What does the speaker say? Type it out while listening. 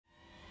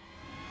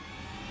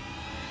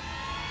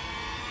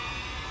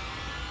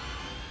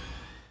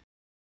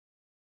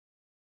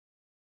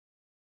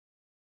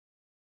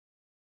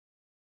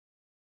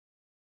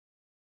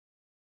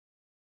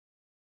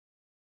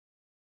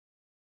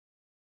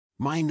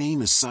My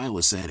name is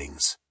Silas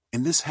Eddings,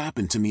 and this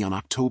happened to me on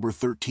October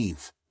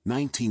 13th,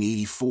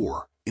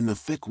 1984, in the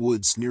thick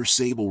woods near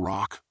Sable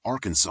Rock,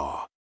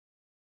 Arkansas.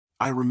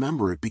 I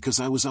remember it because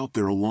I was out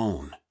there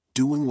alone,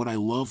 doing what I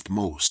loved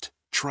most,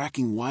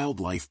 tracking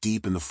wildlife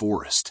deep in the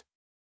forest.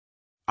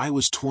 I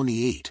was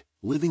 28,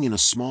 living in a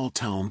small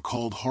town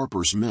called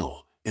Harper's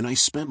Mill, and I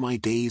spent my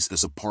days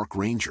as a park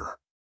ranger.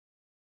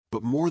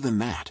 But more than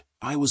that,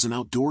 I was an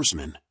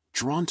outdoorsman,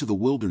 drawn to the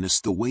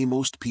wilderness the way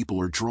most people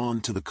are drawn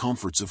to the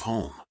comforts of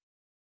home.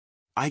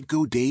 I'd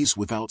go days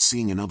without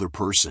seeing another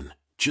person,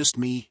 just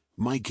me,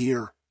 my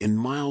gear, and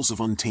miles of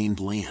untamed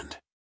land.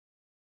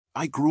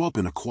 I grew up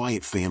in a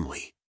quiet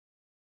family.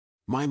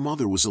 My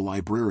mother was a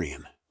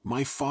librarian,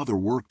 my father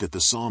worked at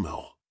the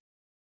sawmill.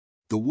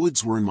 The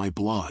woods were in my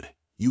blood,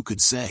 you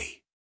could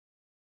say.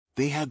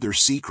 They had their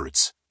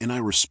secrets, and I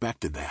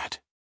respected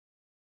that.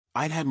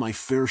 I'd had my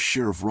fair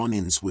share of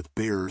run-ins with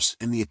bears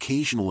and the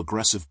occasional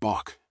aggressive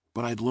buck,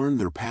 but I'd learned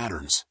their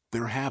patterns,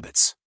 their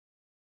habits.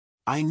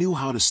 I knew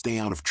how to stay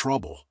out of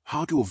trouble,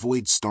 how to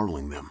avoid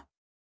startling them.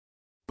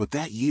 But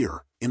that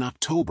year, in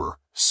October,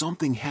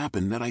 something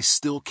happened that I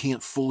still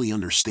can't fully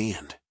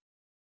understand.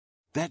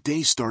 That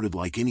day started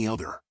like any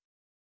other.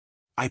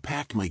 I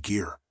packed my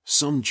gear,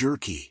 some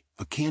jerky,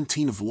 a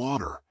canteen of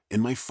water,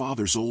 and my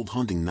father's old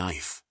hunting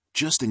knife,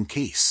 just in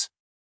case.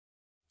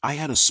 I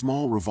had a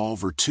small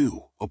revolver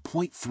too, a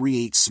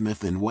 .38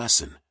 Smith &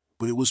 Wesson,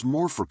 but it was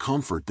more for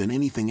comfort than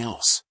anything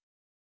else.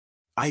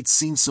 I'd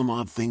seen some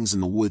odd things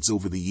in the woods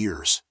over the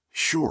years,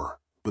 sure,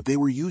 but they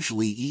were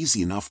usually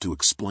easy enough to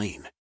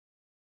explain.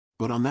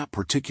 But on that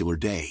particular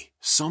day,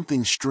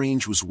 something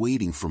strange was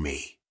waiting for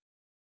me.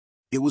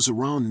 It was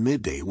around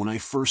midday when I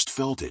first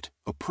felt it,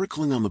 a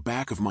prickling on the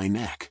back of my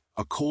neck,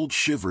 a cold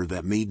shiver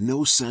that made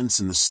no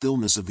sense in the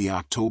stillness of the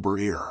October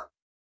air.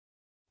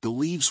 The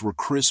leaves were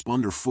crisp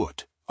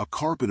underfoot, a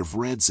carpet of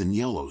reds and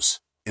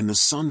yellows, and the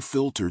sun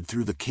filtered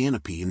through the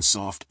canopy in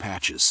soft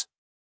patches.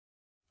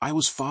 I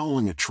was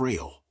following a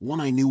trail, one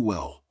I knew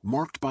well,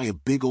 marked by a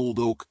big old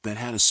oak that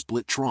had a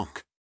split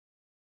trunk.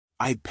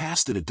 I'd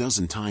passed it a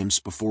dozen times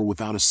before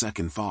without a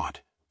second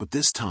thought, but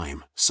this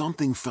time,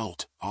 something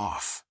felt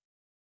off.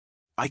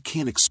 I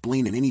can't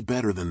explain it any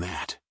better than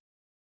that.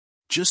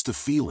 Just a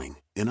feeling,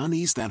 an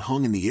unease that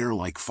hung in the air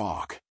like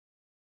fog.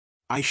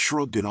 I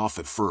shrugged it off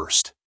at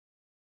first.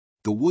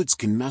 The woods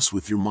can mess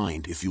with your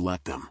mind if you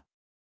let them.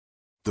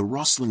 The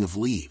rustling of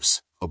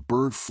leaves, a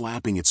bird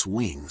flapping its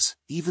wings,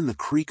 even the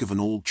creak of an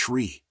old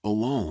tree,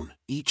 alone,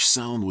 each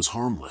sound was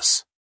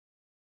harmless.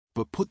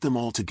 But put them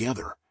all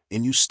together,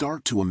 and you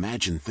start to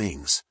imagine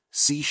things,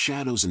 see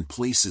shadows in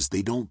places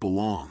they don't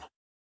belong.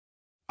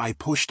 I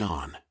pushed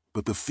on,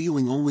 but the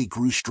feeling only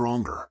grew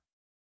stronger.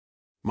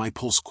 My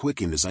pulse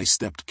quickened as I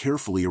stepped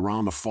carefully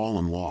around a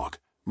fallen log,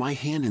 my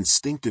hand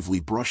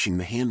instinctively brushing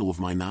the handle of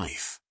my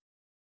knife.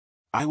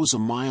 I was a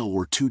mile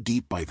or two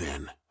deep by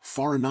then,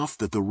 far enough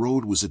that the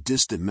road was a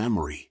distant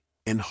memory,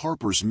 and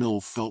Harper's Mill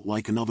felt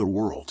like another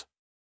world.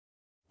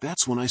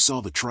 That's when I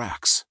saw the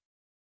tracks.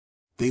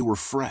 They were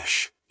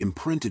fresh,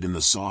 imprinted in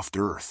the soft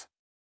earth.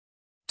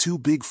 Too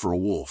big for a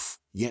wolf,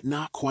 yet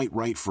not quite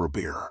right for a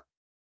bear.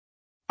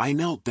 I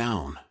knelt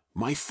down,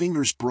 my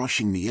fingers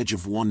brushing the edge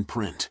of one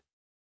print.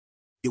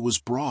 It was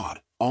broad,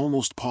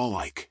 almost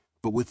paw-like,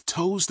 but with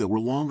toes that were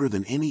longer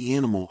than any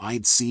animal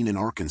I'd seen in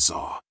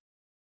Arkansas.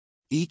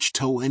 Each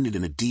toe ended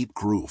in a deep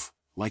groove,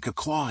 like a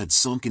claw had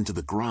sunk into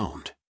the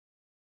ground.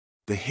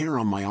 The hair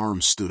on my arm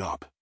stood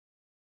up.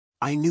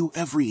 I knew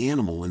every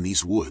animal in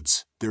these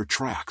woods, their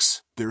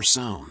tracks, their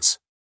sounds.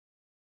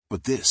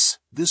 But this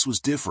was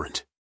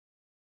different.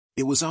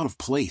 It was out of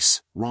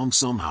place, wrong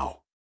somehow.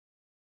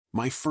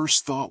 My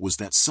first thought was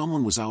that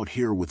someone was out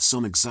here with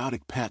some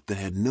exotic pet that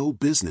had no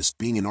business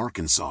being in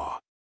Arkansas.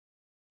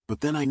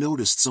 But then I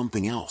noticed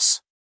something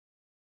else.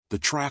 The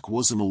track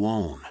wasn't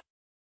alone.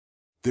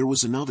 There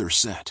was another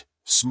set,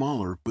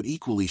 smaller but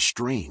equally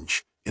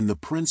strange, and the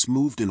prints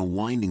moved in a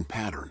winding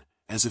pattern,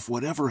 as if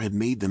whatever had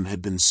made them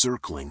had been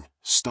circling,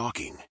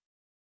 stalking.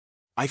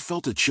 I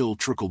felt a chill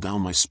trickle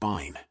down my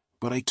spine,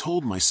 but I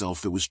told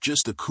myself it was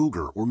just a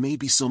cougar or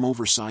maybe some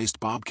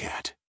oversized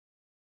bobcat.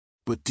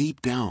 But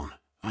deep down,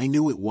 I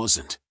knew it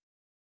wasn't.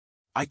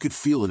 I could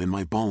feel it in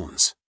my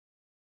bones.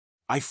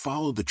 I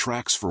followed the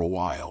tracks for a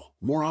while,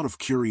 more out of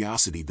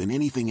curiosity than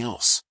anything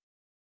else.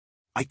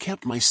 I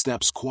kept my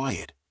steps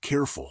quiet,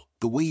 careful,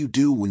 the way you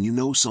do when you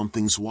know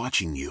something's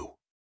watching you.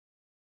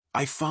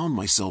 I found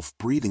myself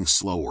breathing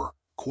slower,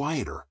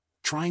 quieter,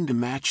 trying to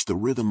match the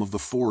rhythm of the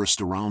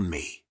forest around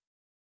me.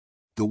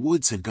 The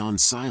woods had gone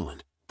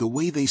silent, the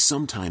way they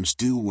sometimes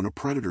do when a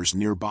predator's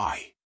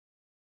nearby.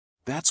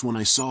 That's when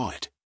I saw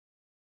it.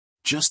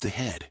 Just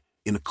ahead,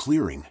 in a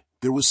clearing,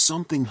 there was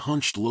something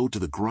hunched low to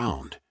the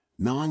ground,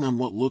 gnawing on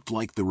what looked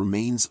like the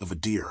remains of a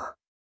deer.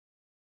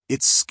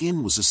 Its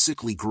skin was a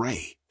sickly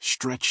gray,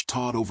 stretched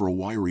taut over a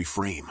wiry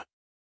frame.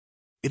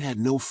 It had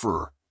no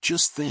fur,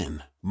 just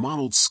thin,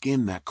 mottled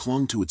skin that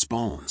clung to its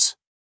bones.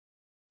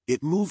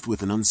 It moved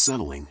with an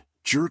unsettling,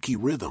 jerky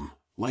rhythm,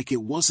 like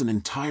it wasn't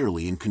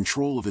entirely in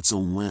control of its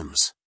own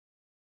limbs.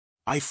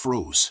 I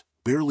froze,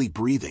 barely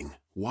breathing,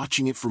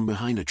 watching it from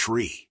behind a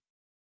tree.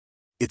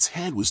 Its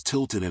head was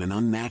tilted at an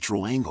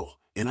unnatural angle,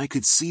 and I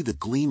could see the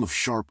gleam of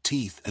sharp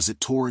teeth as it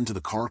tore into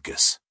the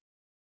carcass.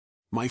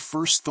 My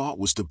first thought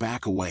was to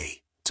back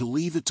away, to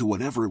leave it to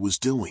whatever it was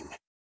doing.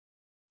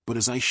 But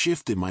as I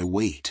shifted my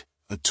weight,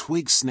 a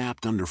twig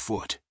snapped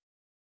underfoot.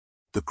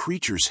 The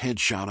creature's head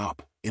shot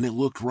up, and it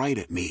looked right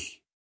at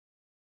me.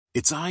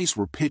 Its eyes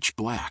were pitch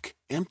black,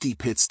 empty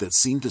pits that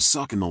seemed to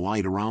suck in the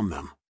light around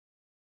them.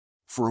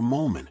 For a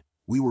moment,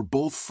 we were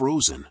both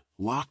frozen,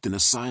 locked in a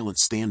silent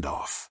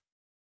standoff.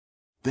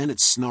 Then it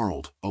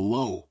snarled, a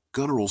low,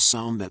 guttural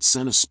sound that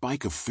sent a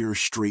spike of fear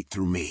straight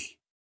through me.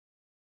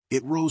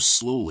 It rose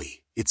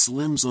slowly, its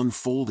limbs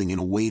unfolding in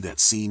a way that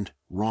seemed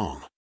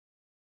wrong.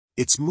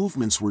 Its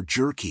movements were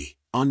jerky,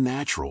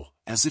 unnatural,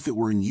 as if it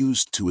were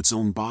unused to its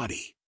own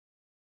body.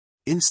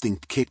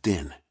 Instinct kicked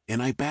in,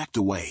 and I backed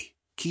away,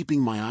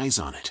 keeping my eyes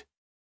on it.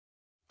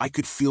 I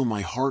could feel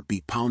my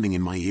heartbeat pounding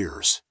in my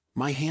ears,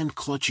 my hand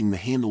clutching the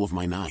handle of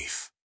my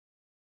knife.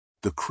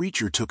 The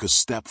creature took a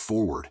step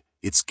forward,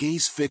 its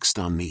gaze fixed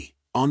on me,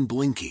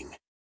 unblinking.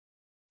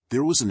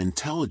 There was an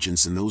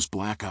intelligence in those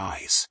black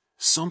eyes,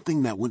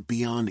 something that went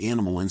beyond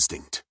animal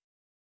instinct.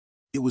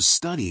 It was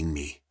studying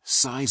me,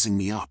 sizing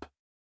me up.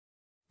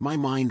 My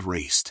mind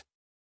raced.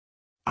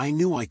 I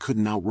knew I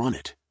couldn't outrun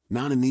it,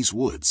 not in these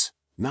woods,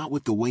 not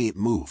with the way it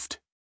moved.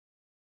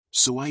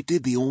 So I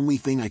did the only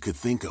thing I could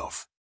think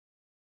of.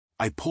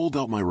 I pulled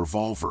out my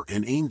revolver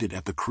and aimed it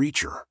at the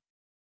creature.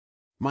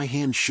 My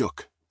hand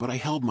shook, but I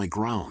held my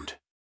ground.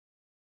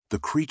 The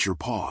creature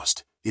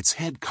paused, its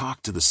head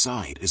cocked to the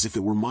side as if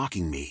it were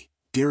mocking me,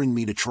 daring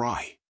me to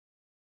try.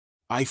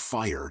 I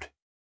fired.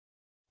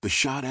 The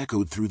shot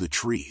echoed through the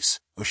trees,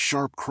 a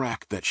sharp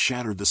crack that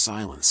shattered the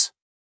silence.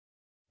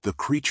 The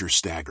creature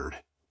staggered,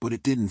 but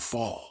it didn't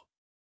fall.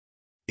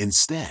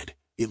 Instead,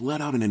 it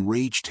let out an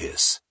enraged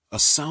hiss, a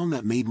sound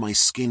that made my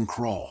skin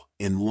crawl,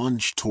 and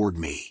lunged toward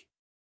me.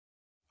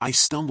 I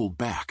stumbled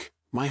back,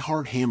 my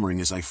heart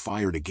hammering as I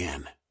fired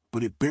again,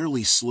 but it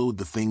barely slowed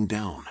the thing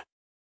down.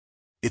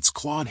 Its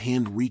clawed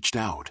hand reached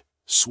out,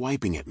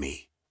 swiping at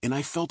me, and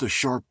I felt a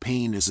sharp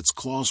pain as its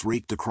claws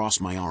raked across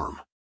my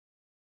arm.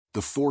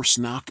 The force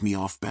knocked me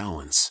off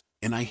balance,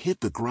 and I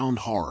hit the ground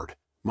hard,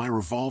 my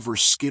revolver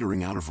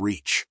skittering out of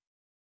reach.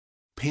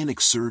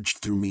 Panic surged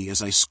through me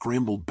as I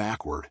scrambled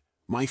backward,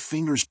 my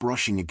fingers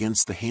brushing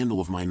against the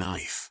handle of my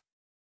knife.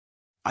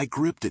 I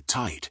gripped it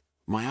tight,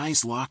 my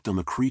eyes locked on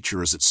the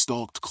creature as it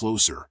stalked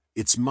closer,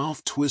 its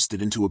mouth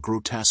twisted into a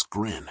grotesque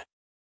grin.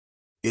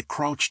 It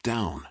crouched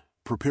down,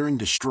 preparing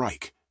to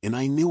strike, and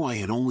I knew I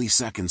had only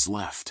seconds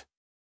left.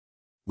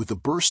 With a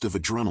burst of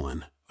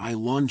adrenaline, I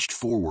lunged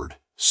forward,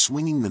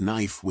 swinging the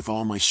knife with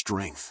all my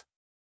strength.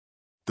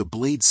 The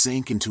blade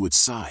sank into its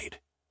side,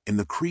 and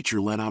the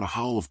creature let out a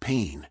howl of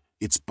pain,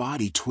 its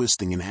body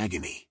twisting in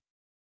agony.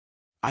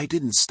 I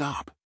didn't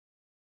stop.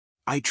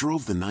 I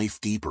drove the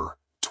knife deeper,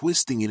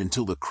 twisting it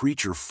until the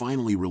creature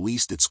finally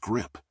released its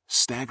grip,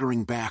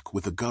 staggering back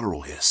with a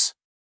guttural hiss.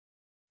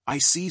 I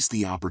seized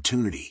the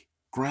opportunity,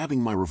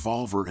 grabbing my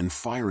revolver and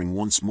firing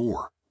once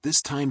more,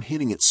 this time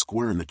hitting it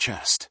square in the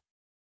chest.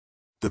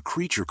 The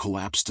creature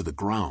collapsed to the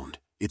ground,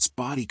 its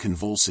body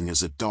convulsing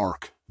as a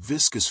dark,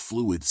 viscous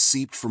fluid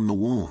seeped from the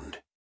wound.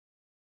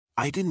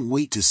 I didn't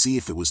wait to see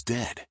if it was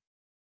dead.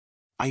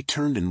 I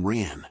turned and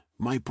ran,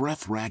 my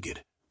breath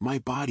ragged, my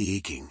body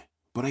aching,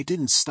 but I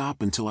didn't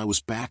stop until I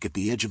was back at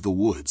the edge of the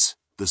woods,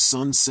 the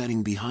sun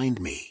setting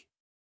behind me.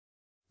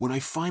 When I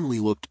finally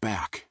looked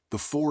back, the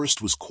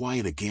forest was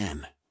quiet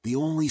again, the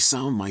only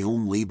sound my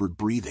own labored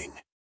breathing.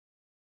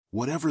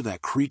 Whatever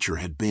that creature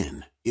had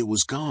been, it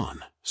was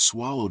gone,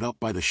 swallowed up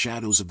by the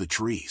shadows of the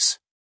trees.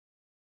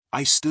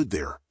 I stood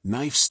there,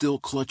 knife still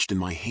clutched in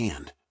my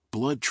hand,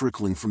 blood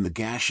trickling from the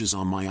gashes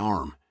on my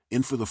arm,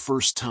 and for the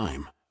first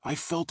time, I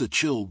felt a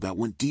chill that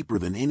went deeper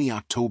than any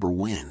October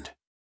wind.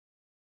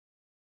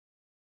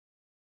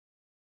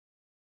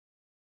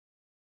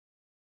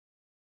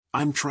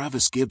 I'm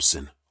Travis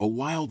Gibson, a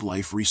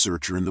wildlife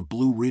researcher in the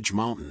Blue Ridge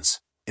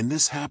Mountains, and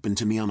this happened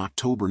to me on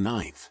October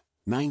 9,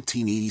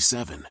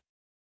 1987.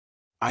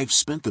 I've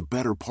spent the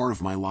better part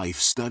of my life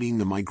studying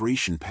the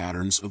migration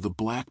patterns of the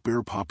black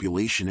bear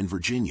population in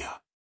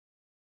Virginia.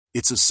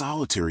 It's a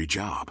solitary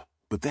job,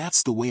 but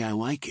that's the way I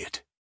like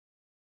it.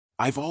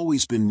 I've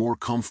always been more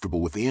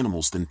comfortable with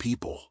animals than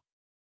people.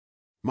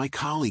 My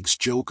colleagues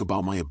joke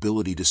about my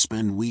ability to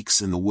spend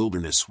weeks in the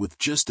wilderness with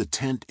just a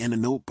tent and a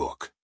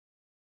notebook.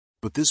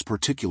 But this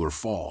particular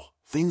fall,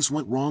 things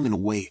went wrong in a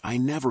way I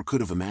never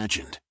could have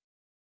imagined.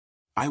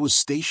 I was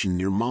stationed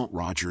near Mount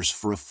Rogers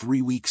for a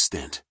 3-week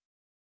stint.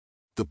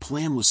 The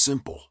plan was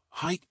simple: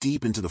 hike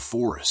deep into the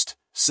forest,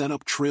 set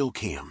up trail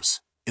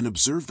cams, and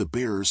observe the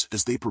bears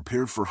as they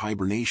prepared for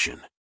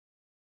hibernation.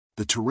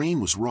 The terrain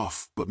was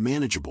rough but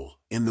manageable,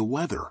 and the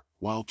weather,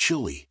 while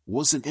chilly,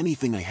 wasn't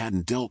anything I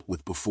hadn't dealt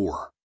with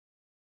before.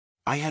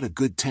 I had a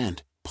good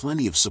tent,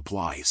 plenty of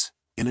supplies,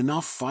 and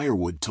enough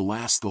firewood to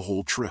last the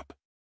whole trip.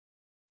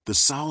 The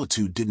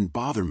solitude didn't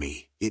bother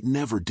me, it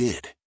never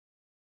did.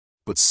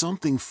 But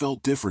something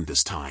felt different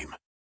this time.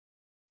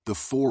 The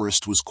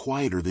forest was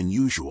quieter than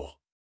usual.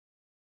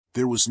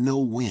 There was no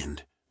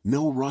wind,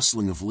 no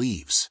rustling of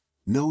leaves,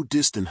 no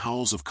distant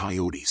howls of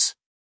coyotes.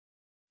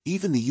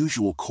 Even the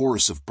usual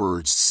chorus of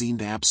birds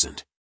seemed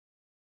absent.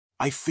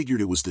 I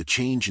figured it was the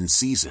change in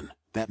season,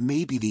 that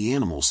maybe the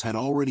animals had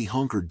already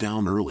hunkered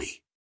down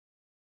early.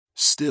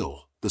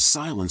 Still, the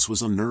silence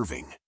was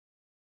unnerving.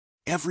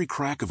 Every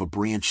crack of a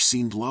branch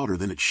seemed louder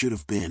than it should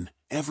have been,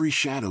 every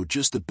shadow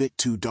just a bit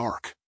too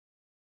dark.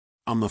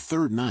 On the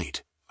third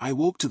night, I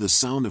woke to the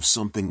sound of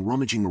something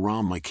rummaging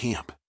around my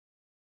camp.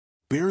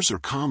 Bears are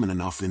common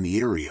enough in the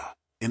area,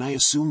 and I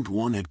assumed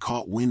one had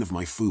caught wind of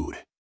my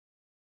food.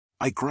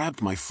 I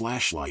grabbed my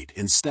flashlight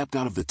and stepped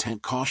out of the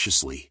tent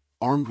cautiously,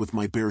 armed with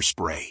my bear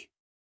spray.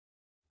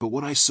 But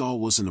what I saw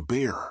wasn't a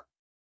bear.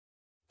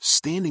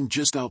 Standing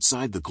just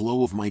outside the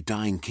glow of my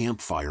dying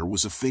campfire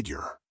was a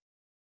figure.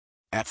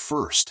 At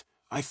first,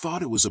 I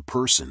thought it was a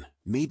person,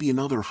 maybe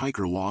another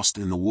hiker lost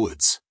in the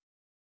woods.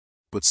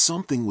 But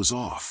something was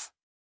off.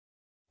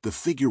 The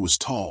figure was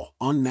tall,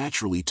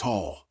 unnaturally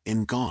tall,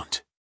 and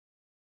gaunt.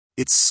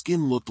 Its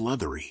skin looked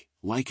leathery,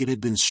 like it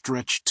had been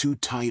stretched too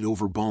tight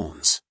over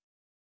bones.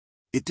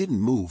 It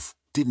didn't move,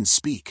 didn't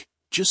speak,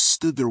 just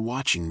stood there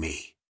watching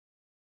me.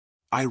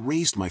 I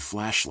raised my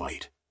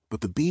flashlight,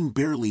 but the beam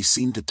barely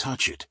seemed to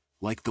touch it,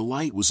 like the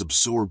light was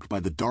absorbed by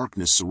the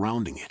darkness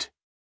surrounding it.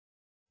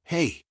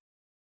 "Hey!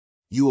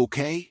 You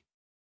okay?"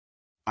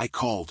 I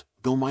called,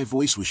 though my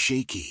voice was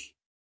shaky.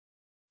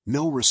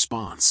 No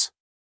response.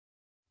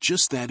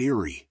 Just that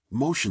eerie,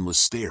 motionless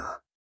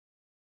stare.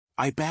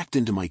 I backed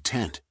into my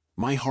tent,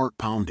 my heart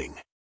pounding.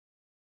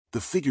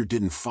 The figure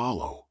didn't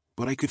follow,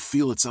 but I could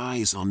feel its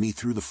eyes on me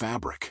through the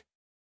fabric.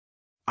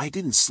 I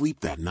didn't sleep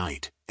that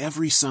night,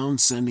 every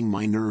sound sending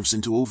my nerves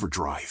into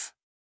overdrive.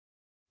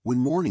 When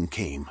morning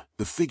came,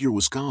 the figure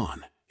was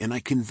gone, and I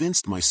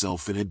convinced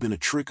myself it had been a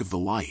trick of the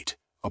light,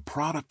 a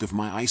product of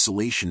my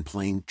isolation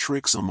playing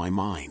tricks on my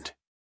mind.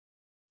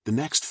 The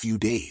next few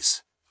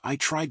days, I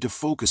tried to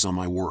focus on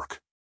my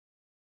work.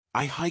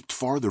 I hiked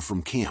farther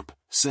from camp,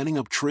 setting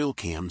up trail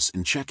cams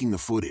and checking the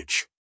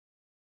footage.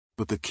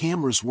 But the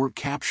cameras weren't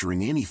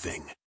capturing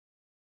anything.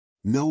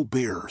 No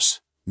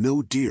bears,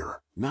 no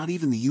deer, not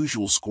even the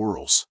usual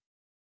squirrels.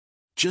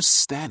 Just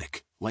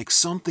static, like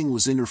something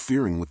was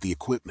interfering with the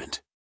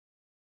equipment.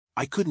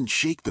 I couldn't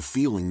shake the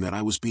feeling that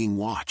I was being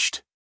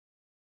watched.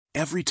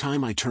 Every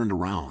time I turned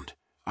around,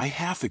 I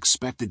half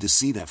expected to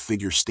see that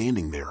figure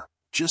standing there,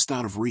 just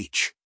out of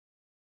reach.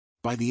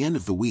 By the end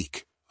of the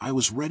week, I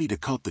was ready to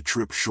cut the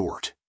trip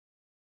short.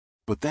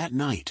 But that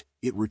night,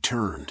 it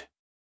returned.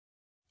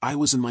 I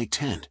was in my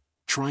tent,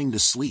 trying to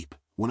sleep,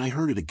 when I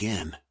heard it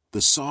again,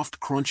 the soft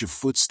crunch of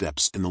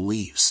footsteps in the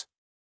leaves.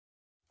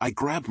 I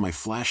grabbed my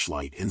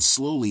flashlight and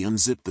slowly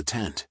unzipped the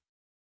tent.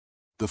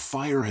 The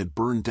fire had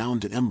burned down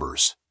to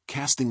embers,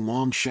 casting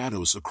long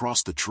shadows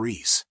across the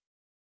trees.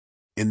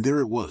 And there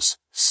it was,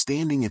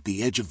 standing at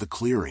the edge of the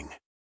clearing.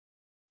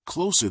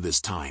 Closer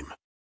this time.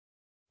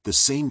 The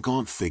same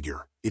gaunt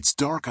figure, its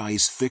dark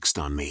eyes fixed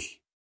on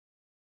me.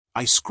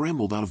 I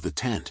scrambled out of the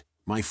tent,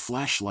 my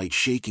flashlight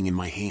shaking in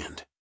my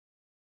hand.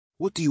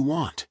 "What do you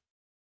want?"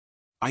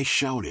 I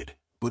shouted,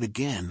 but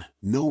again,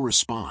 no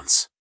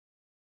response.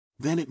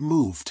 Then it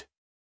moved.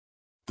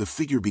 The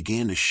figure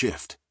began to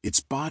shift, its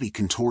body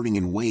contorting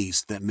in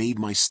ways that made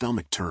my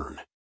stomach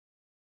turn.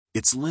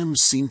 Its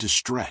limbs seemed to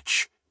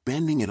stretch,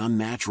 bending at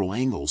unnatural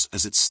angles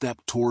as it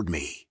stepped toward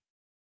me.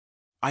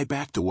 I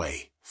backed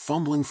away,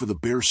 fumbling for the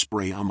bear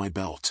spray on my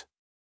belt.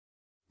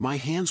 My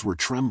hands were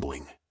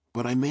trembling,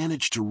 but I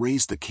managed to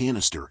raise the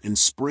canister and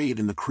spray it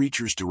in the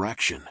creature's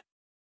direction.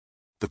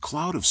 The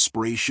cloud of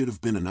spray should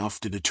have been enough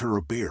to deter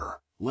a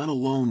bear, let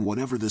alone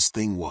whatever this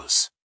thing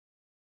was.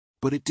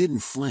 But it didn't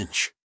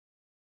flinch.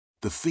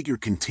 The figure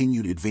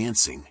continued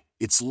advancing,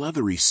 its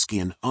leathery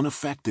skin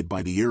unaffected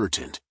by the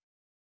irritant.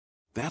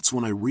 That's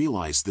when I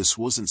realized this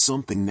wasn't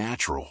something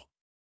natural.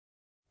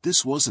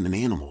 This wasn't an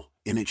animal,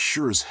 and it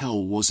sure as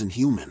hell wasn't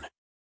human.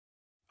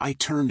 I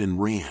turned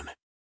and ran.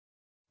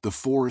 The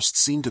forest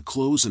seemed to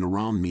close in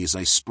around me as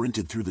I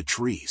sprinted through the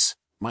trees,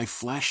 my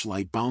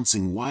flashlight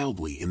bouncing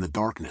wildly in the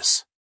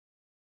darkness.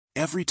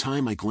 Every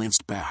time I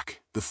glanced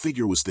back, the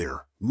figure was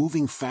there,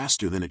 moving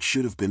faster than it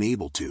should have been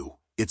able to,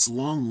 its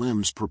long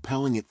limbs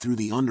propelling it through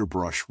the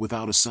underbrush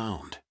without a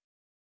sound.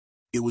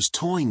 It was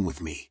toying with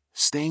me,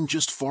 staying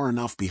just far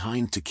enough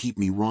behind to keep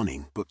me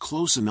running but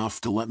close enough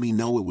to let me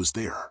know it was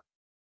there.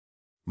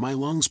 My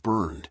lungs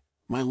burned,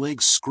 my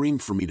legs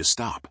screamed for me to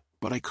stop,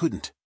 but I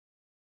couldn't.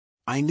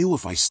 I knew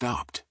if I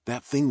stopped,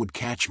 that thing would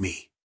catch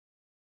me.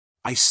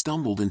 I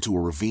stumbled into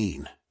a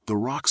ravine, the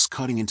rocks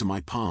cutting into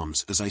my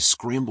palms as I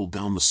scrambled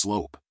down the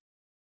slope.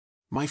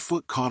 My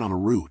foot caught on a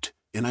root,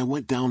 and I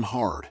went down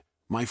hard,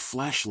 my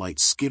flashlight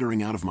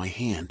skittering out of my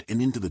hand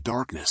and into the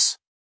darkness.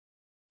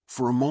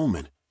 For a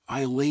moment,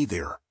 I lay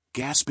there,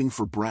 gasping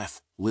for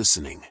breath,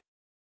 listening.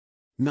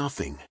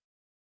 Nothing.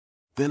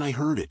 Then I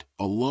heard it,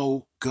 a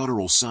low,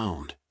 guttural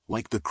sound,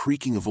 like the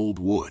creaking of old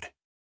wood.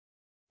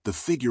 The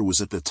figure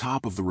was at the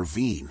top of the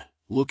ravine,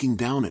 looking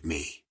down at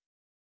me.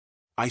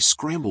 I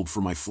scrambled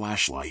for my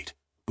flashlight,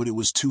 but it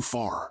was too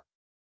far.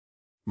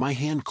 My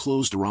hand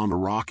closed around a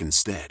rock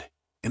instead,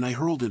 and I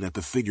hurled it at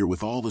the figure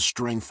with all the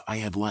strength I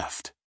had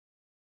left.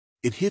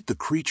 It hit the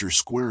creature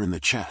square in the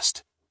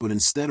chest, but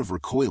instead of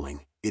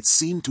recoiling, it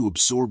seemed to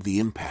absorb the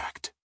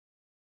impact.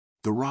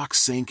 The rock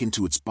sank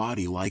into its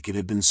body like it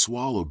had been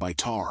swallowed by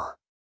tar.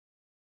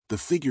 The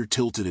figure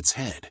tilted its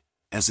head,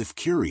 as if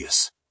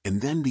curious,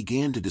 and then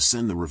began to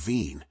descend the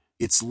ravine,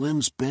 its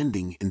limbs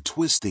bending and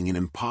twisting in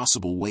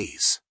impossible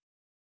ways.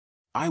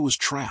 I was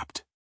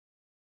trapped.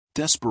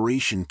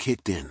 Desperation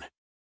kicked in.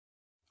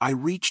 I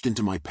reached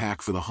into my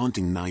pack for the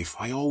hunting knife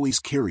I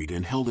always carried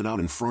and held it out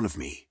in front of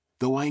me,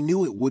 though I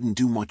knew it wouldn't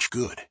do much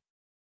good.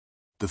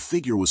 The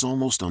figure was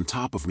almost on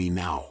top of me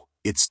now,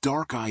 its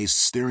dark eyes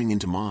staring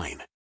into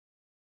mine.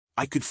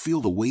 I could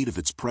feel the weight of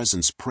its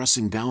presence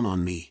pressing down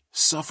on me,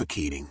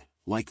 suffocating,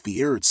 like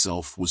the air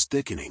itself was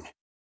thickening.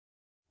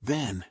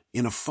 Then,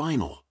 in a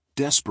final,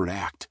 desperate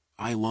act,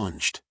 I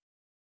lunged.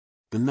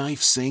 The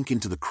knife sank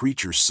into the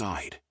creature's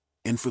side,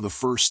 and for the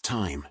first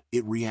time,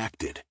 it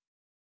reacted.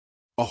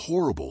 A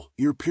horrible,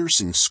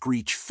 ear-piercing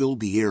screech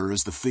filled the air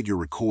as the figure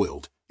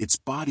recoiled, its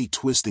body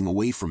twisting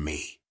away from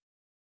me.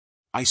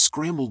 I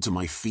scrambled to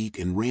my feet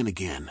and ran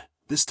again,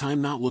 this time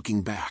not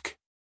looking back.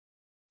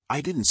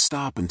 I didn't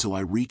stop until I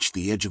reached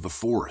the edge of the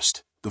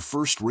forest, the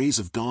first rays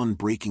of dawn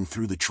breaking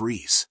through the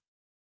trees.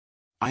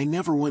 I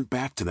never went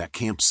back to that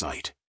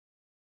campsite.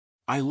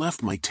 I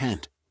left my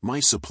tent,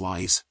 my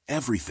supplies,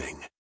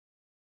 everything.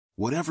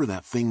 Whatever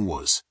that thing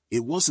was,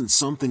 it wasn't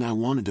something I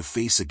wanted to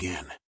face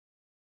again.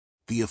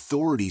 The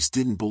authorities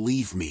didn't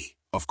believe me,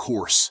 of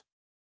course.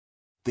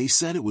 They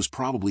said it was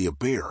probably a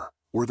bear,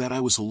 or that I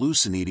was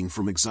hallucinating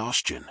from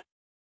exhaustion.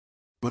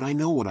 But I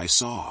know what I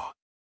saw.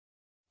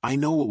 I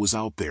know what was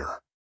out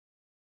there.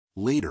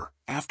 Later,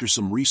 after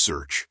some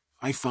research,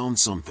 I found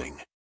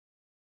something.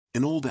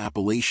 An old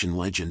Appalachian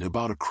legend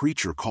about a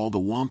creature called a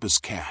wampus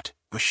cat,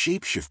 a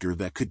shapeshifter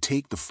that could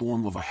take the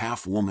form of a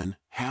half-woman,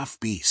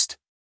 half-beast.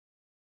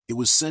 It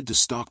was said to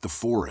stalk the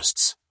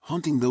forests,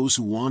 hunting those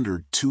who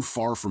wandered too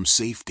far from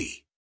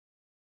safety.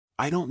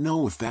 I don't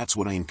know if that's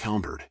what I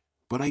encountered,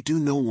 but I do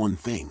know one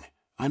thing: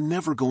 I'm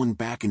never going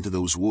back into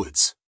those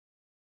woods.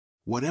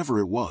 Whatever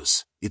it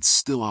was, it's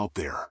still out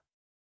there.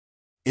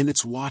 And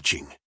it's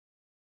watching.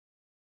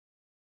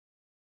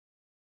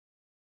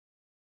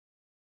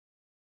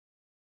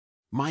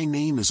 My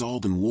name is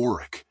Alden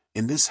Warwick,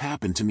 and this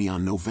happened to me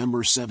on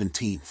November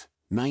 17,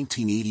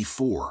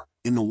 1984,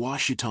 in the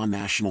Ouachita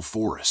National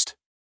Forest.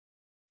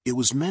 It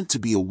was meant to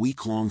be a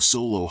week-long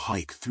solo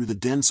hike through the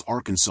dense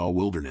Arkansas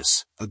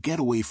wilderness, a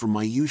getaway from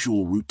my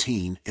usual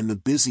routine and the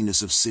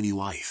busyness of city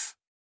life.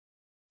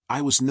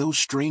 I was no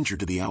stranger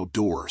to the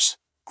outdoors.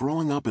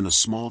 Growing up in a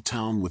small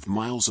town with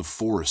miles of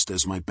forest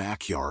as my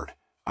backyard,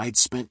 I'd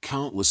spent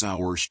countless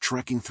hours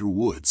trekking through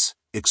woods,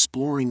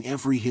 exploring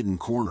every hidden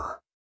corner.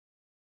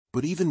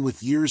 But even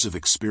with years of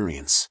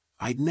experience,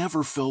 I'd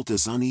never felt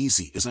as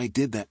uneasy as I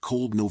did that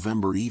cold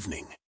November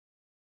evening.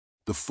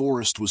 The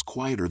forest was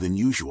quieter than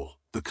usual,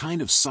 the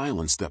kind of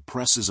silence that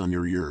presses on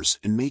your ears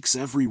and makes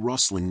every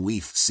rustling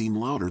leaf seem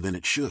louder than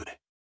it should.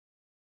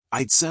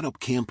 I'd set up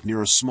camp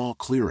near a small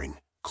clearing,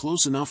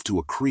 close enough to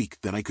a creek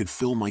that I could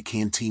fill my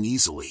canteen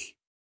easily.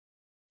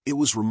 It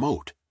was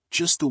remote,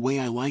 just the way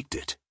I liked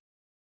it.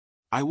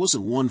 I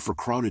wasn't one for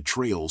crowded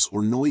trails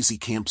or noisy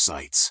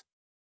campsites.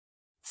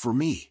 For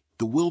me,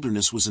 the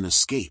wilderness was an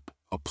escape,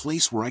 a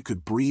place where I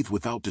could breathe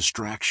without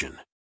distraction.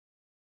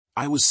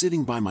 I was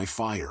sitting by my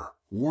fire,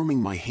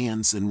 warming my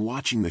hands and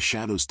watching the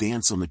shadows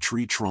dance on the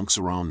tree trunks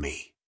around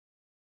me.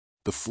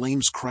 The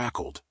flames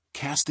crackled,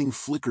 casting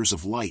flickers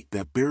of light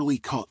that barely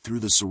cut through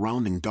the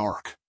surrounding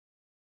dark.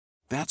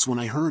 That's when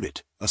I heard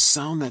it, a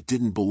sound that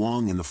didn't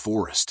belong in the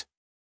forest.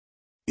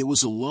 It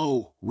was a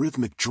low,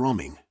 rhythmic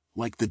drumming,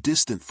 like the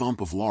distant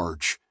thump of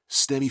large,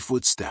 steady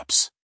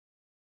footsteps.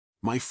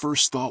 My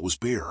first thought was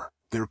bear.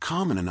 They're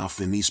common enough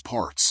in these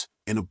parts,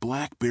 and a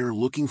black bear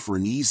looking for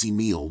an easy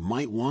meal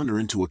might wander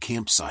into a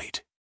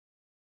campsite.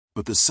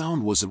 But the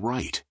sound wasn't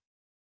right.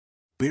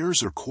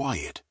 Bears are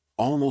quiet,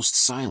 almost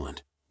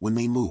silent, when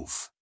they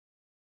move.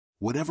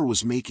 Whatever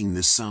was making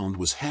this sound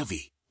was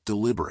heavy,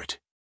 deliberate.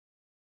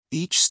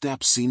 Each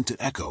step seemed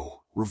to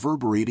echo,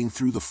 reverberating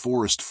through the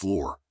forest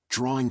floor,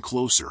 drawing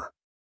closer.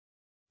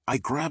 I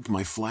grabbed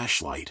my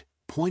flashlight,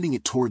 pointing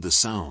it toward the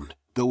sound,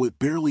 though it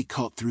barely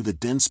cut through the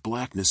dense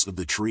blackness of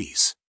the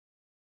trees.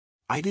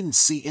 I didn't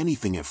see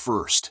anything at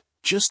first,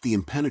 just the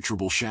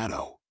impenetrable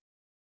shadow.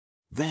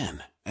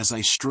 Then, as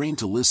I strained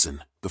to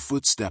listen, the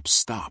footsteps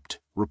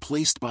stopped,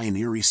 replaced by an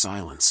eerie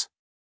silence.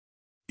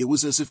 It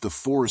was as if the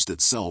forest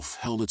itself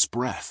held its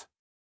breath.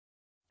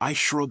 I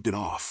shrugged it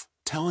off,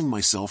 telling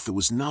myself it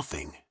was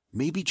nothing,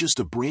 maybe just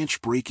a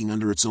branch breaking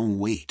under its own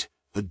weight,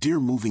 a deer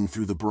moving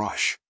through the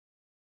brush.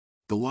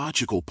 The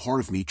logical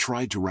part of me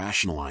tried to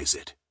rationalize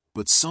it,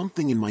 but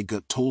something in my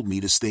gut told me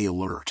to stay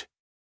alert.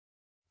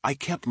 I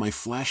kept my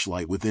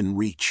flashlight within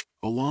reach,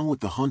 along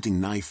with the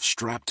hunting knife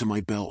strapped to my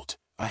belt,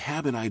 a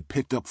habit I'd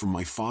picked up from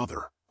my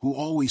father, who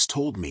always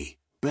told me,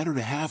 better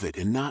to have it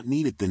and not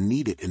need it than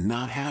need it and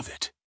not have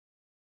it.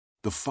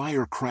 The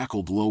fire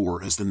crackled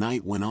lower as the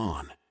night went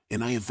on,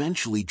 and I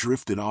eventually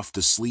drifted off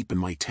to sleep in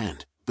my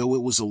tent, though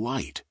it was a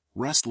light,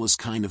 restless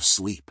kind of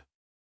sleep.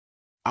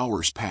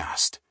 Hours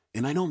passed,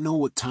 and I don't know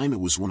what time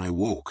it was when I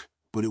woke,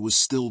 but it was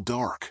still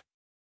dark.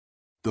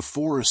 The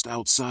forest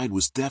outside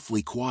was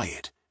deathly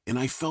quiet, and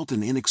I felt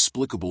an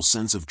inexplicable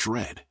sense of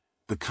dread,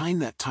 the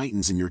kind that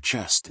tightens in your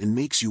chest and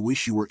makes you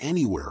wish you were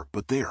anywhere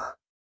but there.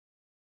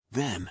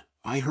 Then,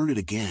 I heard it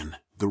again,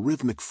 the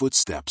rhythmic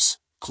footsteps,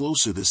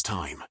 closer this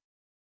time.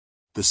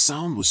 The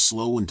sound was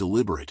slow and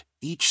deliberate,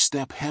 each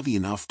step heavy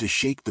enough to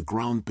shake the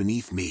ground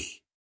beneath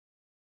me.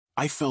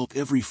 I felt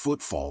every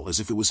footfall as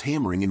if it was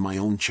hammering in my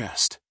own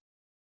chest.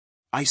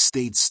 I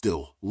stayed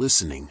still,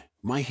 listening,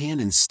 my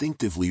hand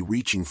instinctively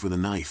reaching for the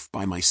knife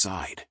by my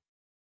side.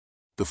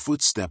 The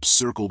footsteps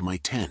circled my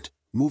tent,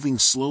 moving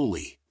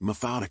slowly,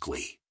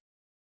 methodically.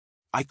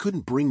 I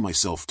couldn't bring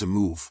myself to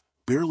move,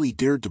 barely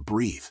dared to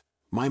breathe,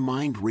 my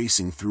mind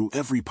racing through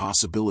every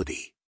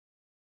possibility.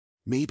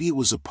 Maybe it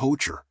was a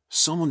poacher,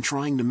 someone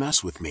trying to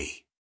mess with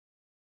me.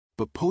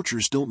 But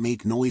poachers don't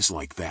make noise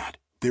like that,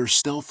 they're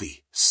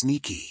stealthy,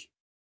 sneaky.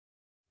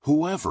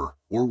 Whoever,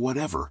 or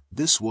whatever,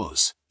 this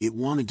was, it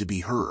wanted to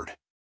be heard.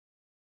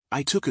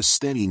 I took a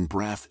steadying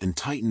breath and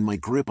tightened my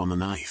grip on the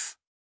knife.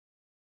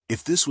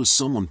 If this was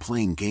someone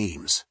playing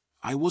games,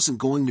 I wasn't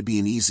going to be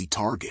an easy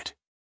target.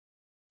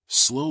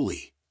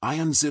 Slowly, I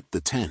unzipped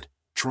the tent,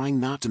 trying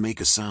not to make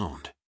a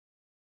sound.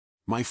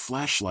 My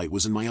flashlight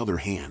was in my other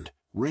hand,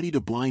 ready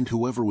to blind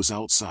whoever was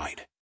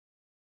outside.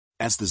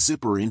 As the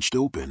zipper inched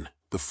open,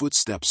 the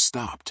footsteps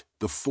stopped,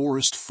 the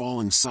forest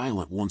falling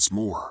silent once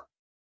more.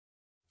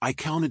 I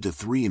counted to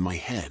 3 in my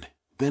head,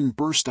 then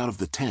burst out of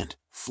the tent,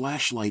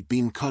 flashlight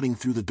beam cutting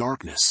through the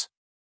darkness.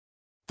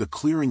 The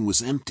clearing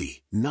was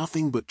empty,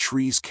 nothing but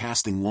trees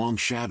casting long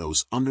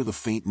shadows under the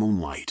faint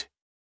moonlight.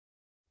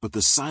 But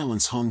the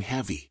silence hung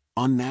heavy,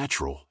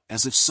 unnatural,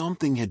 as if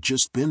something had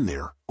just been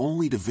there,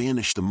 only to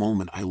vanish the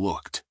moment I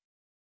looked.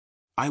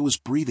 I was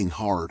breathing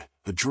hard,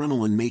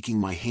 adrenaline making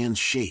my hands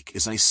shake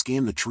as I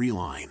scanned the tree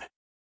line.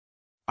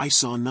 I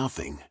saw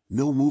nothing,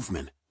 no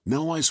movement,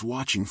 no eyes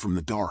watching from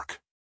the dark.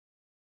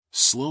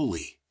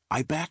 Slowly,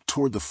 I backed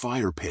toward the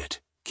fire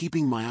pit,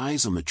 keeping my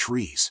eyes on the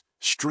trees,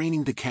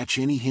 straining to catch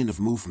any hint of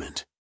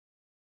movement.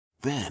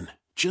 Then,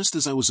 just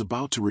as I was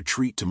about to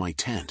retreat to my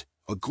tent,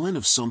 a glint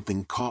of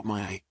something caught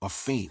my eye, a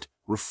faint,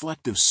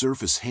 reflective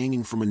surface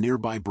hanging from a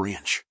nearby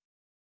branch.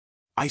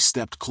 I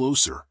stepped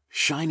closer,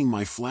 shining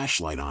my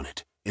flashlight on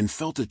it, and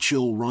felt a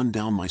chill run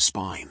down my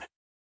spine.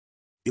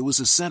 It was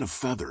a set of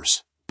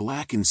feathers,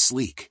 black and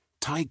sleek,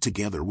 tied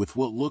together with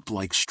what looked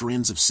like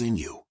strands of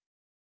sinew.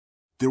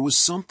 There was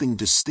something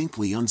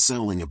distinctly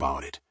unsettling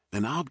about it,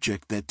 an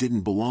object that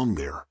didn't belong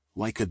there,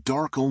 like a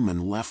dark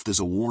omen left as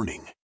a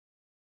warning.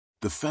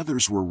 The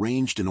feathers were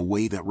arranged in a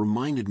way that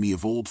reminded me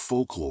of old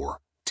folklore,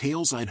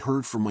 tales I'd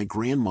heard from my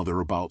grandmother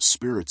about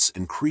spirits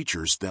and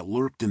creatures that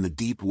lurked in the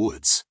deep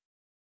woods.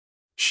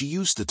 She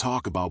used to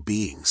talk about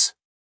beings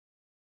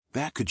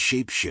that could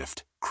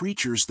shapeshift,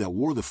 creatures that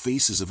wore the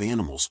faces of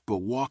animals but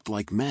walked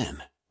like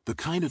men, the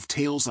kind of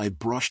tales I'd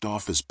brushed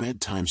off as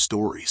bedtime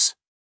stories.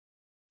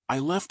 I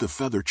left the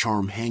feather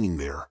charm hanging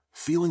there,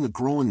 feeling a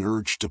growing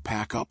urge to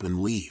pack up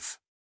and leave.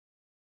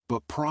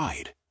 But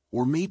pride,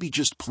 or maybe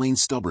just plain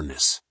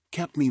stubbornness,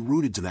 kept me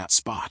rooted to that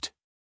spot.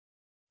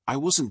 I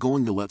wasn't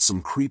going to let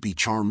some creepy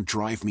charm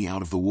drive me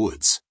out of the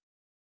woods.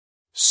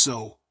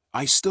 So,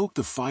 I stoked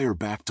the fire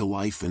back to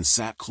life and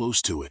sat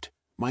close to it,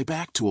 my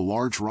back to a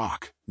large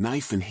rock,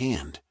 knife in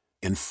hand,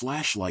 and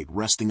flashlight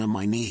resting on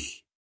my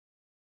knee.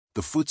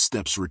 The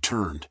footsteps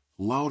returned,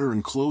 louder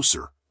and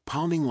closer,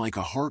 pounding like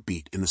a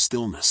heartbeat in the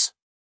stillness.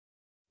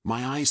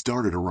 My eyes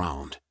darted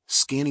around,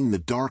 scanning the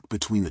dark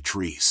between the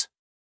trees.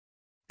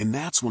 And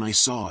that's when I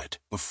saw it,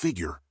 a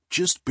figure,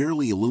 just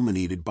barely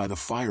illuminated by the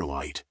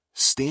firelight,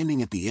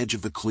 standing at the edge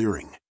of the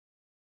clearing.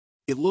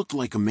 It looked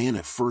like a man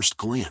at first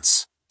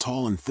glance,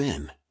 tall and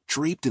thin,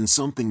 draped in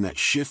something that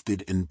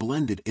shifted and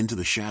blended into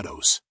the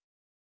shadows.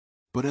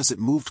 But as it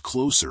moved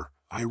closer,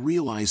 I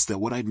realized that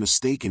what I'd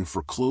mistaken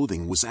for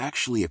clothing was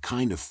actually a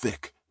kind of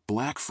thick,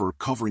 black fur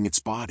covering its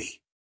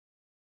body.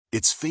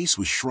 Its face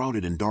was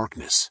shrouded in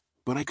darkness,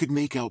 but I could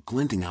make out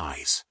glinting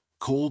eyes,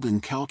 cold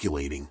and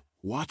calculating,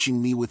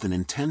 watching me with an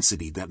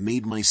intensity that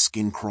made my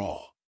skin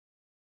crawl.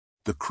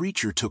 The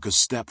creature took a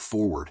step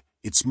forward,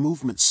 its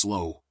movement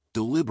slow,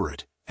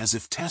 deliberate, as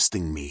if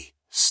testing me,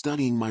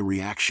 studying my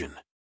reaction.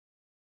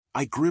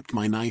 I gripped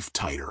my knife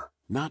tighter,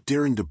 not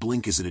daring to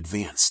blink as it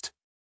advanced.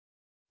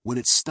 When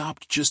it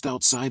stopped just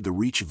outside the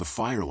reach of the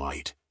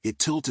firelight, it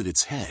tilted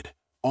its head,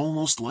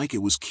 almost like it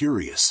was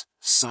curious,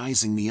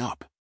 sizing me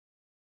up.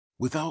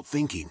 Without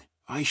thinking,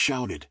 I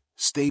shouted,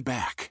 "Stay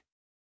back."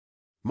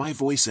 My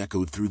voice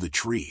echoed through the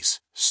trees,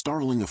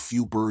 startling a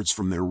few birds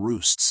from their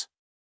roosts.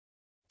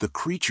 The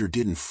creature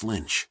didn't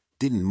flinch,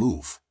 didn't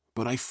move,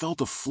 but I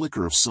felt a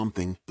flicker of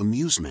something,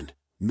 amusement,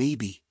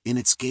 maybe, in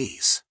its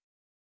gaze.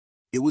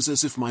 It was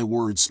as if my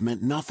words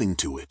meant nothing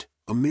to it,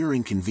 a mere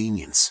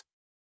inconvenience.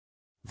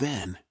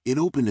 Then, it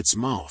opened its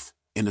mouth,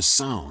 and a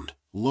sound,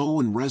 low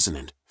and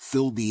resonant,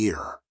 filled the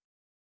air.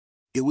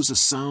 It was a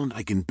sound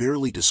I can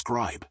barely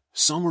describe,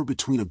 somewhere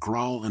between a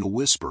growl and a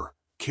whisper,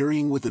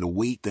 carrying with it a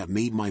weight that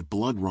made my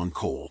blood run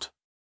cold.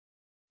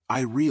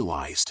 I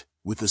realized,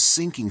 with a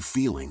sinking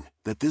feeling,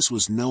 that this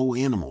was no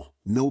animal,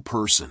 no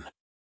person.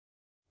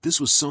 This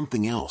was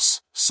something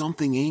else,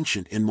 something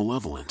ancient and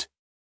malevolent.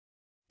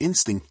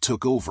 Instinct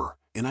took over,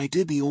 and I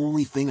did the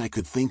only thing I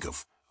could think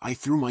of. I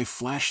threw my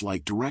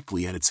flashlight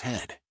directly at its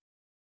head.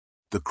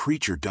 The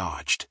creature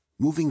dodged,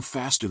 moving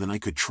faster than I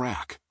could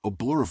track, a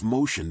blur of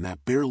motion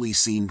that barely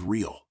seemed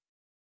real.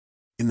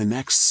 In the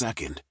next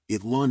second,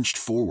 it lunged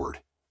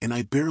forward, and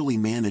I barely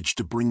managed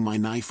to bring my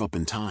knife up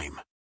in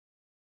time.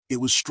 It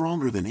was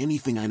stronger than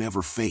anything I'd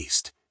ever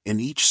faced, and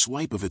each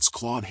swipe of its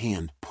clawed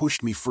hand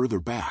pushed me further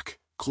back,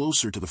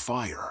 closer to the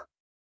fire.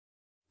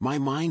 My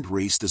mind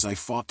raced as I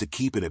fought to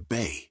keep it at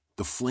bay,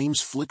 the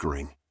flames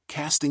flickering,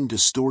 casting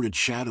distorted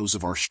shadows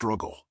of our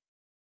struggle.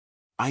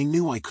 I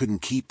knew I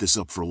couldn't keep this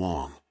up for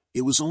long.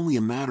 It was only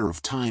a matter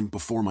of time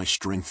before my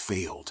strength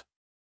failed.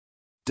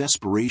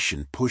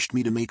 Desperation pushed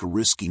me to make a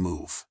risky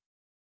move.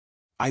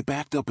 I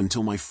backed up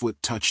until my foot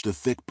touched a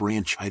thick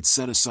branch I'd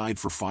set aside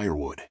for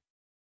firewood.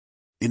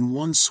 In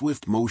one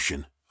swift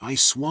motion, I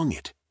swung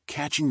it,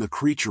 catching the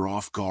creature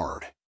off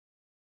guard.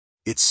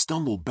 It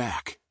stumbled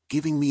back,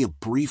 giving me a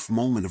brief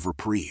moment of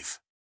reprieve.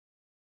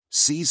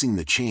 Seizing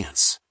the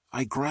chance,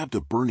 I grabbed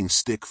a burning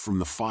stick from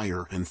the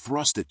fire and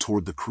thrust it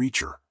toward the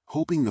creature,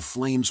 hoping the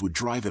flames would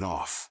drive it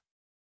off.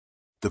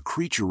 The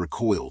creature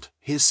recoiled,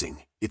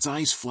 hissing, its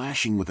eyes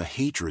flashing with a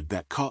hatred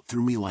that cut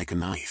through me like a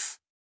knife.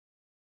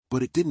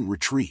 But it didn't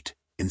retreat.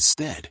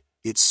 Instead,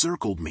 it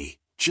circled me,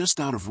 just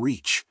out of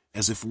reach,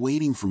 as if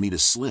waiting for me to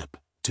slip,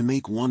 to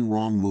make one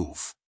wrong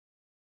move.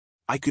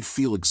 I could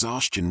feel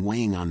exhaustion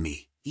weighing on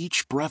me,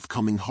 each breath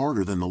coming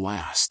harder than the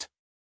last.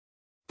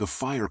 The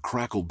fire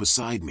crackled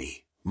beside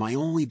me, my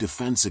only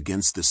defense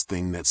against this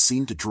thing that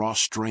seemed to draw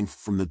strength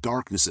from the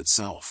darkness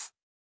itself.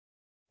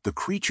 The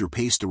creature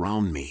paced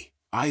around me,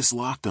 eyes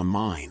locked on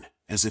mine,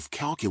 as if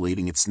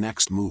calculating its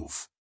next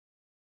move.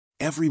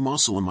 Every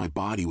muscle in my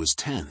body was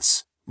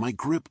tense, my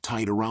grip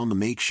tight around the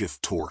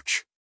makeshift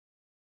torch.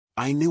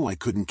 I knew I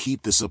couldn't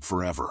keep this up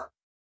forever.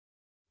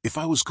 If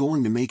I was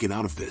going to make it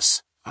out of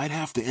this, I'd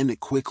have to end it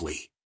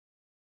quickly.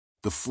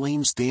 The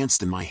flames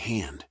danced in my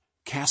hand,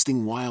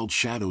 casting wild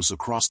shadows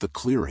across the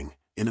clearing,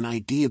 and an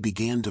idea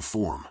began to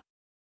form.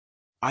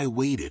 I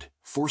waited,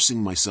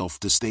 forcing myself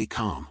to stay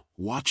calm,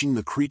 watching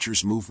the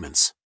creature's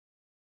movements.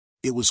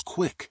 It was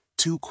quick,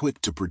 too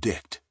quick to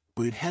predict,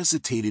 but it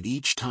hesitated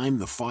each time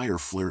the fire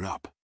flared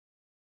up.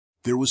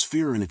 There was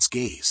fear in its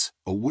gaze,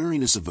 a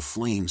wariness of the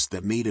flames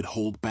that made it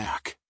hold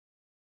back.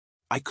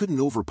 I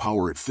couldn't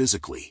overpower it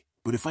physically,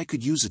 but if I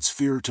could use its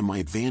fear to my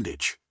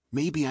advantage,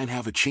 maybe I'd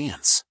have a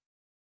chance.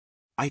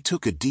 I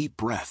took a deep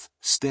breath,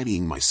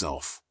 steadying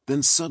myself,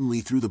 then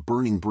suddenly threw the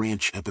burning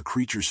branch at the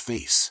creature's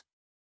face.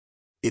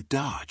 It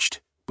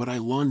dodged, but I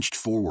lunged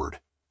forward,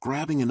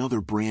 grabbing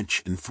another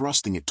branch and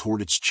thrusting it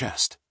toward its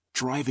chest,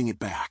 driving it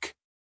back.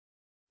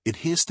 It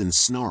hissed and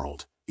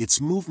snarled,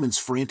 its movements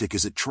frantic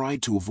as it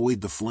tried to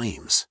avoid the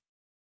flames.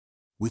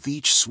 With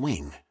each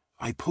swing,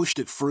 I pushed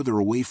it further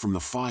away from the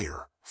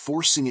fire,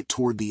 forcing it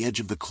toward the edge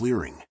of the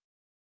clearing.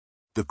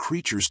 The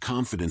creature's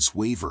confidence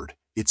wavered,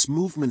 its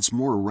movements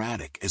more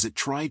erratic as it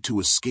tried to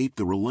escape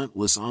the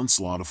relentless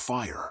onslaught of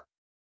fire.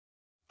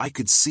 I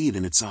could see it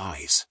in its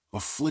eyes, a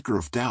flicker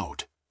of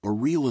doubt, a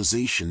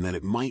realization that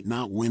it might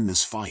not win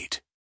this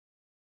fight.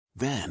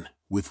 Then,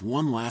 with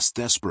one last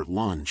desperate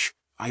lunge,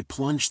 I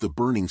plunged the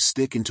burning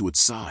stick into its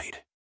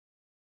side.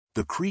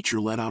 The creature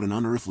let out an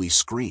unearthly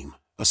scream,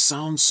 a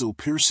sound so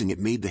piercing it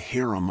made the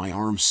hair on my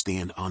arms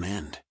stand on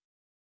end.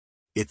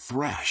 It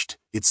thrashed,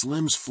 its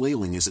limbs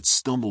flailing as it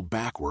stumbled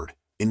backward,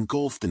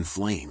 engulfed in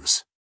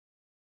flames.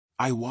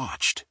 I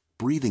watched,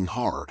 breathing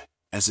hard,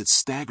 as it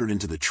staggered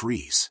into the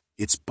trees,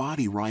 its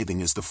body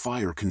writhing as the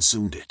fire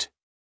consumed it.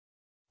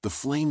 The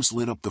flames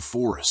lit up the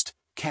forest,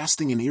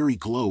 casting an eerie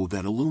glow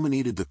that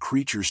illuminated the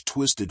creature's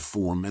twisted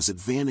form as it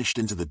vanished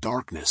into the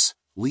darkness,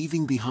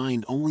 leaving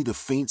behind only the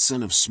faint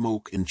scent of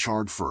smoke and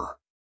charred fur.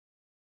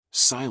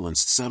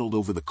 Silence settled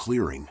over the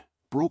clearing,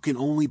 broken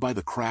only by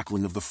the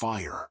crackling of the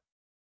fire.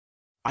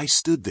 I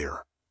stood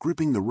there,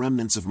 gripping the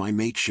remnants of my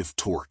makeshift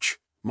torch,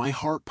 my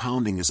heart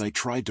pounding as I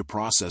tried to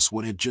process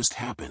what had just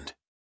happened.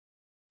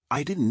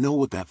 I didn't know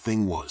what that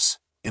thing was,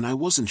 and I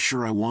wasn't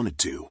sure I wanted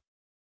to.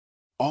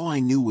 All I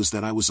knew was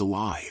that I was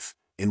alive,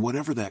 and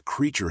whatever that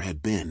creature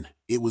had been,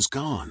 it was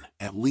gone,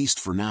 at least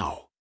for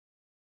now.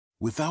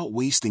 Without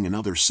wasting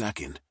another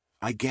second,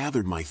 I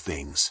gathered my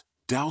things,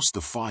 doused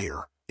the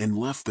fire, and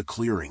left the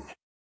clearing.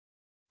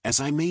 As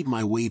I made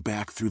my way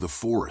back through the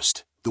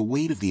forest, the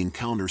weight of the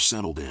encounter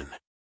settled in.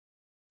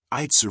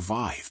 I'd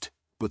survived,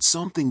 but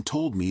something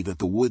told me that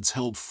the woods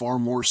held far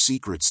more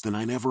secrets than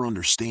I'd ever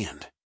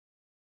understand.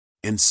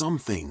 And some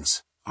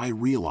things, I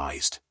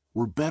realized,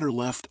 were better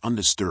left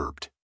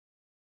undisturbed.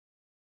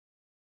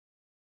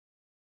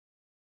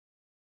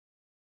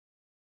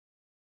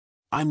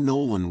 I'm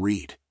Nolan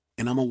Reed,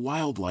 and I'm a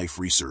wildlife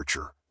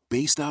researcher,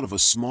 based out of a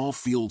small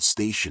field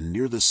station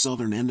near the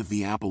southern end of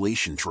the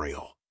Appalachian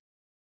Trail.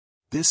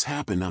 This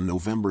happened on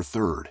November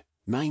 3rd,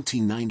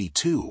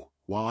 1992,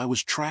 while I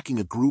was tracking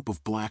a group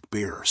of black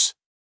bears.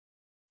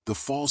 The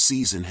fall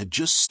season had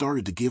just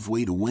started to give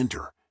way to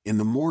winter, and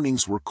the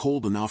mornings were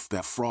cold enough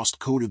that frost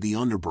coated the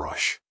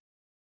underbrush.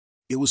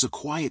 It was a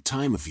quiet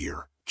time of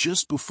year,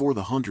 just before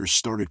the hunters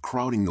started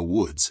crowding the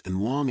woods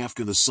and long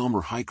after the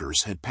summer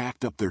hikers had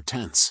packed up their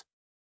tents.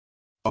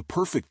 A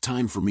perfect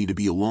time for me to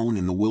be alone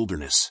in the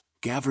wilderness,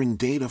 gathering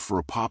data for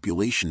a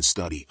population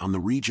study on the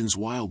region's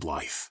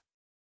wildlife.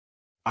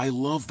 I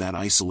loved that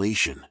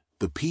isolation,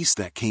 the peace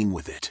that came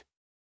with it.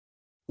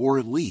 Or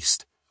at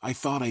least, I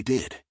thought I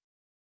did.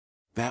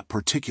 That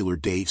particular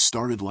day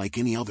started like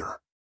any other.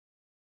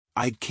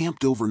 I'd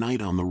camped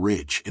overnight on the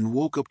ridge and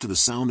woke up to the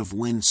sound of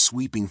wind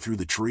sweeping through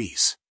the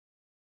trees.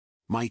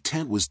 My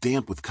tent was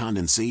damp with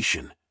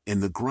condensation,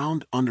 and the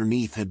ground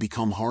underneath had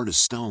become hard as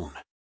stone.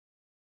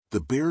 The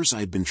bears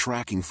I'd been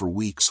tracking for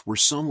weeks were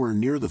somewhere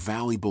near the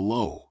valley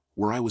below,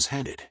 where I was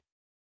headed.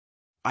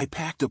 I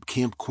packed up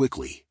camp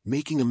quickly,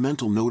 making a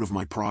mental note of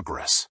my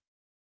progress.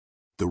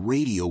 The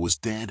radio was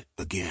dead,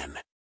 again.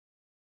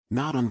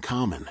 Not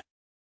uncommon.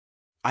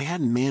 I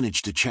hadn't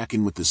managed to check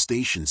in with the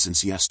station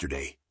since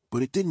yesterday,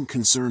 but it didn't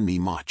concern me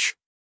much.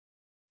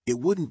 It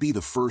wouldn't be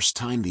the first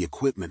time the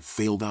equipment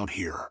failed out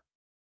here.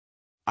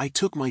 I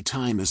took my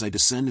time as I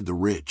descended the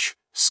ridge,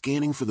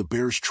 scanning for the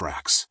bears'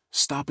 tracks,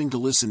 stopping to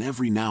listen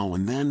every now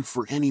and then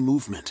for any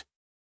movement.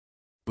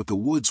 But the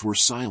woods were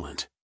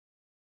silent.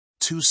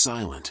 Too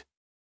silent.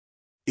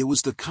 It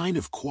was the kind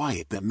of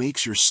quiet that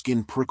makes your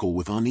skin prickle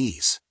with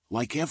unease,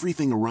 like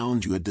everything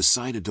around you had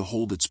decided to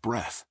hold its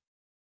breath.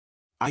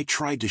 I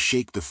tried to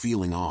shake the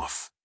feeling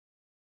off.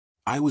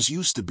 I was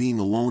used to being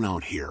alone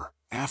out here,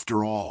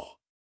 after all.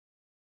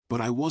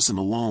 But I wasn't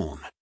alone.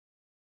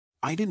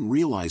 I didn't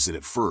realize it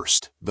at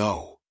first,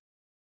 though.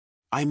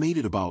 I made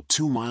it about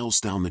 2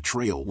 miles down the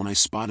trail when I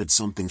spotted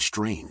something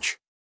strange.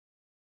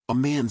 A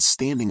man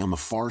standing on the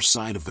far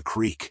side of the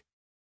creek.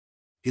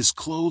 His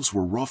clothes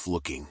were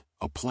rough-looking,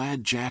 a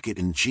plaid jacket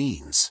and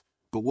jeans,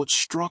 but what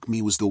struck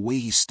me was the way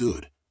he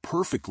stood,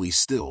 perfectly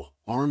still,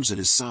 arms at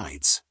his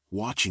sides,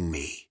 watching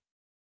me.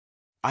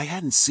 I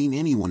hadn't seen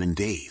anyone in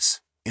days,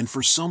 and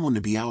for someone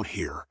to be out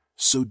here,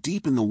 so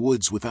deep in the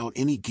woods without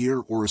any gear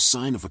or a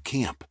sign of a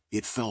camp,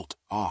 it felt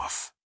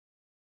off.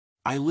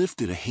 I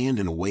lifted a hand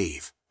in a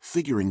wave,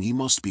 figuring he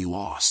must be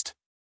lost.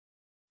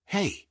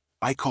 "Hey,"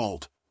 I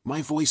called,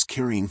 my voice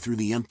carrying through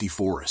the empty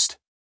forest.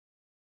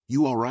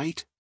 "You all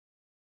right?"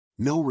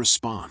 No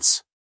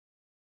response.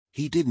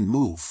 He didn't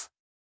move.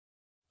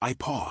 I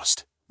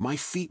paused, my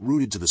feet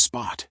rooted to the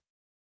spot.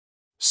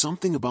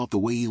 Something about the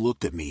way he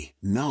looked at me,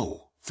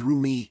 through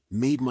me,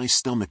 made my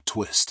stomach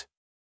twist.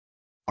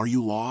 "Are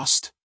you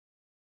lost?"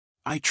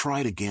 I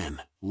tried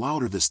again,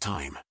 louder this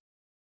time.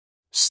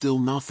 Still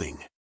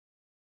nothing.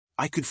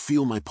 I could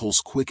feel my pulse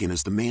quicken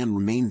as the man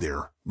remained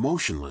there,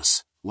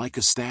 motionless, like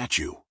a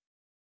statue.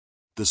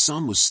 The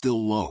sun was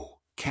still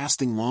low,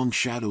 casting long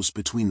shadows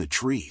between the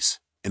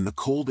trees, and the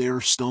cold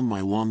air stung my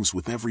lungs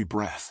with every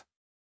breath.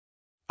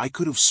 I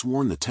could have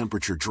sworn the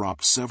temperature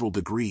dropped several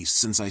degrees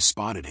since I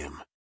spotted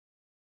him.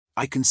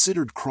 I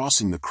considered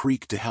crossing the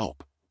creek to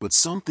help, but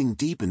something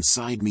deep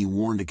inside me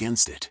warned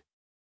against it.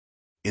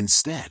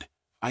 Instead,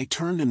 I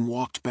turned and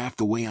walked back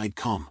the way I'd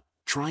come,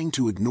 trying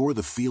to ignore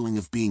the feeling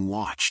of being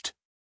watched.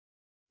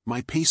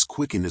 My pace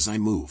quickened as I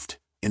moved,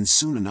 and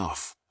soon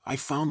enough, I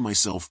found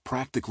myself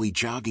practically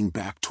jogging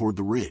back toward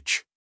the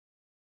ridge.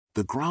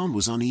 The ground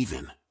was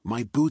uneven,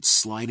 my boots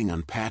sliding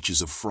on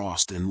patches of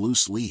frost and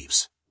loose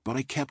leaves, but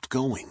I kept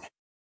going.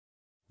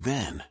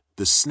 Then,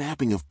 the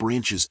snapping of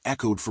branches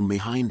echoed from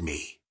behind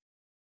me.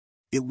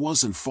 It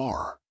wasn't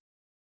far.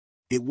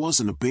 It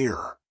wasn't a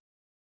bear.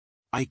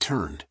 I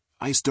turned,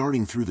 eyes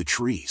darting through the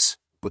trees,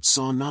 but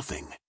saw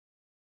nothing.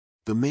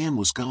 The man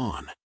was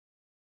gone.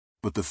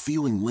 But the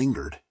feeling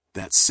lingered,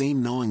 that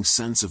same gnawing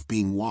sense of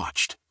being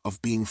watched,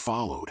 of being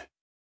followed.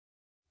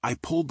 I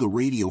pulled the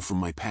radio from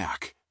my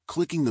pack,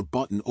 clicking the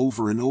button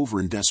over and over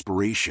in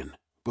desperation,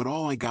 but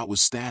all I got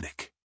was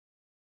static.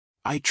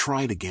 I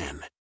tried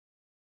again.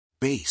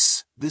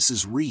 "Base, this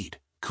is Reed,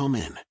 come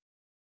in.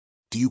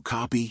 Do you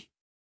copy?"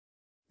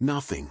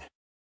 Nothing.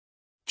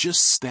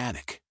 Just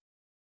static.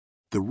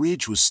 The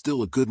ridge was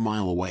still a good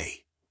mile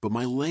away, but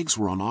my legs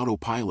were on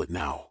autopilot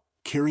now,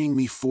 carrying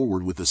me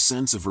forward with a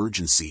sense of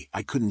urgency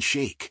I couldn't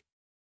shake.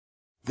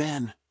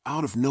 Then,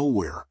 out of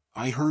nowhere,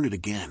 I heard it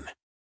again.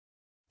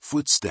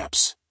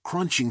 Footsteps,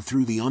 crunching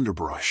through the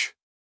underbrush.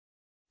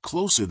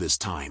 Closer this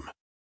time.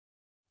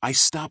 I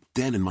stopped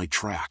dead in my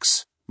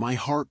tracks, my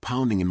heart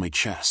pounding in my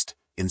chest,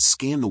 and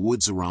scanned the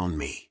woods around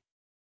me.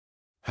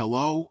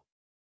 "Hello?"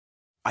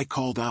 I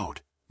called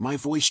out, my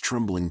voice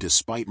trembling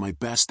despite my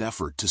best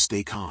effort to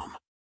stay calm.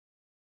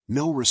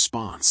 No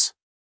response.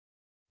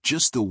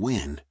 Just the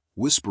wind,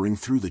 whispering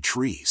through the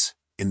trees,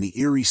 and the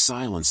eerie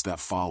silence that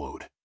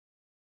followed.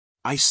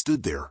 I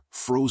stood there,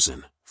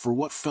 frozen, for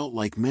what felt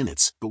like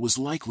minutes but was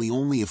likely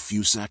only a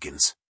few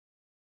seconds.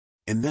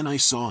 And then I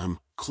saw him,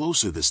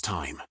 closer this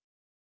time.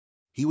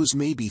 He was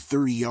maybe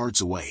 30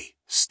 yards away,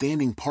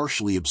 standing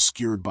partially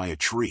obscured by a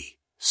tree,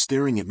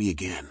 staring at me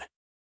again.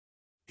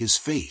 His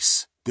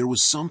face, there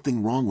was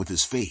something wrong with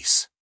his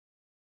face.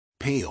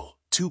 Pale,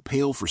 too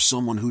pale for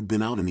someone who'd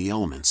been out in the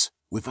elements,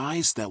 with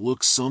eyes that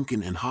looked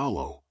sunken and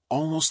hollow,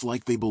 almost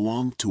like they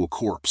belonged to a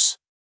corpse.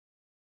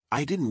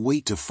 I didn't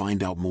wait to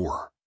find out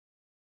more.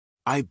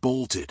 I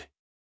bolted.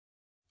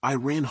 I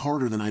ran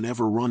harder than I'd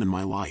ever run in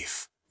my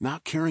life,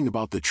 not caring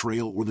about the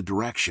trail or the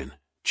direction,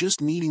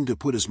 just needing to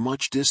put as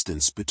much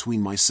distance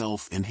between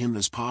myself and him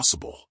as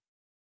possible.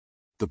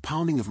 The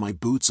pounding of my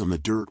boots on the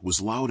dirt was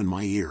loud in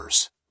my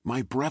ears,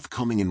 my breath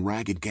coming in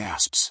ragged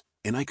gasps,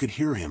 and I could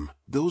hear him,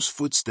 those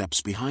footsteps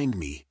behind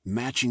me,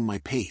 matching my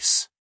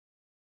pace.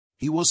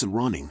 He wasn't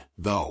running,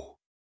 though.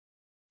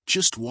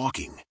 Just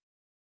walking.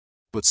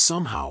 But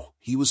somehow,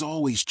 he was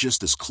always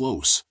just as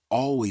close,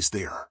 always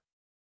there.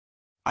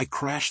 I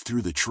crashed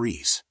through the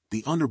trees,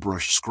 the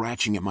underbrush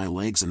scratching at my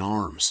legs and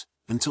arms,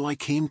 until I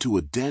came to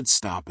a dead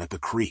stop at the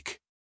creek.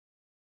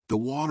 The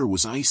water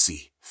was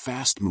icy,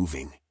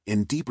 fast-moving,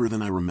 and deeper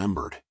than I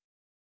remembered.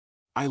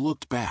 I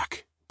looked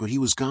back, but he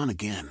was gone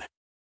again.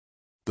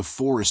 The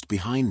forest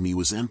behind me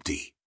was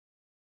empty.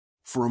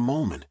 For a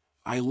moment,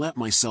 I let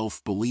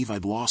myself believe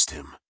I'd lost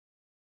him.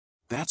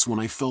 That's when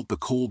I felt the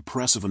cold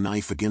press of a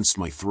knife against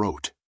my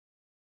throat.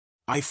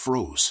 I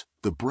froze,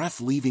 the breath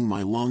leaving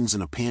my lungs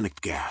in a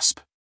panicked gasp.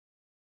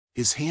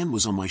 His hand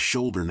was on my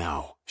shoulder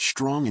now,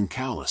 strong and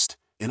calloused,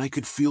 and I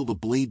could feel the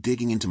blade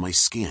digging into my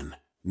skin,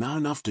 not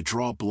enough to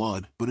draw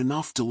blood, but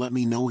enough to let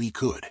me know he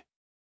could.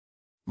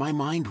 My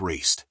mind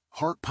raced,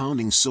 heart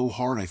pounding so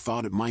hard I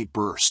thought it might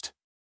burst.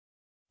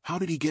 How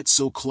did he get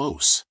so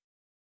close?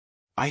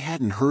 I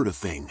hadn't heard a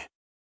thing.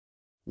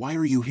 Why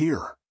are you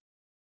here?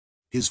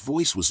 His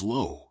voice was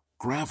low,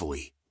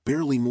 gravelly,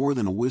 barely more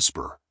than a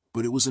whisper,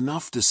 but it was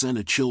enough to send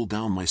a chill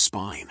down my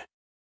spine.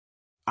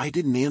 I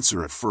didn't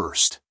answer at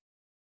first.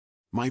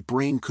 My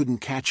brain couldn't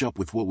catch up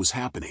with what was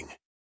happening.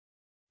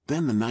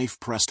 Then the knife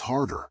pressed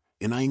harder,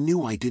 and I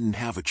knew I didn't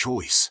have a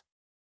choice.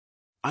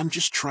 I'm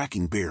just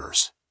tracking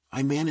bears,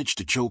 I managed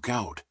to choke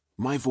out,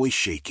 my voice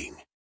shaking.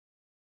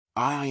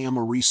 I am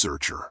a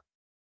researcher.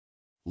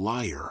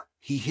 Liar,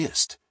 he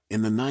hissed,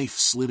 and the knife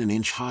slid an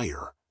inch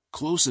higher,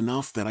 close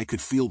enough that I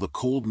could feel the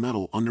cold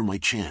metal under my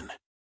chin.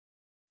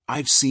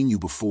 I've seen you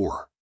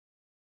before.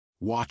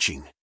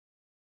 Watching.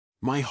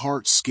 My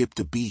heart skipped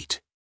a beat.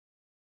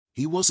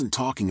 He wasn't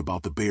talking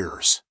about the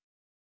bears.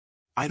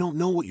 I don't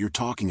know what you're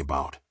talking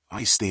about,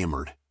 I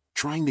stammered,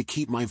 trying to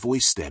keep my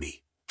voice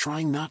steady,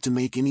 trying not to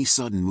make any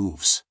sudden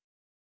moves.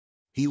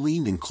 He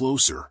leaned in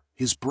closer,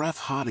 his breath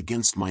hot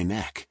against my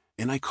neck,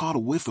 and I caught a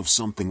whiff of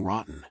something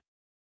rotten.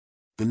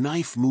 The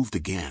knife moved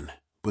again,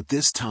 but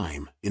this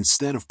time,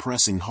 instead of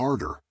pressing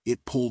harder,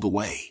 it pulled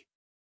away.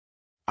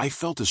 I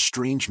felt a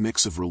strange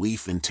mix of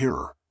relief and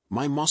terror,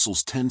 my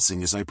muscles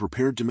tensing as I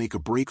prepared to make a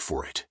break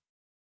for it.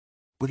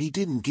 But he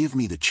didn't give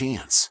me the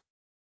chance.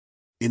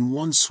 In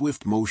one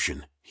swift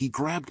motion, he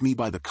grabbed me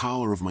by the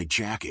collar of my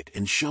jacket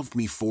and shoved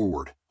me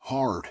forward,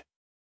 hard.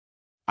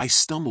 I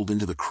stumbled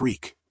into the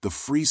creek, the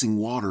freezing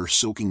water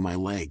soaking my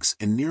legs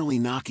and nearly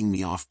knocking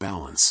me off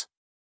balance.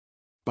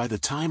 By the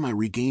time I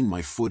regained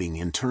my footing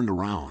and turned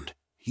around,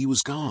 he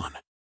was gone.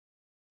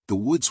 The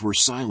woods were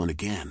silent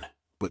again,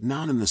 but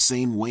not in the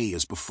same way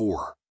as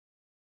before.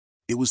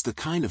 It was the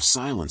kind of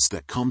silence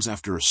that comes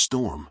after a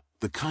storm,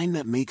 the kind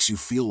that makes you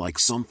feel like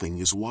something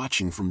is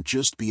watching from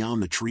just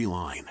beyond the tree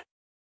line.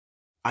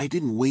 I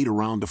didn't wait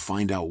around to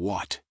find out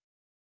what.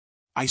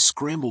 I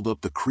scrambled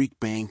up the creek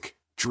bank,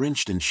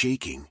 drenched and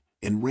shaking,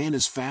 and ran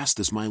as fast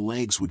as my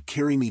legs would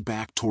carry me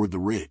back toward the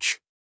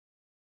ridge.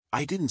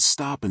 I didn't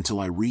stop until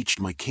I reached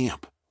my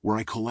camp, where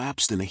I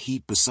collapsed in a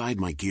heap beside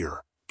my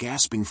gear,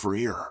 gasping for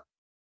air.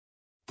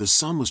 The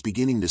sun was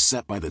beginning to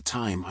set by the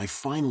time I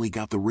finally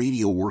got the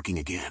radio working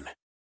again.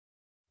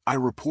 I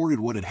reported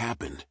what had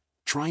happened,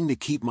 trying to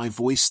keep my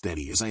voice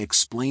steady as I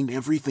explained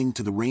everything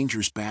to the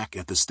rangers back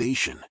at the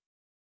station.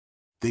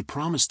 They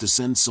promised to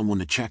send someone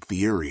to check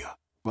the area,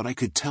 but I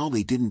could tell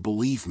they didn't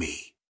believe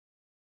me.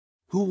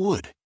 Who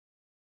would?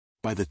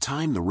 By the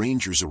time the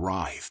rangers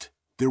arrived,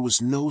 there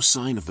was no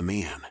sign of the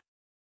man.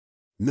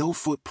 No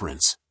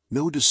footprints,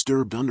 no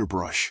disturbed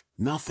underbrush,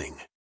 nothing.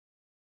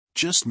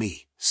 Just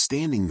me,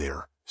 standing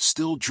there,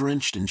 still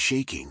drenched and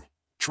shaking,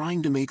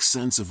 trying to make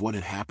sense of what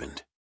had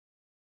happened.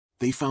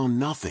 They found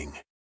nothing.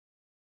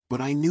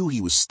 But I knew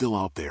he was still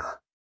out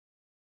there.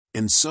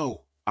 And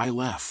so, I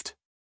left.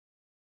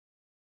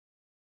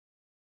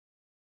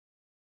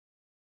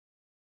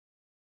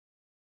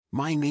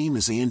 My name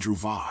is Andrew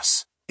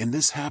Voss, and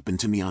this happened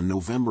to me on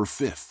November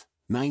 5,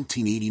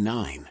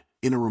 1989,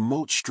 in a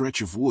remote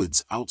stretch of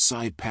woods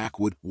outside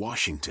Packwood,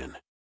 Washington.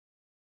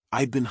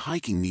 I'd been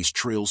hiking these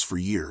trails for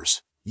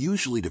years,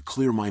 usually to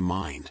clear my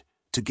mind,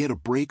 to get a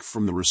break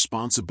from the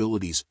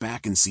responsibilities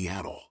back in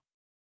Seattle.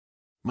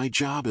 My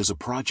job as a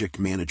project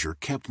manager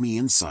kept me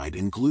inside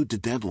and glued to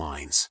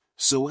deadlines,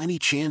 so any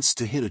chance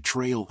to hit a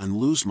trail and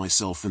lose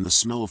myself in the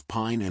smell of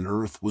pine and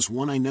earth was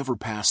one I never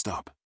passed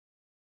up.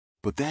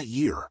 But that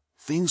year,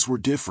 things were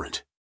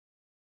different.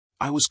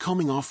 I was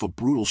coming off a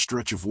brutal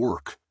stretch of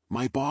work,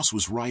 my boss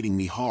was riding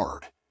me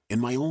hard,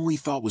 and my only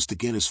thought was to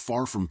get as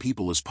far from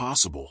people as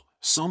possible,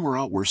 somewhere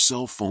out where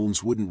cell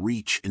phones wouldn't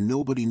reach and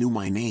nobody knew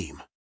my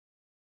name.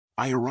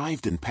 I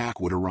arrived in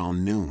Packwood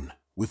around noon,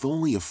 with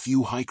only a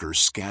few hikers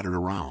scattered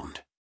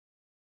around.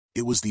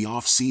 It was the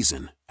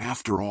off-season,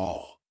 after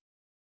all.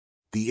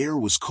 The air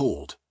was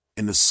cold,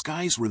 and the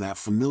skies were that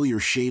familiar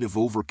shade of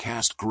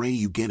overcast gray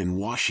you get in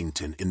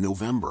Washington in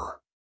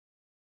November.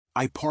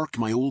 I parked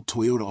my old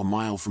Toyota a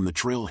mile from the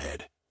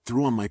trailhead,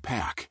 threw on my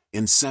pack,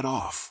 and set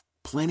off,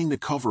 planning to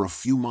cover a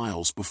few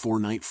miles before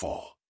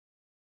nightfall.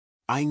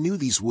 I knew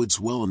these woods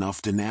well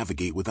enough to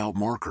navigate without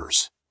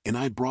markers, and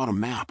I'd brought a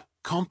map,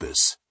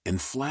 compass, and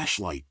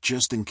flashlight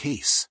just in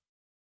case.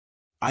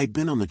 I'd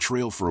been on the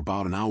trail for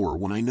about an hour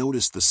when I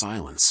noticed the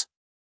silence.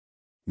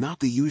 Not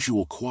the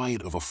usual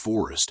quiet of a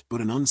forest,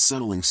 but an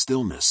unsettling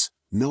stillness,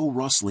 no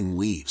rustling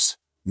leaves,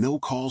 no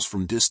calls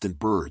from distant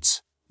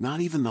birds,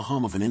 not even the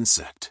hum of an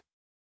insect.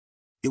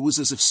 It was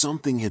as if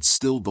something had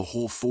stilled the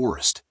whole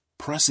forest,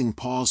 pressing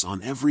pause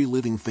on every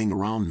living thing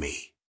around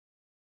me.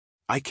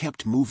 I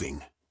kept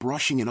moving,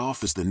 brushing it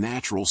off as the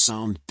natural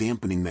sound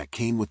dampening that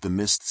came with the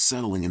mist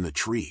settling in the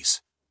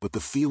trees, but the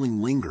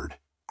feeling lingered,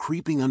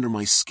 creeping under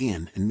my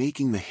skin and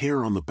making the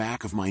hair on the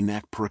back of my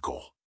neck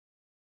prickle.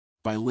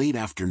 By late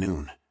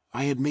afternoon,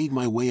 I had made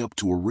my way up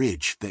to a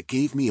ridge that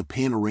gave me a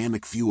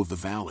panoramic view of the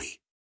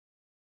valley.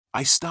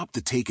 I stopped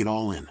to take it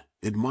all in,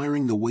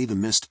 admiring the way the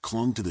mist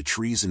clung to the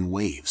trees in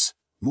waves,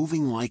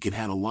 moving like it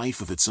had a life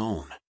of its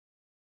own.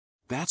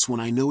 That's when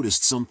I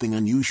noticed something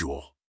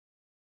unusual.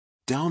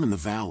 Down in the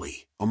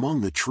valley,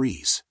 among the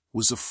trees,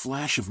 was a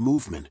flash of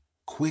movement,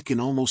 quick and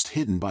almost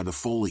hidden by the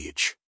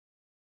foliage.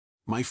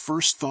 My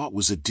first thought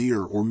was a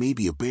deer or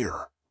maybe a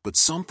bear, but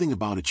something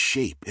about its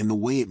shape and the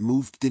way it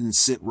moved didn't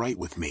sit right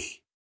with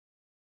me.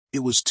 It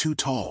was too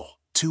tall,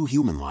 too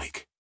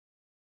human-like.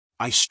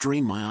 I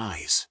strained my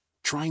eyes,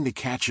 trying to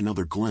catch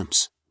another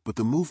glimpse, but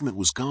the movement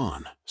was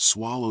gone,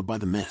 swallowed by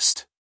the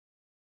mist.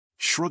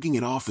 Shrugging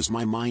it off as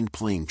my mind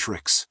playing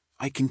tricks,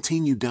 I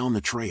continued down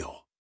the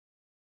trail.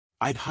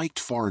 I'd hiked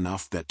far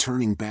enough that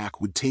turning back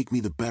would take me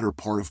the better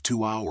part of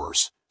 2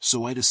 hours,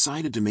 so I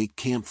decided to make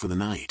camp for the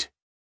night.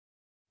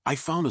 I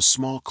found a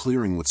small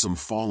clearing with some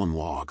fallen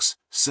logs,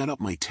 set up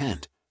my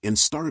tent, and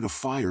started a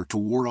fire to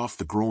ward off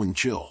the growing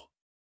chill.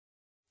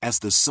 As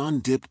the sun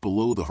dipped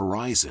below the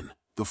horizon,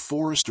 the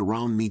forest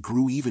around me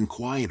grew even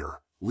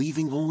quieter,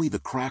 leaving only the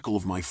crackle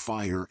of my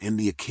fire and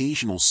the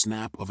occasional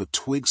snap of a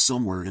twig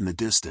somewhere in the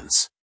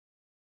distance.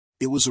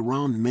 It was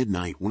around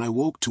midnight when I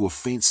woke to a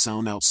faint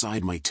sound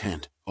outside my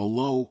tent, a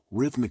low,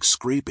 rhythmic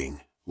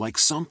scraping, like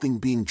something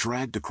being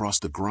dragged across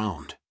the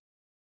ground.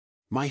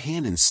 My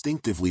hand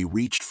instinctively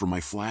reached for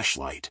my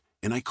flashlight,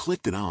 and I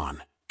clicked it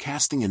on,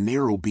 casting a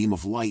narrow beam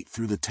of light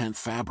through the tent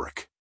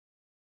fabric.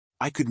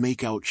 I could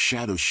make out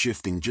shadows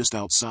shifting just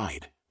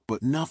outside,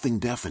 but nothing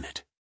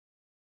definite.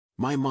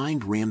 My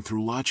mind ran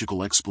through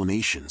logical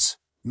explanations.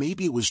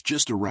 Maybe it was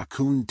just a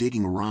raccoon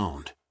digging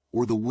around,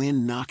 or the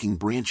wind knocking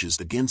branches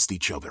against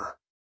each other.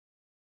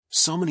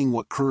 Summoning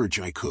what courage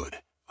I could,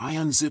 I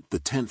unzipped the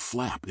tent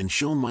flap and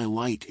shone my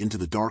light into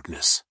the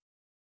darkness.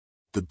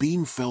 The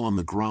beam fell on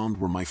the ground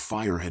where my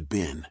fire had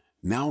been,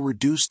 now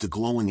reduced to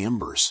glowing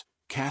embers,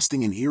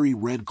 casting an eerie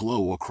red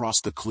glow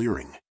across the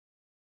clearing.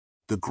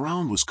 The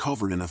ground was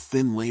covered in a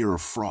thin layer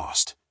of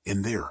frost,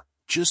 and there,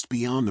 just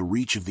beyond the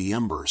reach of the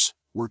embers,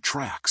 were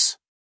tracks.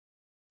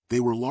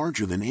 They were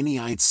larger than any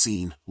I'd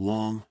seen,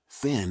 long,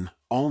 thin,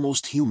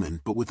 almost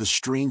human but with a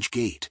strange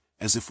gait,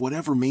 as if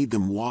whatever made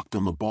them walked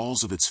on the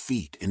balls of its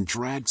feet and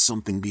dragged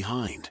something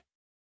behind.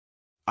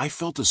 I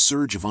felt a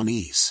surge of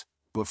unease,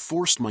 but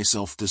forced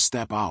myself to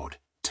step out,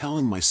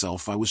 telling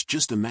myself I was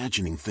just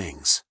imagining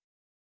things.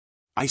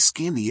 I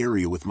scanned the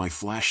area with my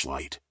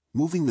flashlight,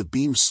 moving the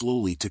beam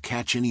slowly to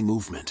catch any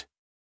movement.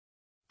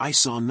 I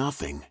saw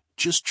nothing,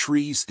 just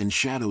trees and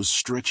shadows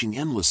stretching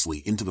endlessly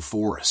into the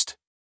forest.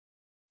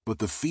 But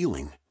the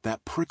feeling,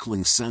 that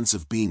prickling sense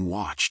of being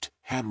watched,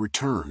 had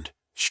returned,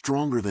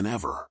 stronger than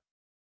ever.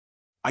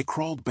 I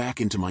crawled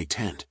back into my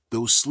tent,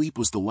 though sleep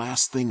was the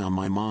last thing on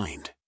my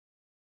mind.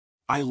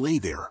 I lay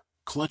there,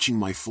 clutching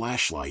my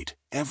flashlight,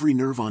 every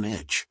nerve on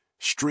edge,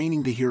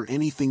 straining to hear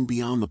anything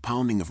beyond the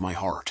pounding of my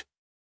heart.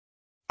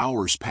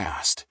 Hours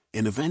passed,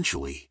 and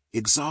eventually,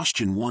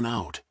 exhaustion won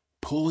out,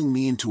 pulling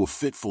me into a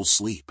fitful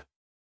sleep.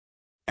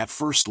 At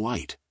first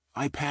light,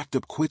 I packed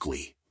up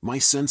quickly, my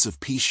sense of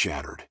peace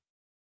shattered.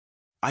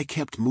 I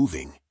kept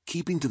moving,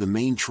 keeping to the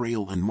main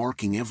trail and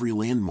marking every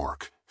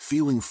landmark,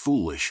 feeling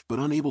foolish but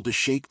unable to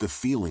shake the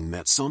feeling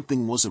that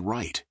something wasn't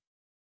right.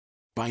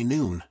 By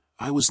noon,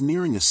 I was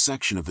nearing a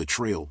section of the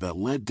trail that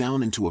led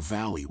down into a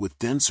valley with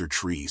denser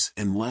trees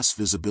and less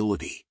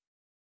visibility.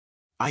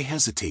 I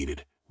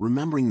hesitated,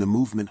 remembering the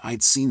movement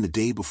I'd seen the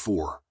day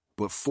before,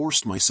 but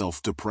forced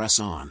myself to press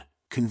on,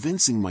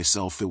 convincing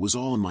myself it was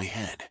all in my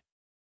head.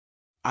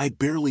 I'd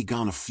barely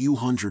gone a few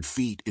hundred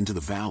feet into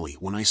the valley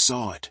when I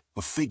saw it,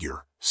 a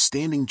figure,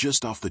 standing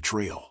just off the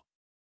trail.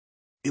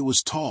 It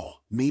was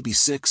tall, maybe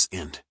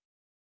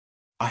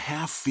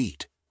 6'1.5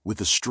 feet, with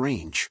a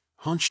strange,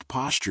 hunched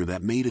posture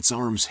that made its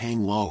arms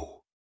hang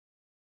low.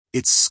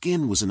 Its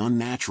skin was an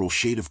unnatural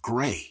shade of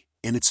gray,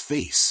 and its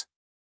face.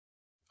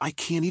 I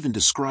can't even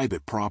describe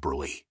it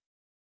properly.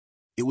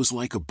 It was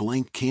like a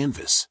blank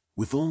canvas,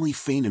 with only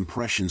faint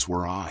impressions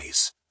where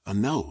eyes, a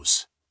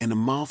nose, and a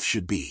mouth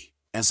should be,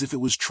 as if it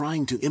was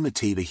trying to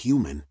imitate a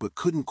human but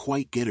couldn't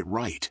quite get it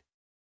right.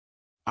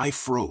 I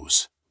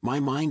froze, my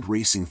mind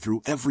racing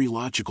through every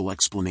logical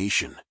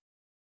explanation.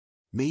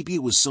 Maybe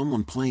it was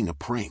someone playing a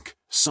prank,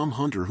 some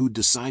hunter who'd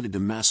decided to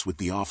mess with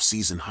the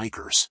off-season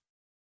hikers.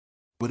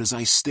 But as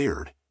I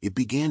stared, it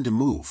began to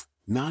move,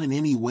 not in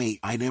any way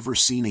I'd ever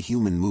seen a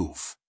human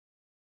move.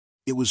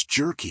 It was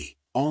jerky,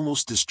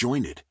 almost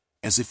disjointed,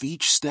 as if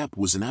each step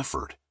was an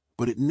effort,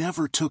 but it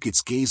never took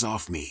its gaze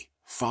off me,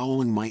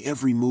 following my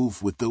every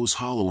move with those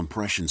hollow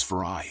impressions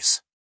for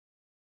eyes.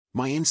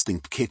 My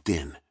instinct kicked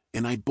in,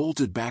 and I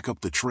bolted back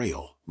up the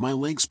trail, my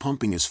legs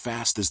pumping as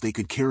fast as they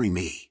could carry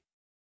me.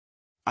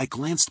 I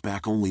glanced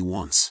back only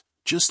once,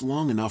 just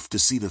long enough to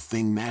see the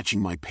thing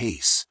matching my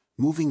pace,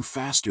 moving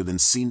faster than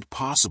seemed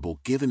possible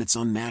given its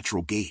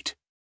unnatural gait.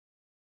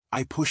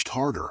 I pushed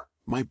harder,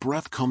 my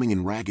breath coming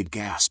in ragged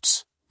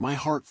gasps, my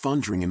heart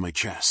thundering in my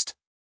chest.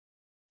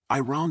 I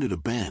rounded a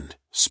bend,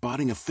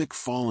 spotting a thick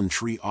fallen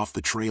tree off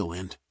the trail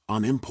and,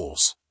 on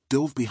impulse,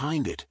 dove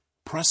behind it,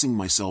 pressing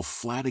myself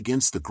flat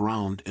against the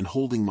ground and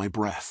holding my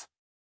breath.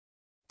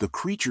 The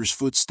creature's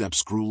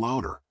footsteps grew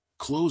louder,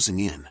 closing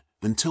in,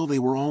 until they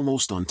were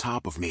almost on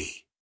top of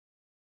me.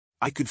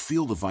 I could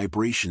feel the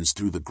vibrations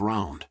through the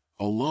ground,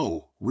 a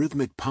low,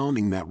 rhythmic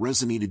pounding that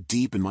resonated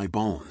deep in my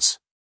bones.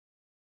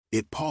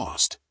 It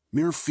paused,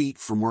 mere feet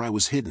from where I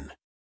was hidden.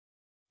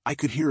 I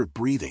could hear it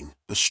breathing,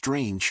 a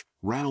strange,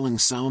 rattling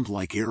sound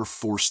like air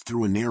forced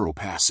through a narrow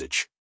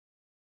passage.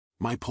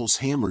 My pulse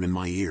hammered in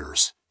my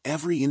ears,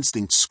 every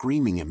instinct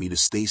screaming at me to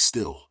stay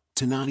still,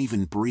 to not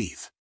even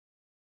breathe.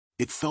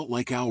 It felt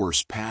like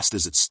hours passed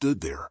as it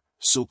stood there,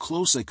 so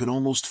close I could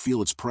almost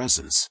feel its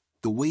presence,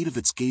 the weight of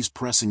its gaze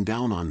pressing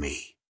down on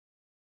me.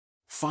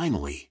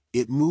 Finally,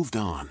 it moved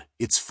on,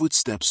 its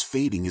footsteps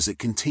fading as it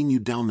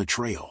continued down the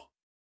trail.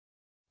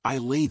 I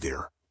lay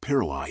there,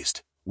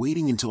 paralyzed,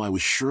 waiting until I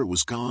was sure it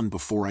was gone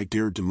before I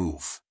dared to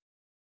move.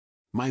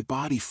 My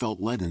body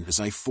felt leaden as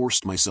I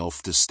forced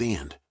myself to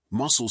stand,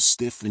 muscles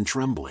stiff and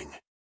trembling.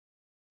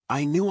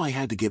 I knew I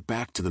had to get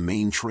back to the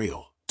main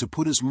trail, to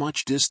put as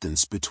much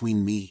distance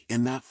between me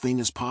and that thing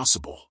as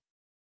possible.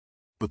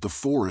 But the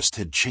forest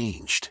had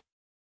changed.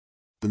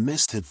 The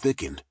mist had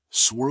thickened,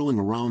 swirling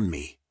around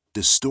me,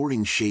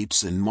 distorting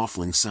shapes and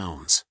muffling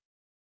sounds.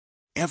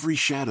 Every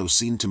shadow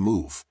seemed to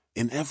move,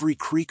 and every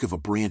creak of a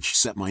branch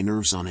set my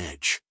nerves on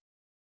edge.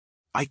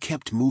 I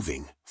kept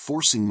moving,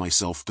 forcing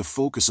myself to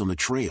focus on the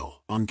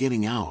trail, on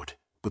getting out,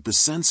 but the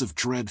sense of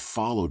dread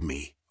followed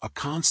me, a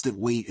constant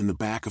weight in the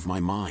back of my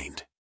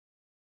mind.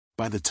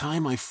 By the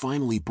time I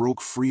finally broke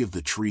free of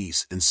the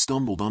trees and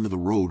stumbled onto the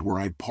road where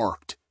I'd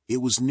parked, it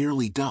was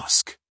nearly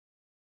dusk.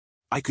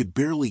 I could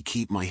barely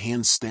keep my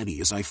hands steady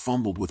as I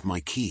fumbled with my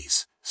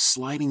keys,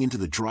 sliding into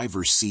the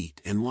driver's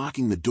seat and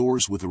locking the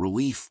doors with a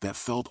relief that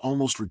felt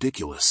almost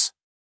ridiculous.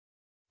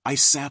 I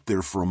sat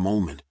there for a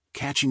moment,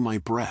 catching my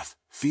breath,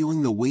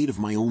 feeling the weight of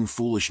my own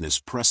foolishness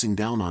pressing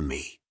down on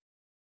me.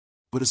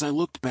 But as I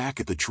looked back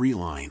at the tree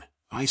line,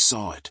 I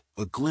saw it,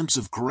 a glimpse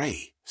of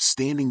gray,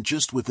 standing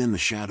just within the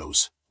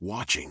shadows,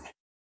 watching.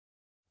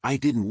 I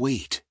didn't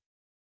wait.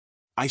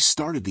 I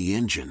started the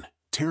engine,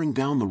 tearing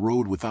down the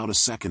road without a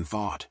second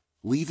thought,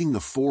 leaving the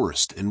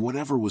forest and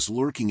whatever was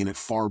lurking in it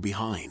far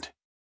behind.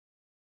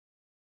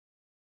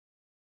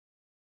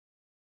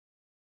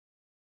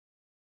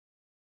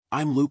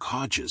 I'm Luke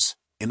Hodges,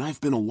 and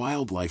I've been a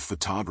wildlife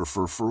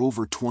photographer for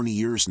over 20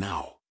 years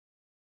now.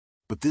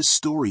 But this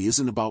story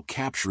isn't about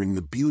capturing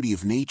the beauty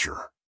of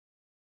nature.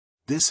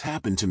 This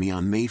happened to me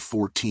on May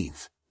 14,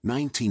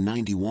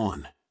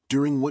 1991,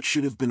 during what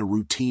should have been a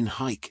routine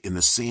hike in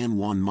the San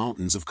Juan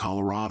Mountains of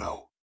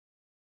Colorado.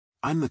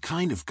 I'm the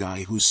kind of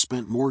guy who's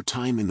spent more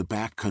time in the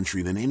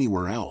backcountry than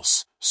anywhere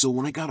else, so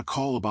when I got a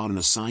call about an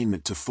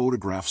assignment to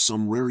photograph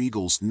some rare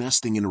eagles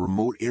nesting in a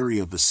remote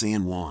area of the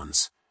San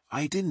Juans,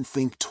 I didn't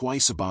think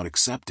twice about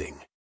accepting.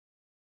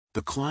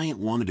 The client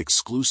wanted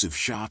exclusive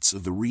shots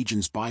of the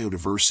region's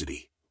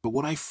biodiversity, but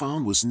what I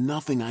found was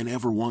nothing I'd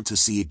ever want to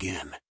see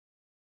again.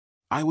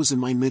 I was in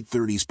my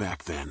mid-30s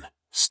back then,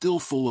 still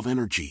full of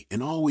energy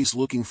and always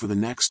looking for the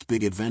next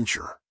big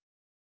adventure.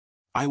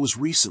 I was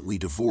recently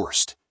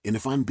divorced, and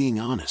if I'm being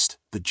honest,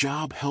 the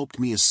job helped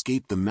me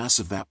escape the mess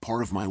of that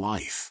part of my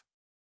life.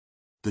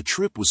 The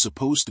trip was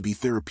supposed to be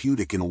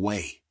therapeutic in a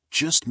way,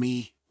 just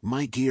me,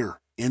 my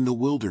gear, and the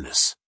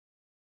wilderness.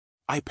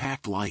 I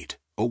packed light,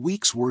 a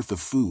week's worth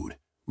of food,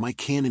 my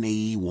Canon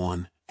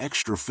AE-1,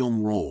 extra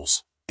film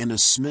rolls, and a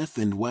Smith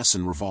 &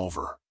 Wesson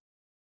revolver.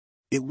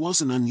 It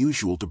wasn't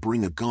unusual to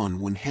bring a gun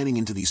when heading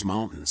into these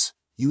mountains.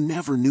 You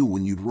never knew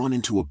when you'd run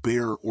into a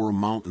bear or a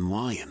mountain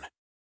lion.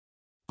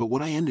 But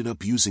what I ended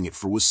up using it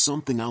for was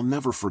something I'll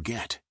never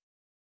forget.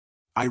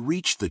 I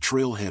reached the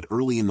trailhead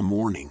early in the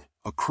morning,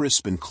 a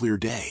crisp and clear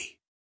day.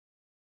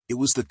 It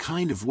was the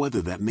kind of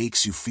weather that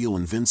makes you feel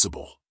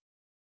invincible.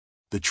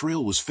 The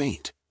trail was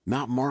faint,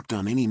 not marked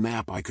on any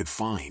map I could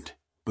find,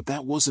 but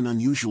that wasn't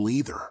unusual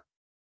either.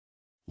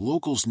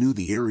 Locals knew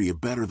the area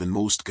better than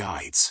most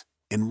guides,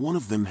 and one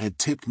of them had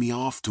tipped me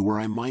off to where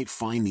I might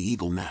find the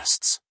eagle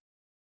nests.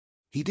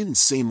 He didn't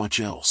say much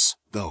else,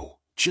 though,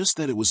 just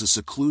that it was a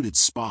secluded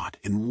spot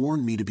and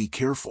warned me to be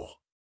careful.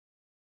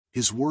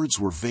 His words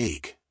were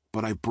vague,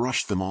 but I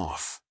brushed them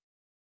off.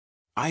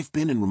 I've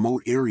been in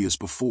remote areas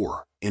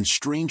before, and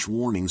strange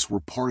warnings were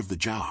part of the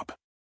job.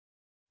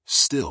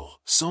 Still,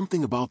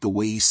 something about the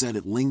way he said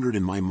it lingered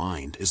in my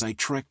mind as I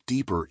trekked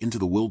deeper into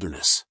the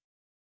wilderness.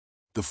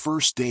 The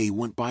first day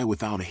went by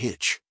without a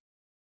hitch.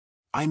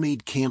 I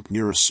made camp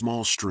near a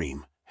small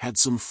stream, had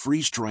some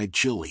freeze-dried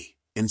chili,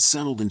 and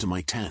settled into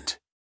my tent.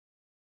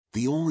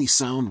 The only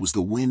sound was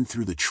the wind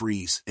through the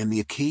trees and the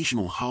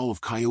occasional howl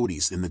of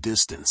coyotes in the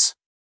distance.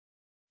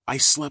 I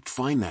slept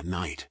fine that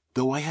night,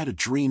 though I had a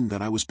dream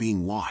that I was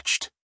being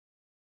watched.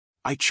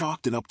 I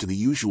chalked it up to the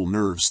usual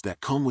nerves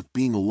that come with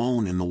being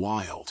alone in the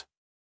wild.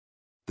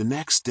 The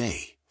next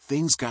day,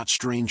 things got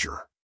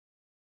stranger.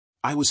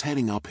 I was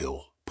heading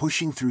uphill,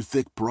 pushing through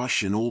thick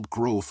brush and old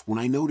growth when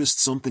I noticed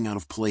something out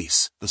of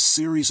place, a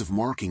series of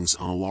markings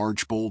on a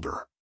large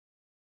boulder.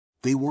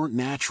 They weren't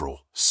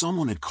natural,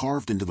 someone had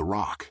carved into the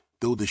rock,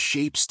 though the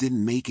shapes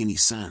didn't make any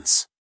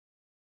sense.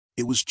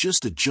 It was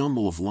just a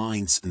jumble of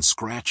lines and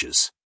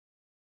scratches.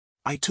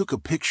 I took a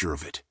picture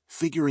of it,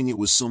 figuring it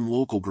was some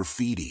local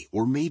graffiti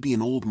or maybe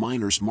an old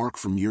miner's mark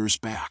from years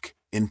back,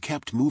 and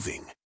kept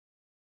moving.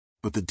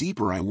 But the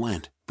deeper I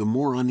went, the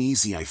more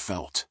uneasy I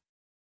felt.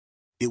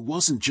 It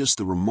wasn't just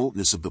the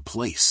remoteness of the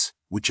place,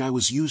 which I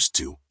was used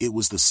to, it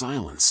was the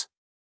silence.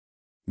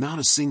 Not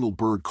a single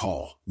bird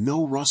call,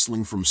 no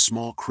rustling from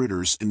small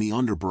critters in the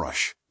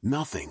underbrush,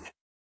 nothing.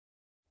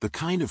 The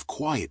kind of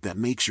quiet that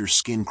makes your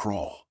skin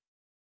crawl.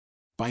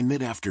 By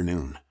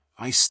mid-afternoon,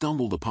 I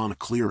stumbled upon a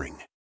clearing.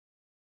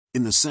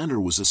 In the center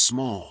was a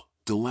small,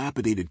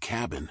 dilapidated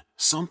cabin,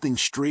 something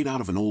straight out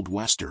of an old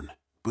western,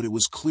 but it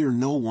was clear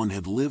no one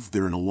had lived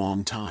there in a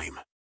long time.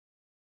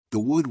 The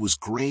wood was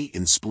gray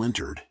and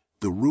splintered,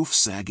 the roof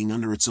sagging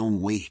under its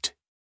own weight.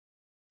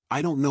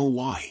 I don't know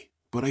why,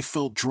 but I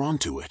felt drawn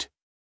to it.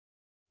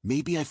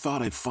 Maybe I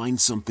thought I'd find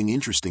something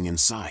interesting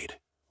inside,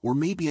 or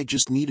maybe I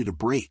just needed a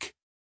break.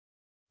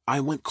 I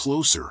went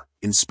closer,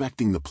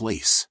 inspecting the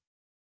place.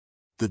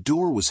 The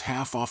door was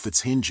half off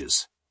its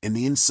hinges, and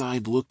the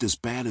inside looked as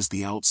bad as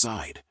the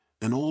outside,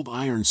 an old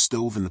iron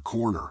stove in the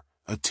corner,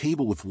 a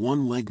table with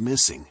one leg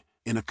missing,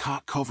 and a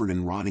cot covered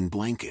in rotting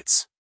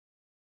blankets.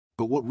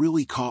 But what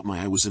really caught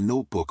my eye was a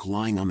notebook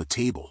lying on the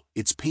table,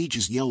 its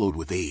pages yellowed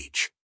with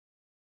age.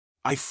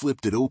 I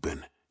flipped it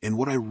open, and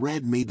what I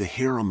read made the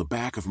hair on the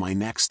back of my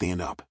neck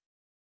stand up.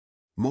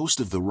 Most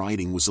of the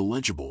writing was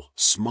illegible,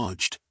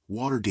 smudged,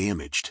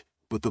 water-damaged,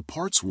 but the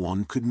parts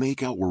one could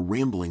make out were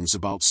ramblings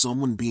about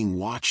someone being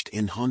watched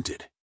and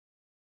hunted.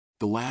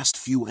 The last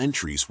few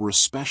entries were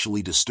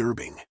especially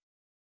disturbing.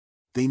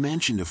 They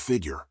mentioned a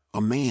figure,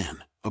 a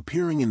man,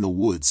 appearing in the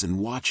woods and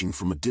watching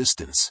from a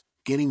distance,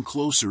 getting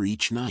closer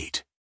each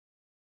night.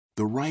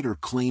 The writer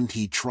claimed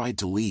he tried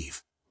to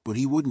leave, but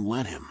he wouldn't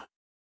let him.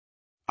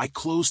 I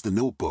closed the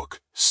notebook,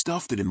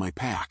 stuffed it in my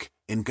pack,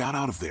 and got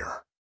out of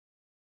there.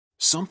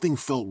 Something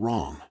felt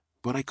wrong,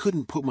 but I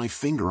couldn't put my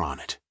finger on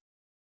it.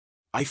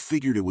 I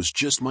figured it was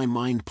just my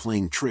mind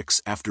playing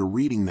tricks after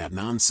reading that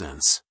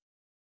nonsense.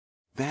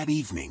 That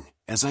evening,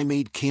 as I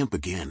made camp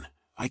again,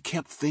 I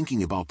kept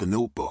thinking about the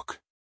notebook.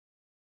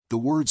 The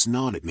words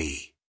gnawed at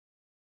me.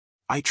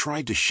 I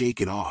tried to shake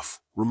it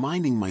off,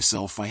 reminding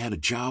myself I had a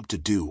job to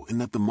do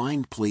and that the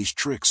mind plays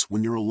tricks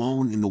when you're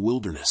alone in the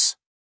wilderness.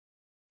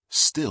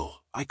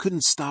 Still, I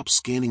couldn't stop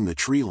scanning the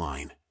tree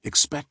line,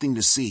 expecting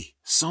to see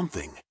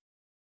something.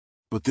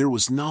 But there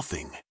was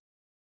nothing.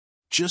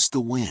 Just the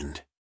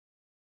wind.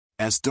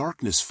 As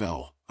darkness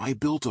fell, I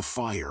built a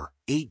fire,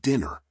 ate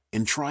dinner,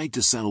 and tried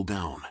to settle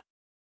down.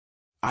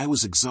 I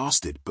was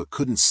exhausted but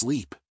couldn't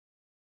sleep.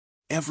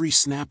 Every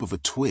snap of a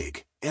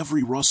twig,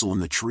 every rustle in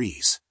the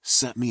trees,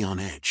 set me on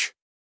edge.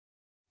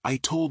 I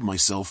told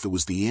myself it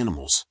was the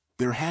animals,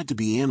 there had to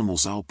be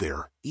animals out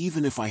there,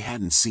 even if I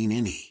hadn't seen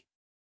any.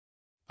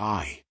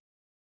 I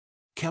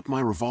kept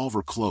my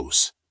revolver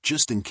close,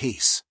 just in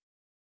case.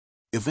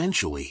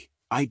 Eventually,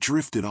 I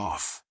drifted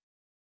off.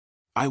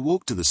 I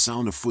woke to the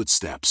sound of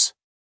footsteps.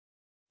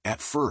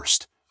 At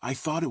first, I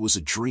thought it was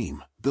a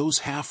dream, those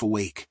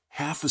half-awake,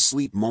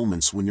 half-asleep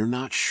moments when you're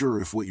not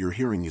sure if what you're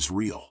hearing is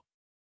real.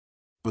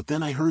 But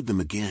then I heard them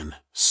again,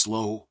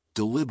 slow,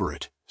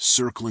 deliberate,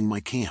 circling my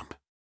camp.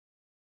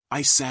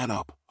 I sat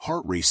up,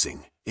 heart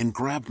racing, and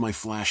grabbed my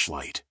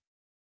flashlight.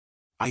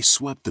 I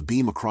swept the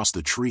beam across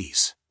the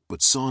trees,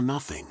 but saw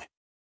nothing.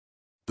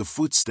 The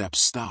footsteps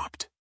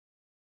stopped.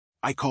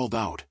 I called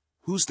out,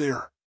 "Who's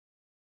there?"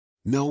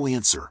 No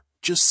answer,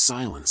 just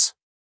silence.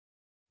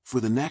 For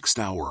the next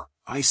hour,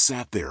 I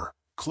sat there,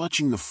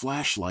 clutching the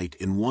flashlight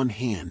in one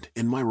hand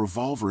and my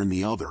revolver in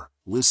the other,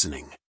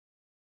 listening.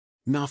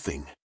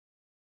 Nothing.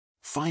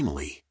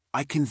 Finally,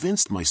 I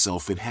convinced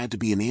myself it had to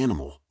be an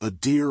animal, a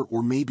deer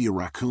or maybe a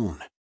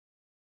raccoon.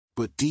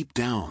 But deep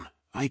down,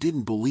 I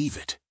didn't believe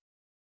it.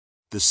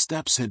 The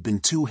steps had been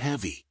too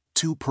heavy,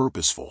 too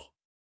purposeful.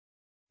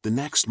 The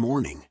next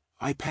morning,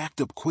 I packed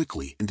up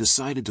quickly and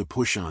decided to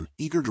push on,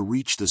 eager to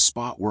reach the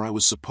spot where I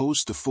was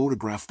supposed to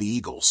photograph the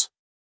eagles.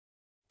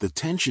 The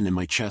tension in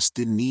my chest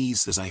didn't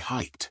ease as I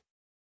hiked.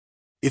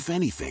 If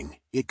anything,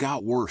 it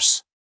got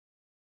worse.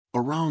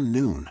 Around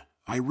noon,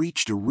 I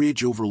reached a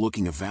ridge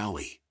overlooking a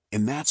valley,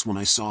 and that's when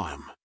I saw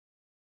him.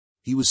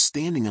 He was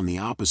standing on the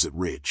opposite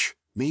ridge,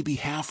 maybe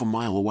half a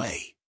mile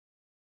away.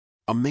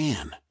 A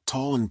man,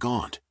 tall and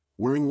gaunt,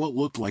 wearing what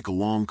looked like a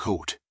long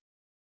coat.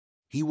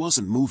 He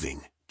wasn't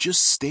moving,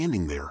 just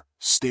standing there,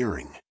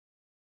 staring.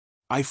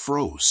 I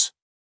froze.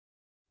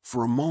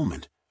 For a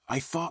moment, I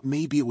thought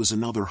maybe it was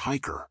another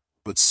hiker,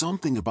 but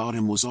something about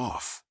him was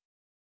off.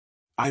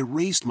 I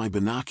raised my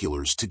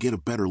binoculars to get a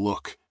better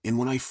look, and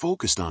when I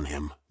focused on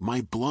him,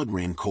 my blood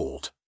ran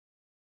cold.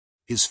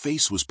 His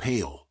face was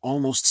pale,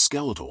 almost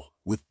skeletal,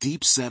 with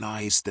deep-set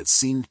eyes that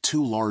seemed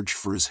too large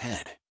for his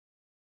head.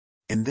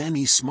 And then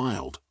he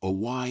smiled, a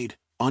wide,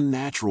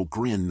 unnatural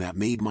grin that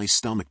made my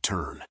stomach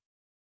turn.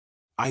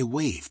 I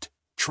waved,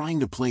 trying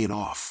to play it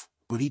off,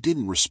 but he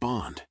didn't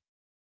respond.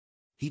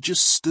 He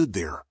just stood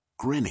there,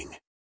 grinning.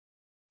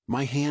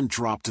 My hand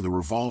dropped to the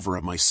revolver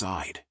at my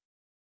side.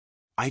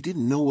 I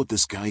didn't know what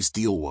this guy's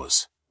deal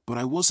was, but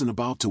I wasn't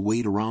about to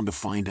wait around to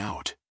find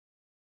out.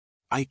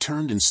 I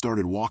turned and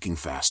started walking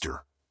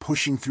faster,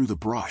 pushing through the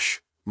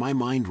brush, my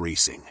mind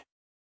racing.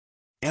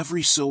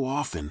 Every so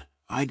often,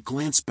 I'd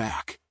glance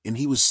back, and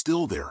he was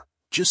still there,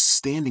 just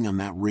standing on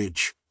that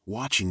ridge,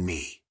 watching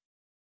me.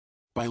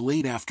 By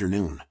late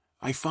afternoon,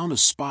 I found a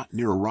spot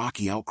near a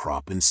rocky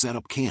outcrop and set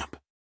up camp.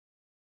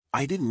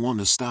 I didn't want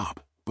to stop,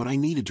 but I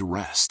needed to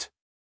rest.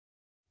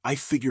 I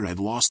figured I'd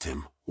lost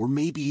him, or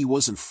maybe he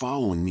wasn't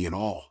following me at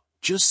all,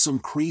 just some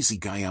crazy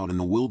guy out in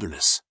the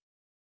wilderness.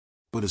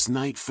 But as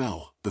night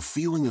fell, the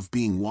feeling of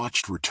being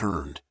watched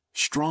returned,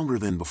 stronger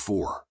than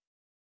before.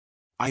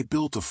 I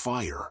built a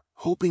fire,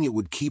 hoping it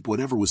would keep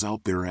whatever was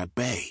out there at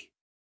bay.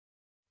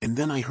 And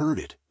then I heard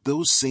it,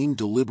 those same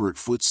deliberate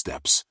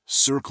footsteps,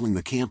 circling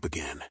the camp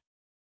again.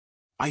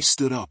 I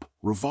stood up,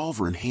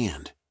 revolver in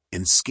hand,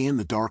 and scanned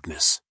the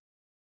darkness.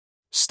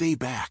 "Stay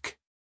back!"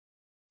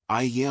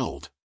 I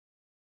yelled.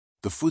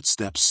 The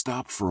footsteps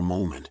stopped for a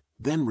moment,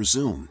 then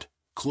resumed,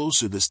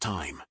 closer this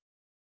time.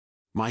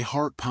 My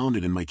heart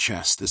pounded in my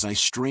chest as I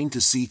strained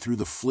to see through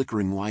the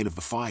flickering light of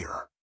the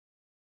fire.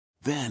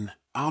 Then,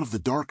 out of the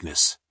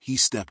darkness, he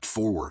stepped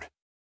forward.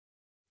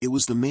 It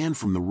was the man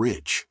from the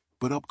ridge,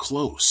 but up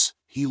close,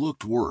 he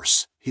looked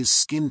worse, his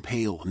skin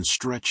pale and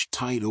stretched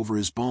tight over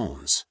his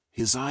bones,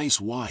 his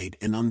eyes wide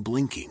and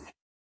unblinking.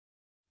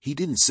 He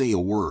didn't say a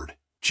word,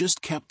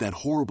 just kept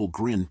that horrible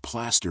grin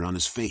plastered on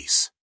his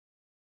face.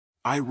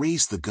 I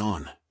raised the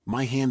gun,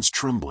 my hands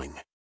trembling.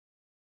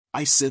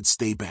 I said,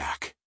 "Stay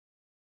back."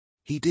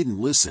 He didn't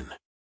listen.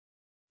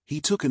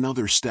 He took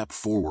another step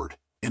forward,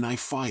 and I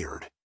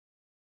fired.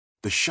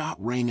 The shot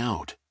rang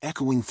out,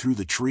 echoing through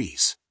the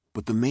trees,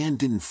 but the man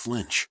didn't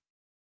flinch.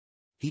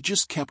 He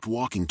just kept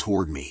walking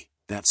toward me,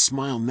 that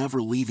smile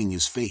never leaving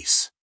his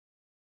face.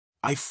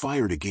 I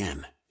fired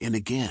again, and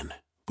again,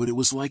 but it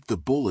was like the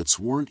bullets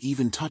weren't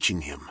even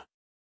touching him.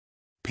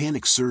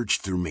 Panic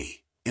surged through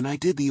me, and I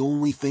did the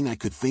only thing I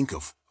could think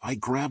of. I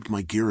grabbed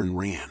my gear and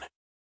ran.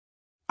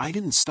 I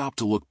didn't stop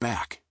to look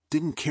back,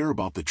 didn't care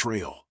about the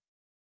trail.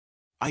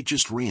 I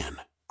just ran,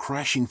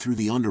 crashing through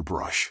the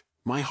underbrush,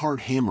 my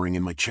heart hammering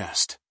in my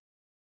chest.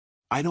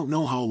 I don't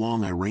know how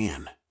long I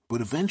ran,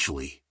 but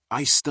eventually,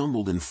 I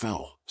stumbled and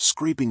fell,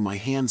 scraping my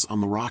hands on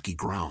the rocky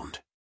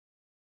ground.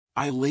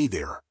 I lay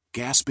there,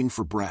 gasping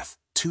for breath,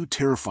 too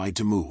terrified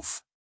to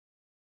move.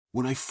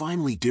 When I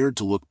finally dared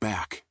to look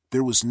back,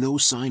 there was no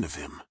sign of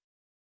him.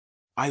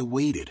 I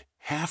waited,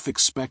 half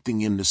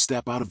expecting him to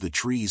step out of the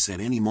trees at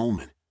any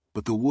moment,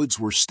 but the woods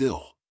were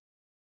still.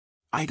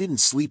 I didn't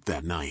sleep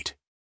that night.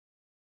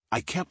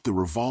 I kept the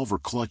revolver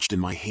clutched in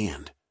my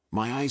hand,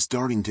 my eyes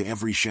darting to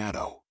every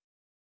shadow.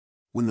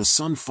 When the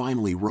sun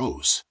finally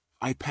rose,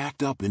 I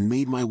packed up and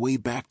made my way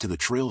back to the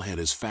trailhead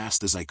as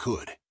fast as I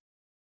could.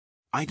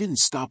 I didn't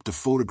stop to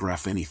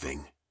photograph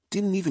anything,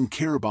 didn't even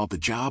care about the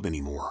job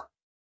anymore.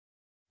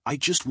 I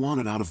just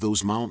wanted out of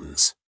those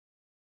mountains.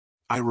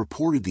 I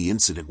reported the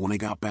incident when I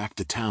got back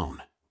to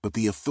town, but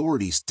the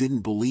authorities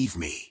didn't believe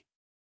me.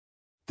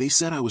 They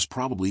said I was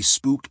probably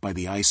spooked by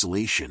the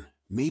isolation,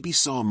 maybe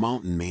saw a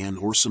mountain man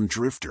or some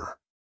drifter.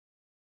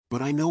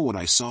 But I know what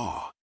I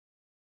saw.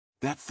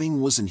 That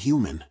thing wasn't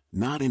human,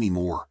 not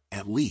anymore,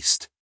 at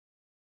least.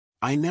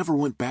 I never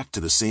went back to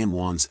the San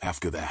Juans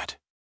after that.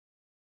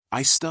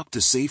 I stuck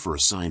to safer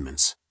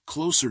assignments,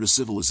 closer to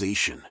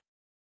civilization.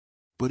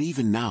 But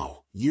even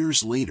now,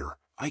 years later,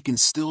 I can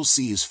still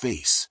see his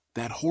face,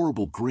 that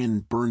horrible grin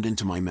burned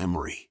into my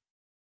memory.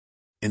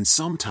 And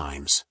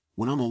sometimes,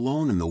 when I'm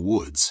alone in the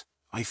woods,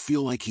 I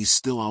feel like he's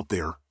still out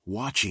there,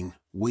 watching,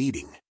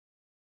 waiting.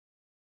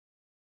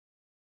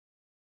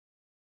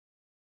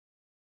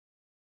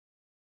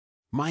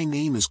 My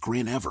name is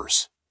Grant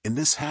Evers, and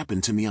this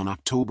happened to me on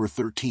October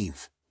 13,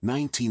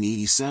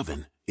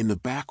 1987, in the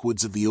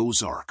backwoods of the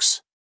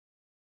Ozarks.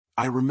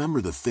 I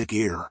remember the thick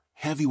air,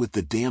 heavy with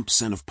the damp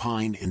scent of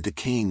pine and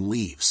decaying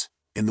leaves,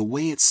 and the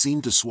way it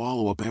seemed to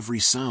swallow up every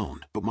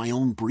sound but my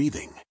own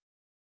breathing.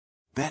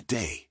 That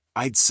day,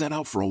 I'd set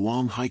out for a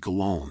long hike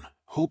alone,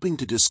 hoping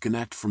to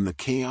disconnect from the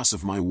chaos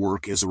of my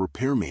work as a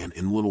repairman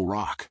in Little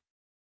Rock.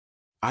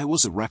 I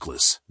wasn't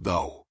reckless,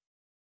 though.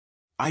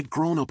 I'd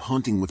grown up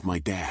hunting with my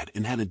dad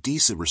and had a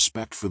decent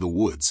respect for the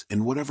woods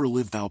and whatever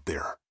lived out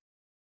there.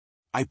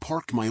 I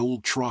parked my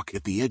old truck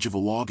at the edge of a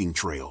logging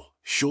trail,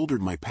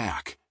 shouldered my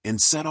pack,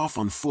 and set off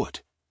on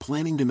foot,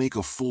 planning to make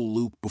a full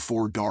loop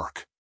before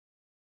dark.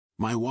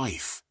 My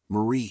wife,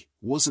 Marie,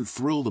 wasn't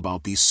thrilled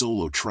about these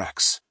solo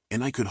treks,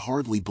 and I could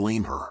hardly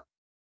blame her.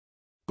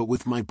 But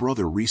with my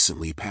brother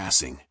recently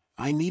passing,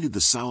 I needed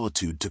the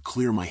solitude to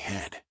clear my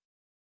head.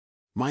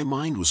 My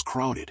mind was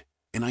crowded,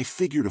 and I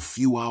figured a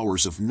few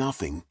hours of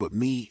nothing but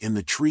me and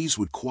the trees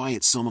would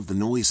quiet some of the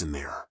noise in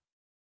there.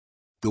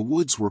 The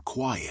woods were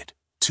quiet,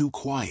 too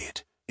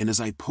quiet, and as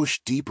I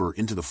pushed deeper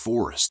into the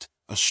forest,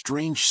 a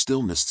strange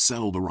stillness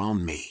settled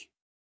around me.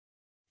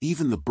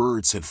 Even the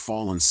birds had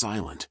fallen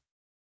silent.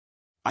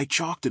 I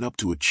chalked it up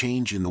to a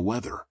change in the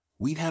weather.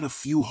 We'd had a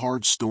few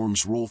hard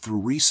storms roll through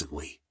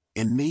recently,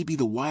 and maybe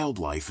the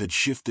wildlife had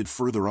shifted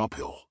further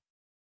uphill.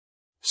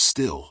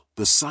 Still,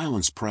 the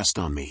silence pressed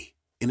on me,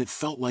 and it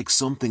felt like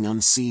something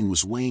unseen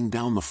was weighing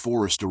down the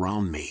forest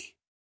around me.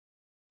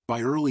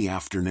 By early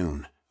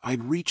afternoon,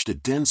 I'd reached a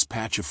dense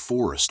patch of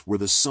forest where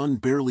the sun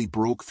barely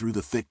broke through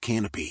the thick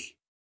canopy.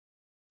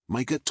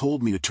 My gut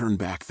told me to turn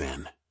back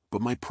then,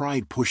 but my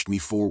pride pushed me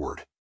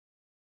forward.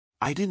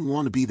 I didn't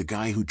want to be the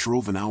guy who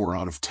drove an hour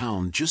out of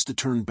town just to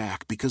turn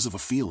back because of a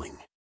feeling.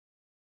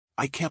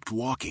 I kept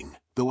walking,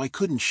 though I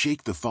couldn't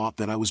shake the thought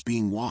that I was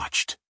being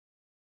watched.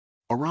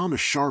 Around a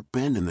sharp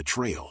bend in the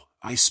trail,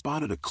 I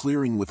spotted a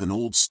clearing with an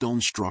old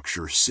stone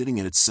structure sitting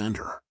at its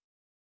center.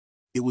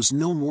 It was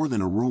no more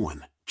than a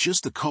ruin,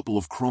 just a couple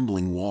of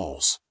crumbling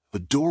walls, a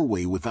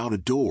doorway without a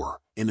door,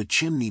 and a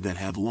chimney that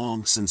had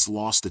long since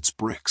lost its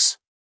bricks.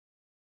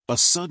 A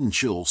sudden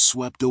chill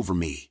swept over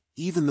me,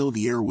 even though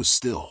the air was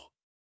still.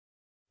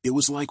 It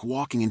was like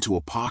walking into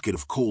a pocket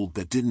of cold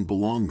that didn't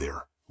belong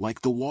there,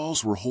 like the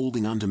walls were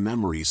holding onto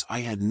memories I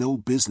had no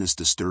business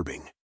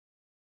disturbing.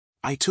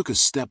 I took a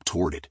step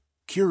toward it,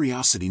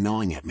 curiosity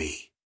gnawing at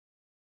me.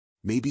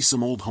 Maybe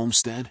some old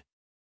homestead?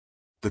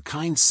 The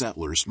kind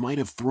settlers might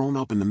have thrown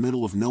up in the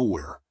middle of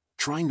nowhere,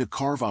 trying to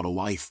carve out a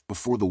life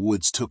before the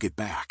woods took it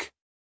back.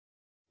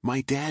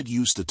 My dad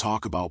used to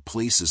talk about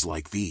places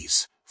like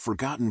these,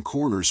 forgotten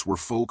corners where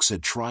folks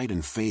had tried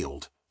and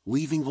failed,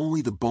 leaving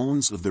only the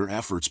bones of their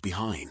efforts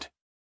behind.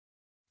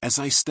 As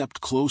I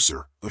stepped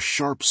closer, a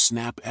sharp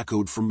snap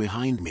echoed from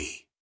behind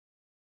me.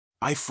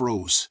 I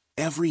froze,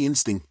 every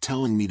instinct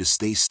telling me to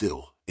stay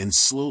still, and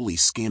slowly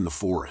scanned the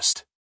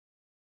forest.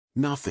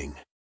 Nothing.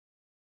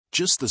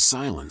 Just the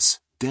silence,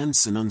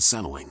 dense and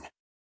unsettling.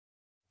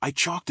 I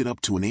chalked it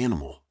up to an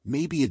animal,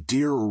 maybe a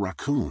deer or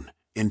raccoon,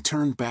 and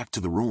turned back to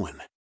the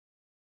ruin.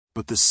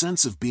 But the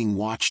sense of being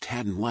watched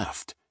hadn't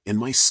left, and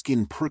my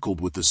skin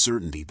prickled with the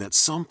certainty that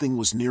something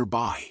was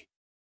nearby.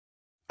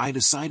 I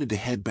decided to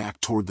head back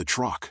toward the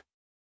truck.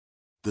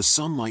 The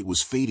sunlight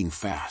was fading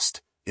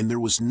fast, and there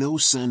was no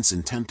sense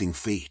in tempting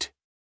fate.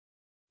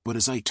 But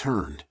as I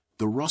turned,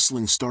 the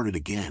rustling started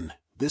again,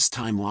 this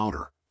time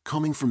louder,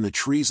 coming from the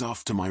trees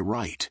off to my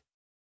right.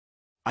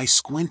 I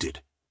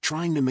squinted,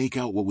 trying to make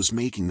out what was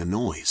making the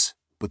noise,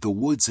 but the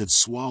woods had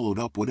swallowed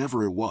up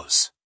whatever it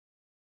was.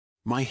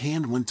 My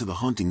hand went to the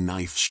hunting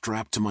knife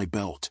strapped to my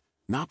belt,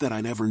 not that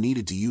I'd ever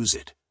needed to use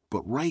it,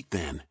 but right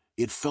then,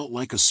 it felt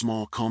like a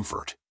small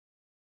comfort.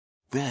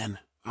 Then,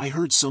 I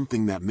heard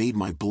something that made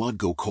my blood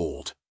go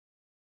cold.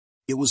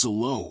 It was a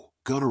low,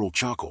 guttural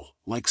chuckle,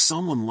 like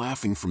someone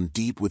laughing from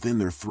deep within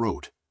their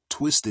throat,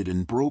 twisted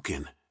and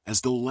broken,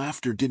 as though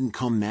laughter didn't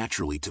come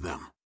naturally to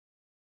them.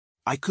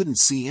 I couldn't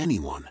see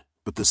anyone,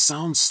 but the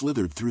sound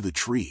slithered through the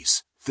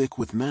trees, thick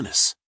with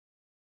menace.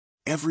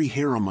 Every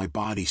hair on my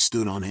body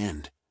stood on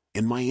end,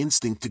 and my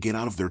instinct to get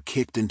out of there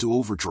kicked into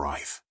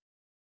overdrive.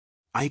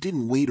 I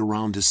didn't wait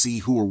around to see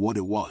who or what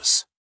it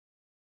was.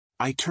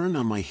 I turned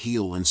on my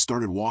heel and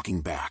started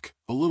walking back,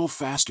 a little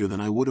faster than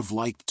I would have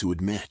liked to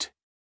admit.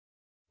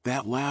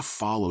 That laugh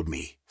followed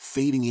me,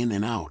 fading in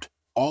and out,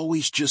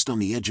 always just on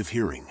the edge of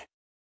hearing.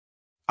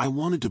 I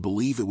wanted to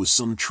believe it was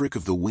some trick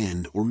of the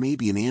wind or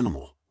maybe an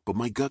animal, but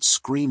my gut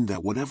screamed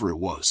that whatever it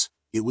was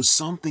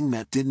something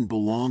that didn't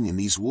belong in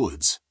these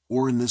woods,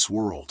 or in this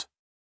world.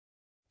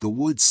 The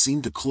woods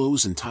seemed to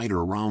close in tighter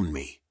around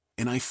me,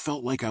 and I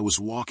felt like I was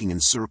walking in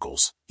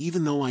circles,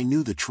 even though I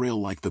knew the trail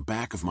like the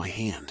back of my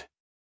hand.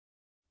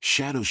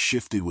 Shadows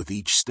shifted with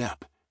each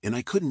step, and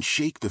I couldn't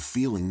shake the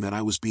feeling that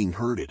I was being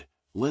herded,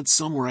 led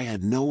somewhere I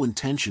had no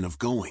intention of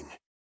going.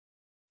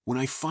 When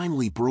I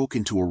finally broke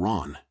into a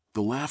run,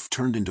 the laugh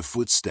turned into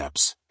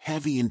footsteps,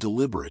 heavy and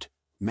deliberate,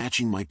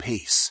 matching my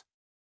pace.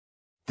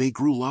 They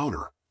grew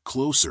louder,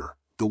 closer,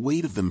 the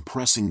weight of them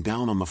pressing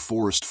down on the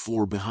forest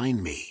floor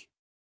behind me.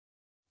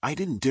 I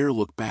didn't dare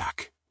look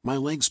back, my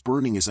legs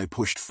burning as I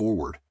pushed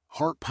forward,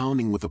 heart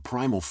pounding with a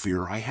primal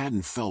fear I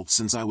hadn't felt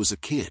since I was a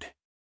kid.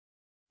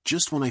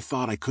 Just when I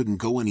thought I couldn't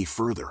go any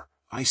further,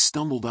 I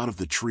stumbled out of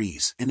the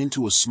trees and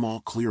into a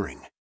small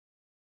clearing.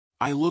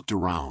 I looked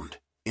around,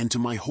 and to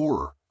my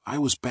horror, I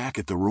was back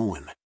at the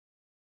ruin.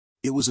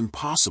 It was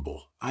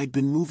impossible. I'd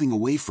been moving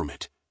away from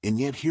it, and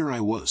yet here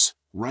I was,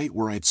 right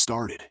where I'd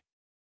started.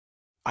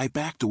 I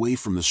backed away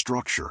from the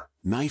structure,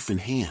 knife in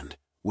hand,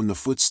 when the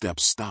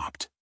footsteps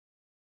stopped.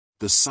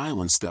 The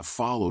silence that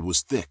followed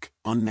was thick,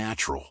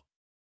 unnatural.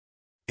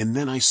 And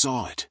then I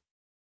saw it.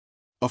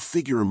 A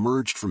figure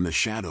emerged from the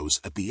shadows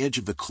at the edge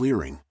of the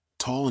clearing,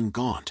 tall and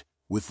gaunt,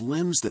 with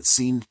limbs that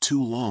seemed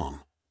too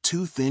long,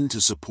 too thin to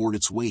support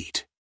its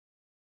weight.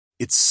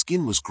 Its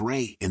skin was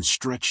gray and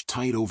stretched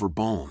tight over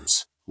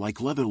bones,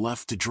 like leather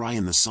left to dry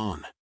in the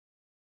sun.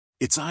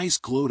 Its eyes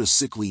glowed a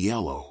sickly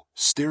yellow,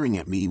 staring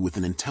at me with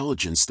an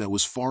intelligence that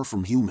was far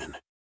from human.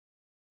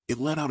 It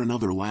let out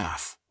another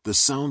laugh, the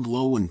sound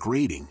low and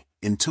grating,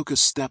 and took a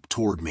step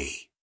toward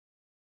me.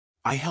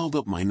 I held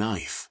up my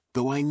knife,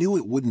 though I knew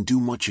it wouldn't do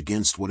much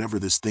against whatever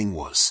this thing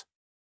was.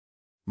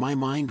 My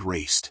mind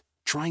raced,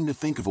 trying to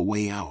think of a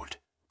way out,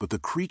 but the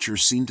creature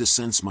seemed to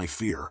sense my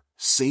fear,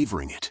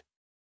 savoring it.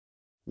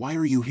 "Why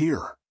are you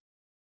here?"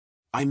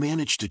 I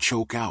managed to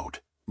choke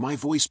out, my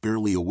voice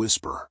barely a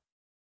whisper.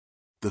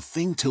 The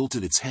thing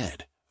tilted its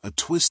head, a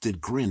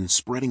twisted grin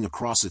spreading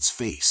across its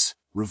face,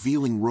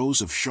 revealing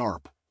rows of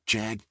sharp,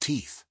 jagged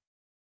teeth.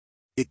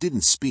 It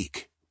didn't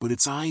speak, but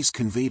its eyes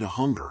conveyed a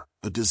hunger,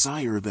 a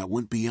desire that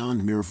went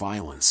beyond mere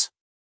violence.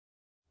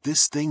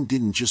 This thing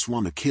didn't just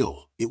want to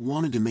kill, it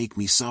wanted to make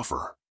me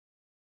suffer.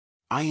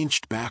 I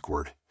inched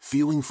backward,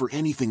 feeling for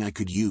anything I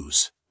could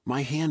use,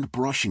 my hand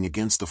brushing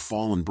against a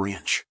fallen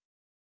branch.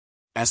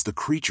 As the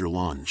creature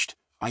lunged,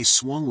 I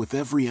swung with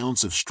every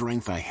ounce of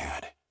strength I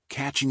had,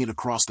 catching it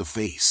across the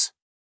face.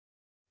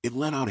 It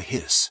let out a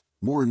hiss,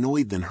 more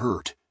annoyed than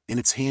hurt, and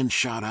its hand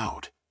shot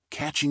out,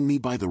 catching me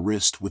by the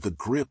wrist with a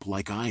grip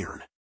like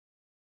iron.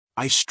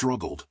 I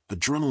struggled,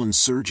 adrenaline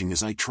surging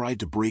as I tried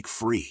to break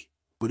free,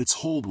 but its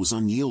hold was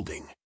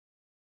unyielding.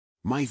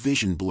 My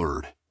vision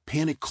blurred,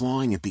 panic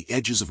clawing at the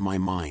edges of my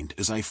mind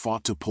as I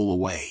fought to pull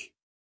away.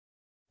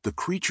 The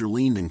creature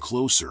leaned in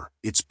closer,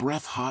 its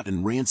breath hot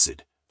and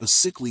rancid, a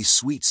sickly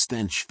sweet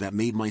stench that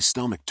made my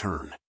stomach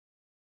turn.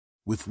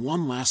 With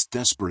one last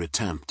desperate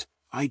attempt,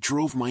 I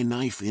drove my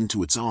knife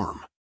into its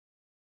arm.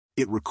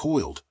 It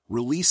recoiled,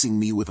 releasing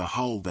me with a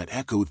howl that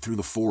echoed through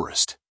the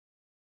forest.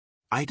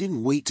 I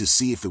didn't wait to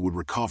see if it would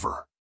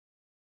recover.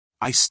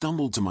 I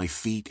stumbled to my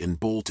feet and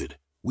bolted,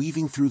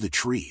 weaving through the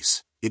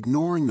trees,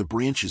 ignoring the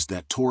branches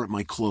that tore at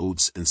my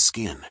clothes and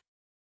skin.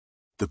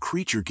 The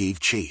creature gave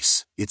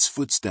chase, its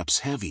footsteps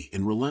heavy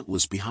and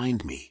relentless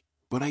behind me,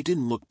 but I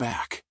didn't look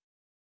back.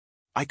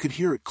 I could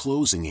hear it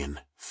closing in,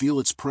 feel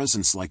its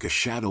presence like a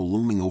shadow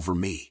looming over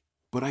me,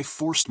 but I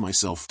forced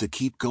myself to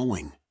keep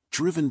going,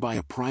 driven by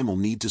a primal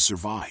need to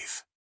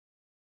survive.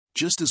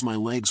 Just as my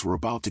legs were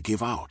about to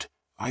give out,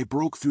 I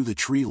broke through the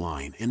tree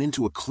line and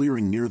into a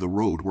clearing near the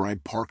road where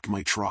I'd parked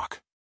my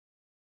truck.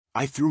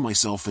 I threw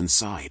myself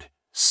inside,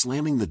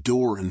 slamming the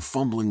door and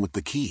fumbling with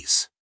the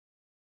keys.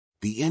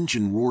 The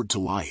engine roared to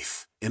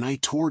life, and I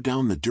tore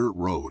down the dirt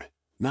road,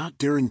 not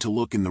daring to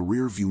look in the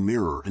rearview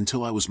mirror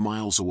until I was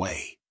miles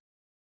away.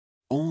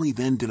 Only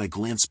then did I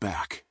glance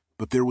back,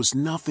 but there was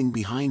nothing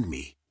behind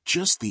me,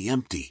 just the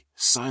empty,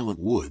 silent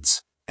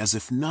woods, as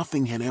if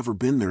nothing had ever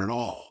been there at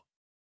all.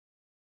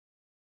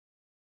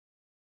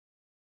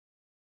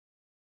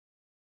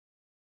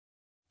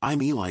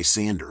 I'm Eli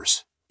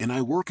Sanders, and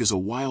I work as a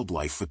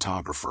wildlife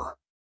photographer.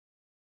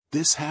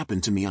 This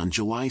happened to me on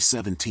July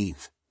 17,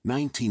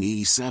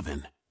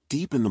 1987,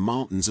 deep in the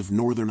mountains of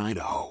northern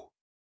Idaho.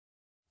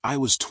 I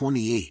was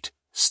 28,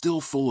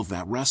 still full of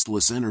that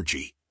restless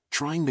energy,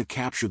 trying to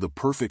capture the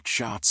perfect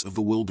shots of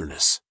the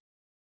wilderness.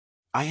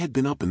 I had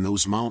been up in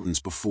those mountains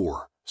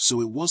before,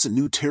 so it wasn't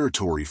new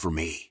territory for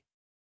me.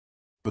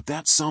 But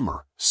that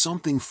summer,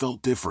 something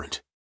felt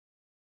different.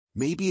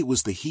 Maybe it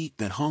was the heat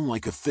that hung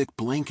like a thick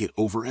blanket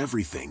over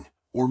everything,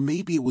 or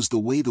maybe it was the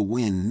way the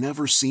wind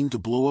never seemed to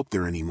blow up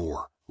there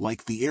anymore,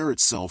 like the air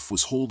itself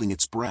was holding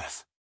its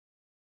breath.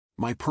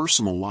 My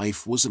personal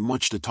life wasn't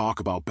much to talk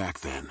about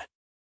back then.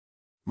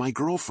 My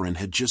girlfriend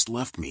had just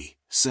left me,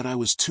 said I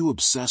was too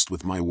obsessed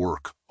with my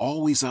work,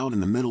 always out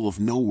in the middle of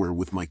nowhere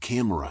with my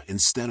camera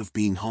instead of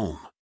being home.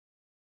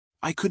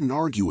 I couldn't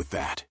argue with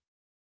that.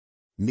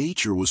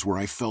 Nature was where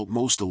I felt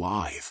most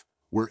alive,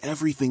 where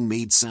everything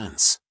made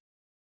sense.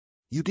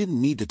 You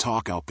didn't need to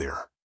talk out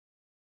there.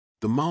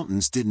 The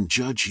mountains didn't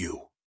judge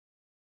you.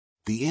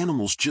 The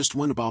animals just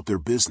went about their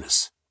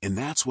business, and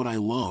that's what I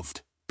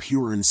loved,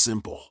 pure and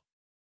simple.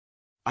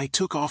 I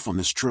took off on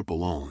this trip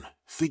alone,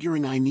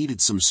 figuring I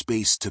needed some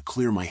space to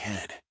clear my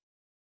head.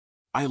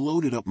 I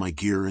loaded up my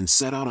gear and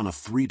set out on a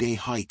 3-day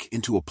hike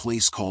into a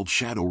place called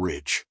Shadow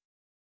Ridge.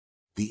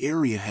 The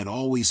area had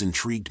always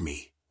intrigued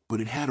me,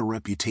 but it had a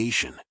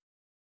reputation.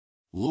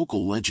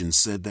 Local legends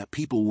said that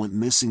people went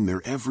missing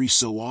there every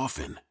so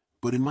often,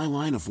 but in my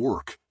line of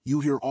work,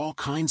 you hear all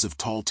kinds of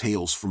tall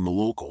tales from the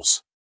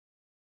locals.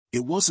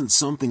 It wasn't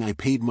something I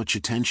paid much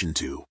attention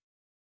to.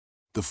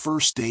 The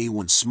first day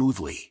went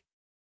smoothly.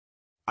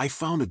 I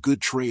found a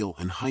good trail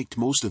and hiked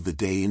most of the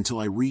day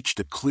until I reached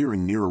a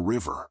clearing near a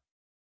river.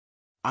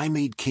 I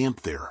made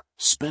camp there,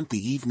 spent the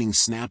evening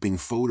snapping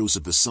photos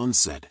of the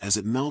sunset as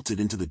it melted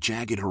into the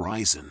jagged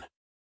horizon.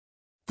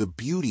 The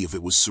beauty of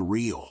it was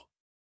surreal.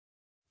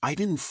 I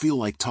didn't feel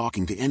like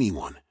talking to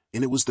anyone,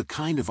 and it was the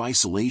kind of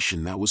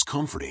isolation that was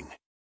comforting.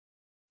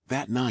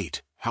 That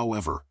night,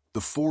 however,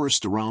 the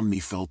forest around me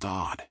felt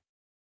odd.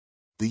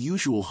 The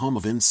usual hum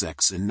of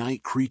insects and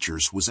night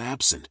creatures was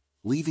absent,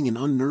 leaving an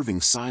unnerving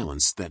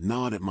silence that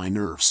gnawed at my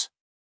nerves.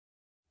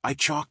 I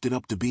chalked it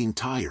up to being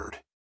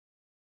tired.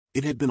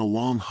 It had been a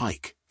long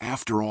hike,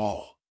 after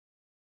all.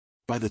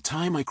 By the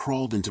time I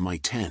crawled into my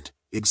tent,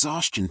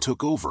 exhaustion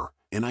took over,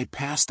 and I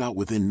passed out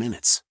within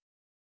minutes.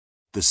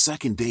 The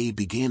second day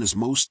began as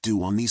most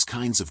do on these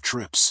kinds of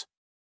trips.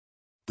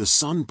 The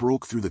sun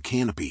broke through the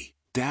canopy,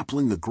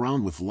 dappling the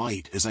ground with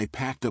light as I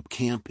packed up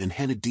camp and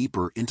headed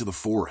deeper into the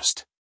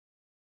forest.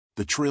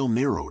 The trail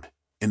narrowed,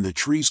 and the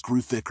trees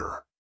grew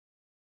thicker.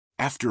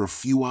 After a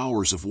few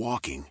hours of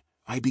walking,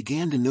 I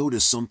began to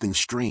notice something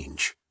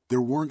strange. There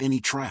weren't any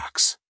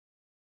tracks.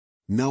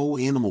 No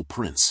animal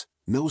prints,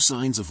 no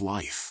signs of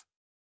life.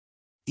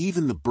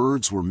 Even the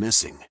birds were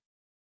missing.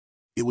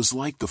 It was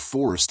like the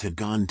forest had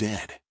gone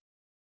dead.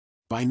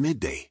 By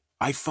midday,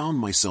 I found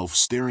myself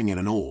staring at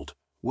an old,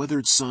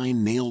 weathered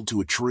sign nailed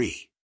to a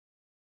tree.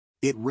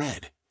 It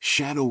read,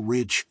 "Shadow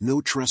Ridge,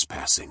 no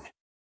trespassing."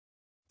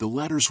 The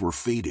letters were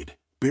faded,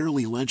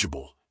 barely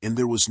legible, and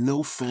there was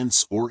no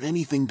fence or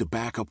anything to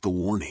back up the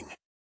warning.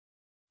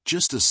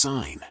 Just a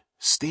sign,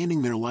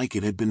 standing there like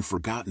it had been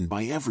forgotten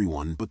by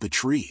everyone but the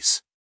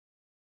trees.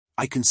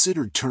 I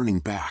considered turning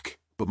back,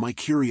 but my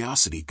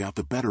curiosity got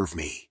the better of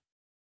me.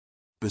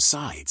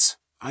 Besides,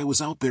 I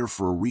was out there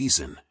for a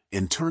reason,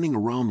 and turning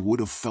around would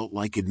have felt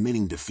like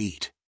admitting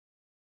defeat.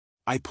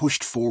 I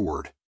pushed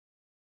forward.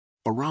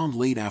 Around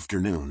late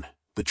afternoon,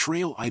 the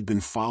trail I'd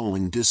been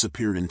following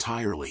disappeared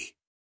entirely.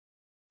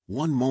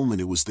 One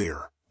moment it was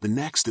there, the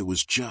next it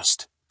was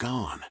just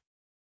gone.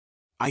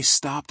 I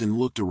stopped and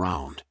looked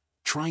around,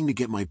 trying to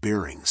get my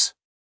bearings.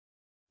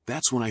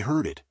 That's when I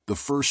heard it, the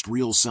first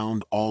real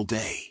sound all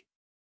day.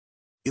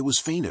 It was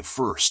faint at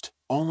first,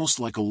 almost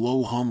like a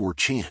low hum or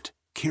chant,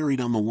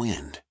 carried on the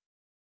wind.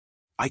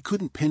 I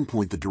couldn't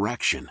pinpoint the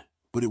direction,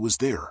 but it was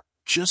there,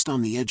 just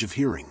on the edge of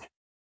hearing.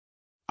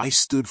 I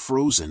stood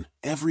frozen,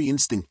 every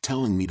instinct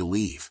telling me to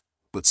leave,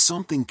 but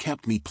something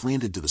kept me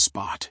planted to the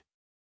spot.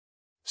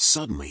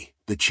 Suddenly,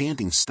 the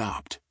chanting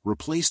stopped,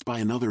 replaced by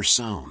another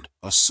sound,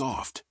 a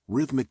soft,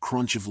 rhythmic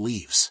crunch of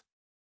leaves.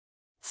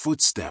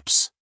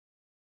 Footsteps.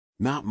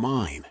 Not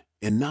mine,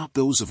 and not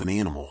those of an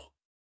animal.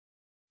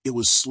 It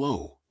was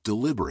slow,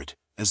 deliberate,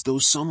 as though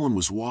someone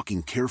was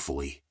walking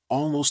carefully,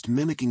 almost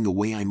mimicking the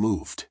way I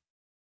moved.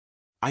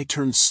 I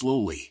turned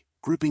slowly,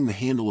 gripping the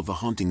handle of the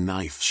hunting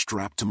knife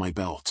strapped to my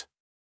belt.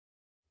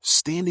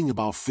 Standing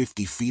about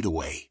 50 feet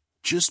away,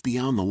 just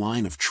beyond the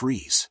line of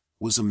trees,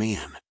 was a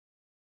man.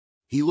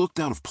 He looked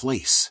out of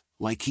place,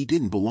 like he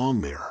didn't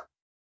belong there.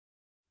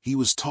 He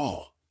was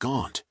tall,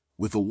 gaunt,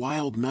 with a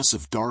wild mess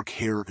of dark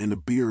hair and a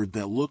beard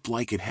that looked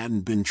like it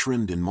hadn't been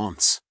trimmed in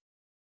months.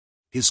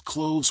 His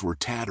clothes were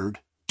tattered,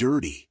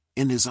 dirty,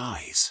 and his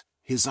eyes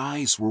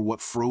were what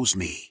froze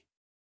me.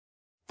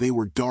 They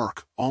were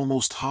dark,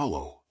 almost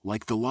hollow,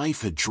 like the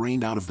life had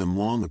drained out of them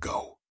long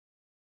ago.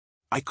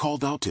 I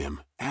called out to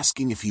him,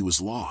 asking if he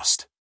was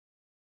lost.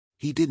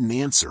 He didn't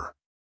answer.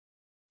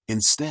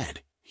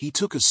 Instead, he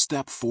took a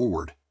step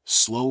forward,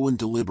 slow and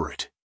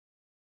deliberate.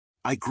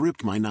 I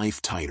gripped my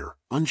knife tighter,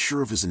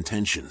 unsure of his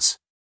intentions.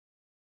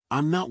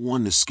 I'm not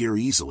one to scare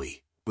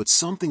easily, but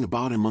something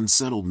about him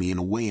unsettled me in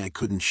a way I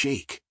couldn't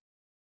shake.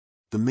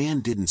 The man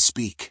didn't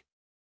speak.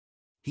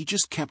 He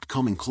just kept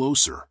coming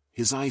closer,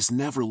 his eyes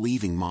never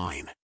leaving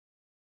mine.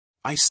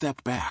 I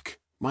stepped back,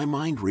 my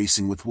mind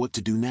racing with what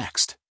to do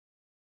next.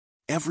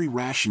 Every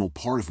rational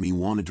part of me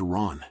wanted to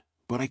run,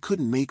 but I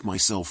couldn't make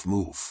myself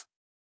move.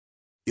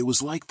 It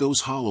was like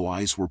those hollow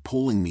eyes were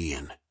pulling me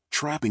in,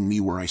 trapping me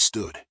where I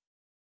stood.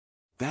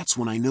 That's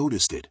when I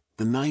noticed it,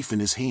 the knife in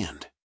his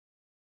hand.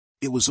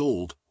 It was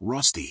old,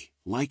 rusty,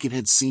 like it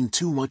had seen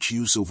too much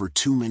use over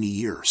too many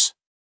years.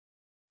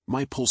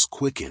 My pulse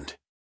quickened.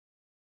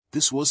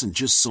 This wasn't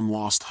just some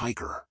lost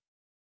hiker.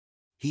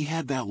 He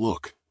had that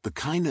look, the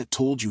kind that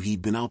told you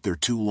he'd been out there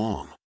too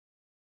long.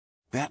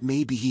 That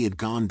maybe he had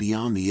gone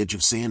beyond the edge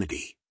of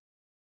sanity.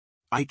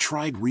 I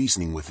tried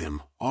reasoning with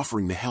him,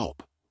 offering to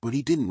help, but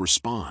he didn't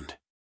respond.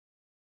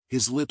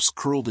 His lips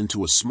curled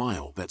into a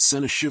smile that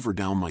sent a shiver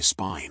down my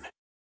spine.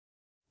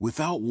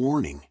 Without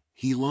warning,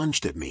 he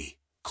lunged at me,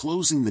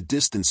 closing the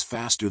distance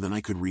faster than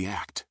I could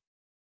react.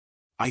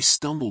 I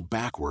stumbled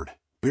backward,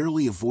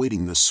 barely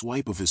avoiding the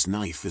swipe of his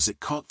knife as it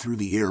cut through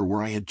the air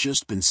where I had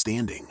just been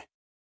standing.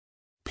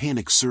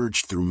 Panic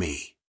surged through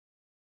me.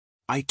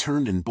 I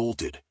turned and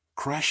bolted,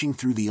 crashing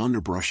through the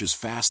underbrush as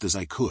fast as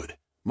I could,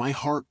 my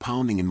heart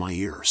pounding in my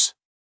ears.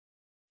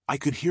 I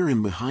could hear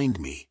him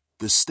behind me,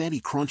 the steady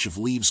crunch of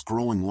leaves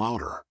growing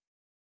louder.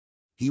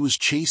 He was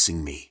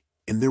chasing me,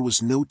 and there was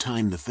no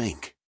time to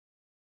think.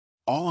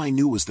 All I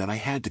knew was that I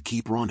had to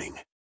keep running.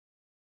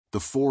 The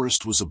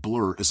forest was a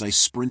blur as I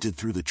sprinted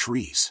through the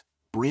trees,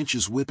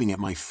 branches whipping at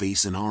my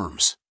face and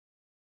arms.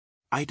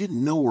 I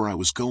didn't know where I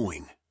was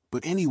going,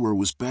 but anywhere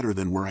was better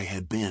than where I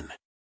had been.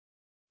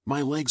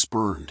 My legs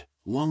burned,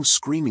 lungs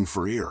screaming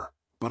for air,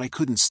 but I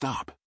couldn't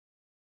stop.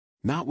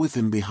 Not with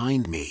him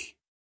behind me.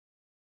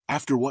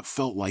 After what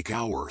felt like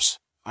hours,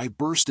 I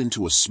burst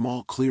into a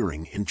small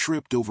clearing and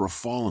tripped over a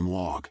fallen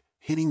log,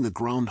 hitting the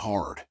ground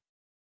hard.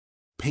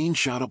 Pain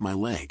shot up my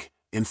leg,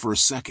 and for a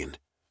second,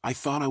 I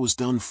thought I was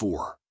done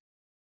for.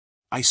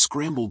 I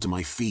scrambled to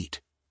my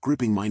feet,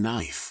 gripping my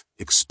knife,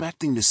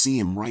 expecting to see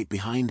him right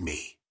behind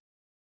me.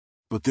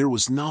 But there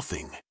was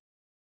nothing.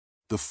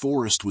 The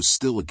forest was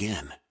still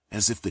again,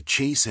 as if the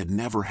chase had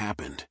never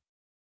happened.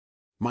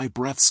 My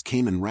breaths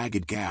came in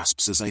ragged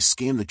gasps as I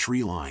scanned the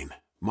tree line,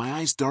 my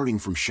eyes darting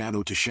from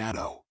shadow to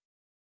shadow.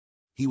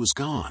 He was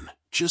gone,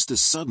 just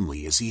as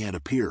suddenly as he had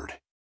appeared.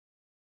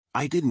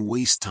 I didn't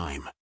waste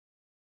time.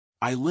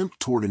 I limped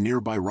toward a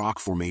nearby rock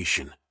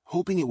formation,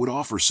 hoping it would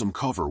offer some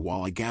cover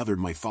while I gathered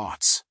my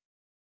thoughts.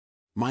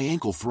 My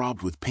ankle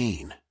throbbed with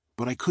pain,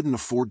 but I couldn't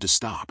afford to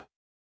stop.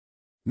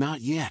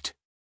 Not yet.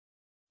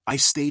 I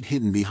stayed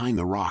hidden behind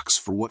the rocks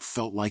for what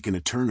felt like an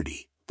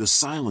eternity, the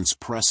silence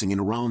pressing in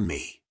around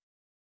me.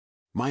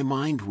 My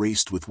mind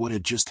raced with what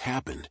had just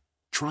happened,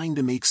 trying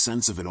to make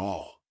sense of it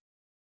all.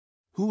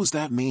 Who was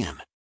that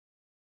man?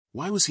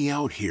 Why was he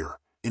out here,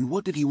 and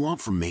what did he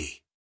want from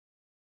me?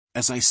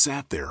 As I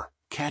sat there,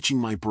 catching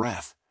my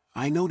breath,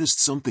 I noticed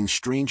something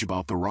strange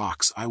about the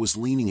rocks I was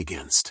leaning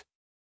against.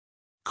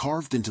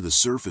 Carved into the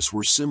surface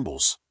were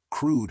symbols,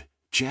 crude,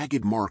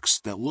 jagged marks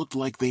that looked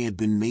like they had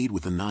been made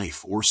with a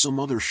knife or some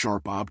other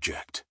sharp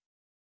object.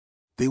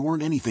 They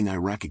weren't anything I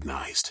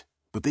recognized,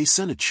 but they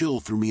sent a chill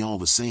through me all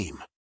the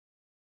same.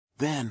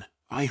 Then,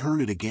 I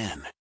heard it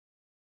again.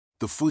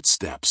 The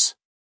footsteps.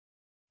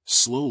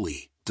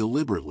 Slowly,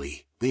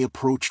 deliberately, they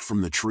approached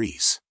from the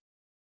trees.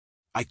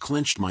 I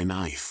clenched my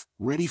knife,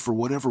 ready for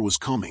whatever was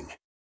coming.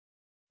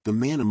 The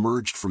man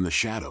emerged from the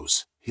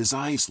shadows, his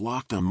eyes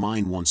locked on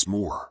mine once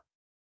more.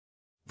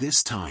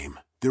 This time,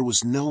 there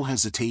was no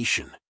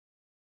hesitation.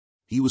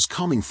 He was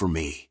coming for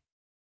me.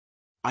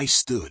 I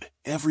stood,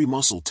 every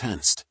muscle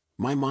tensed,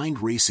 my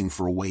mind racing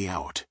for a way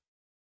out.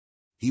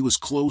 He was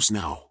close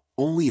now,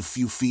 only a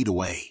few feet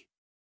away.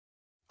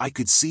 I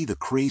could see the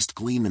crazed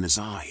gleam in his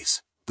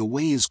eyes, the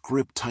way his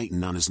grip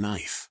tightened on his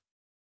knife.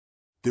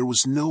 There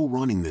was no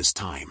running this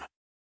time.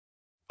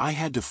 I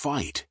had to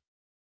fight.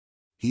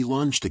 He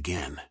lunged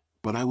again,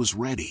 but I was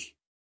ready.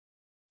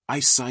 I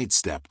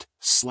sidestepped,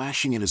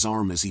 slashing at his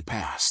arm as he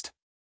passed.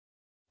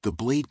 The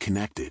blade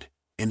connected,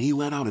 and he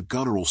let out a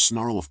guttural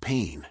snarl of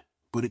pain,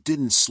 but it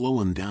didn't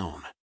slow him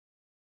down.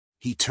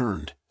 He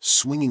turned,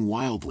 swinging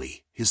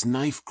wildly, his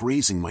knife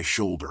grazing my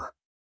shoulder.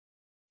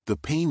 The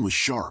pain was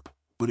sharp,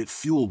 but it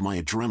fueled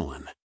my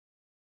adrenaline.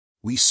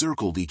 We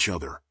circled each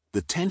other,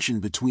 the tension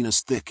between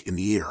us thick in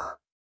the air.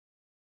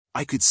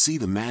 I could see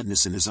the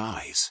madness in his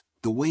eyes,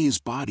 the way his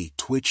body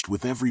twitched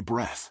with every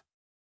breath.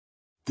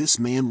 This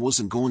man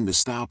wasn't going to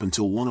stop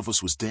until one of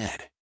us was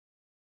dead.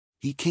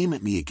 He came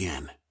at me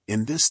again,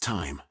 and this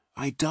time,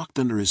 I ducked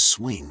under his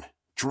swing,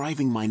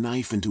 driving my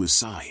knife into his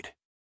side.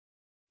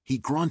 He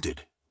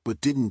grunted,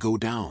 but didn't go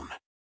down.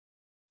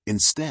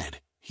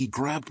 Instead, he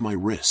grabbed my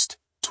wrist,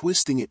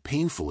 twisting it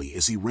painfully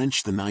as he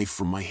wrenched the knife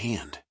from my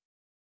hand.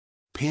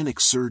 Panic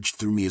surged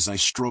through me as I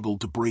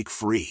struggled to break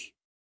free.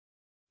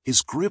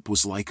 His grip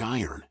was like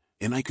iron,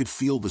 and I could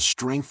feel the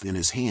strength in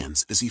his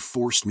hands as he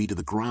forced me to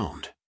the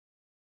ground.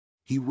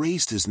 He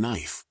raised his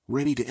knife,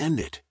 ready to end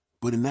it,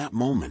 but in that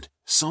moment,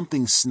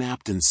 something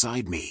snapped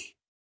inside me.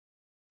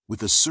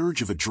 With a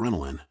surge of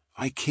adrenaline,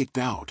 I kicked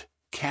out,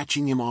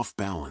 catching him off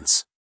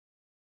balance.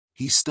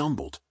 He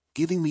stumbled,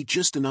 giving me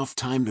just enough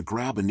time to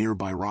grab a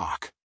nearby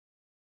rock.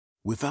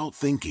 Without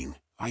thinking,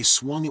 I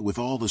swung it with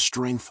all the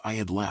strength I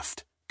had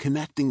left,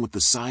 connecting with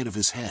the side of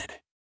his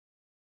head.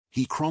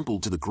 He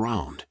crumpled to the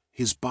ground,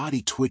 his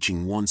body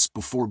twitching once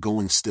before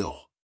going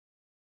still.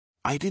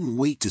 I didn't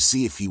wait to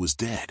see if he was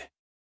dead.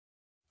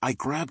 I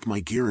grabbed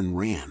my gear and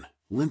ran,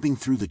 limping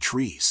through the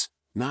trees,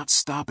 not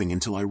stopping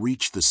until I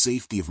reached the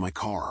safety of my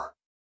car.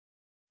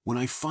 When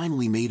I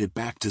finally made it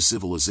back to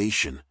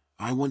civilization,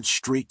 I went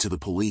straight to the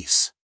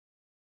police.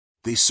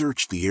 They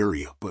searched the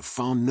area but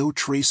found no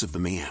trace of the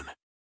man.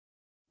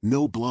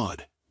 No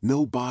blood,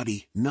 no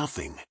body,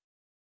 nothing.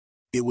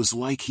 It was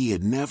like he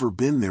had never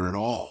been there at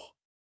all.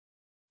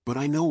 But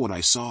I know what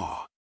I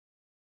saw.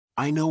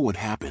 I know what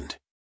happened.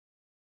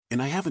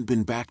 And I haven't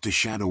been back to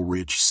Shadow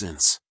Ridge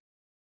since.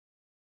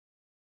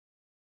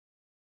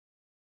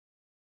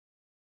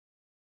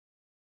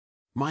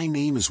 My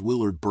name is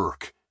Willard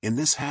Burke, and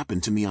this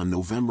happened to me on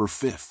November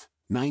 5,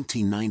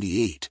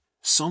 1998,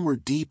 somewhere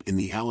deep in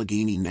the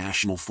Allegheny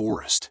National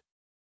Forest.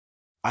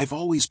 I've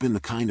always been the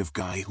kind of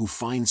guy who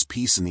finds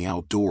peace in the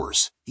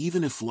outdoors,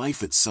 even if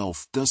life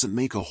itself doesn't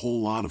make a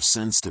whole lot of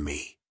sense to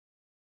me.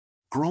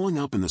 Growing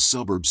up in the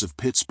suburbs of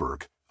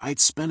Pittsburgh, I'd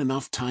spent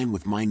enough time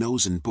with my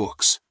nose in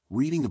books,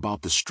 reading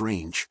about the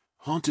strange,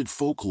 haunted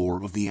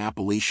folklore of the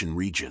Appalachian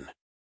region.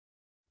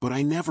 but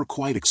I never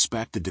quite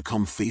expected to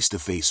come face to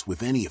face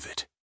with any of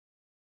it.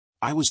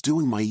 I was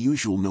doing my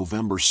usual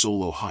November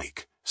solo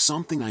hike,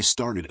 something I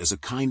started as a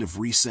kind of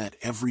reset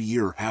every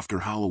year after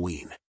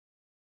Halloween.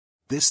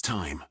 This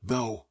time,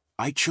 though,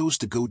 I chose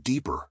to go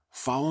deeper,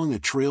 following a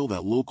trail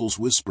that locals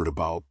whispered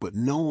about but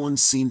no one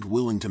seemed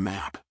willing to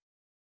map.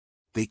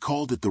 They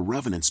called it the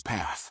Revenant's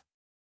Path.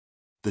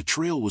 The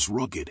trail was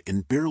rugged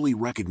and barely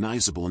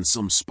recognizable in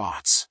some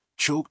spots,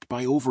 choked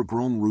by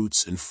overgrown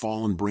roots and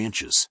fallen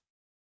branches.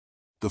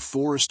 The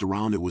forest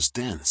around it was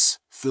dense,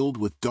 filled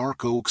with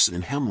dark oaks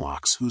and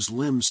hemlocks whose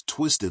limbs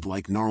twisted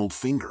like gnarled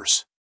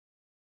fingers.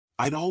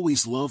 I'd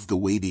always loved the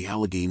way the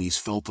Alleghenies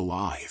felt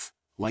alive,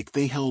 like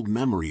they held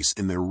memories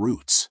in their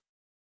roots.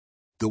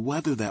 The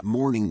weather that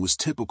morning was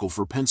typical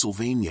for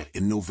Pennsylvania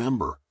in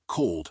November,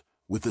 cold,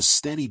 with a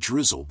steady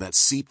drizzle that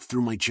seeped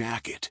through my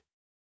jacket.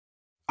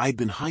 I'd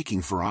been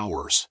hiking for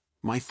hours,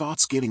 my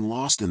thoughts getting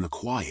lost in the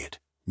quiet,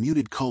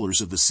 muted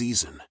colors of the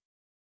season.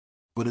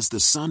 But as the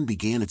sun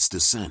began its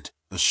descent,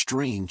 a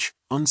strange,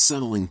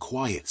 unsettling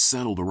quiet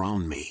settled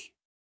around me.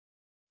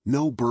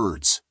 No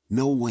birds,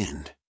 no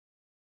wind.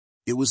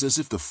 It was as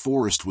if the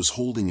forest was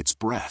holding its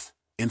breath,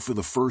 and for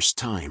the first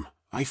time,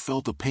 I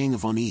felt a pang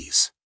of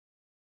unease.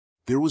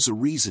 There was a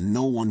reason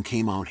no one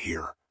came out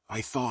here,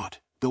 I thought,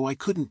 though I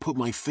couldn't put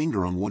my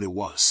finger on what it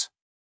was.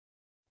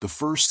 The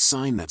first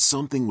sign that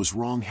something was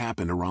wrong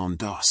happened around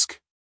dusk.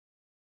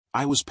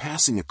 I was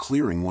passing a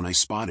clearing when I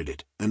spotted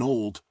it, an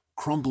old,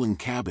 crumbling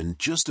cabin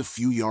just a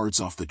few yards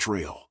off the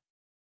trail.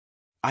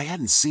 I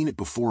hadn't seen it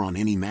before on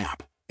any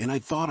map, and I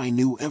thought I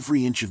knew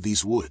every inch of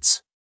these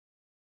woods.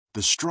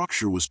 The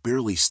structure was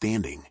barely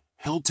standing,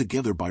 held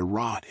together by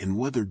rot and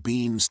weathered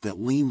beams that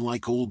leaned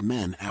like old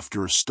men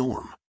after a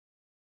storm.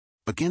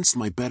 Against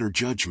my better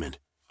judgment,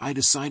 I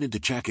decided to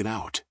check it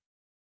out.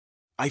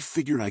 I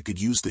figured I could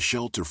use the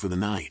shelter for the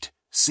night,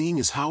 seeing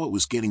as how it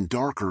was getting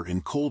darker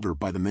and colder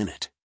by the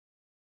minute.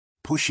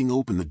 Pushing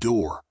open the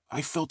door,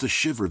 I felt a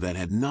shiver that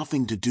had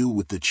nothing to do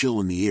with the chill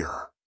in the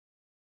air.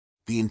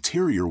 The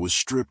interior was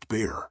stripped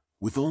bare,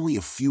 with only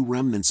a few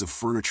remnants of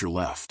furniture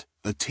left,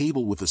 a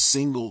table with a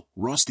single,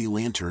 rusty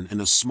lantern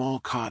and a small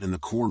cot in the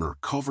corner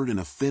covered in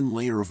a thin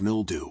layer of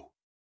mildew.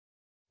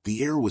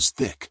 The air was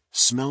thick,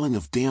 smelling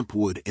of damp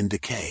wood and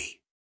decay.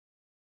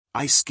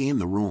 I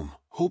scanned the room,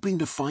 hoping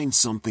to find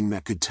something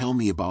that could tell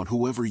me about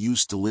whoever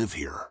used to live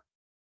here.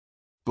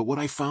 But what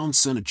I found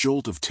sent a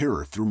jolt of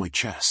terror through my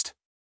chest.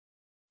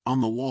 On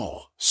the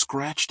wall,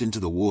 scratched into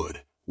the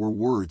wood, were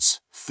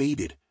words,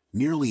 faded,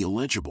 nearly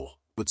illegible,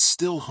 but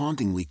still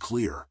hauntingly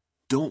clear,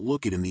 "Don't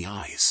look it in the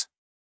eyes."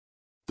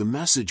 The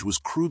message was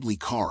crudely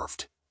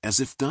carved, as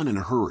if done in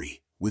a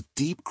hurry, with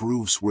deep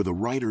grooves where the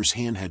writer's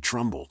hand had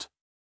trembled.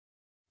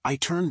 I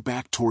turned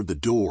back toward the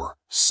door,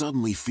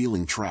 suddenly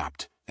feeling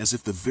trapped, as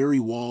if the very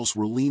walls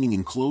were leaning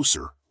in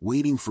closer,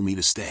 waiting for me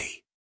to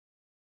stay.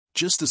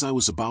 Just as I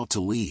was about to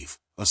leave,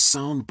 a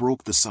sound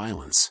broke the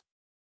silence.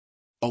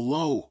 A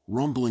low,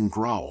 rumbling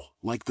growl,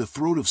 like the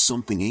throat of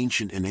something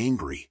ancient and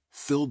angry,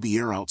 filled the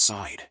air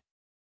outside.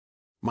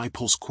 My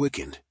pulse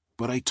quickened,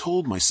 but I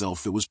told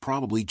myself it was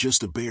probably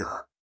just a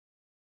bear.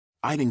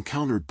 I'd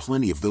encountered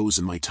plenty of those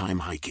in my time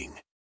hiking.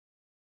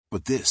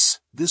 But this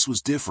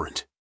was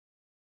different.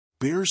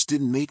 Bears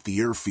didn't make the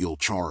air feel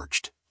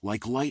charged,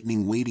 like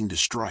lightning waiting to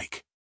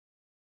strike.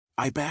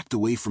 I backed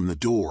away from the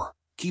door,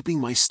 keeping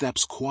my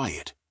steps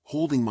quiet,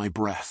 holding my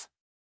breath.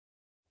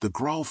 The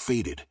growl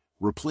faded,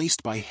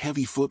 replaced by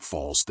heavy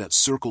footfalls that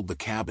circled the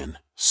cabin,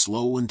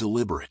 slow and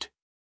deliberate.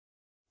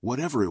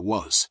 Whatever it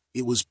was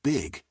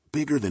big,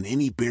 bigger than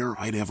any bear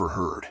I'd ever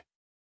heard.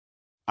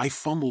 I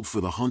fumbled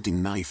for the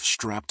hunting knife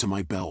strapped to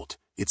my belt,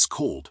 its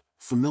cold,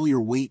 familiar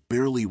weight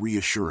barely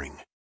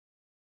reassuring.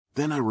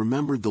 Then I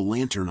remembered the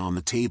lantern on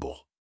the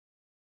table.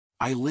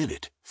 I lit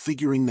it,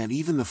 figuring that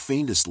even the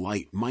faintest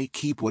light might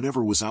keep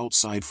whatever was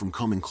outside from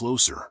coming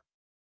closer.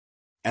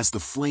 As the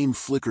flame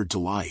flickered to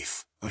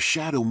life, a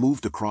shadow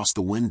moved across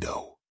the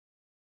window.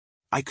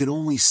 I could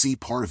only see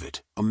part of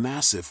it, a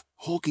massive,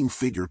 hulking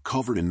figure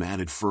covered in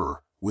matted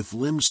fur, with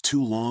limbs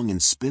too long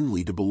and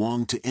spindly to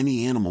belong to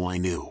any animal I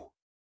knew.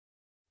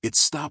 It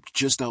stopped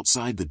just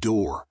outside the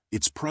door,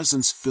 its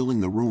presence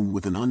filling the room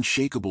with an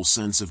unshakable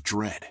sense of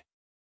dread.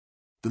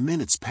 The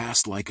minutes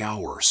passed like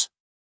hours.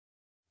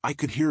 I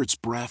could hear its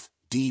breath,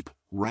 deep,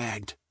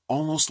 ragged,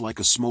 almost like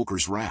a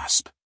smoker's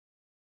rasp.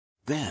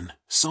 Then,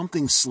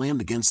 something slammed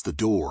against the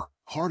door,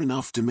 hard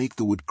enough to make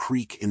the wood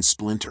creak and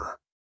splinter.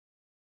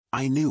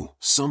 I knew,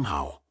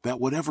 somehow, that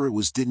whatever it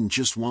was didn't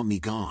just want me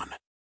gone.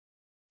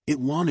 It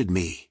wanted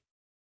me.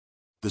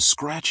 The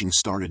scratching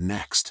started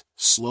next,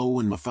 slow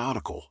and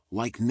methodical,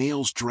 like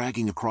nails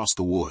dragging across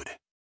the wood.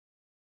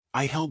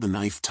 I held the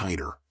knife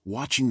tighter,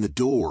 watching the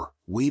door,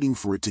 waiting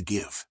for it to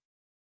give.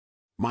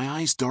 My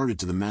eyes darted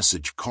to the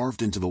message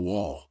carved into the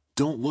wall,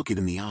 "Don't look it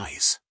in the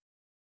eyes."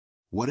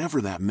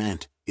 Whatever that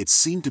meant, it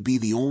seemed to be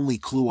the only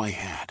clue I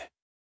had.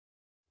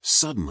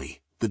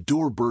 Suddenly, the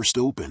door burst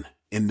open,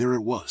 and there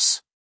it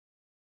was.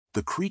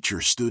 The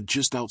creature stood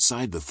just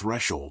outside the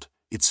threshold,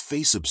 its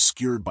face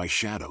obscured by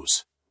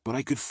shadows, but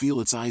I could feel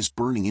its eyes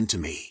burning into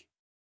me.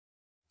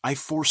 I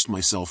forced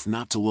myself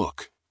not to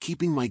look,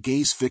 keeping my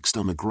gaze fixed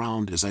on the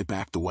ground as I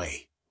backed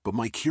away, but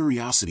my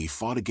curiosity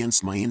fought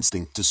against my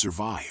instinct to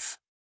survive.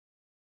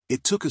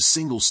 It took a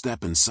single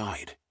step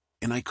inside,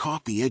 and I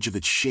caught the edge of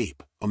its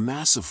shape, a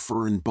mass of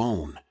fur and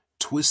bone,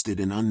 twisted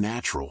and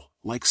unnatural,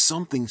 like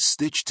something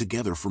stitched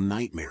together from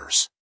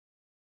nightmares.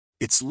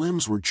 Its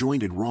limbs were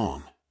jointed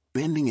wrong,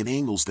 bending at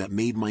angles that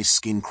made my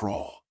skin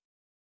crawl.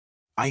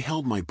 I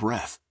held my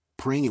breath,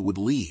 praying it would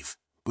leave,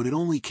 but it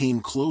only came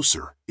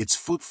closer, its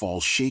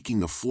footfalls shaking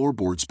the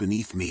floorboards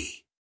beneath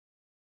me.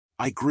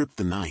 I gripped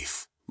the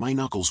knife, my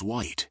knuckles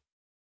white.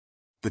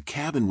 The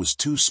cabin was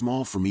too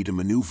small for me to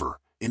maneuver,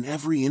 and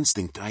every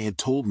instinct I had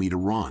told me to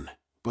run,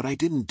 but I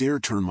didn't dare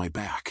turn my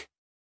back.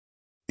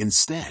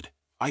 Instead,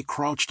 I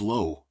crouched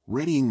low,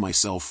 readying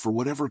myself for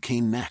whatever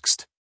came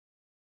next.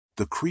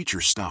 The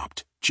creature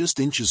stopped, just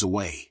inches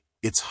away,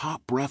 its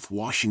hot breath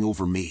washing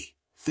over me,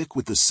 thick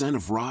with the scent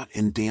of rot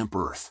and damp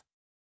earth.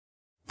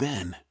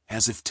 Then,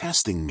 as if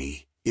testing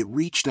me, it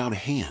reached out a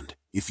hand,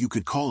 if you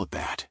could call it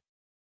that.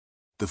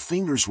 The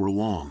fingers were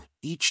long,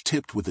 each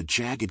tipped with a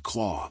jagged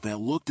claw that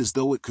looked as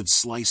though it could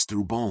slice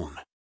through bone.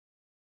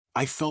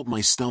 I felt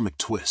my stomach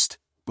twist,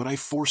 but I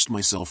forced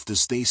myself to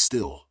stay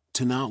still,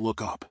 to not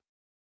look up.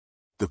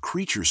 The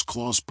creature's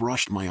claws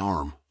brushed my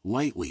arm,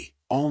 lightly,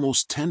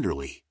 almost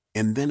tenderly,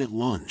 and then it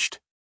lunged.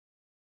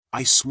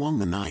 I swung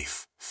the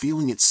knife,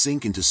 feeling it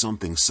sink into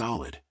something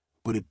solid,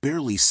 but it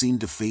barely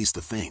seemed to faze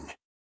the thing.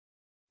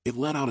 It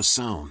let out a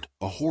sound,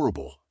 a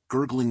horrible,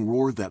 gurgling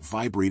roar that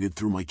vibrated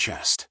through my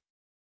chest.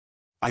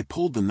 I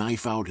pulled the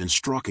knife out and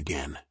struck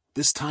again,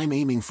 this time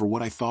aiming for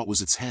what I thought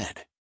was its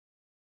head.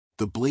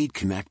 The blade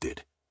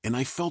connected, and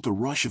I felt a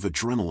rush of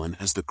adrenaline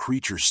as the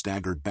creature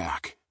staggered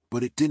back,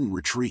 but it didn't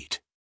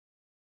retreat.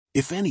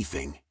 If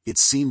anything, it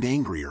seemed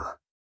angrier.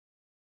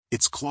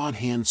 Its clawed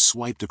hand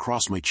swiped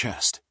across my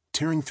chest,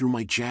 tearing through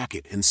my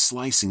jacket and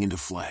slicing into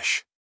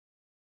flesh.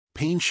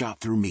 Pain shot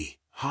through me,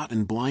 hot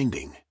and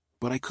blinding,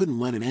 but I couldn't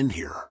let it end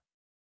here.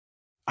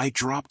 I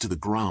dropped to the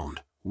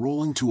ground,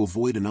 rolling to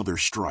avoid another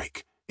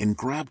strike, and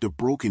grabbed a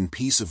broken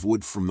piece of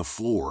wood from the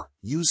floor,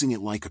 using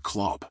it like a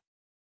club.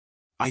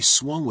 I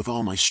swung with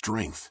all my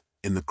strength,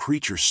 and the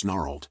creature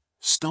snarled,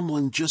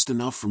 stumbling just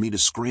enough for me to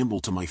scramble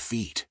to my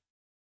feet.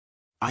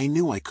 I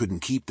knew I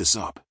couldn't keep this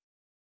up.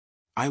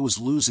 I was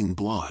losing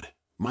blood,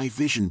 my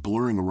vision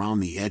blurring around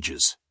the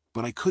edges,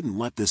 but I couldn't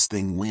let this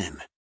thing win.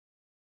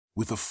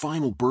 With a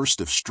final burst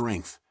of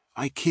strength,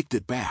 I kicked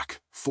it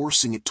back,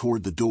 forcing it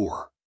toward the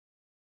door.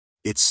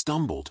 It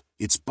stumbled,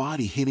 its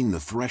body hitting the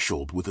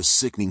threshold with a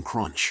sickening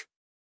crunch.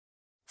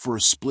 For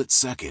a split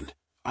second,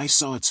 I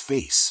saw its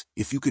face,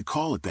 if you could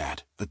call it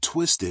that, a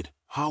twisted,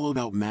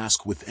 hollowed-out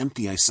mask with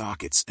empty eye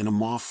sockets and a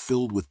mouth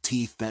filled with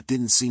teeth that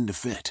didn't seem to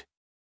fit.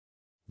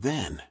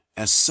 Then,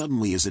 as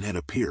suddenly as it had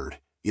appeared,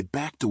 it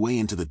backed away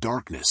into the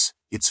darkness,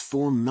 its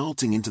form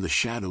melting into the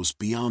shadows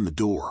beyond the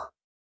door.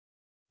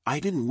 I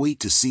didn't wait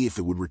to see if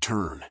it would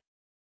return.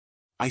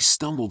 I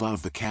stumbled out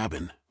of the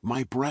cabin,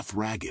 my breath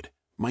ragged,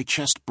 my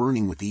chest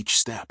burning with each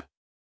step.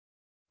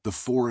 The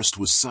forest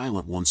was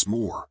silent once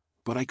more,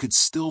 but I could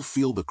still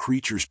feel the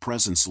creature's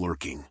presence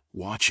lurking,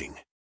 watching.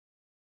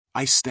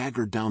 I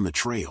staggered down the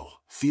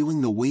trail,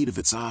 feeling the weight of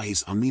its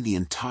eyes on me the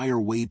entire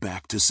way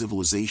back to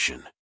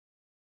civilization.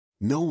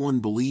 No one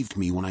believed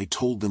me when I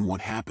told them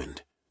what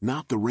happened,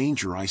 not the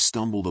ranger I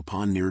stumbled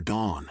upon near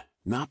dawn,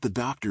 not the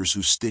doctors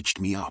who stitched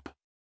me up.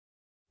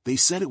 They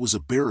said it was a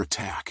bear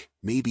attack,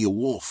 maybe a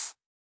wolf.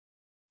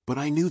 But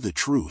I knew the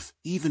truth,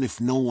 even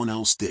if no one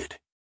else did.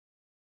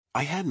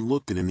 I hadn't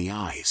looked it in the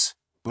eyes,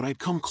 but I'd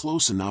come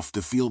close enough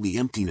to feel the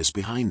emptiness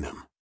behind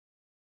them.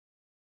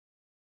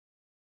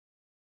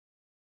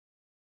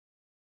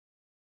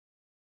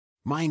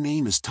 My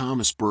name is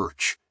Thomas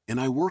Birch, and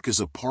I work as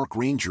a park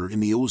ranger in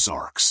the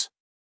Ozarks.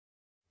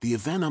 The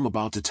event I'm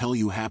about to tell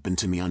you happened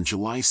to me on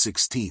July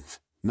 16,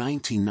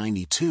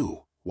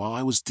 1992, while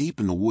I was deep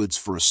in the woods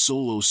for a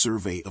solo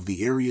survey of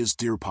the area's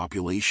deer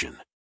population.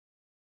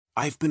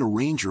 I've been a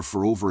ranger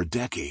for over a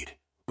decade,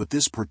 but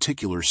this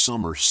particular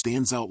summer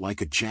stands out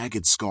like a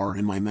jagged scar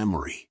in my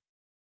memory.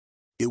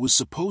 It was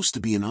supposed to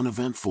be an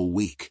uneventful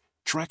week,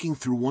 trekking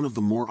through one of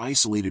the more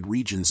isolated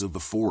regions of the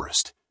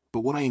forest,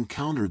 but what I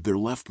encountered there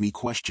left me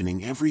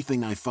questioning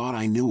everything I thought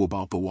I knew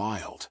about the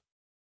wild.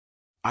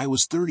 I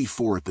was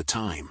 34 at the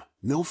time,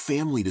 no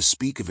family to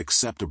speak of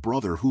except a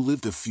brother who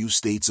lived a few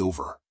states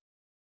over.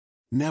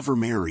 Never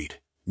married,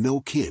 no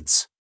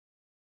kids.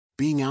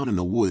 Being out in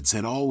the woods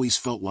had always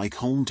felt like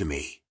home to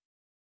me.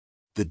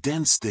 The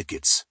dense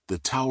thickets, the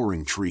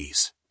towering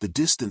trees, the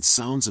distant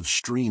sounds of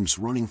streams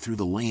running through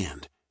the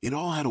land, it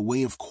all had a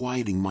way of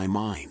quieting my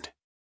mind.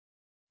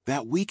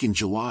 That week in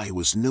July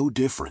was no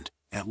different,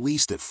 at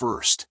least at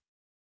first.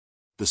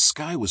 The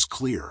sky was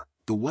clear,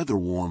 the weather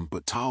warm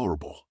but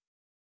tolerable.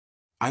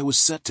 I was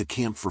set to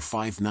camp for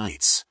 5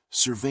 nights,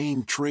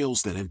 surveying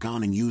trails that had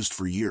gone unused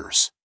for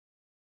years.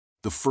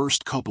 The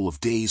first couple of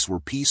days were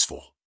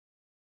peaceful.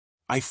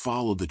 I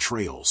followed the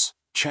trails,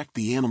 checked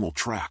the animal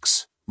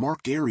tracks,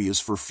 marked areas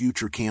for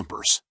future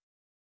campers.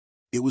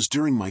 It was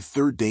during my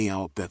third day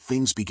out that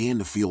things began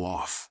to feel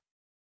off.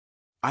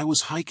 I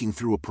was hiking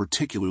through a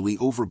particularly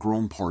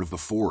overgrown part of the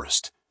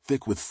forest,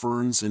 thick with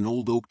ferns and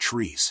old oak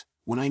trees,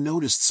 when I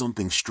noticed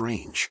something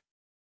strange.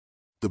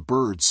 The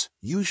birds,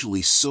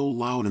 usually so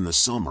loud in the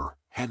summer,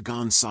 had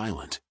gone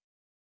silent.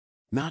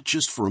 Not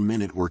just for a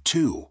minute or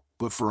two,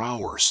 but for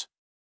hours.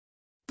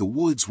 The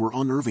woods were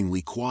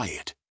unnervingly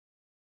quiet.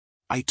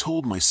 I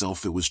told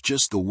myself it was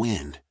just the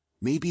wind,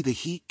 maybe the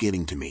heat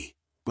getting to me,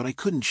 but I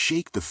couldn't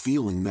shake the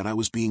feeling that I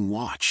was being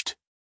watched.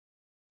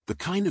 The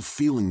kind of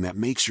feeling that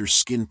makes your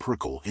skin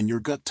prickle and your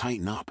gut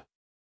tighten up.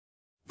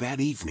 That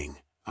evening,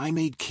 I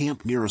made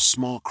camp near a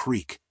small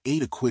creek,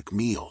 ate a quick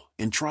meal,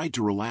 and tried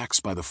to relax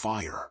by the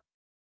fire.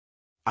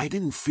 I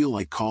didn't feel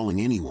like calling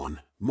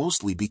anyone,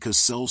 mostly because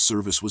cell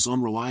service was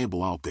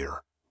unreliable out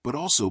there, but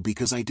also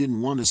because I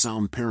didn't want to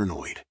sound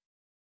paranoid.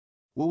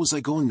 What was I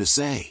going to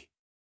say?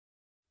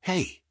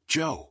 Hey,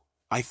 Joe,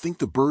 I think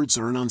the birds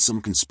are in on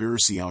some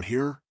conspiracy out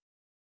here?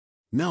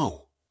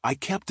 No, I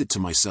kept it to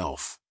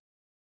myself.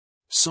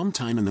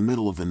 Sometime in the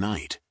middle of the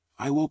night,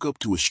 I woke up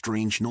to a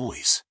strange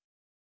noise.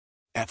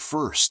 At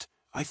first,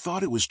 I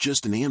thought it was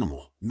just an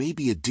animal,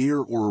 maybe a deer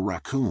or a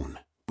raccoon,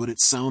 but it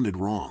sounded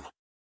wrong.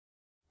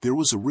 There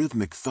was a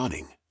rhythmic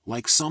thudding,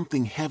 like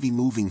something heavy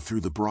moving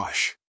through the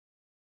brush.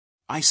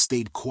 I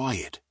stayed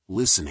quiet,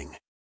 listening.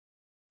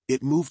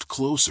 It moved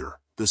closer,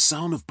 the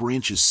sound of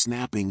branches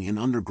snapping and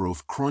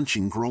undergrowth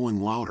crunching growing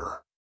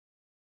louder.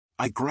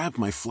 I grabbed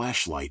my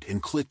flashlight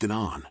and clicked it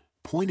on,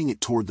 pointing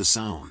it toward the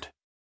sound.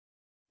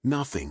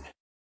 Nothing.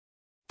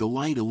 The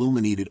light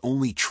illuminated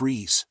only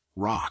trees,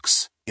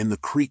 rocks, and the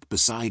creek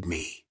beside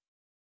me.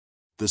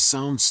 The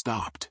sound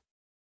stopped.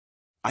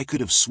 I could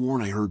have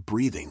sworn I heard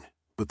breathing,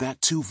 but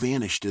that too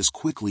vanished as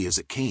quickly as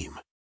it came.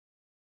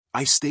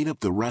 I stayed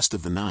up the rest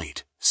of the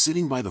night,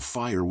 sitting by the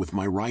fire with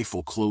my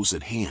rifle close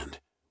at hand,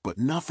 but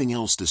nothing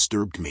else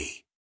disturbed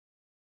me.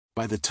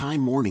 By the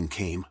time morning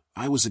came,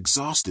 I was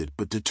exhausted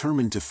but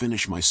determined to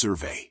finish my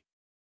survey.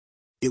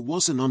 It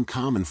wasn't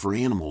uncommon for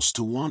animals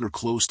to wander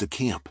close to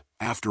camp,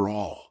 after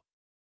all.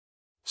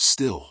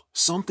 Still,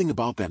 something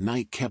about that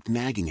night kept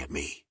nagging at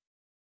me.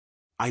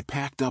 I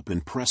packed up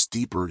and pressed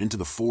deeper into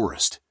the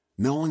forest,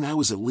 knowing I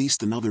was at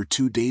least another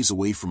 2 days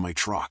away from my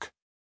truck.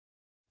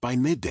 By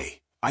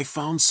midday, I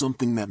found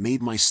something that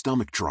made my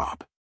stomach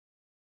drop.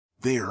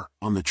 There,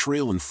 on the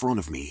trail in front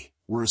of me,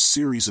 were a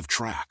series of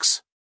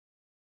tracks.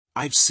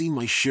 I've seen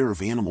my share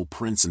of animal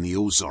prints in the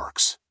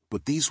Ozarks,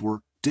 but these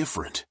were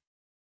different.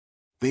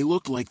 They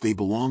looked like they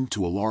belonged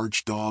to a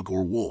large dog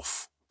or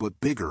wolf, but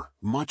bigger,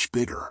 much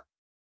bigger.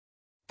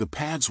 The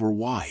pads were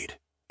wide,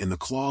 and the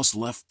claws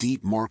left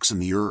deep marks in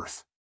the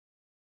earth.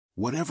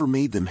 Whatever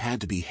made them had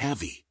to be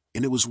heavy,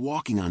 and it was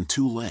walking on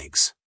 2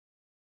 legs.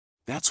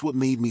 That's what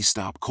made me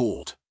stop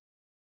cold.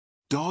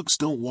 Dogs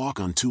don't walk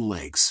on 2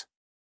 legs.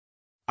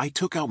 I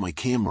took out my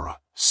camera,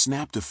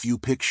 snapped a few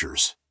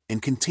pictures,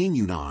 and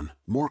continued on,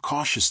 more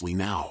cautiously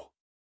now.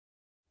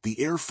 The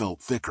air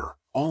felt thicker,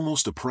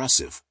 almost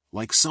oppressive,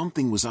 like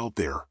something was out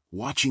there,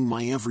 watching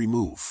my every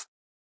move.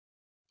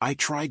 I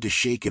tried to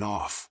shake it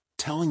off,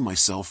 telling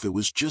myself it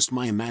was just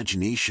my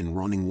imagination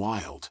running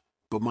wild,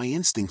 but my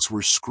instincts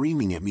were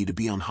screaming at me to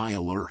be on high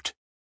alert.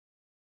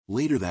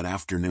 Later that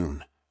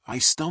afternoon, I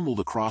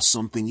stumbled across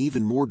something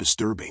even more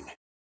disturbing.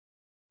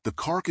 The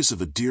carcass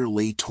of a deer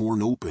lay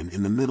torn open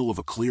in the middle of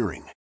a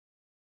clearing.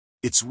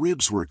 Its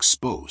ribs were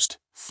exposed,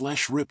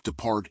 flesh ripped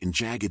apart in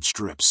jagged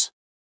strips.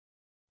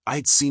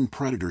 I'd seen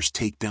predators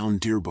take down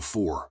deer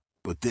before,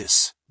 but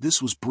this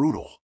was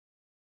brutal.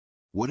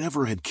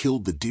 Whatever had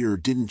killed the deer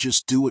didn't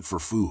just do it for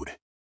food.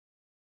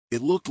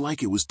 It looked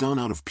like it was done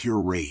out of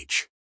pure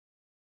rage.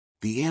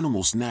 The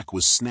animal's neck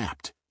was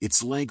snapped,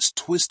 its legs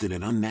twisted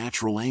at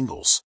unnatural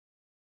angles.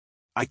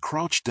 I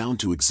crouched down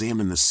to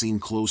examine the scene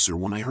closer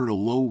when I heard a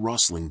low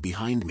rustling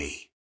behind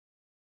me.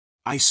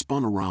 I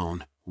spun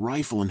around,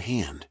 rifle in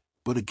hand,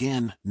 but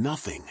again,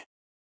 nothing.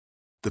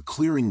 The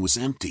clearing was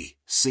empty,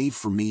 save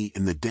for me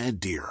and the dead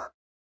deer.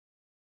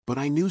 But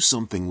I knew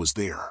something was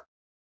there.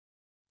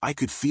 I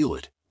could feel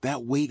it,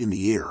 that weight in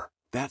the air,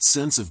 that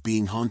sense of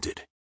being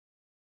hunted.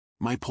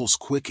 My pulse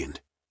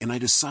quickened, and I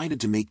decided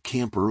to make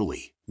camp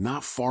early,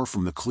 not far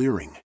from the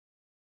clearing.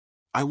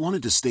 I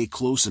wanted to stay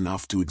close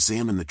enough to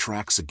examine the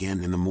tracks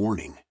again in the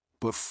morning,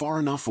 but far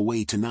enough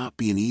away to not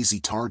be an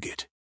easy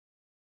target.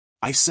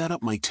 I set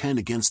up my tent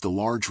against a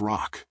large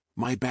rock,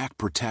 my back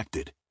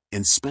protected,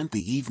 and spent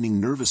the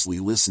evening nervously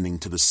listening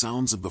to the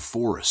sounds of the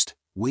forest,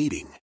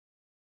 waiting.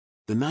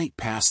 The night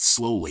passed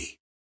slowly,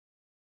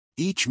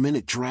 each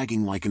minute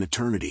dragging like an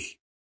eternity.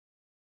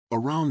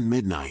 Around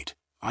midnight,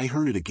 I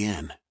heard it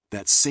again,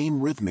 that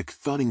same rhythmic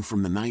thudding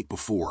from the night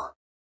before.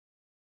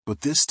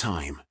 But this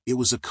time, it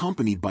was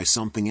accompanied by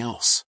something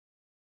else.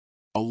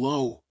 A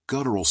low,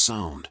 guttural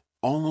sound,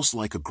 almost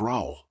like a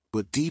growl,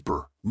 but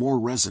deeper, more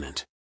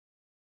resonant.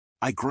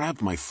 I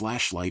grabbed my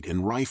flashlight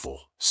and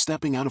rifle,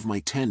 stepping out of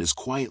my tent as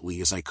quietly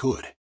as I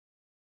could.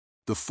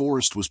 The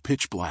forest was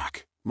pitch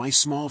black, my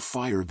small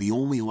fire the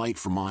only light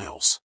for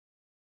miles.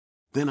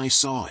 Then I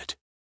saw it.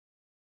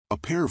 A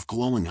pair of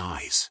glowing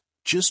eyes,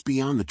 just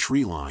beyond the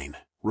tree line,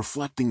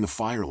 reflecting the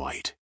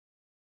firelight.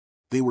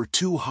 They were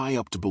too high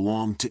up to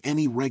belong to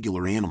any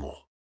regular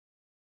animal.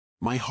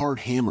 My heart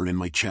hammered in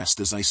my chest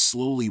as I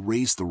slowly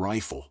raised the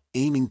rifle,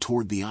 aiming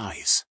toward the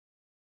eyes.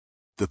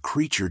 The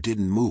creature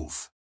didn't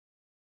move.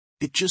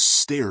 It just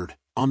stared,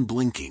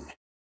 unblinking.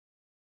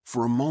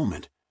 For a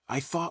moment, I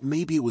thought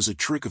maybe it was a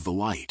trick of the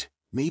light,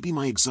 maybe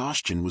my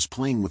exhaustion was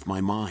playing with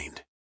my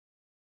mind.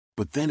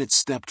 But then it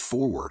stepped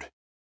forward.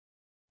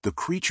 The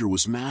creature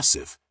was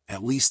massive,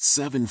 at least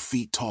 7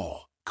 feet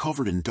tall,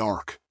 covered in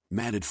dark,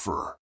 matted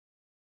fur.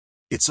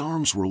 Its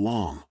arms were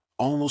long,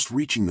 almost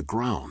reaching the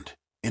ground,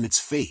 and its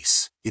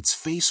face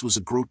was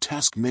a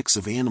grotesque mix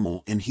of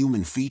animal and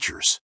human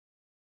features.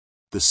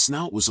 The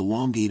snout was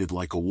elongated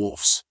like a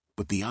wolf's,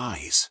 but the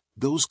eyes,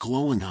 those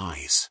glowing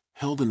eyes,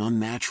 held an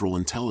unnatural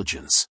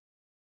intelligence.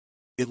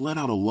 It let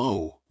out a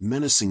low,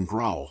 menacing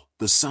growl,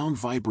 the sound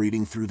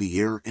vibrating through the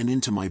air and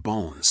into my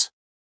bones.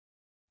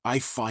 I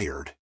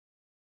fired.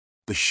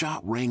 The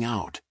shot rang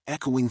out,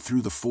 echoing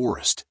through the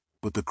forest,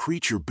 but the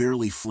creature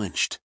barely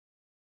flinched.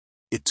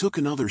 It took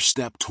another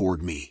step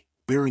toward me,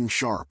 baring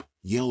sharp,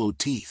 yellow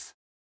teeth.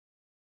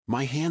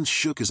 My hands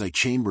shook as I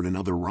chambered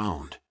another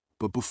round,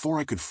 but before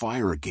I could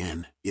fire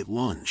again, it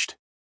lunged.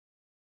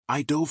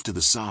 I dove to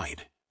the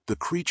side, the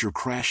creature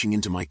crashing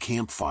into my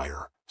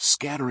campfire,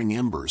 scattering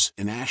embers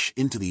and ash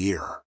into the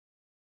air.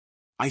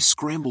 I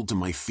scrambled to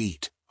my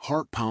feet,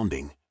 heart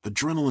pounding,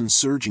 adrenaline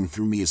surging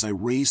through me as I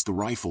raised the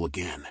rifle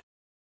again.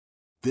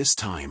 This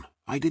time,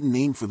 I didn't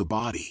aim for the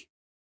body.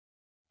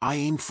 I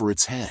aimed for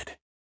its head.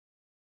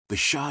 The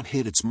shot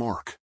hit its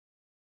mark.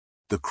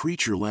 The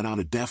creature let out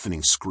a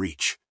deafening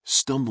screech,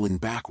 stumbling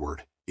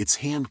backward, its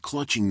hand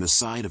clutching the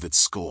side of its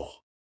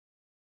skull.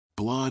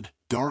 Blood,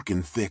 dark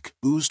and thick,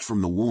 oozed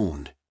from the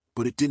wound,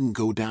 but it didn't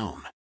go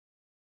down.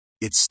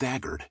 It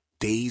staggered,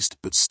 dazed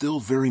but still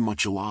very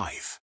much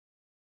alive.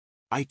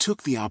 I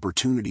took the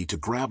opportunity to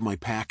grab my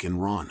pack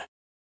and run.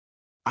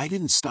 I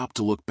didn't stop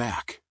to look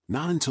back,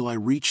 not until I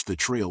reached the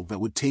trail that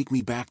would take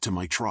me back to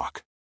my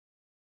truck.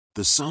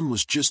 The sun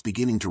was just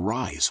beginning to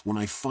rise when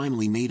I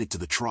finally made it to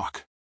the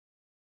truck.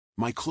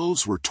 My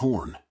clothes were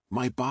torn,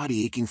 my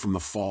body aching from the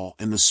fall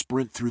and the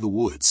sprint through the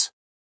woods.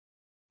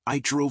 I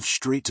drove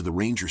straight to the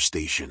ranger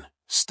station,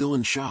 still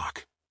in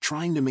shock,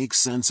 trying to make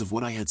sense of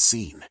what I had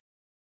seen.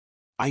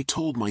 I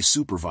told my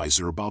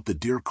supervisor about the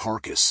deer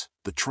carcass,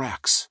 the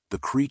tracks, the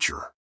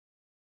creature.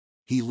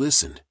 He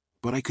listened,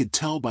 but I could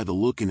tell by the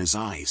look in his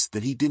eyes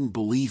that he didn't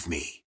believe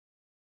me.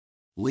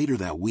 Later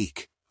that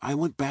week, I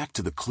went back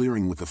to the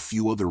clearing with a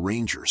few other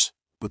rangers,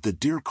 but the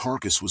deer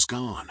carcass was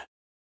gone.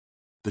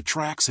 The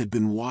tracks had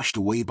been washed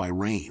away by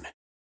rain.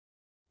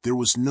 There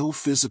was no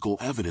physical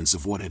evidence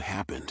of what had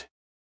happened.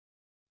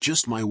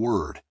 Just my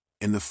word,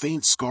 and the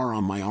faint scar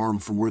on my arm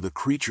from where the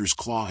creature's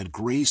claw had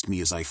grazed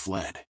me as I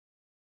fled.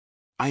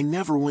 I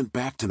never went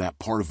back to that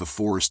part of the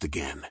forest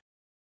again.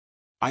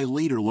 I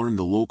later learned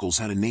the locals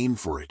had a name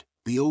for it,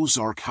 the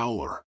Ozark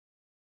Howler.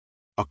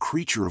 A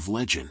creature of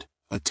legend,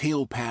 a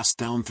tale passed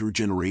down through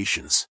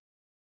generations.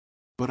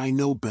 But I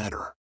know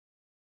better.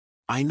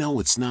 I know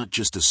it's not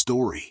just a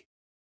story.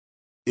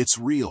 It's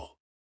real.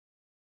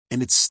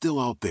 And it's still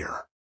out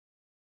there.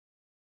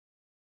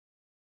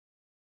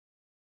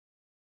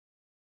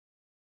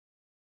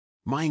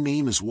 My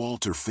name is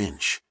Walter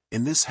Finch,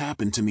 and this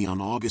happened to me on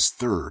August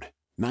 3,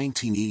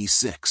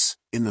 1986,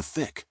 in the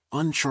thick,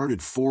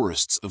 uncharted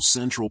forests of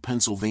central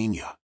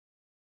Pennsylvania.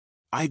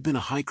 I'd been a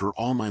hiker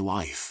all my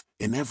life,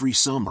 and every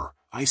summer,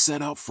 I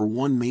set out for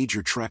one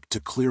major trek to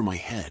clear my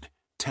head,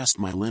 test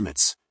my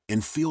limits,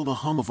 and feel the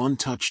hum of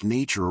untouched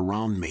nature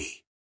around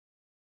me.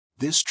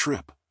 This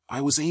trip,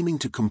 I was aiming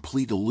to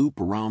complete a loop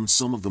around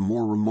some of the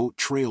more remote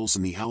trails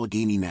in the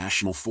Allegheny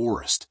National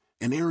Forest,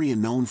 an area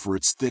known for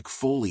its thick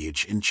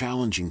foliage and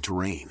challenging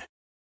terrain.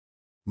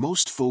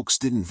 Most folks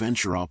didn't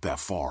venture out that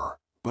far,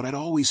 but I'd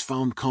always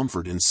found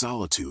comfort in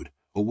solitude,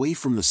 away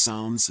from the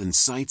sounds and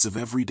sights of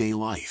everyday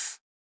life.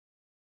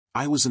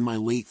 I was in my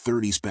late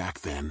 30s back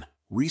then,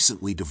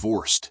 recently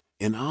divorced,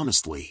 and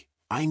honestly,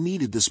 I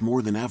needed this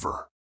more than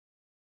ever.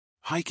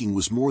 Hiking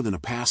was more than a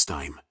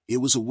pastime, it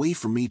was a way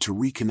for me to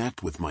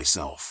reconnect with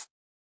myself.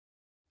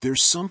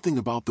 There's something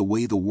about the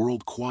way the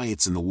world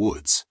quiets in the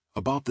woods,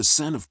 about the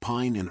scent of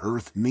pine and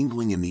earth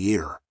mingling in the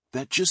air,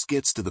 that just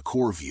gets to the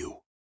core of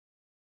you.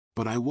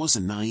 But I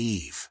wasn't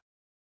naive.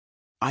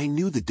 I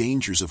knew the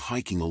dangers of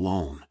hiking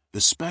alone,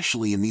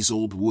 especially in these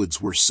old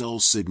woods where cell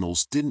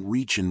signals didn't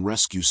reach and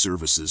rescue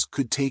services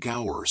could take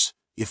hours,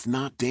 if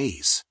not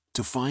days,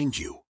 to find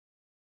you.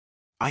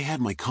 I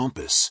had my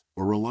compass,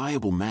 a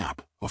reliable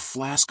map, a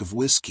flask of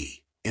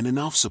whiskey, and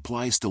enough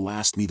supplies to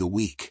last me the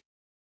week.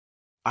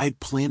 I'd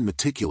planned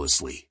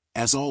meticulously,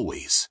 as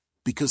always,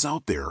 because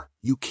out there,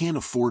 you can't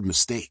afford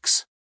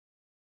mistakes.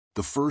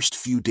 The first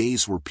few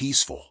days were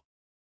peaceful.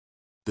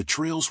 The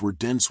trails were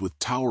dense with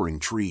towering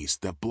trees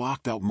that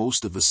blocked out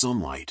most of the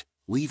sunlight,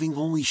 leaving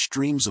only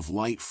streams of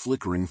light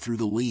flickering through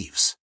the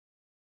leaves.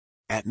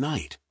 At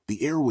night,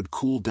 the air would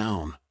cool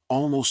down,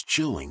 almost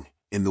chilling,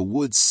 and the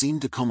woods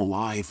seemed to come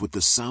alive with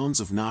the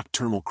sounds of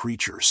nocturnal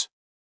creatures.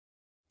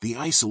 The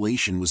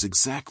isolation was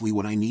exactly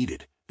what I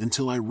needed,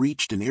 until I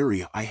reached an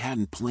area I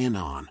hadn't planned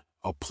on,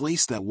 a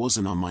place that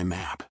wasn't on my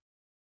map.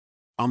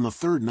 On the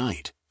third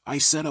night, I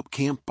set up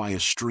camp by a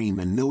stream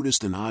and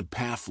noticed an odd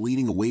path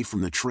leading away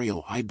from the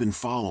trail I'd been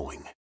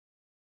following.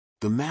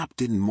 The map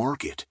didn't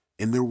mark it,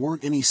 and there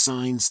weren't any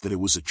signs that it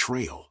was a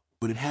trail,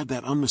 but it had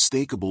that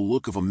unmistakable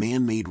look of a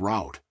man-made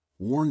route,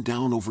 worn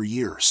down over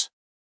years.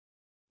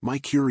 My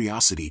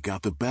curiosity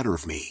got the better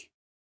of me.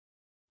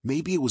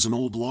 Maybe it was an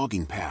old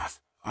logging path,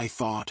 I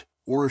thought,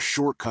 or a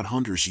shortcut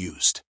hunters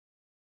used.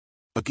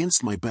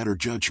 Against my better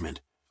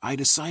judgment, I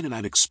decided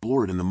I'd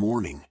explore it in the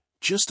morning,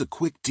 just a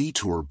quick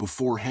detour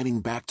before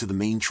heading back to the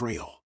main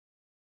trail.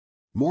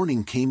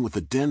 Morning came with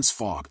a dense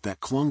fog that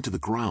clung to the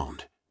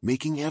ground,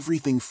 making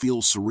everything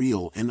feel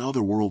surreal and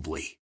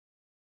otherworldly.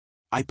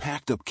 I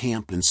packed up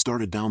camp and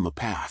started down the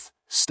path,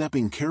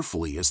 stepping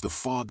carefully as the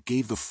fog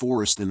gave the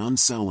forest an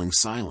unsettling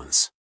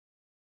silence.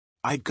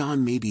 I'd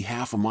gone maybe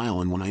half a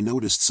mile when I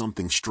noticed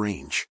something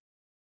strange.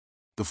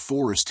 The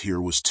forest here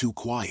was too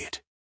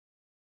quiet.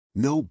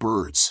 No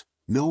birds,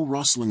 no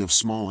rustling of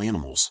small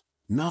animals,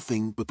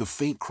 nothing but the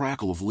faint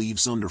crackle of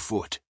leaves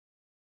underfoot.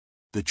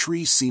 The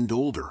trees seemed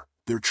older,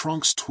 their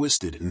trunks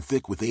twisted and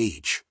thick with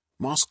age,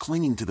 moss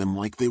clinging to them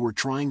like they were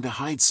trying to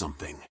hide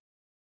something.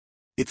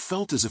 It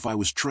felt as if I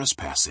was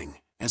trespassing,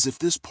 as if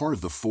this part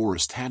of the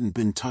forest hadn't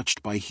been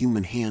touched by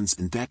human hands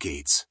in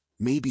decades,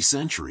 maybe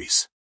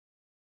centuries.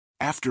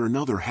 After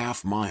another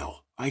half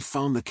mile, I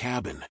found the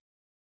cabin.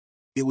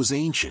 It was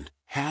ancient,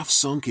 half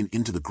sunken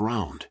into the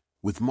ground,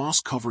 with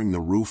moss covering the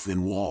roof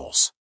and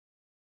walls.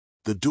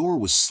 The door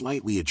was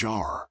slightly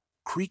ajar,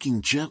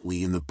 creaking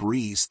gently in the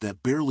breeze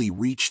that barely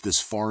reached this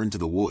far into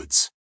the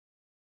woods.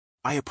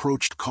 I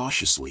approached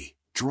cautiously,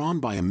 drawn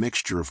by a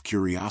mixture of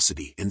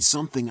curiosity and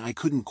something I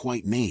couldn't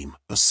quite name,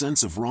 a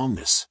sense of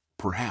wrongness,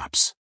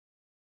 perhaps.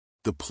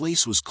 The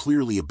place was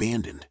clearly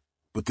abandoned,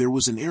 but there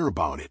was an air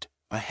about it,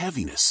 a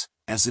heaviness,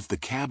 as if the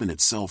cabin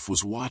itself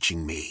was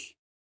watching me.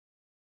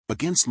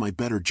 Against my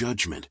better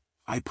judgment,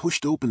 I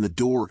pushed open the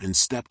door and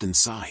stepped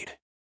inside.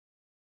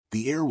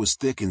 The air was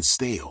thick and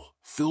stale,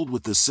 filled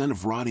with the scent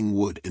of rotting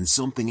wood and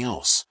something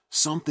else,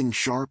 something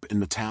sharp and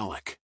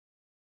metallic.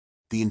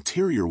 The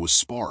interior was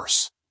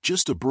sparse,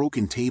 just a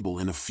broken table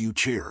and a few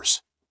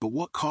chairs, but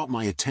what caught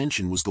my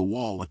attention was the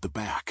wall at the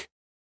back.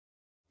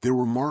 There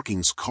were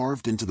markings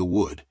carved into the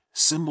wood,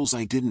 symbols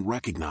I didn't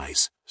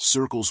recognize,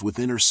 circles with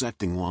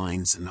intersecting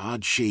lines and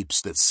odd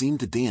shapes that seemed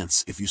to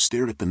dance if you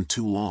stared at them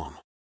too long.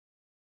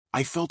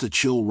 I felt a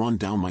chill run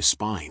down my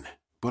spine,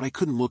 but I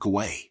couldn't look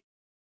away.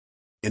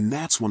 And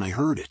that's when I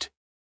heard it.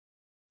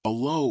 A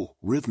low,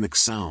 rhythmic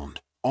sound,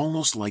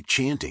 almost like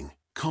chanting,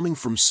 coming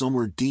from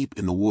somewhere deep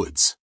in the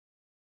woods.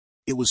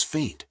 It was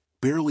faint,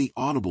 barely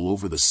audible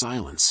over the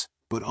silence,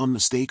 but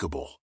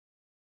unmistakable.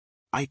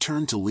 I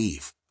turned to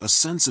leave, a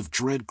sense of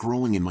dread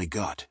growing in my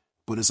gut,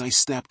 but as I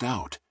stepped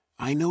out,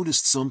 I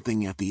noticed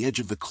something at the edge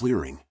of the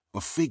clearing,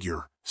 a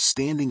figure,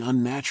 standing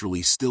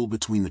unnaturally still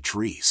between the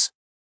trees.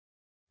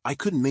 I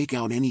couldn't make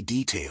out any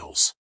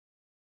details.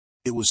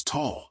 It was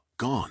tall,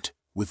 gaunt,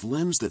 with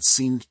limbs that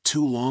seemed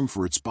too long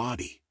for its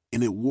body,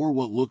 and it wore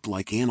what looked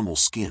like animal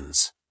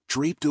skins,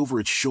 draped over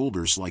its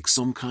shoulders like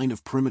some kind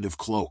of primitive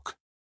cloak.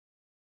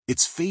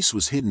 Its face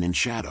was hidden in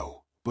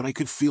shadow, but I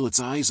could feel its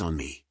eyes on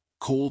me,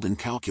 cold and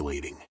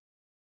calculating.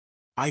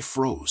 I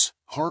froze,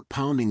 heart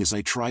pounding as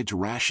I tried to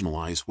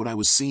rationalize what I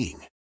was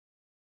seeing.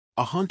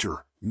 A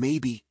hunter,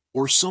 maybe,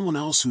 or someone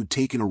else who'd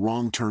taken a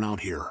wrong turn out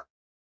here.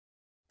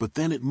 But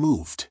then it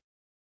moved.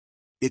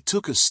 It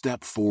took a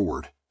step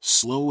forward,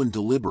 slow and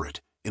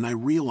deliberate, and I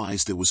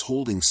realized it was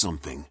holding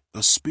something,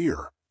 a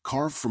spear,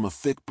 carved from a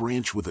thick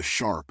branch with a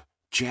sharp,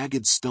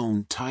 jagged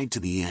stone tied to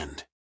the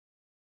end.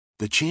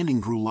 The chanting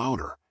grew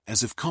louder,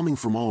 as if coming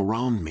from all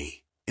around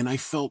me, and I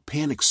felt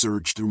panic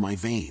surge through my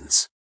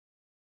veins.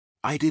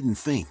 I didn't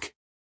think.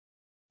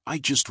 I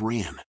just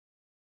ran.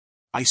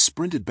 I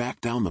sprinted back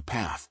down the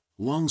path,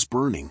 lungs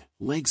burning,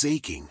 legs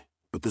aching,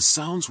 but the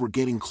sounds were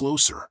getting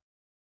closer.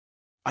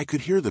 I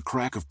could hear the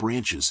crack of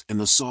branches and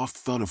the soft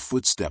thud of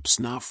footsteps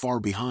not far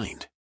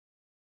behind.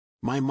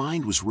 My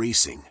mind was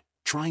racing,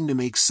 trying to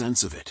make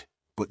sense of it,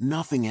 but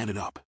nothing added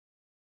up.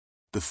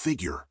 The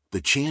figure,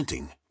 the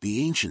chanting,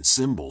 the ancient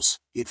symbols,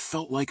 it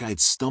felt like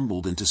I'd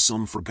stumbled into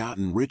some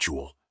forgotten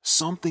ritual,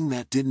 something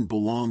that didn't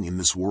belong in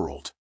this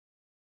world.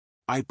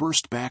 I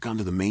burst back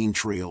onto the main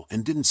trail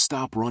and didn't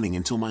stop running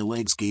until my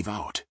legs gave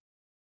out.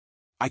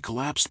 I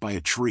collapsed by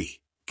a tree,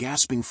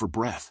 gasping for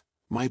breath,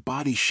 my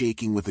body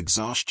shaking with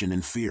exhaustion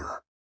and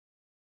fear.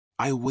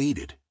 I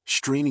waited,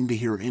 straining to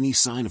hear any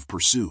sign of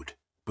pursuit,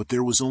 but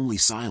there was only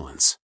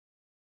silence.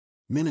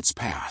 Minutes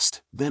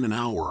passed, then an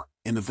hour,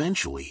 and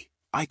eventually,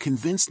 I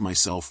convinced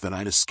myself that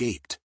I'd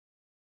escaped.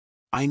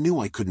 I knew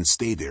I couldn't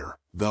stay there,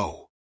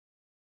 though.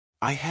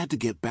 I had to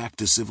get back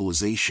to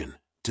civilization,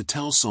 to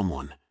tell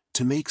someone,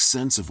 to make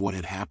sense of what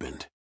had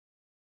happened.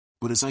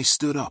 But as I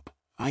stood up,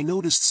 I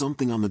noticed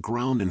something on the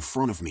ground in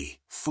front of me,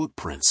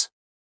 footprints.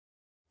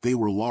 They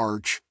were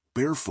large,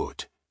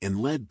 barefoot, and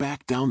led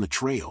back down the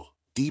trail,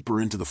 deeper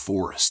into the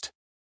forest.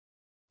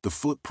 the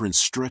footprints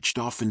stretched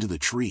off into the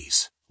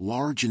trees,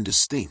 large and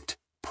distinct,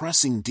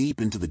 pressing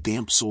deep into the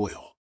damp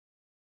soil.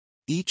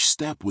 Each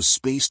step was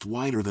spaced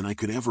wider than I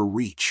could ever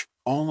reach,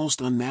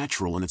 almost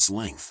unnatural in its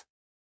length.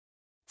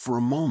 For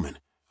a moment,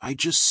 I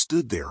just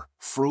stood there,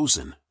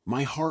 frozen,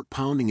 my heart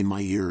pounding in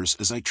my ears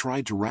as I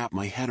tried to wrap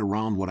my head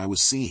around what I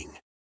was seeing.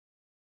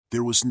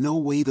 There was no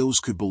way those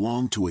could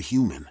belong to a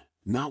human,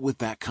 not with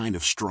that kind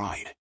of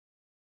stride.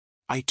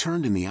 I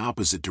turned in the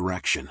opposite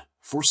direction,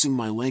 forcing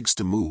my legs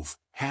to move,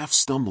 half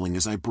stumbling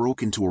as I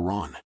broke into a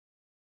run.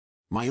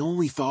 My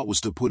only thought was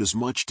to put as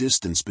much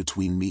distance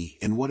between me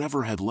and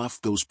whatever had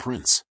left those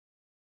prints.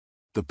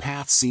 The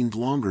path seemed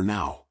longer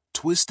now,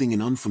 twisting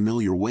in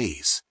unfamiliar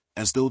ways,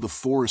 as though the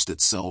forest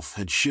itself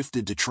had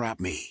shifted to trap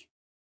me.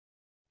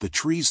 The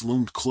trees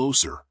loomed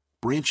closer,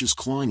 branches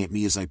clawing at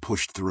me as I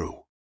pushed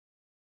through.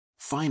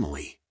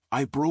 Finally,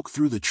 I broke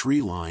through the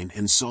tree line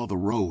and saw the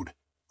road,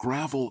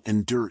 gravel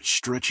and dirt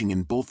stretching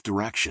in both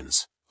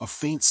directions, a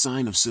faint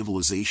sign of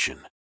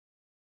civilization.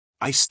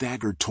 I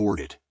staggered toward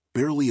it,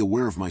 barely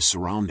aware of my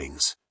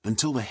surroundings,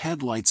 until the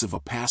headlights of a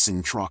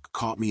passing truck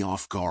caught me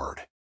off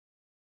guard.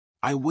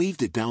 I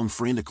waved it down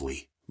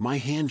frantically, my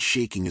hand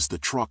shaking as the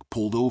truck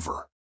pulled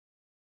over.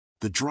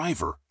 The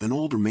driver, an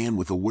older man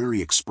with a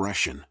wary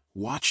expression,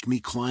 watched me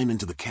climb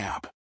into the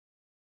cab.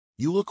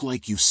 "You look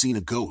like you've seen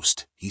a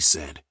ghost," he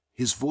said,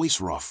 his voice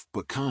rough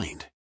but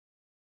kind.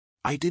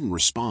 I didn't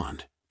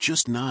respond,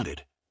 just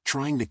nodded,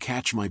 trying to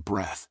catch my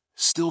breath,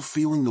 still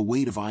feeling the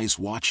weight of eyes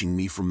watching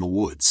me from the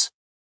woods.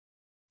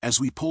 As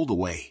we pulled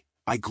away,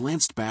 I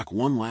glanced back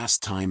one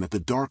last time at the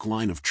dark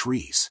line of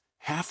trees,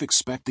 half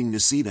expecting to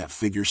see that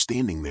figure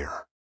standing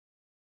there.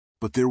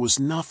 But there was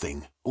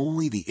nothing,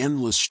 only the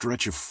endless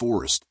stretch of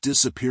forest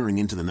disappearing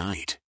into the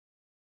night.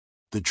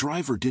 The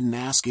driver didn't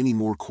ask any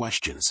more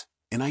questions,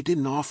 and I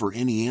didn't offer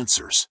any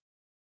answers.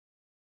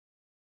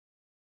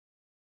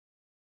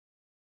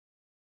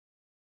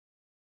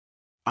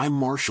 I'm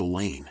Marshall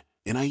Lane,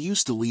 and I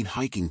used to lead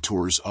hiking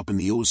tours up in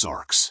the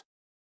Ozarks.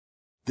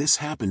 This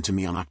happened to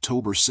me on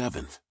October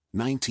 7,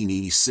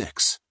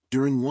 1986,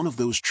 during one of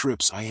those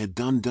trips I had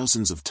done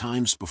dozens of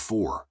times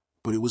before,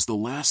 but it was the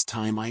last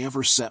time I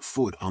ever set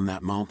foot on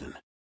that mountain.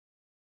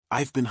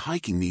 I've been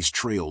hiking these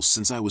trails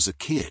since I was a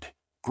kid,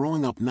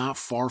 growing up not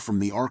far from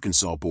the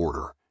Arkansas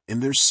border,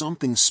 and there's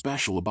something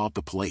special about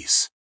the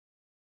place.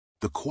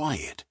 The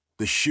quiet,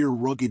 the sheer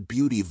rugged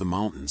beauty of the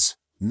mountains,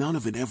 none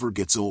of it ever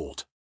gets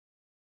old.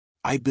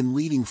 I've been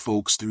leading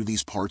folks through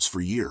these parts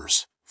for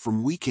years,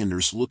 from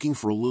weekenders looking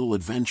for a little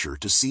adventure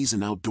to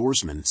seasoned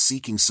outdoorsmen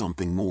seeking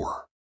something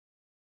more.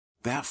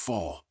 That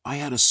fall, I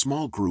had a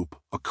small group,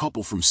 a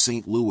couple from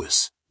St.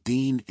 Louis,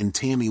 Dean and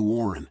Tammy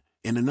Warren,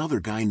 and another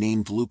guy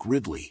named Luke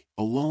Ridley,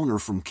 a loner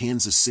from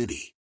Kansas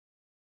City.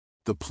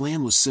 The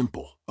plan was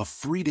simple, a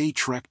 3-day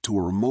trek to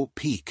a remote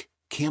peak,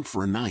 camp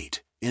for a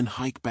night, and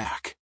hike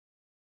back.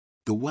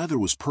 The weather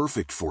was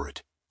perfect for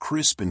it,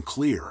 crisp and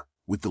clear,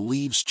 with the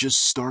leaves just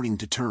starting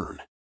to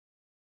turn.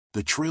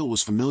 The trail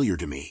was familiar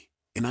to me,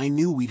 and I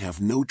knew we'd have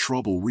no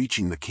trouble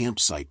reaching the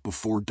campsite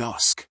before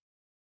dusk.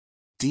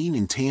 Dean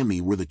and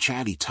Tammy were the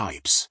chatty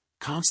types,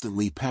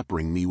 constantly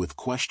peppering me with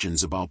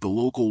questions about the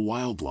local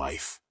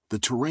wildlife, the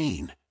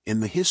terrain,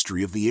 and the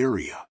history of the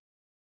area.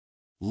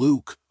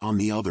 Luke, on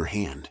the other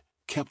hand,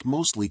 kept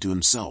mostly to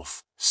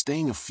himself,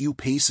 staying a few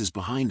paces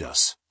behind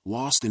us,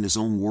 lost in his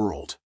own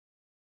world.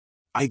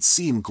 I'd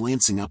see him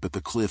glancing up at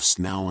the cliffs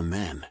now and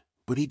then,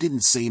 but he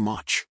didn't say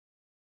much.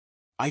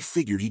 I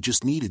figured he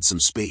just needed some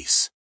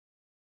space.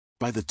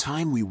 By the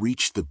time we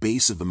reached the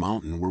base of the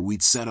mountain where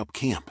we'd set up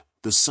camp,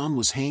 the sun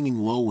was hanging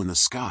low in the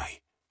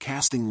sky,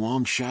 casting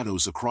long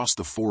shadows across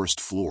the forest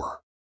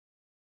floor.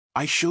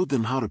 I showed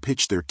them how to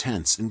pitch their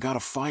tents and got a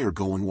fire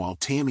going while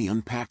Tammy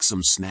unpacked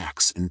some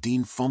snacks and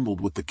Dean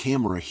fumbled with the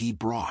camera he'd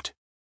brought.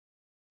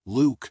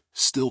 Luke,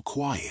 still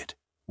quiet,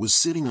 was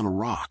sitting on a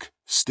rock,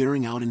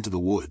 staring out into the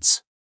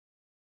woods.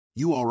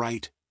 "You all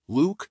right,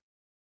 Luke?"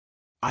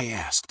 I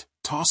asked,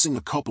 tossing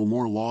a couple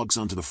more logs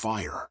onto the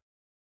fire.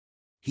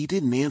 He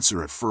didn't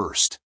answer at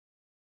first.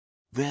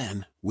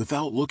 Then,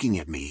 without looking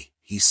at me,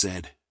 he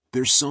said,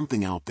 "There's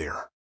something out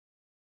there."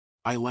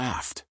 I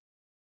laughed.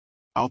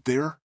 "Out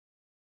there?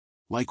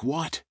 Like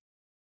what?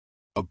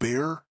 A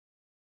bear?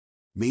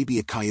 Maybe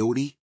a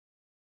coyote?"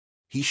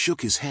 He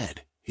shook his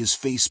head, his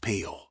face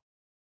pale.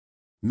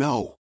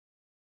 "No.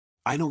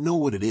 I don't know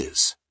what it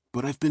is,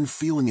 but I've been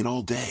feeling it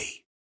all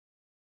day.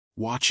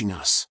 Watching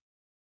us."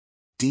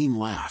 Dean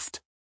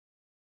laughed.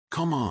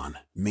 "Come on,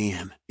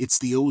 man, it's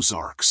the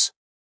Ozarks.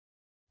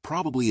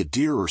 Probably a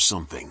deer or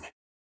something."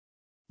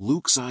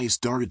 Luke's eyes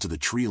darted to the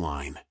tree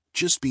line,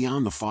 just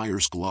beyond the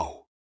fire's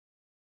glow.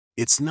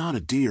 "It's not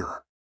a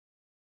deer."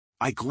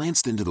 I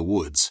glanced into the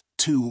woods,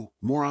 too,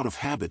 more out of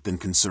habit than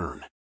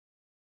concern.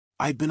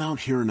 I'd been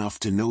out here enough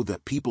to know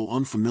that people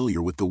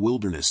unfamiliar with the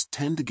wilderness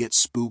tend to get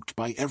spooked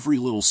by every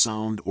little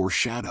sound or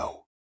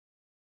shadow.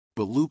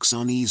 But Luke's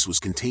unease was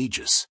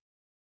contagious.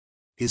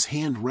 His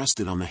hand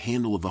rested on the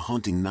handle of the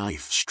hunting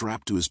knife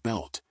strapped to his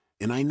belt,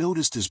 and I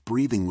noticed his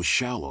breathing was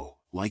shallow,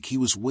 like he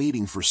was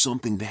waiting for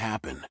something to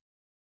happen.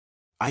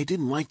 I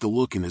didn't like the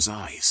look in his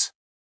eyes.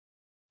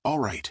 "All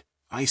right,"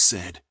 I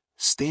said,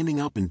 standing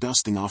up and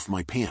dusting off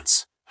my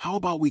pants, "how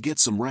about we get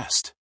some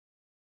rest?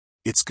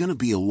 It's gonna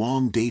be a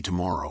long day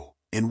tomorrow,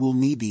 and we'll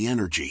need the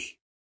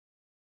energy."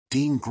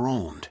 Dean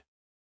groaned.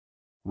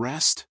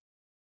 "Rest?"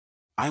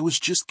 I was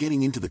just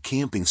getting into the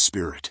camping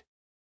spirit.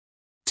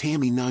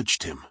 Tammy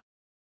nudged him.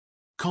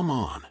 "Come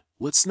on,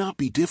 let's not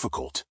be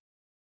difficult."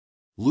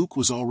 Luke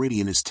was already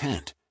in his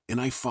tent,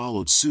 and I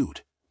followed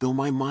suit, though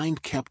my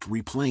mind kept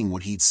replaying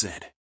what he'd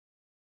said.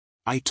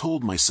 I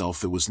told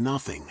myself it was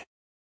nothing.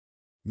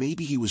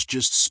 Maybe he was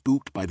just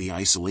spooked by the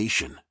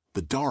isolation,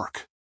 the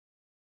dark.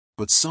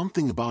 But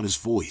something about his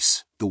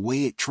voice, the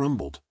way it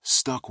trembled,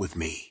 stuck with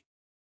me.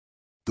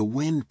 The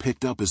wind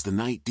picked up as the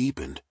night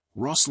deepened,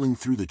 rustling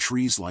through the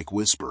trees like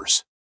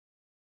whispers.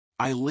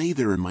 I lay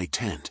there in my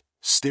tent,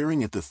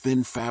 staring at the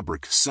thin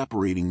fabric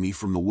separating me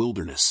from the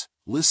wilderness,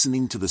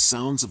 listening to the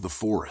sounds of the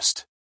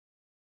forest.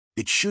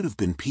 It should have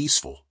been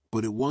peaceful,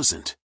 but it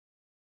wasn't.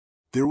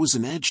 There was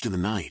an edge to the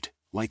night,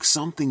 like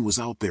something was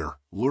out there,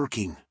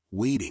 lurking,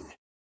 waiting.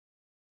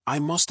 I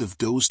must have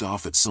dozed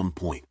off at some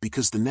point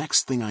because the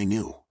next thing I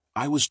knew,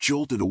 I was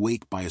jolted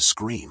awake by a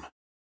scream.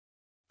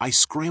 I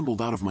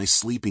scrambled out of my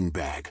sleeping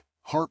bag,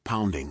 heart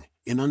pounding,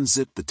 and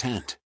unzipped the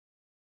tent.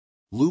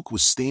 Luke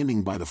was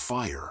standing by the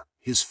fire,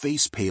 his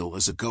face pale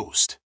as a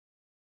ghost.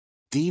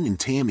 Dean and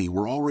Tammy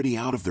were already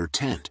out of their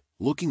tent,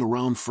 looking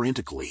around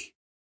frantically.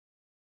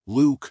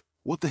 "Luke,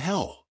 what the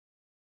hell?"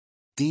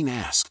 Dean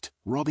asked,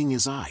 rubbing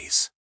his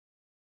eyes.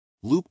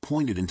 Luke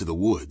pointed into the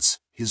woods,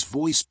 his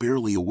voice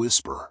barely a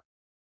whisper.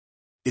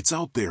 "It's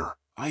out there,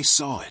 I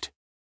saw it."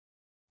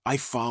 I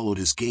followed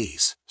his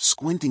gaze,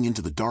 squinting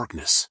into the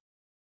darkness.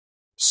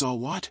 "Saw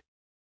what?"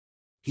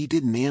 He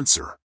didn't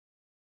answer.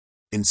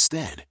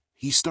 Instead,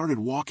 he started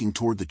walking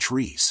toward the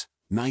trees,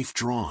 knife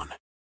drawn.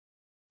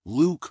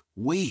 "Luke,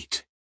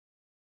 wait!"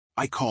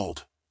 I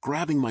called,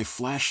 grabbing my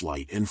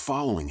flashlight and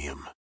following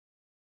him.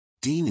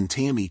 Dean and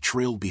Tammy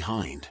trailed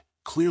behind,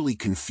 clearly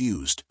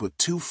confused but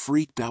too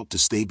freaked out to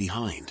stay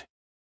behind.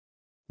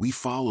 We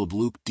followed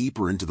Luke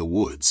deeper into the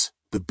woods,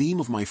 the beam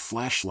of my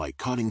flashlight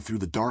cutting through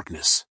the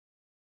darkness.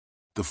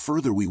 The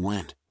further we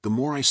went, the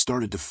more I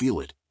started to feel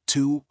it,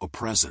 too, a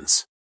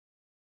presence.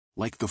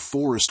 Like the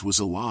forest was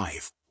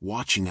alive,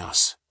 watching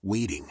us,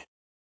 waiting.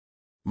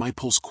 My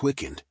pulse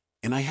quickened,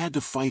 and I had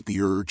to fight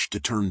the urge to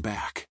turn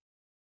back.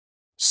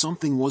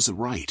 Something wasn't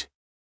right.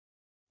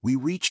 We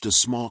reached a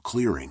small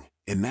clearing,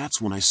 and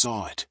that's when I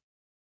saw it.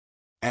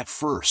 At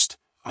first,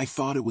 I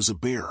thought it was a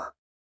bear.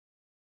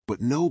 But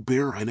no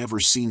bear I'd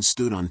ever seen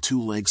stood on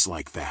two legs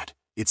like that,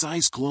 its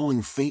eyes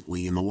glowing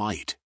faintly in the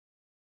light.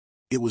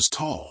 It was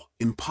tall,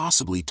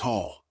 impossibly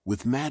tall,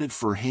 with matted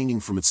fur hanging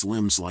from its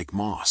limbs like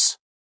moss.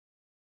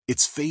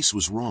 Its face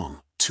was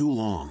wrong, too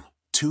long,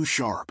 too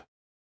sharp.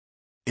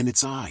 And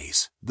its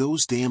eyes,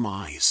 those damn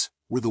eyes,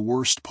 were the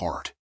worst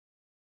part.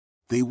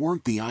 They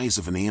weren't the eyes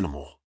of an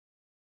animal.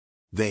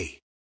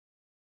 They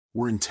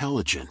were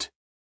intelligent.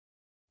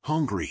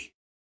 Hungry.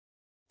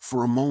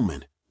 For a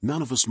moment,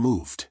 none of us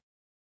moved.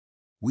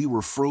 We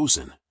were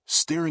frozen,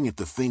 staring at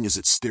the thing as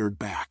it stared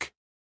back.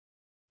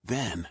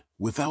 Then,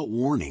 without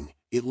warning,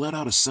 it let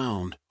out a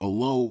sound, a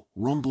low,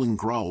 rumbling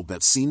growl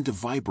that seemed to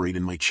vibrate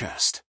in my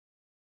chest.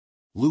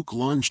 Luke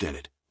lunged at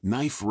it,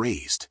 knife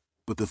raised,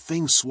 but the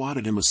thing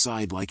swatted him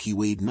aside like he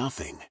weighed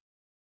nothing.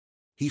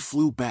 He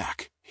flew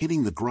back,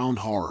 hitting the ground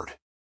hard.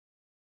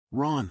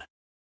 "Run!"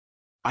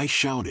 I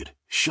shouted,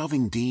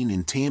 shoving Dean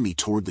and Tammy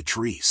toward the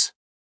trees.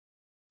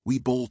 We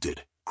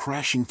bolted,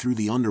 crashing through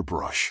the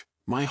underbrush,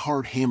 my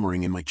heart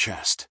hammering in my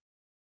chest.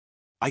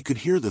 I could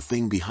hear the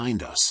thing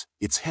behind us,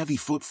 its heavy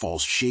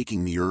footfalls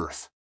shaking the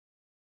earth.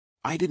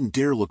 I didn't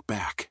dare look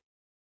back.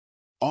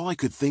 All I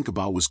could think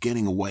about was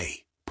getting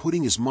away,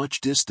 putting as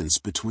much distance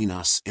between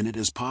us and it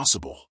as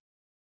possible.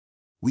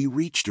 We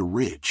reached a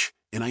ridge,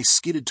 and I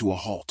skidded to a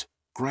halt,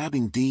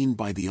 grabbing Dean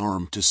by the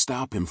arm to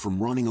stop him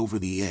from running over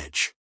the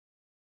edge.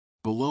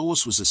 Below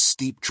us was a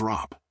steep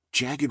drop,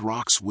 jagged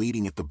rocks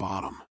waiting at the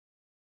bottom.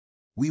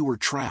 We were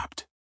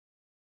trapped.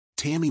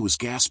 Tammy was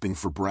gasping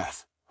for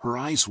breath, her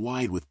eyes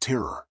wide with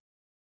terror.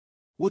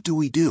 "What do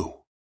we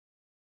do?"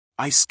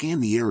 I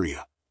scanned the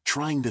area,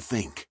 trying to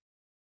think.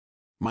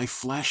 My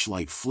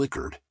flashlight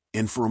flickered,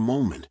 and for a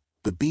moment,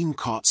 the beam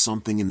caught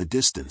something in the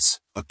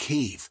distance, a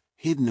cave,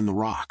 hidden in the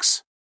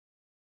rocks.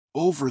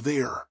 "Over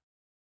there!"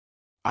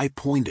 I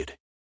pointed.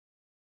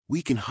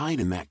 "We can hide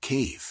in that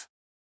cave."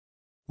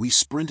 We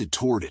sprinted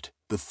toward it,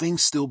 the thing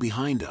still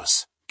behind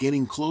us,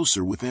 getting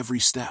closer with every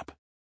step.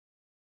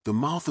 The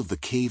mouth of the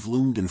cave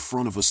loomed in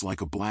front of us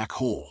like a black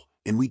hole,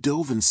 and we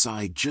dove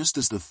inside just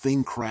as the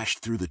thing crashed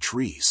through the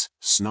trees,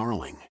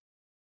 snarling.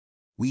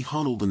 We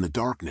huddled in the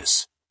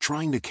darkness,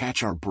 trying to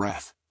catch our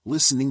breath,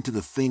 listening to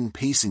the thing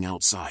pacing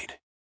outside.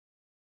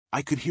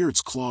 I could hear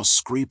its claws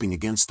scraping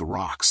against the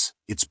rocks,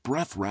 its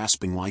breath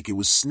rasping like it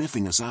was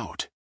sniffing us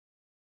out.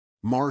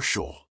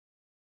 "Marshall,"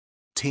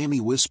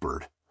 Tammy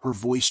whispered, her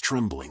voice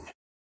trembling.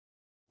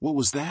 "What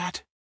was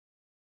that?"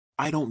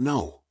 "I don't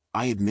know,"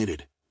 I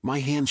admitted, my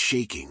hands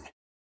shaking.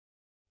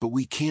 "But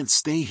we can't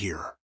stay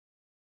here."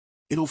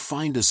 It'll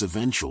find us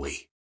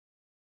eventually.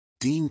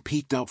 Dean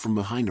peeked out from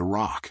behind a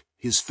rock,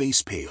 his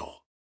face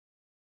pale.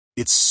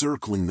 It's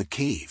circling the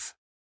cave.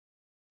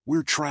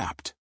 We're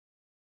trapped.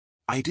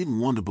 I didn't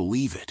want to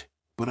believe it,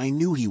 but I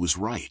knew he was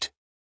right.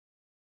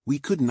 We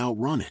couldn't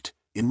outrun it,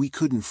 and we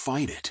couldn't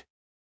fight it.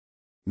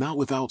 Not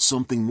without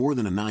something more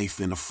than a knife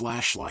and a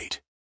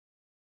flashlight.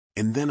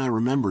 And then I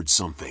remembered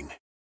something.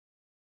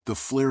 The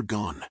flare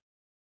gun.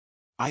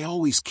 I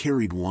always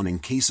carried one in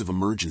case of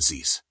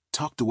emergencies,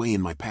 tucked away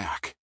in my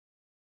pack.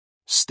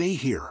 Stay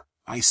here,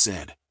 I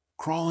said,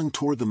 crawling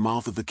toward the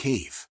mouth of the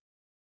cave.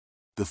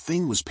 The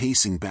thing was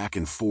pacing back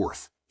and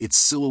forth, its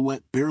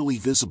silhouette barely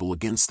visible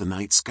against the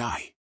night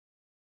sky.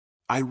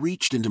 I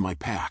reached into my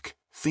pack,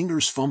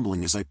 fingers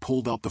fumbling as I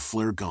pulled out the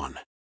flare gun.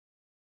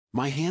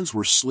 My hands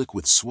were slick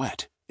with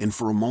sweat, and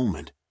for a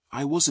moment,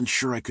 I wasn't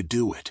sure I could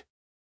do it.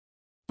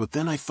 But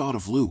then I thought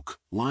of Luke,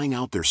 lying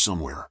out there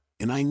somewhere,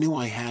 and I knew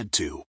I had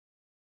to.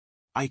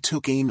 I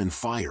took aim and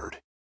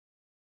fired.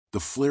 The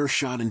flare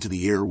shot into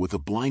the air with a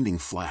blinding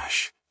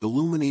flash,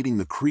 illuminating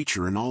the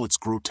creature in all its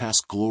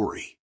grotesque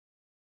glory.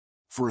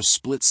 For a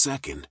split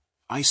second,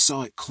 I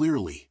saw it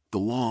clearly, the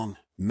long,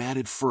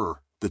 matted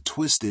fur, the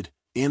twisted,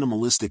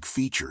 animalistic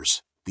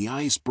features, the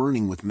eyes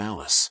burning with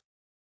malice.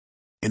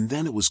 And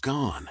then it was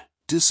gone,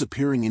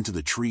 disappearing into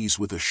the trees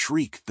with a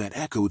shriek that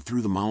echoed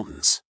through the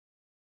mountains.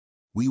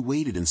 We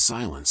waited in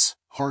silence,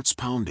 hearts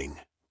pounding,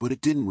 but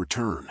it didn't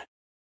return.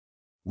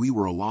 We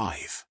were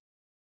alive.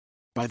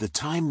 By the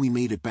time we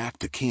made it back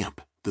to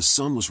camp, the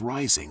sun was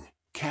rising,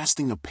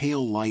 casting a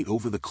pale light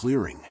over the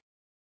clearing.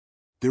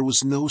 There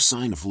was no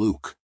sign of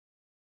Luke.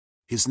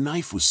 His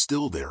knife was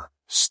still there,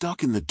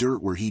 stuck in the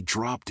dirt where he'd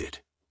dropped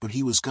it, but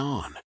he was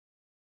gone.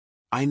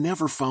 I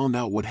never found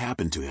out what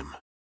happened to him.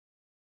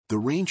 The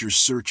rangers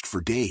searched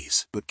for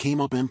days but came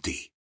up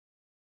empty.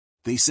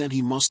 They said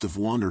he must have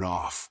wandered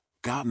off,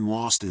 gotten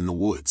lost in the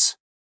woods.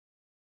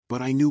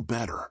 But I knew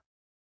better.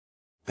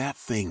 That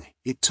thing,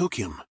 it took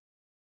him.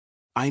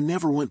 I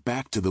never went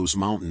back to those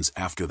mountains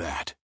after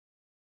that.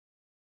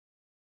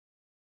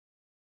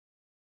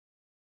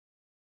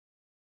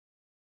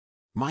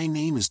 My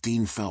name is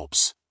Dean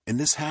Phelps, and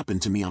this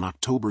happened to me on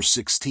October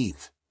 16,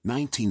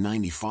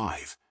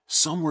 1995,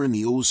 somewhere in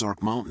the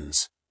Ozark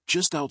Mountains,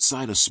 just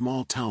outside a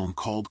small town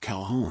called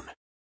Calhoun.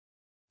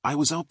 I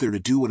was out there to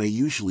do what I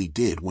usually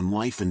did when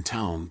life in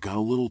town got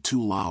a little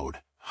too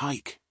loud: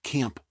 hike,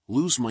 camp,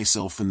 lose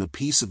myself in the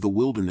peace of the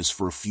wilderness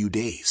for a few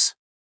days.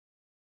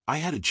 I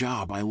had a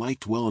job I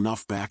liked well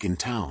enough back in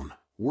town,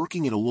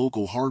 working at a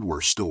local hardware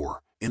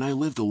store, and I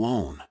lived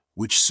alone,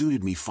 which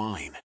suited me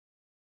fine.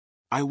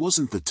 I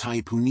wasn't the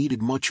type who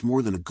needed much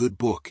more than a good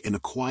book and a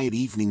quiet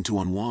evening to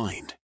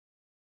unwind.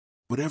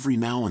 But every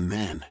now and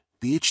then,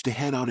 the itch to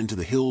head out into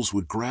the hills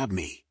would grab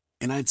me,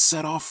 and I'd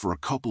set off for a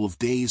couple of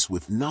days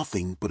with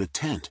nothing but a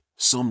tent,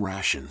 some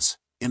rations,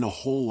 and a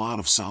whole lot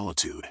of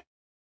solitude.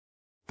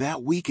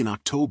 That week in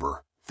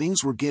October,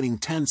 things were getting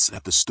tense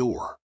at the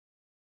store.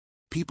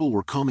 People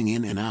were coming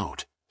in and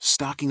out,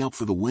 stocking up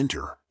for the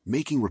winter,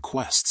 making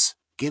requests,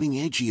 getting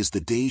edgy as the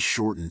days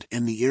shortened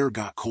and the air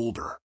got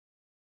colder.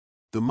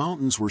 The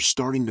mountains were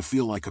starting to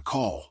feel like a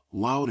call,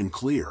 loud and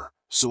clear,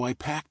 so I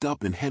packed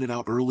up and headed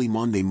out early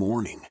Monday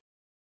morning.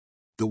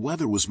 The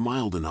weather was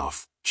mild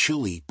enough,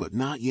 chilly but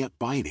not yet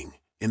biting,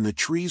 and the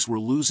trees were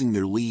losing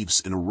their leaves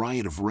in a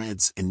riot of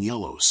reds and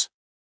yellows.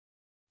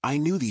 I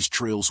knew these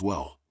trails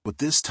well, but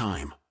this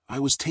time, I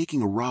was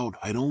taking a route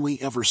I'd only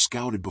ever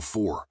scouted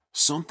before,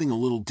 something a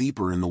little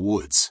deeper in the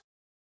woods.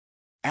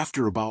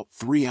 After about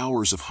 3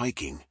 hours of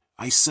hiking,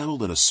 I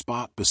settled at a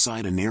spot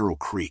beside a narrow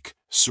creek,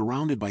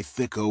 surrounded by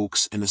thick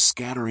oaks and a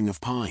scattering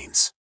of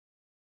pines.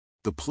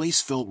 The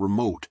place felt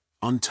remote,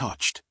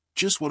 untouched,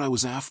 just what I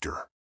was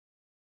after.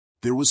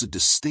 There was a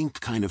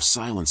distinct kind of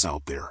silence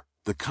out there,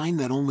 the kind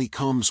that only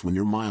comes when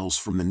you're miles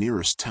from the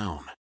nearest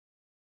town.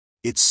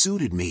 It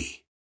suited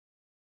me.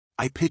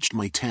 I pitched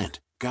my tent,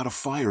 got a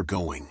fire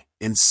going,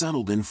 and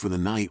settled in for the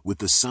night with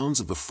the sounds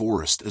of the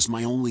forest as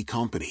my only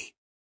company.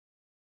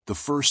 The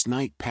first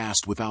night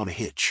passed without a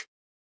hitch.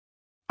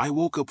 I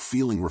woke up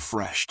feeling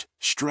refreshed,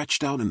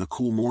 stretched out in the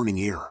cool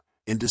morning air,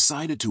 and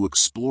decided to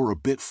explore a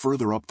bit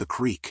further up the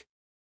creek.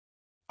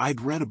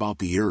 I'd read about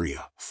the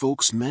area,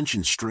 folks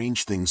mentioned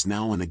strange things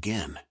now and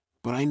again,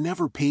 but I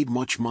never paid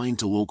much mind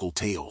to local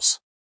tales.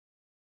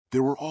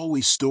 There were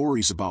always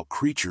stories about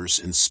creatures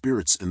and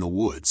spirits in the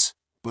woods,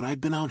 but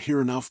I'd been out here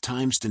enough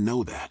times to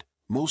know that,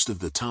 most of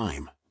the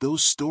time,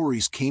 those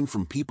stories came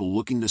from people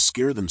looking to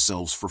scare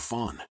themselves for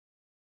fun.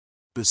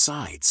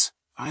 Besides,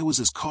 I was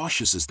as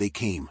cautious as they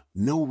came: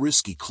 no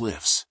risky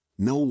cliffs,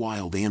 no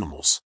wild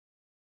animals.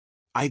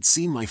 I'd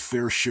seen my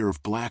fair share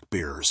of black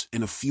bears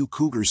and a few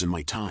cougars in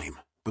my time,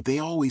 but they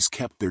always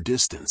kept their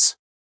distance.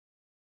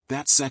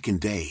 That second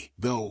day,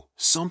 though,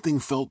 something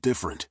felt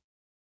different.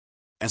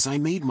 As I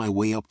made my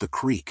way up the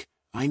creek,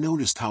 I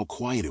noticed how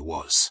quiet it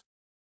was.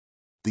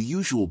 The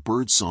usual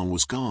birdsong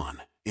was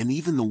gone, and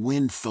even the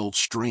wind felt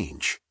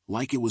strange,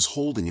 like it was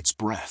holding its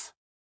breath.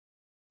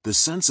 The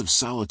sense of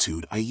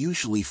solitude I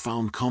usually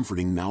found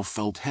comforting now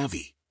felt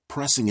heavy,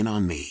 pressing in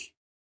on me.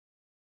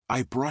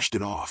 I brushed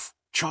it off,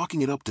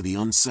 chalking it up to the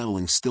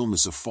unsettling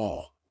stillness of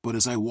fall, but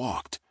as I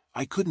walked,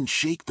 I couldn't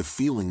shake the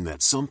feeling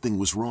that something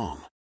was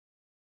wrong.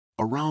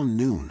 Around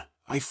noon,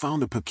 I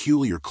found a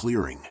peculiar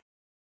clearing.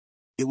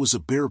 It was a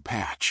bare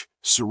patch,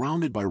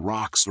 surrounded by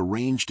rocks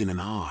arranged in an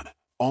odd,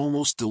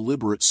 almost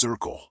deliberate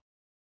circle.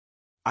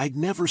 I'd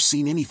never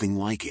seen anything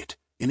like it,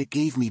 and it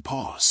gave me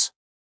pause.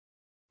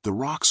 The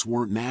rocks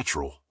weren't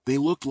natural, they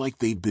looked like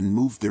they'd been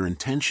moved there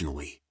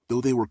intentionally,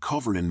 though they were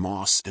covered in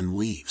moss and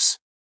leaves.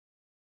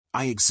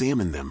 I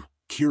examined them,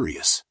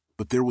 curious,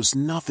 but there was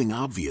nothing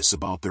obvious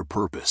about their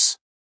purpose.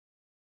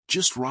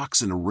 Just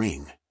rocks in a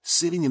ring,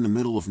 sitting in the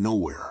middle of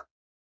nowhere.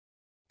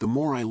 The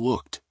more I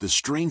looked, the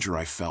stranger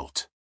I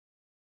felt.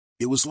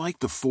 It was like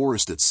the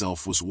forest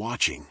itself was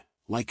watching,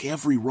 like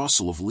every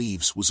rustle of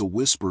leaves was a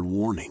whispered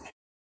warning.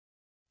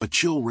 A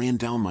chill ran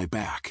down my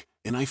back,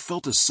 and I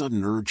felt a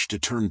sudden urge to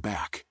turn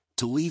back,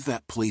 to leave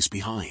that place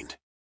behind.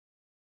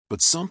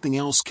 But something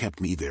else kept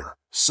me there,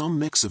 some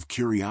mix of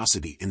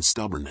curiosity and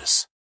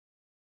stubbornness.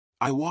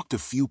 I walked a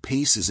few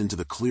paces into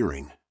the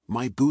clearing,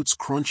 my boots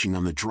crunching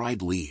on the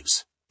dried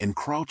leaves, and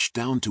crouched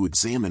down to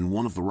examine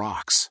one of the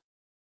rocks.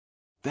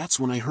 That's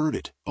when I heard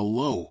it, a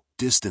low,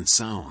 distant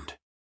sound.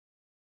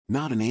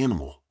 Not an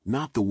animal,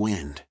 not the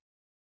wind.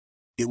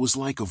 It was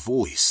like a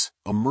voice,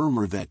 a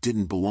murmur that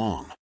didn't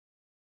belong.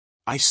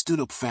 I stood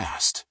up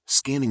fast,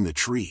 scanning the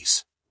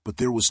trees, but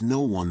there was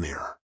no one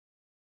there.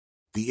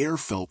 The air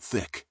felt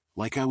thick,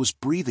 like I was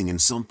breathing in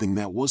something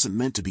that wasn't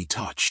meant to be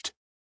touched.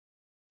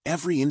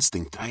 Every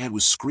instinct I had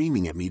was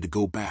screaming at me to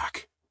go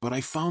back, but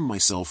I found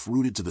myself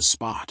rooted to the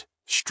spot,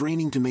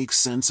 straining to make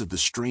sense of the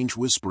strange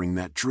whispering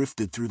that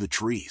drifted through the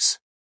trees.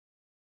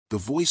 The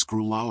voice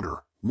grew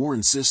louder, more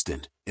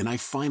insistent, and I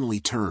finally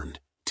turned,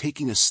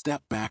 taking a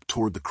step back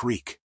toward the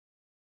creek.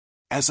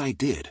 As I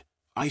did,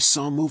 I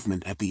saw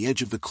movement at the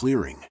edge of the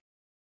clearing.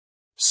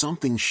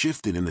 Something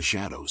shifted in the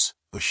shadows,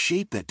 a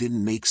shape that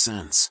didn't make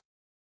sense.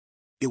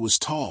 It was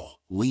tall,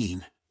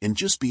 lean, and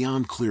just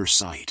beyond clear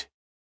sight.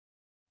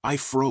 I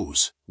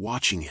froze,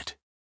 watching it.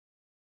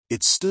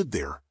 It stood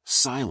there,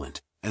 silent,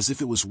 as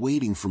if it was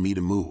waiting for me to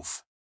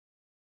move.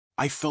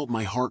 I felt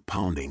my heart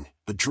pounding,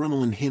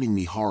 adrenaline hitting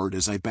me hard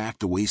as I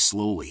backed away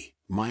slowly,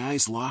 my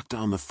eyes locked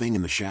on the thing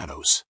in the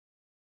shadows.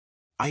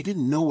 I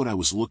didn't know what I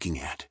was looking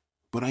at,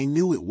 but I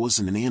knew it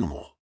wasn't an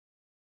animal.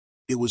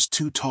 It was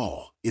too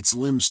tall, its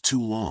limbs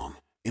too long,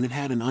 and it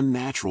had an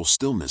unnatural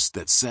stillness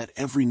that set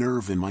every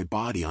nerve in my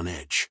body on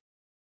edge.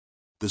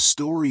 The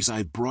stories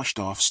I'd brushed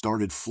off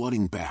started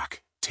flooding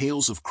back,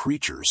 tales of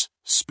creatures,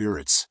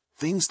 spirits,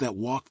 things that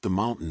walked the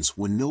mountains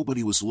when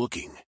nobody was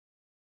looking.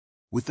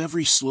 With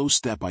every slow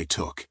step I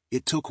took,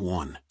 it took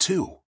one,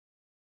 two.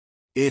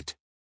 It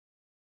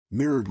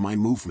mirrored my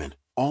movement,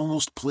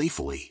 almost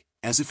playfully,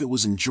 as if it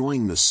was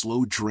enjoying the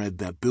slow dread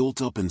that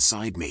built up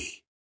inside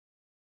me.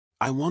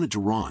 I wanted to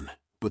run,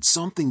 but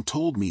something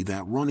told me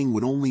that running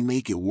would only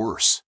make it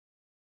worse.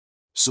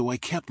 So I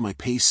kept my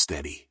pace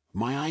steady,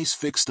 my eyes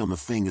fixed on the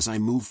thing as I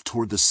moved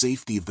toward the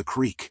safety of the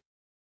creek.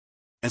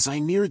 As I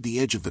neared the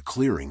edge of the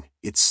clearing,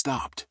 it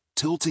stopped,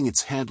 tilting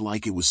its head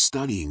like it was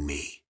studying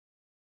me.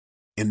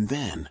 And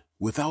then,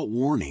 without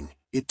warning,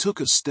 it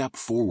took a step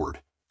forward,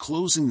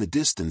 closing the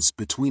distance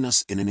between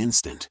us in an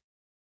instant.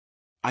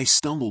 I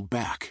stumbled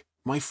back,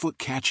 my foot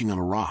catching on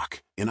a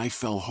rock, and I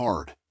fell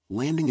hard,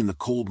 landing in the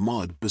cold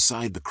mud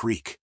beside the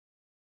creek.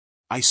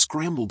 I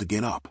scrambled to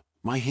get up,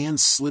 my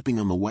hands slipping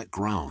on the wet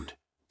ground,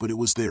 but it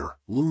was there,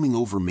 looming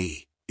over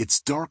me,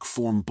 its dark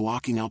form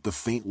blocking out the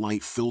faint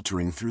light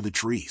filtering through the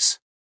trees.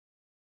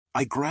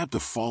 I grabbed a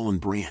fallen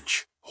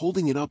branch,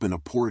 holding it up in a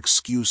poor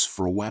excuse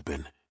for a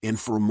weapon, and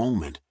for a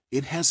moment,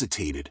 it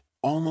hesitated,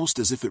 almost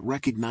as if it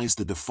recognized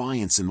the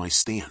defiance in my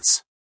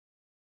stance.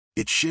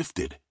 It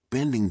shifted,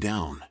 bending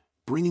down,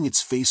 bringing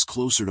its face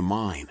closer to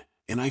mine,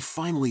 and I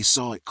finally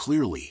saw it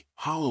clearly,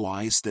 hollow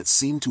eyes that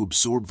seemed to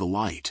absorb the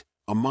light,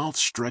 a mouth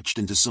stretched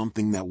into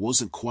something that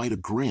wasn't quite a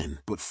grin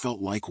but felt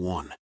like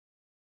one.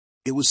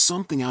 It was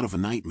something out of a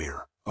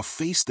nightmare, a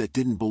face that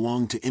didn't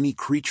belong to any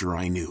creature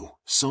I knew,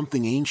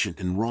 something ancient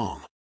and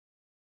wrong.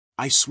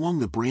 I swung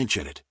the branch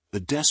at it, a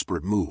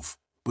desperate move,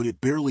 but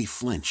it barely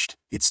flinched,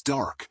 its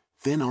dark,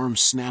 thin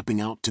arms snapping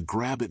out to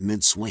grab it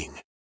mid-swing.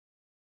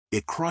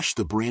 It crushed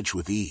the branch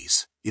with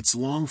ease, its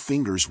long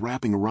fingers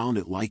wrapping around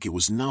it like it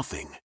was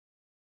nothing.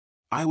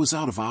 I was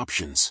out of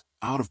options,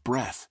 out of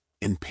breath,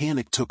 and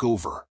panic took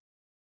over.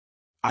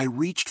 I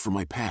reached for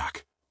my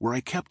pack, where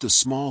I kept a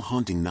small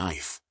hunting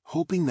knife,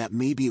 hoping that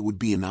maybe it would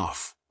be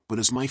enough, but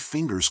as my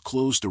fingers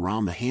closed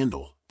around the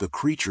handle, the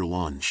creature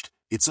lunged,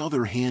 its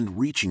other hand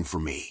reaching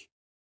for me.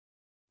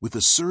 With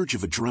a surge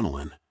of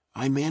adrenaline,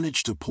 I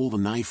managed to pull the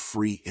knife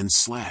free and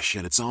slash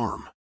at its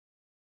arm.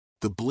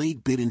 The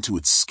blade bit into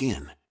its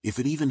skin, if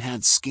it even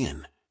had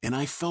skin, and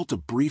I felt a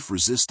brief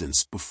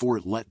resistance before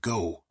it let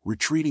go,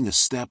 retreating a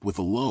step with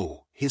a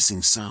low,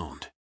 hissing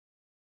sound.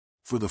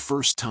 For the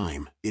first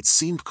time, it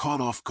seemed caught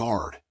off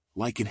guard,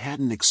 like it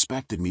hadn't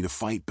expected me to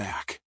fight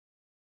back.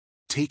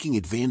 Taking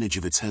advantage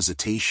of its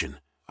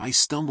hesitation, I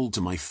stumbled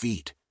to my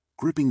feet,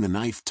 gripping the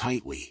knife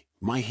tightly,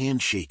 my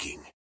hand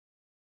shaking.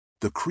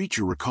 The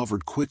creature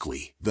recovered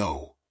quickly,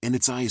 though, and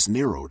its eyes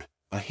narrowed,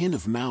 a hint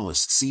of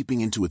malice seeping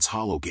into its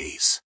hollow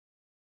gaze.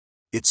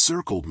 It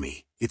circled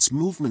me, its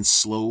movements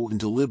slow and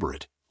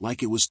deliberate,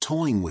 like it was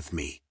toying with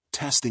me,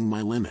 testing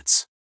my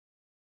limits.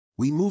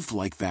 We moved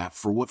like that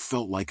for what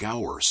felt like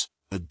hours,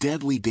 a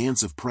deadly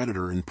dance of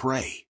predator and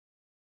prey.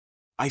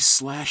 I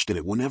slashed at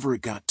it whenever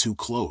it got too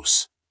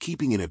close,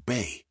 keeping it at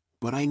bay,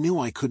 but I knew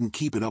I couldn't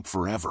keep it up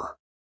forever.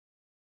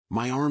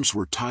 My arms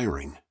were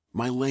tiring,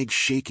 my legs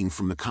shaking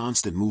from the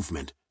constant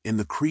movement, and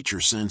the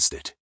creature sensed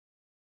it.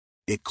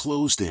 It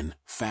closed in,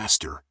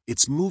 faster,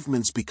 its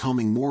movements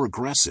becoming more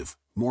aggressive,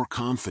 more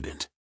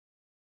confident.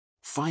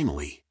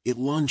 Finally, it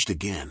lunged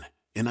again,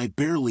 and I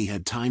barely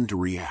had time to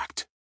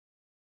react.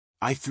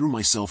 I threw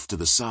myself to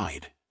the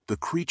side, the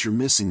creature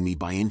missing me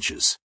by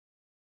inches.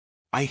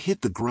 I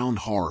hit the ground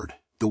hard,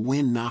 the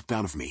wind knocked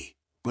out of me,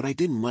 but I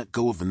didn't let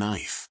go of the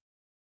knife.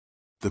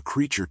 The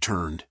creature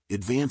turned,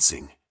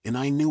 advancing, and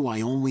I knew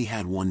I only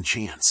had one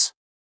chance.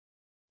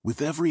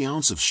 With every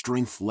ounce of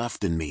strength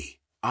left in me,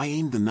 I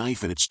aimed the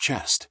knife at its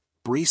chest,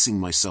 bracing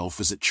myself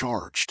as it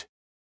charged.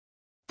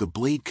 The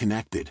blade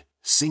connected,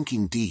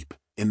 sinking deep,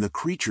 and the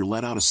creature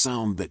let out a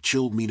sound that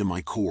chilled me to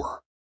my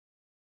core.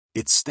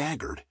 It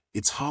staggered,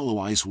 its hollow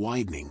eyes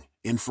widening,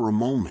 and for a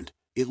moment,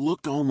 it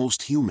looked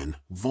almost human,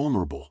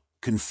 vulnerable,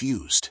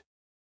 confused.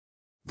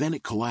 Then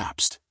it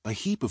collapsed, a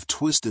heap of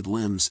twisted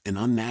limbs and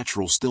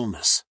unnatural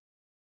stillness.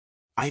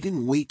 I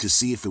didn't wait to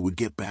see if it would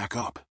get back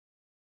up.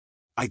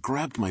 I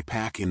grabbed my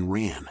pack and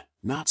ran,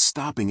 not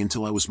stopping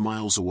until I was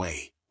miles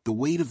away, the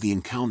weight of the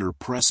encounter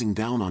pressing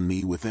down on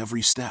me with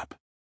every step.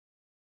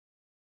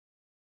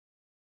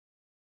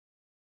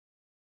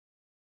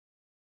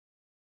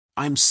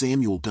 I'm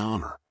Samuel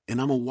Donner, and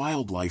I'm a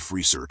wildlife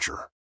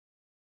researcher.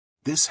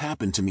 This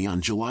happened to me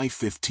on July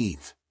 15,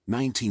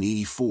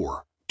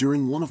 1984,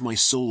 during one of my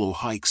solo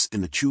hikes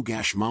in the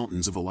Chugach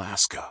Mountains of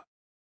Alaska.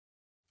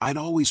 I'd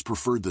always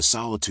preferred the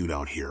solitude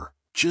out here,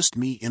 just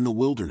me in the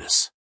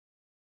wilderness.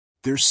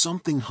 There's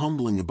something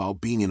humbling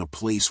about being in a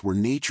place where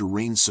nature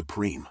reigns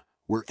supreme,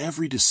 where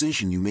every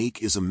decision you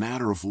make is a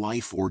matter of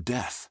life or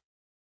death.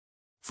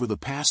 For the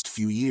past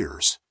few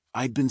years,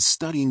 I'd been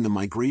studying the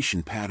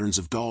migration patterns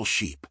of Dall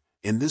sheep,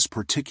 and this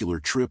particular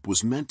trip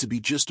was meant to be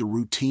just a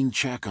routine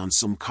check on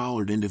some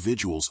collared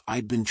individuals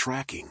I'd been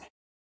tracking.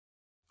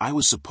 I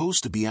was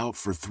supposed to be out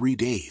for 3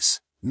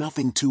 days,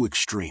 nothing too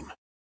extreme.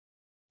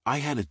 I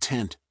had a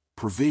tent,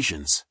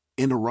 provisions,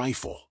 and a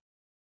rifle.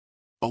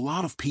 A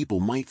lot of people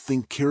might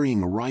think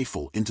carrying a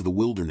rifle into the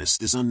wilderness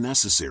is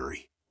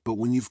unnecessary, but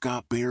when you've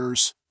got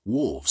bears,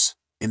 wolves,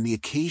 and the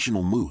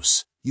occasional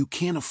moose, you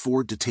can't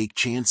afford to take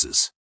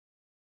chances.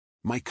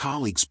 My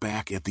colleagues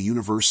back at the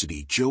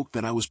university joked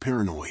that I was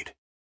paranoid.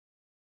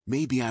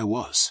 Maybe I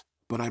was,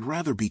 but I'd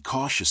rather be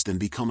cautious than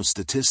become a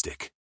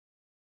statistic.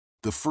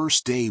 The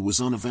first day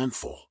was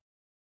uneventful.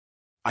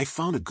 I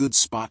found a good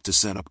spot to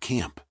set up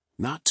camp,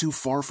 not too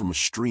far from a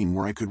stream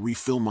where I could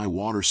refill my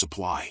water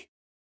supply.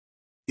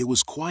 It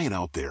was quiet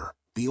out there,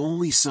 the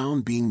only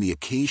sound being the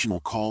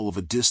occasional call of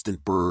a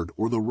distant bird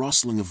or the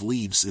rustling of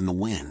leaves in the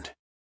wind.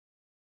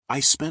 I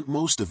spent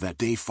most of that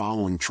day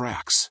following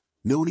tracks,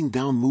 noting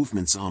down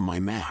movements on my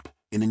map,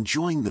 and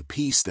enjoying the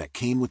peace that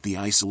came with the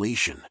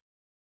isolation.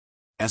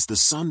 As the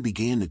sun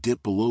began to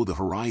dip below the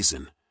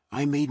horizon,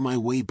 I made my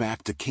way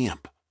back to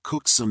camp,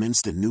 cooked some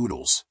instant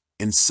noodles,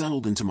 and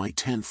settled into my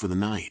tent for the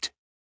night.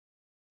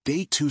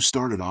 Day 2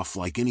 started off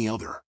like any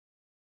other.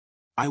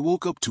 I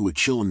woke up to a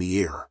chill in the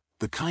air,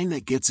 the kind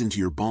that gets into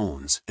your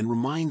bones and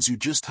reminds you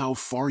just how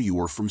far you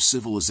are from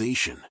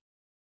civilization.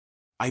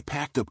 I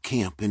packed up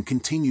camp and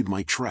continued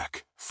my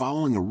trek,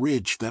 following a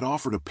ridge that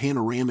offered a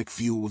panoramic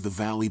view of the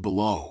valley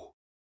below.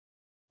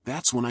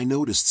 That's when I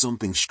noticed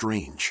something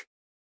strange.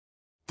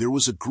 There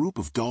was a group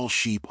of Dall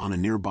sheep on a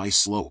nearby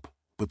slope,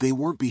 but they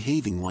weren't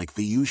behaving like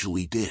they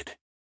usually did.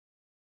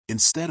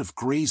 Instead of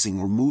grazing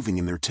or moving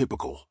in their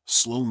typical,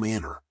 slow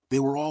manner, they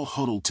were all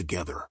huddled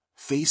together,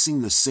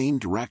 facing the same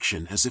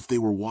direction as if they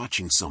were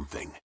watching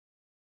something.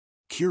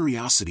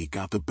 Curiosity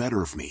got the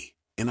better of me,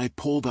 and I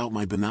pulled out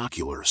my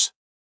binoculars.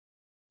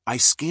 I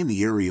scanned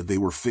the area they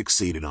were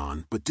fixated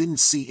on but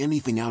didn't see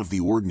anything out of the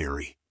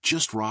ordinary,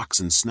 just rocks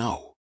and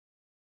snow.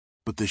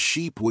 But the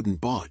sheep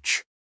wouldn't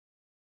budge.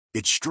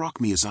 It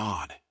struck me as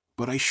odd,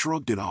 but I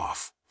shrugged it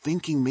off,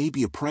 thinking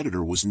maybe a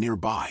predator was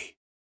nearby.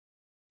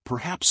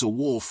 Perhaps a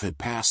wolf had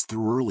passed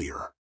through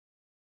earlier.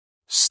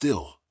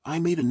 Still, I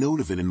made a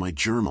note of it in my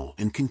journal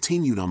and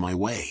continued on my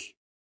way.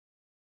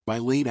 By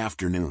late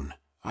afternoon,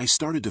 I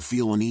started to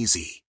feel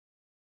uneasy.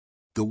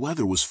 The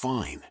weather was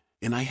fine,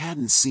 and I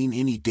hadn't seen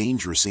any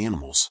dangerous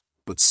animals,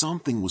 but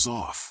something was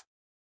off.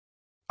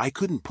 I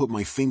couldn't put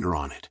my finger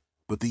on it,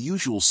 but the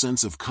usual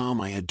sense of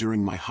calm I had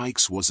during my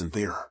hikes wasn't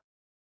there.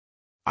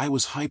 I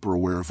was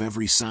hyper-aware of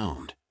every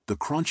sound, the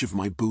crunch of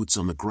my boots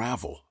on the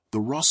gravel, the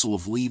rustle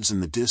of leaves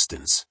in the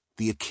distance,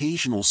 the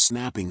occasional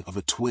snapping of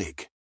a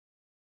twig.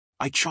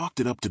 I chalked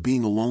it up to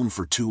being alone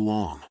for too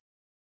long.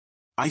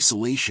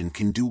 Isolation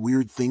can do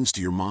weird things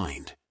to your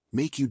mind,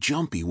 make you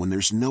jumpy when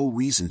there's no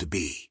reason to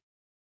be.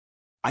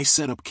 I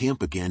set up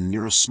camp again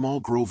near a small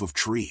grove of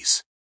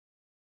trees.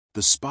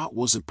 The spot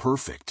wasn't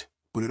perfect,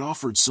 but it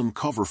offered some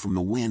cover from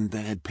the wind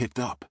that had picked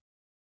up.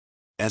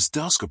 As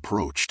dusk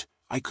approached,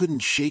 I couldn't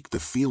shake the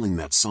feeling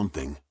that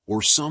something,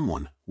 or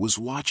someone, was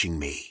watching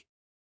me.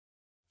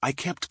 I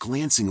kept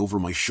glancing over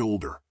my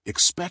shoulder,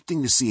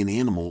 expecting to see an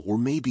animal or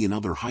maybe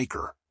another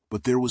hiker,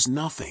 but there was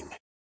nothing.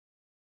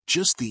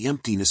 Just the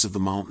emptiness of the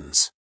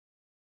mountains.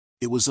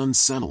 It was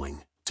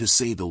unsettling, to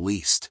say the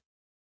least.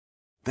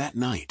 That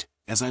night,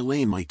 as I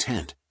lay in my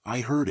tent,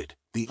 I heard it,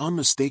 the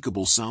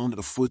unmistakable sound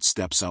of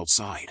footsteps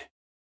outside.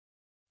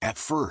 At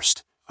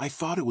first, I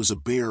thought it was a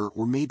bear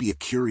or maybe a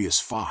curious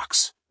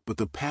fox, but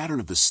the pattern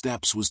of the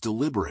steps was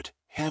deliberate,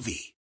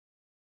 heavy.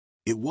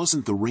 It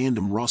wasn't the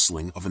random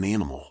rustling of an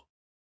animal.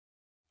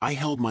 I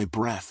held my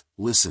breath,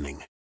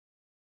 listening.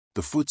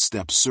 The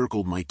footsteps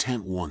circled my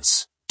tent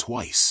once,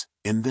 twice,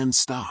 and then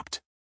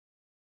stopped.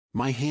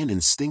 My hand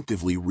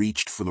instinctively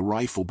reached for the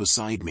rifle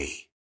beside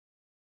me.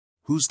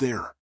 "Who's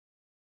there?"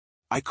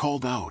 I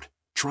called out,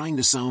 trying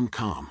to sound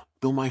calm,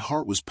 though my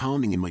heart was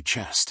pounding in my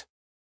chest.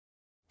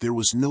 There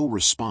was no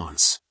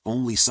response,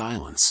 only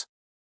silence.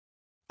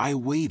 I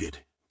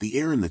waited, the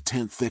air in the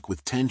tent thick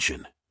with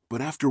tension,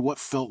 but after what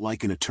felt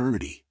like an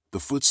eternity, the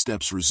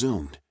footsteps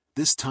resumed,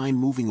 this time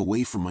moving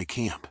away from my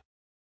camp.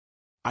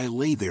 I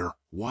lay there,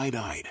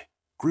 wide-eyed,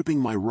 gripping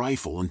my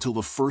rifle until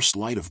the first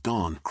light of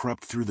dawn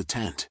crept through the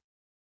tent.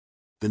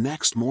 The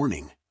next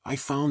morning, I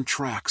found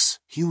tracks,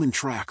 human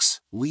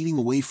tracks, leading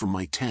away from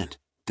my tent,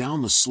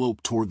 down the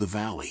slope toward the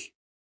valley.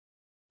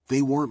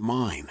 They weren't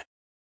mine.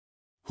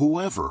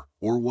 Whoever,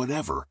 or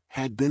whatever,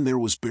 had been there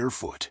was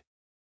barefoot.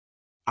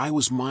 I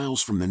was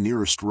miles from the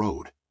nearest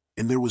road,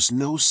 and there was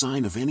no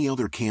sign of any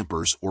other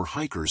campers or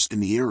hikers in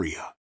the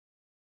area.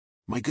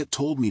 My gut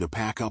told me to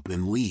pack up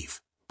and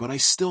leave, but I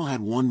still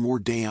had one more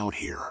day out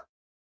here.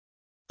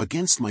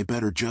 Against my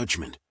better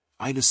judgment,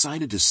 I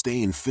decided to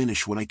stay and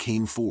finish what I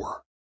came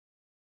for.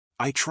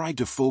 I tried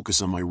to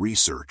focus on my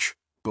research,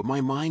 but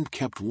my mind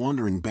kept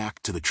wandering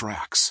back to the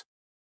tracks.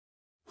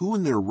 Who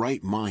in their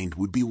right mind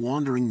would be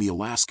wandering the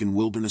Alaskan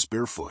wilderness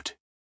barefoot?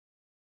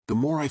 The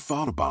more I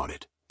thought about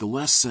it, the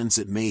less sense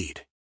it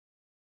made.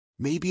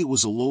 Maybe it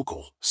was a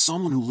local,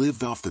 someone who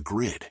lived off the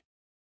grid.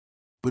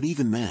 But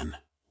even then,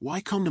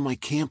 why come to my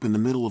camp in the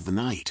middle of the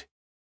night?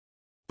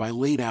 By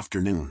late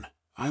afternoon,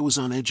 I was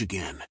on edge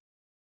again.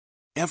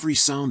 Every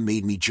sound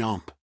made me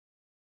jump.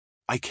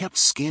 I kept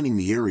scanning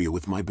the area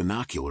with my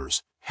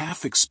binoculars,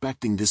 half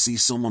expecting to see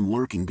someone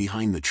lurking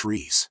behind the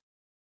trees.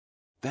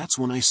 That's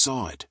when I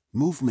saw it,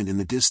 movement in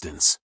the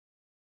distance.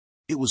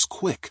 It was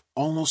quick,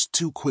 almost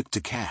too quick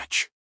to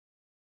catch.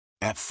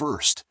 At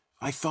first,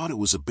 I thought it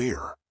was a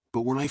bear,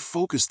 but when I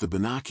focused the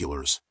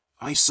binoculars,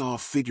 I saw a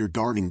figure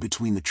darting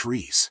between the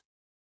trees.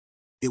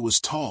 It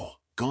was tall,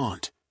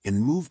 gaunt,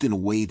 and moved in a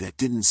way that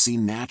didn't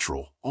seem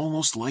natural,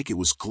 almost like it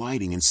was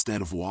gliding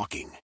instead of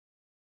walking.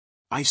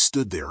 I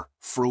stood there,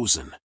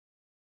 frozen.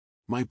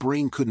 My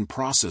brain couldn't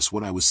process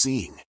what I was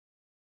seeing.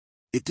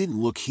 It didn't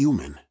look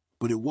human,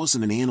 but it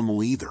wasn't an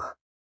animal either.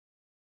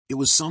 It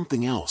was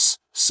something else,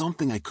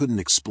 something I couldn't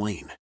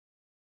explain.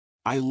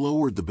 I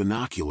lowered the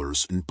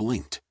binoculars and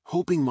blinked,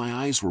 hoping my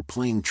eyes were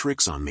playing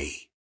tricks on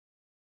me.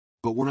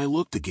 But when I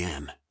looked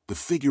again, the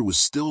figure was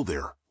still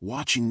there,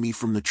 watching me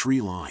from the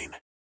tree line.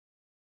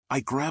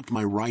 I grabbed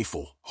my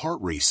rifle, heart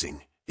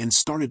racing, and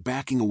started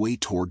backing away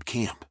toward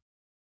camp.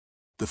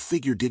 The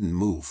figure didn't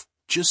move,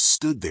 just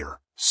stood there,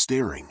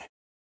 staring.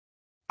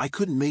 I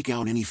couldn't make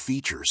out any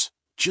features,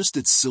 just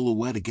its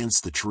silhouette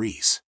against the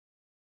trees.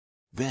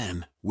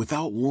 Then,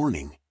 without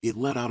warning, it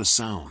let out a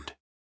sound.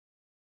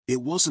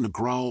 It wasn't a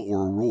growl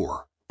or a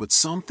roar, but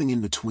something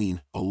in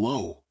between, a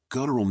low,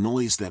 guttural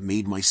noise that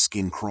made my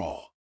skin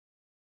crawl.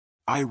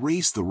 I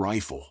raised the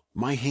rifle,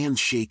 my hands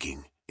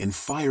shaking, and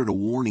fired a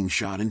warning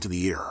shot into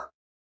the air.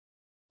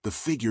 The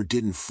figure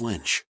didn't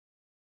flinch.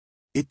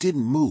 It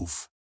didn't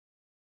move.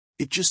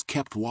 It just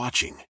kept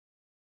watching.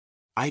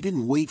 I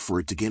didn't wait for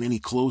it to get any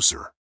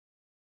closer.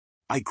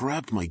 I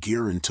grabbed my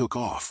gear and took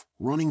off,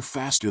 running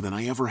faster than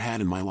I ever had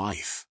in my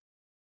life.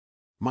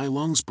 My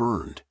lungs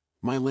burned,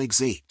 my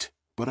legs ached,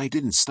 but I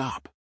didn't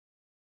stop.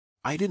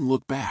 I didn't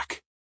look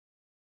back.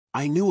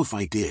 I knew if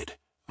I did,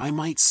 I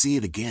might see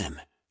it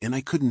again, and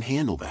I couldn't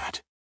handle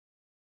that.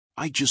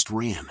 I just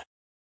ran.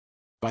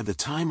 By the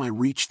time I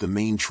reached the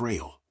main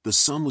trail, the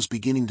sun was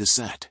beginning to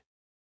set.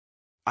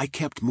 I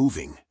kept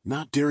moving,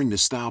 not daring to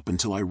stop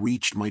until I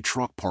reached my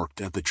truck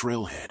parked at the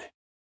trailhead.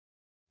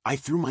 I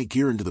threw my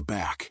gear into the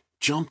back,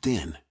 jumped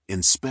in,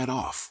 and sped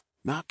off,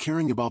 not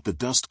caring about the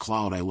dust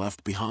cloud I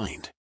left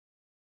behind.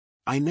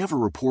 I never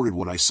reported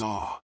what I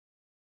saw.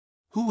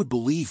 Who would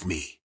believe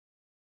me?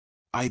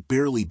 I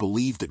barely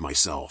believed it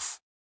myself.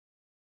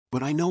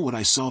 But I know what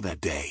I saw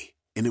that day,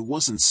 and it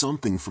wasn't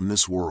something from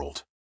this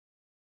world.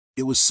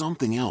 It was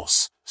something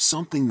else,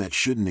 something that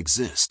shouldn't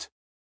exist.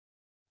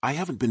 I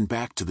haven't been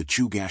back to the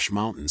Chugach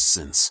Mountains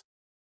since.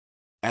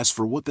 As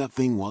for what that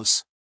thing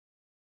was,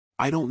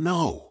 I don't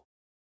know.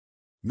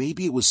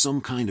 Maybe it was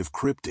some kind of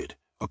cryptid,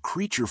 a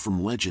creature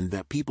from legend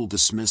that people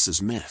dismiss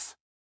as myth.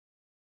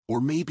 Or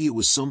maybe it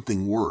was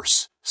something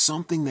worse,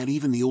 something that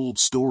even the old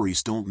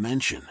stories don't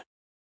mention.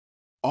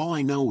 All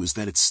I know is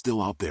that it's still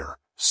out there,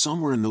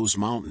 somewhere in those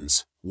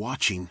mountains,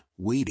 watching,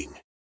 waiting.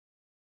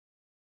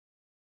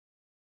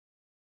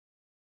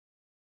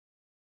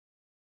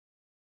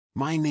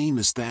 My name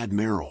is Thad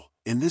Merrill,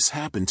 and this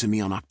happened to me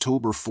on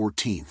October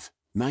 14,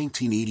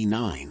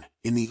 1989,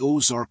 in the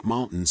Ozark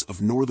Mountains of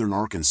northern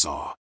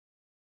Arkansas.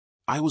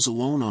 I was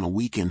alone on a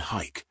weekend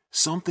hike,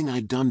 something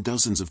I'd done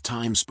dozens of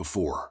times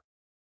before.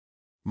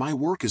 My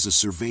work as a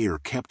surveyor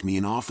kept me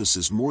in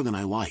offices more than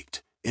I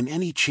liked, and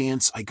any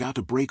chance I got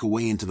to break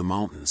away into the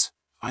mountains,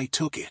 I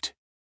took it.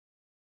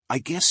 I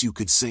guess you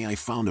could say I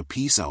found a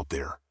peace out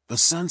there, a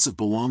sense of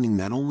belonging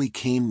that only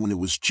came when it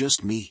was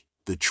just me,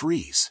 the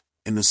trees,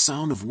 and the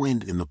sound of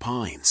wind in the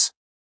pines.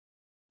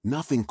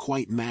 Nothing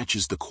quite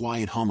matches the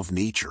quiet hum of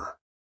nature.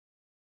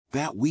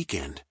 That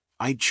weekend,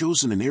 I'd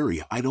chosen an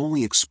area I'd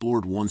only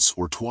explored once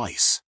or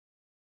twice.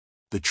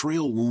 The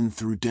trail wound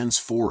through dense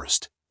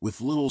forest, with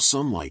little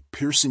sunlight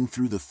piercing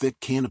through the thick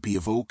canopy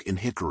of oak and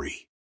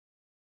hickory.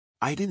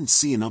 I didn't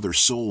see another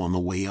soul on the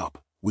way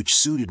up, which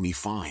suited me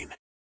fine.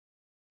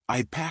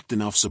 I'd packed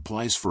enough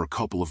supplies for a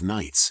couple of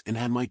nights and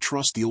had my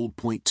trusty old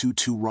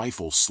 .22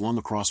 rifle slung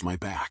across my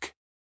back.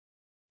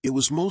 It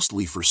was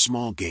mostly for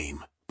small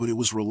game, but it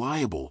was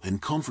reliable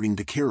and comforting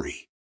to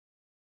carry.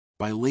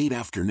 By late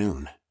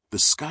afternoon, the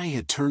sky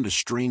had turned a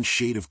strange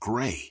shade of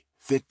gray,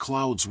 thick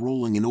clouds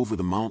rolling in over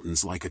the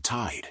mountains like a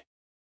tide.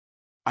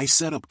 I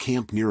set up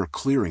camp near a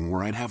clearing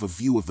where I'd have a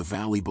view of the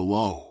valley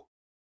below.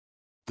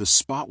 The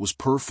spot was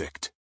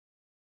perfect.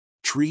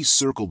 Trees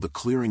circled the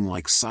clearing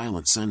like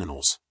silent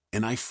sentinels,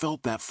 and I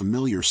felt that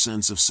familiar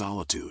sense of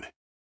solitude.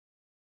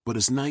 But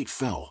as night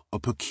fell, a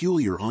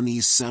peculiar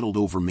unease settled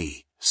over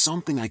me,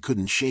 something I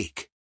couldn't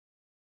shake.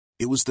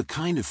 It was the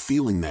kind of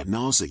feeling that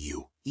gnaws at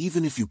you,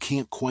 even if you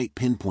can't quite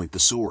pinpoint the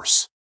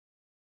source.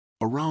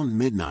 Around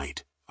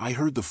midnight, I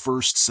heard the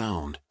first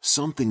sound,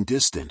 something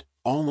distant,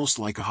 almost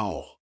like a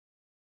howl.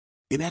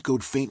 It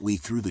echoed faintly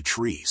through the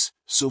trees,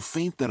 so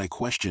faint that I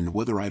questioned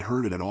whether I'd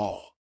heard it at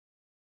all.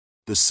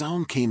 The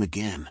sound came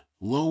again,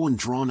 low and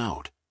drawn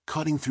out,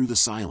 cutting through the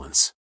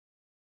silence.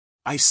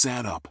 I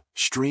sat up,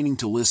 straining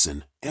to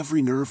listen,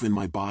 every nerve in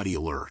my body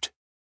alert.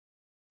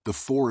 The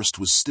forest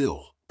was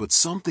still, but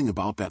something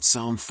about that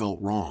sound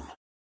felt wrong.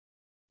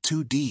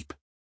 Too deep.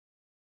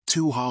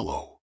 Too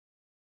hollow.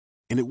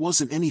 And it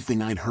wasn't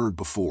anything I'd heard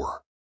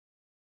before.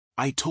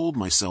 I told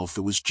myself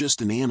it was just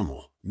an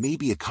animal,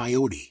 maybe a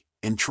coyote,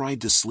 and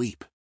tried to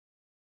sleep.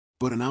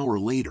 But an hour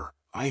later,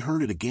 I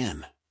heard it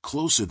again,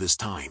 closer this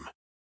time.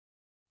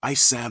 I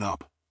sat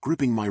up,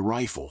 gripping my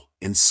rifle,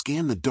 and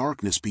scanned the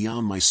darkness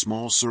beyond my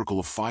small circle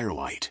of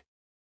firelight.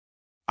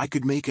 I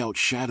could make out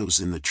shadows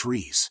in the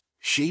trees,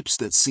 shapes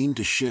that seemed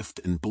to shift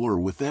and blur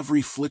with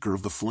every flicker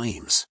of the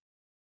flames.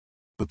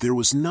 But there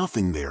was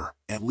nothing there,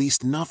 at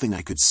least nothing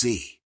I could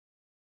see.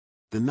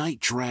 The night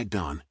dragged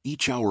on,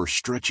 each hour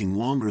stretching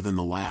longer than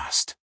the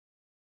last.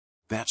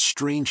 That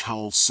strange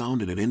howl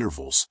sounded at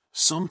intervals,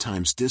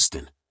 sometimes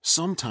distant,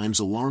 sometimes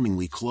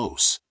alarmingly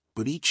close,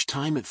 but each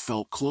time it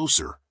felt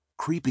closer,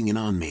 creeping in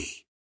on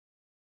me.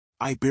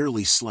 I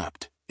barely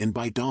slept, and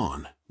by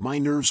dawn, my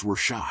nerves were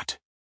shot.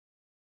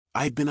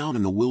 I'd been out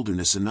in the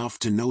wilderness enough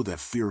to know that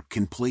fear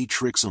can play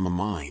tricks on the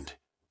mind,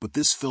 but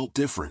this felt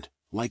different,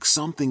 like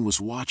something was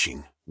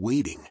watching,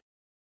 waiting.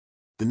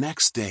 The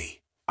next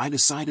day, I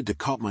decided to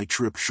cut my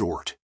trip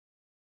short.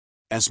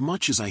 As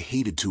much as I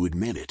hated to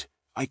admit it,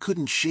 I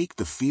couldn't shake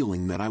the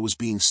feeling that I was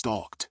being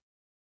stalked.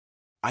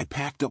 I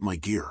packed up my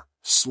gear,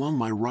 slung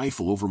my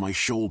rifle over my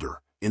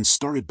shoulder, and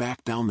started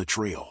back down the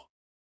trail.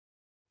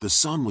 The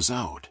sun was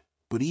out,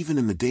 but even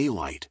in the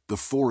daylight, the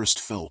forest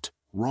felt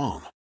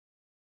wrong.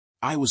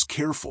 I was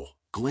careful,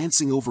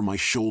 glancing over my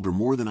shoulder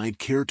more than I'd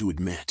care to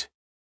admit.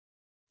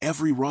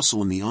 Every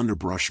rustle in the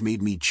underbrush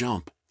made me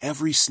jump,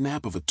 every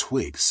snap of a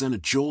twig sent a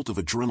jolt of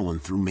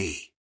adrenaline through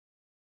me.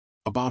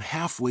 About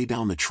halfway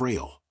down the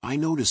trail, I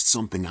noticed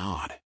something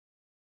odd.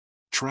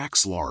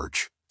 Tracks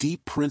large,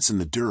 deep prints in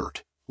the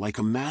dirt, like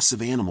a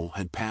massive animal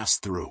had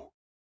passed through.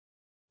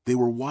 They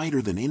were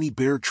wider than any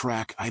bear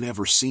track I'd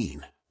ever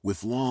seen,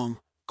 with long,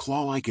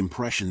 claw-like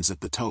impressions at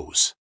the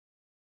toes.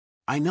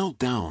 I knelt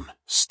down,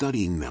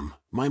 studying them,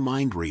 my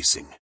mind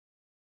racing.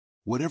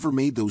 Whatever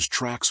made those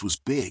tracks was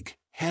big,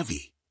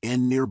 heavy,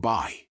 and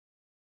nearby.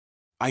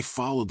 I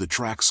followed the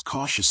tracks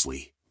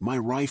cautiously, my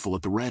rifle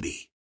at the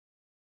ready.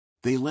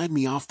 They led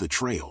me off the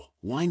trail,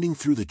 winding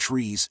through the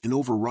trees and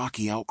over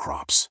rocky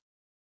outcrops.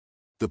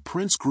 The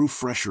prints grew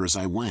fresher as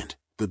I went,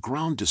 the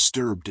ground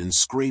disturbed and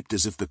scraped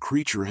as if the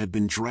creature had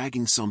been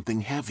dragging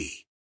something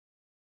heavy.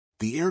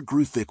 The air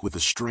grew thick with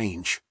a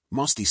strange,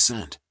 musty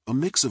scent, a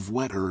mix of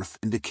wet earth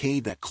and decay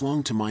that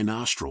clung to my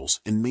nostrils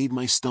and made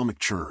my stomach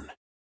churn.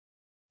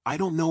 I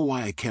don't know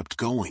why I kept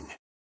going.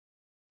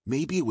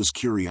 Maybe it was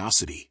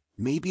curiosity,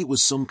 maybe it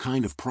was some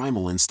kind of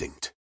primal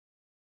instinct.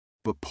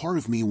 But part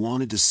of me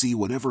wanted to see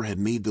whatever had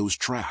made those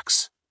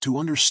tracks, to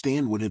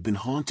understand what had been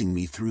haunting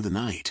me through the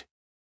night.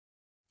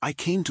 I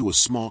came to a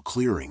small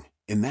clearing,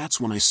 and that's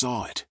when I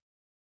saw it.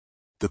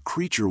 The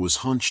creature was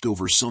hunched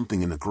over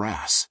something in the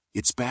grass,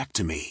 its back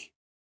to me.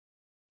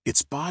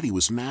 Its body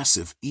was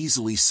massive,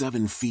 easily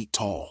 7 feet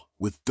tall,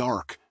 with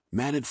dark,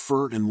 matted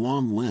fur and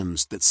long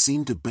limbs that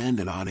seemed to bend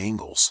at odd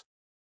angles.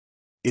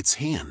 Its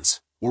hands,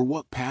 or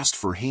what passed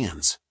for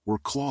hands, were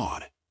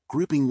clawed,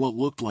 gripping what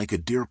looked like a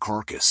deer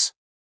carcass.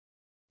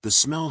 The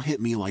smell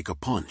hit me like a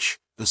punch,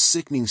 a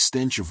sickening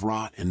stench of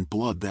rot and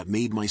blood that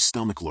made my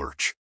stomach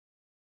lurch.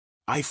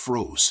 I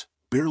froze,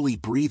 barely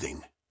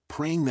breathing,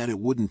 praying that it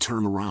wouldn't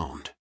turn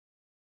around.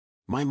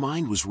 My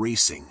mind was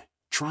racing,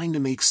 trying to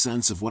make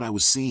sense of what I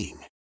was seeing.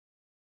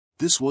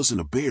 This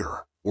wasn't a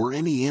bear, or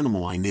any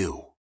animal I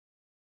knew.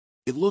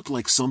 It looked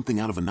like something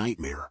out of a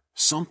nightmare,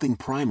 something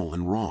primal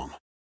and wrong.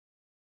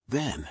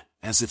 Then,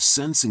 as if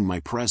sensing my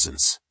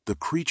presence, the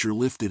creature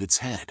lifted its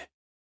head.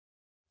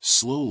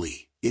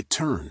 Slowly, it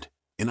turned,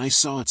 and I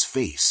saw its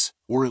face,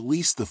 or at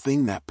least the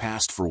thing that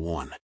passed for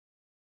one.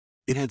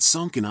 It had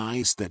sunken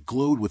eyes that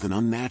glowed with an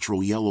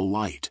unnatural yellow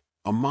light,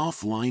 a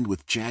mouth lined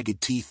with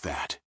jagged teeth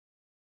that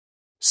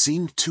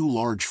seemed too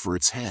large for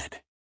its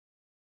head.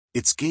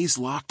 Its gaze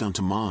locked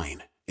onto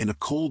mine, and a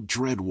cold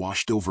dread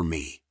washed over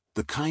me,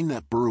 the kind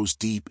that burrows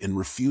deep and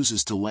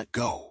refuses to let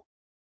go.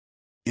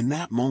 In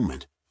that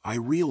moment, I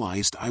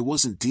realized I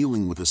wasn't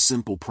dealing with a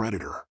simple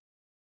predator.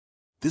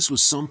 This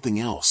was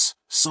something else,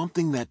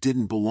 something that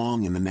didn't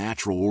belong in the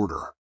natural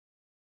order.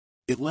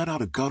 It let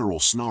out a guttural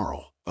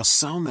snarl, a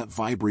sound that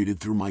vibrated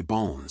through my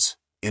bones,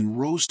 and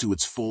rose to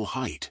its full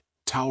height,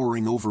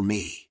 towering over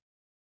me.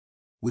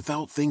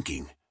 Without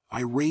thinking,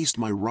 I raised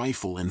my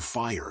rifle and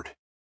fired.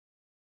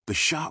 The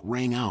shot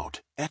rang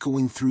out,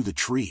 echoing through the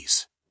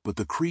trees, but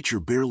the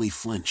creature barely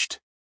flinched.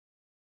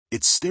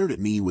 It stared at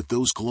me with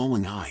those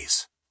glowing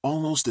eyes,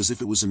 almost as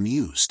if it was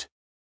amused.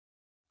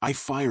 I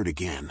fired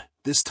again,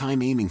 this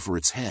time aiming for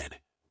its head,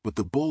 but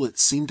the bullet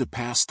seemed to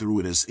pass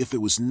through it as if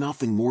it was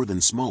nothing more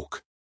than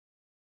smoke.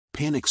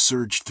 Panic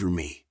surged through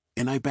me,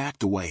 and I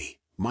backed away,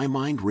 my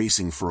mind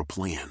racing for a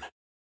plan.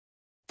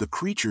 The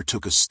creature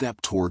took a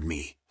step toward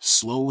me,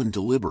 slow and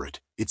deliberate,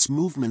 its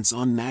movements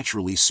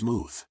unnaturally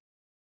smooth.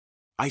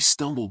 I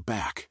stumbled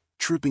back,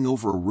 tripping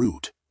over a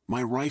root,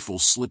 my rifle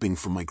slipping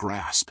from my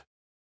grasp.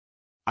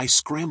 I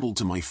scrambled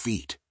to my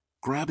feet,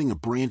 grabbing a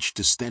branch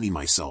to steady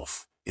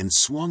myself, and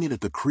swung it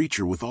at the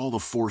creature with all the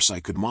force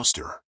I could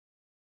muster.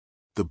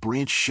 The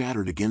branch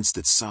shattered against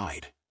its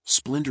side,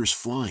 splinters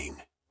flying,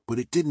 but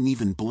it didn't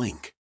even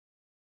blink.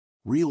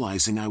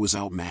 Realizing I was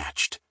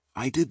outmatched,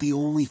 I did the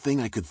only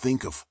thing I could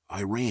think of,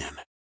 I ran.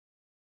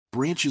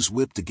 Branches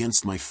whipped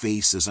against my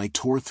face as I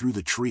tore through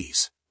the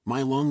trees,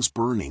 my lungs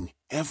burning,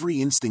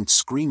 every instinct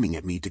screaming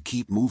at me to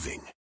keep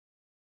moving.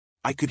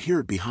 I could hear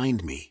it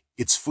behind me,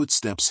 its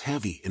footsteps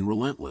heavy and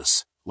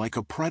relentless, like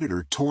a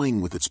predator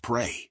toying with its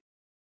prey.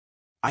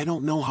 I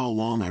don't know how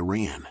long I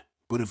ran,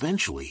 but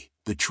eventually,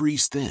 the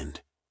trees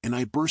thinned, and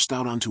I burst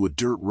out onto a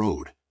dirt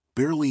road,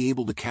 barely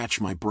able to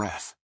catch my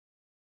breath.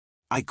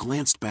 I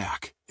glanced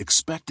back,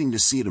 expecting to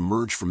see it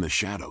emerge from the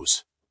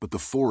shadows, but the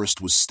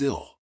forest was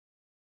still.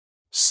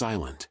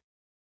 Silent.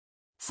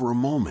 For a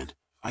moment,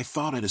 I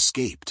thought I'd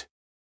escaped.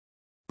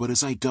 But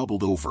as I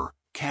doubled over,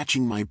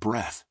 catching my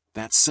breath,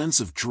 that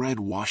sense of dread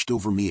washed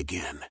over me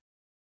again.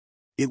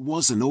 It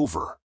wasn't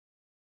over.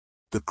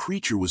 The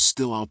creature was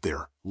still out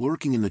there,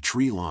 lurking in the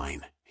tree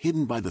line,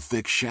 hidden by the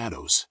thick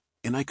shadows,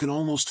 and I could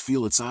almost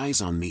feel its eyes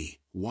on me,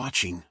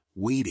 watching,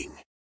 waiting.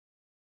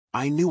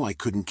 I knew I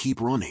couldn't keep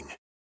running.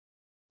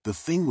 The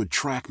thing would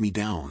track me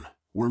down,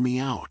 wear me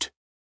out.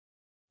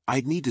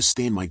 I'd need to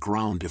stand my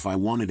ground if I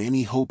wanted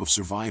any hope of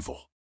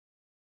survival.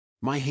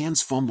 My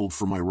hands fumbled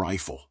for my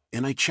rifle,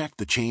 and I checked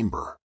the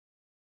chamber.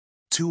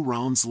 2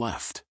 rounds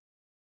left.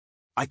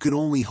 I could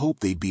only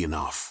hope they'd be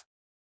enough.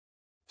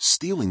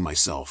 Steeling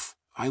myself,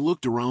 I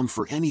looked around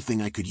for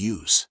anything I could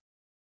use.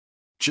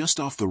 Just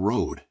off the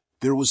road,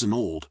 there was an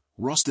old,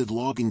 rusted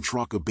logging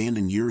truck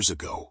abandoned years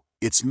ago,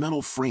 its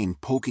metal frame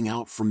poking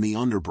out from the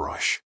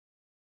underbrush.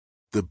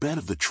 The bed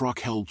of the truck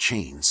held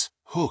chains,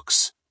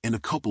 hooks, and a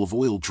couple of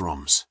oil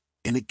drums,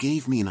 and it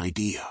gave me an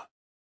idea.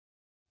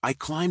 I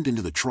climbed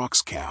into the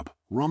truck's cab,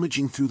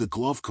 rummaging through the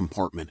glove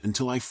compartment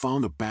until I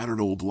found a battered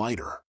old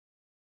lighter.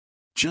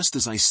 Just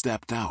as I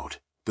stepped out,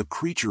 the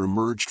creature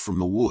emerged from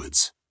the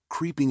woods,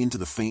 creeping into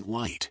the faint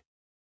light.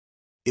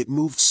 It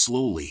moved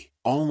slowly,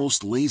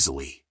 almost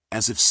lazily,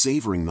 as if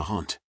savoring the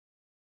hunt.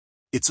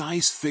 Its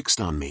eyes fixed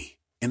on me,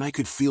 and I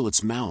could feel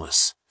its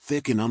malice,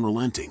 thick and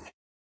unrelenting.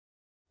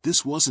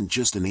 This wasn't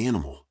just an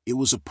animal, it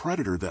was a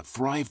predator that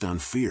thrived on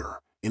fear,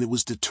 and it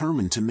was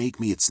determined to make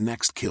me its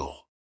next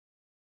kill.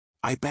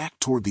 I backed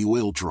toward the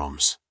oil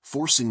drums,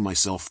 forcing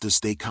myself to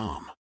stay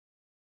calm.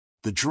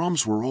 The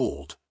drums were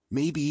old,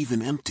 maybe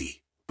even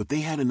empty, but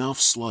they had enough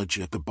sludge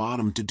at the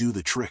bottom to do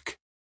the trick.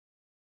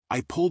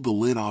 I pulled the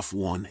lid off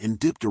one and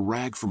dipped a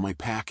rag from my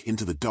pack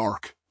into the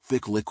dark,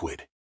 thick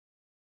liquid.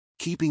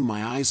 Keeping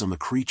my eyes on the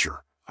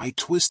creature, I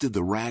twisted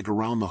the rag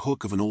around the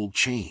hook of an old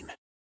chain.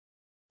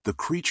 The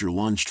creature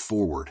lunged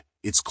forward,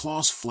 its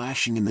claws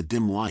flashing in the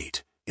dim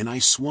light, and I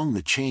swung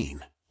the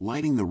chain,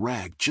 lighting the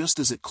rag just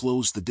as it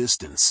closed the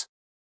distance.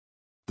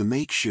 The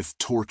makeshift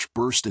torch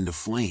burst into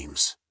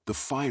flames, the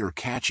fire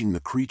catching the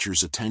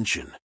creature's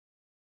attention.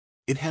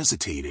 It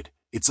hesitated,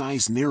 its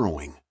eyes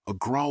narrowing, a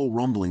growl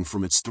rumbling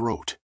from its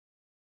throat.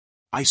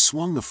 I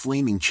swung the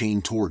flaming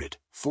chain toward it,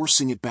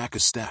 forcing it back a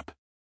step.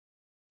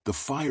 The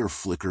fire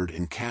flickered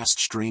and cast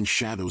strange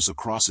shadows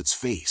across its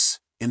face,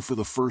 and for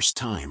the first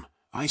time,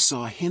 I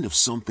saw a hint of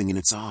something in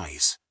its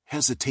eyes,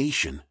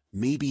 hesitation,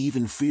 maybe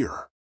even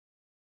fear.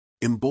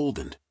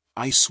 Emboldened,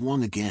 I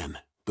swung again,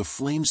 the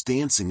flames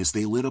dancing as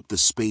they lit up the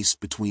space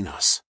between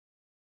us.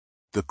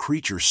 The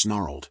creature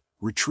snarled,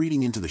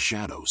 retreating into the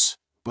shadows,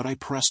 but I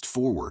pressed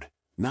forward,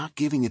 not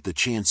giving it the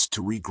chance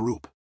to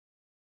regroup.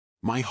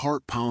 My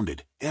heart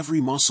pounded,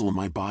 every muscle in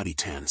my body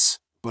tense,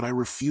 but I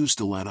refused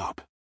to let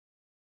up.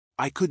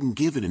 I couldn't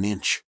give it an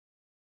inch.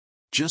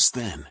 Just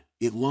then,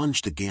 it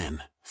lunged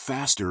again,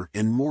 faster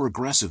and more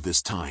aggressive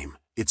this time,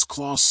 its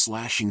claws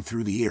slashing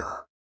through the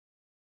air.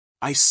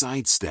 I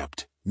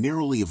sidestepped,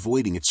 narrowly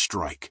avoiding its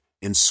strike,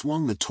 and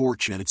swung the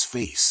torch at its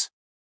face.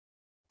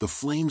 The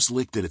flames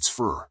licked at its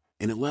fur,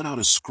 and it let out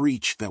a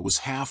screech that was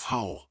half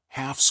howl,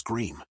 half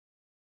scream.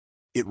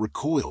 It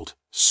recoiled,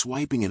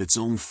 swiping at its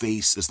own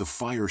face as the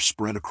fire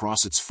spread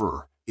across its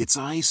fur, its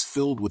eyes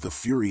filled with a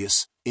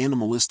furious,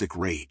 animalistic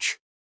rage.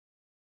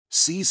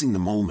 Seizing the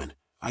moment,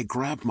 I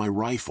grabbed my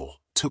rifle,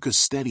 took a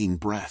steadying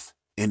breath,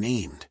 and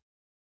aimed.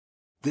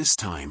 This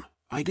time,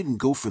 I didn't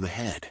go for the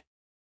head.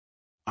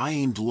 I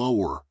aimed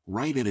lower,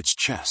 right at its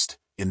chest,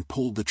 and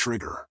pulled the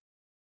trigger.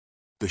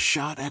 The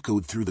shot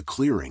echoed through the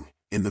clearing,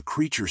 and the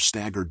creature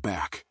staggered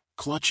back,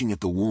 clutching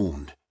at the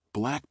wound,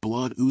 black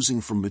blood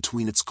oozing from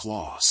between its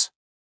claws.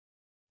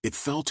 It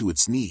fell to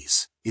its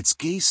knees, its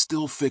gaze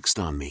still fixed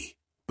on me,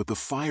 but the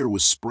fire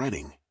was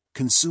spreading,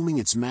 consuming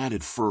its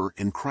matted fur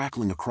and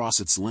crackling across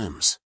its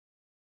limbs.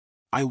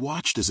 I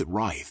watched as it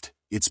writhed,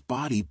 its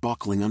body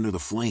buckling under the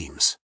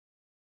flames.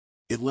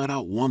 It let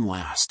out one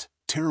last,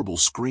 terrible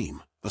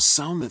scream, a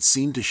sound that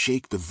seemed to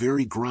shake the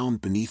very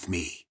ground beneath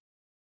me.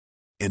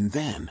 And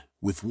then,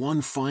 with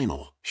one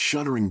final,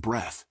 shuddering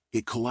breath,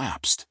 it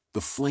collapsed,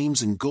 the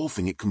flames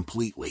engulfing it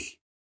completely.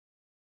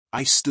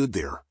 I stood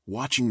there,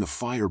 watching the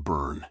fire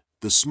burn,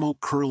 the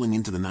smoke curling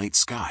into the night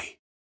sky.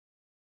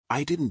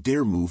 I didn't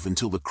dare move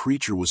until the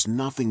creature was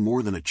nothing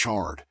more than a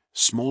charred,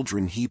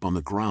 smoldering heap on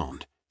the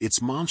ground,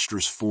 its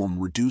monstrous form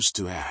reduced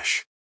to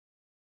ash.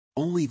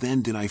 Only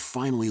then did I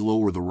finally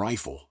lower the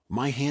rifle,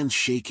 my hands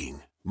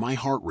shaking, my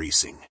heart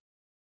racing.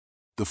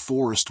 The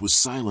forest was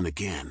silent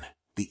again,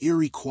 the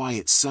eerie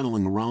quiet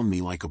settling around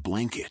me like a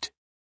blanket.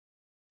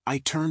 I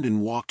turned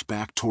and walked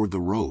back toward the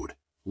road,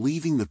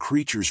 leaving the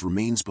creature's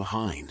remains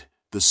behind,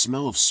 the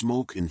smell of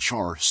smoke and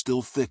char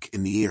still thick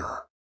in the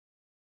air.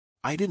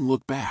 I didn't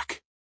look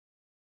back.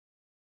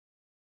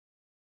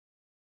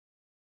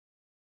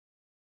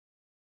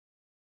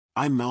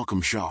 I'm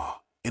Malcolm Shaw,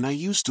 and I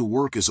used to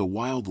work as a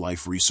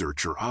wildlife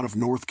researcher out of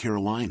North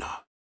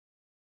Carolina.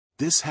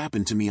 This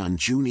happened to me on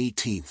June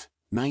 18,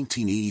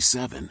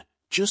 1987,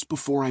 just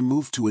before I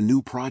moved to a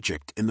new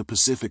project in the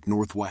Pacific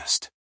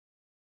Northwest.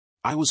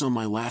 I was on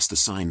my last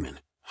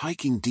assignment,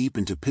 hiking deep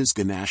into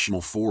Pisgah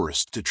National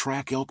Forest to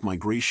track elk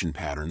migration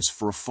patterns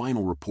for a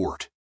final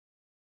report.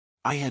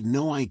 I had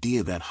no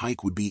idea that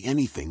hike would be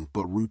anything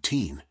but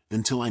routine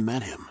until I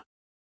met him.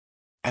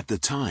 At the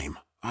time,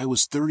 I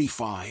was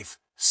 35,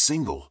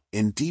 single,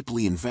 and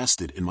deeply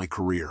invested in my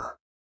career.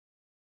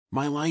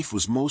 My life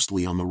was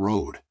mostly on the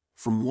road,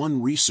 from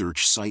one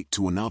research site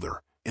to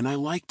another, and I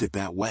liked it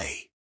that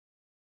way.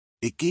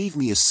 It gave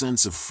me a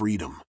sense of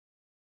freedom.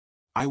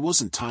 I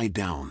wasn't tied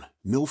down,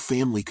 no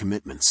family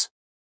commitments.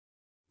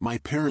 My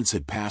parents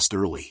had passed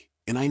early,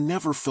 and I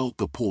never felt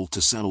the pull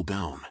to settle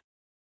down.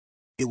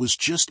 It was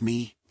just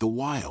me, the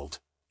wild,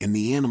 and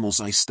the animals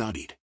I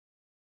studied.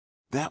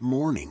 That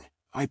morning,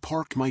 I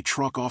parked my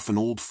truck off an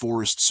old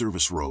Forest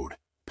Service road,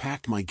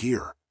 packed my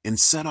gear, and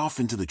set off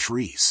into the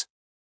trees.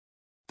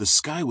 The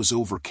sky was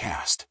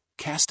overcast,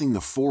 casting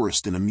the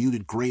forest in a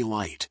muted gray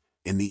light,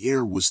 and the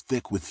air was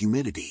thick with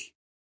humidity.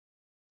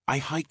 I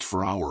hiked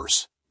for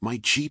hours, my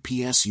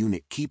GPS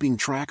unit keeping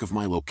track of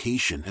my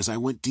location as I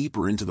went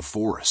deeper into the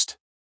forest.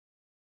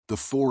 The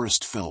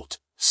forest felt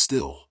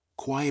still,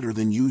 quieter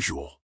than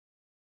usual.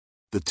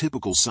 The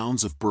typical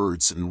sounds of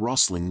birds and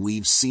rustling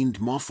leaves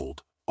seemed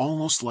muffled,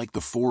 almost like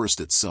the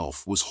forest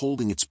itself was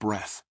holding its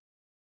breath.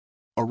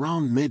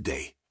 Around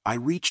midday, I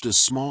reached a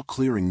small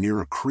clearing near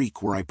a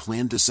creek where I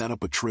planned to set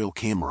up a trail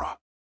camera.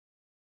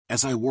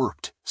 As I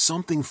worked,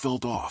 something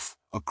felt off,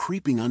 a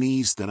creeping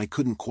unease that I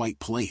couldn't quite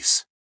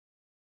place.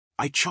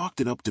 I chalked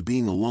it up to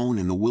being alone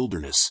in the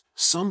wilderness.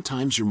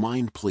 Sometimes your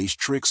mind plays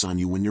tricks on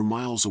you when you're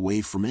miles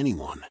away from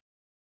anyone.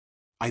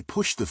 I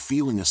pushed the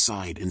feeling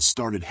aside and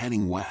started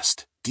heading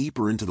west,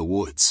 deeper into the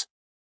woods.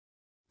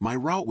 My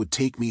route would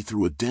take me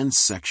through a dense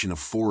section of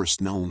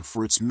forest known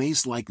for its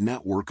maze-like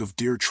network of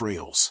deer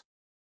trails.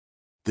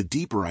 The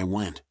deeper I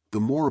went, the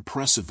more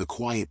oppressive the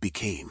quiet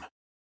became.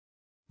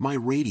 My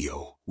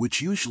radio,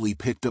 which usually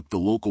picked up the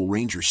local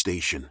ranger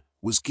station,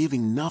 was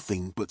giving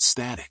nothing but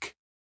static.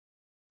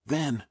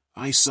 Then,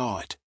 I saw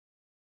it.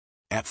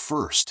 At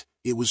first,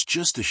 it was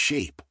just a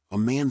shape, a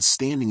man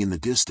standing in the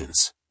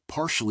distance,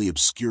 partially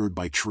obscured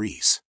by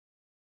trees.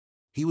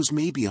 He was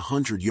maybe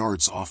 100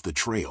 yards off the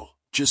trail,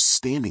 just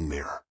standing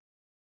there.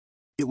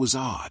 It was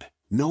odd.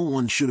 No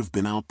one should have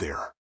been out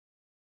there.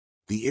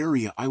 The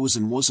area I was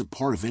in wasn't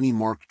part of any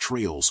marked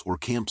trails or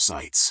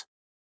campsites.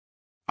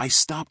 I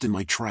stopped in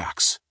my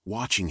tracks,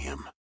 watching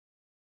him.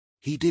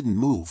 He didn't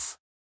move.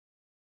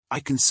 I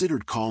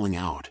considered calling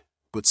out,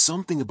 but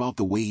something about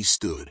the way he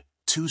stood,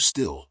 too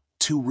still,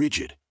 too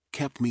rigid,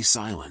 kept me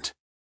silent.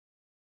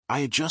 I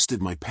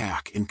adjusted my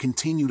pack and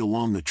continued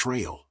along the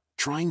trail,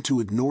 trying to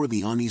ignore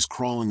the unease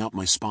crawling up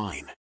my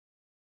spine.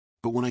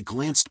 But when I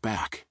glanced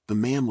back, the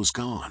man was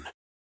gone.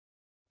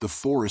 The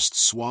forest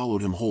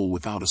swallowed him whole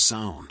without a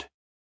sound.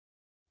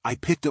 I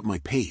picked up my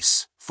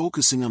pace,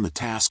 focusing on the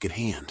task at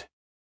hand.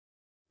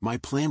 My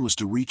plan was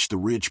to reach the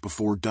ridge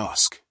before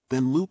dusk,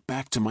 then loop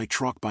back to my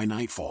truck by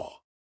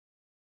nightfall.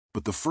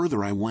 But the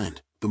further I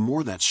went, the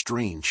more that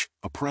strange,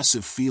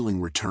 oppressive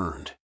feeling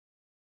returned.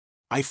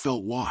 I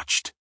felt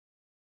watched.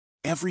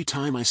 Every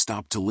time I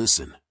stopped to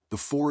listen, the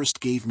forest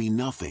gave me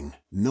nothing,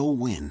 no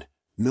wind,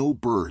 no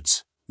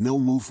birds, no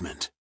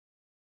movement.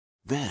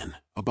 Then,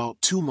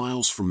 about 2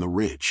 miles from the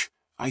ridge,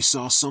 I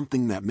saw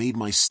something that made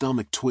my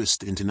stomach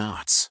twist into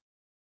knots.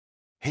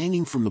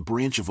 Hanging from the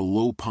branch of a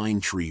low pine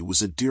tree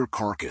was a deer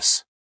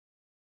carcass.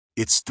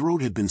 Its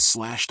throat had been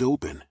slashed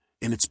open,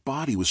 and its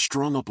body was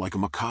strung up like a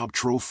macabre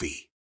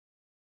trophy.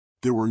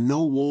 There were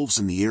no wolves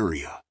in the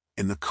area,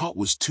 and the cut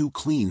was too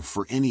clean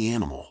for any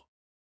animal.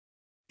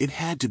 It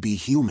had to be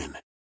human.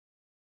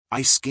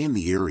 I scanned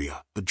the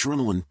area,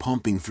 adrenaline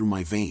pumping through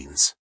my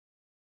veins.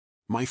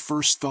 My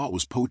first thought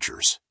was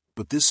poachers,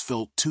 but this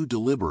felt too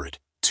deliberate,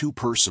 too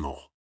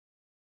personal.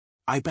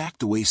 I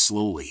backed away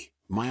slowly,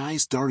 my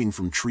eyes darting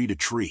from tree to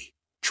tree,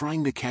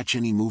 trying to catch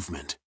any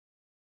movement.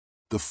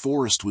 The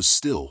forest was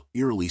still,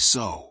 eerily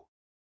so.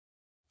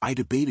 I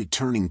debated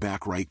turning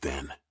back right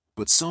then,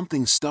 but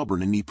something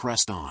stubborn in me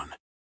pressed on.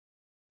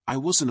 I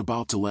wasn't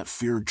about to let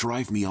fear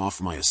drive me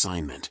off my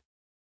assignment.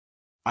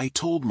 I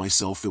told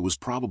myself it was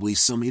probably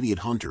some idiot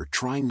hunter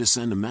trying to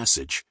send a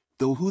message,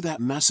 though who that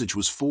message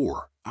was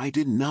for, I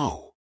didn't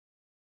know.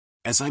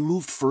 As I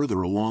moved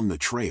further along the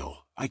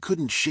trail, I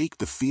couldn't shake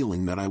the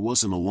feeling that I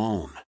wasn't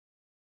alone.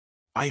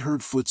 I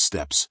heard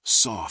footsteps,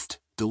 soft,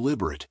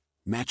 deliberate,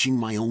 matching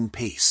my own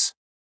pace.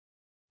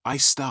 I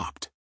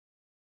stopped.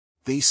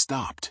 They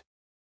stopped.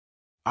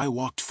 I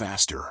walked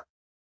faster.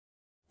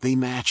 They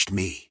matched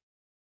me.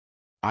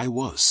 I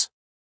was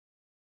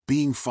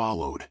being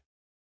followed.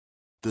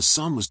 The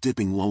sun was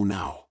dipping low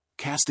now,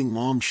 casting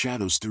long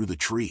shadows through the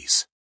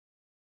trees.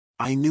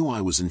 I knew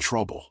I was in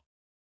trouble.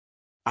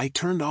 I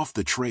turned off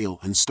the trail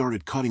and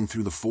started cutting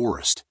through the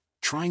forest,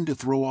 trying to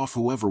throw off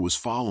whoever was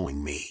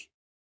following me.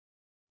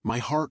 My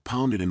heart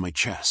pounded in my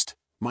chest,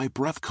 my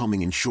breath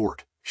coming in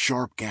short,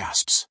 sharp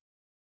gasps.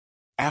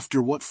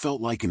 After what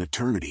felt like an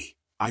eternity,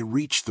 I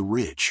reached the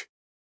ridge.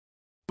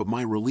 But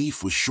my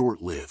relief was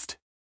short-lived.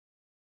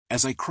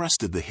 As I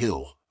crested the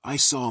hill, I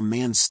saw a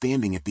man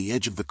standing at the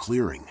edge of the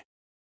clearing.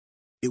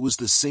 It was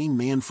the same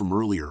man from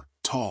earlier,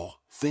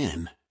 tall,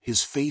 thin,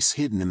 his face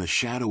hidden in the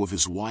shadow of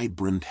his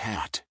wide-brimmed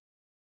hat.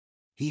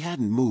 He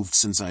hadn't moved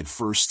since I'd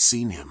first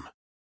seen him.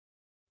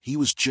 He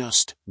was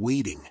just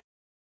waiting.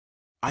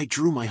 I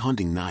drew my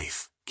hunting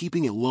knife,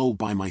 keeping it low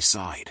by my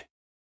side.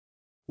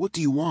 "What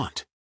do you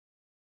want?"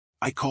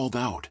 I called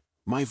out,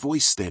 my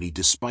voice steady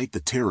despite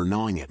the terror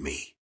gnawing at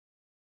me.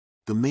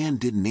 The man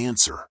didn't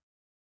answer.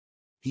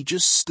 He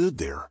just stood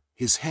there,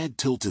 his head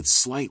tilted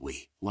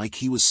slightly, like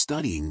he was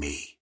studying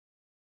me.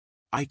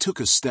 I took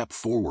a step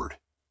forward,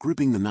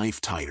 gripping the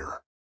knife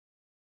tighter.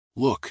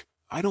 "Look,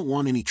 I don't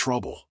want any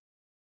trouble.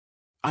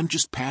 I'm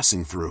just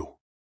passing through."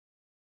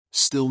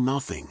 Still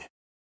nothing.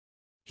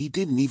 He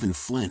didn't even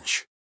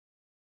flinch.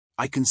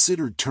 I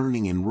considered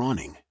turning and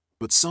running,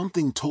 but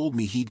something told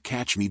me he'd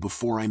catch me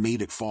before I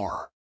made it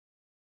far.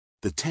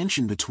 The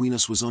tension between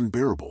us was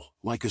unbearable,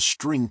 like a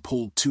string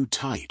pulled too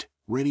tight,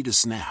 ready to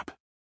snap.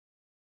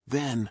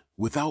 Then,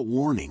 without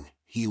warning,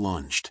 he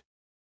lunged.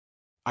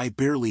 I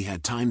barely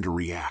had time to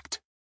react.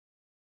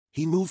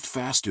 He moved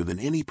faster than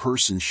any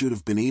person should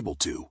have been able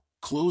to,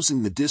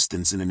 closing the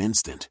distance in an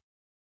instant.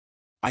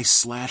 I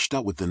slashed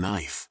out with the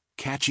knife,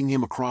 catching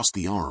him across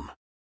the arm.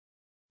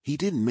 He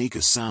didn't make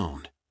a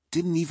sound,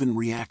 didn't even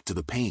react to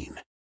the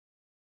pain.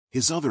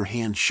 His other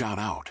hand shot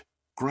out,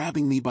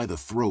 grabbing me by the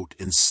throat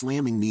and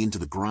slamming me into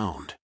the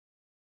ground.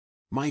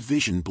 My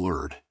vision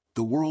blurred,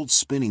 the world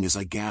spinning as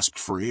I gasped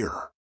for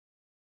air.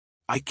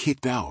 I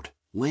kicked out,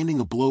 landing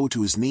a blow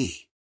to his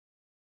knee.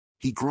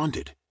 He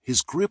grunted,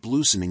 his grip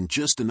loosening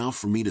just enough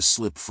for me to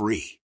slip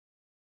free.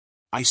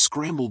 I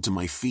scrambled to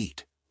my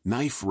feet,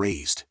 knife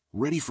raised,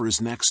 ready for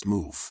his next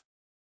move.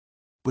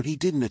 But he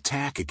didn't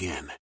attack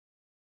again.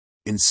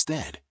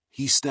 Instead,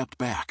 he stepped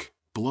back,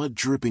 blood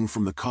dripping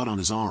from the cut on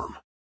his arm.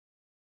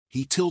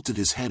 He tilted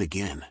his head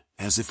again,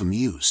 as if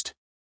amused.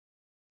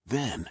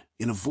 Then,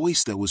 in a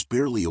voice that was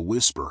barely a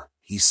whisper,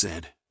 he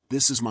said,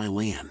 "This is my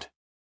land."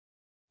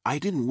 I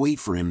didn't wait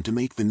for him to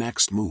make the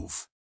next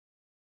move.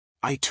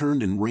 I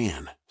turned and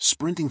ran,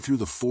 sprinting through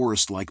the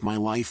forest like my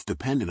life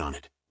depended on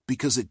it,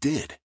 because it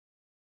did.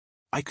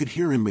 I could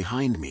hear him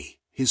behind me,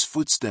 his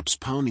footsteps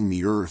pounding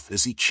the earth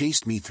as he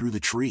chased me through the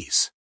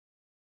trees.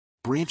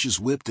 Branches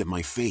whipped at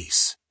my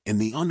face, and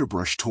the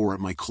underbrush tore at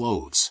my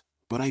clothes,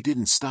 but I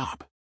didn't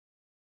stop.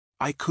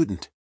 I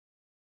couldn't.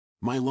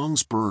 My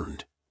lungs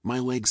burned, my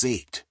legs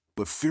ached,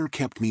 but fear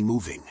kept me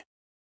moving.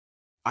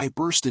 I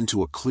burst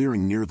into a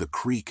clearing near the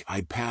creek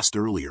I'd passed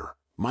earlier,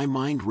 my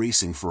mind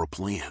racing for a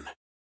plan.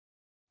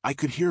 I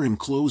could hear him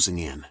closing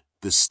in,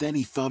 the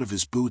steady thud of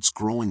his boots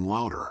growing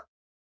louder.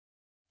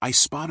 I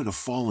spotted a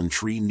fallen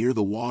tree near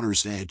the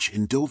water's edge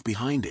and dove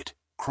behind it,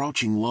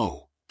 crouching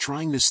low,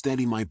 trying to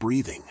steady my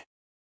breathing.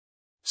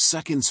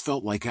 Seconds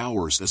felt like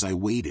hours as I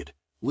waited,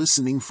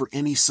 listening for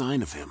any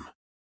sign of him.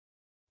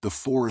 The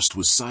forest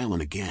was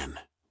silent again,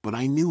 but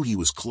I knew he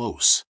was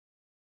close.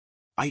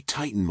 I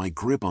tightened my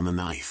grip on the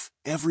knife,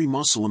 every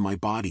muscle in my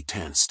body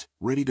tensed,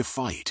 ready to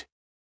fight.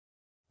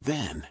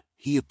 Then,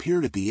 he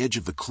appeared at the edge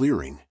of the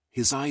clearing,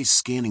 his eyes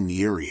scanning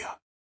the area.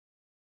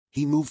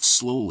 He moved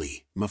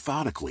slowly,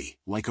 methodically,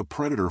 like a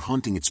predator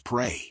hunting its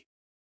prey.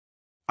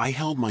 I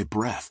held my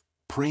breath,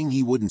 praying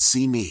he wouldn't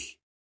see me.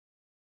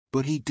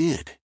 But he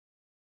did.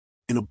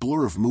 In a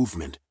blur of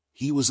movement,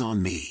 he was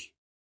on me.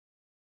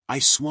 I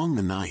swung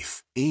the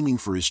knife, aiming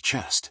for his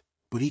chest,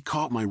 but he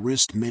caught my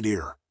wrist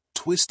mid-air,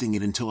 twisting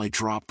it until I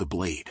dropped the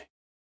blade.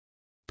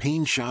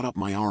 Pain shot up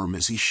my arm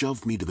as he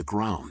shoved me to the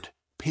ground,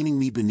 pinning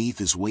me beneath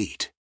his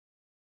weight.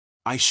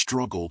 I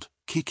struggled,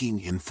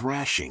 kicking and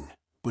thrashing,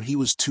 but he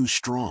was too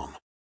strong.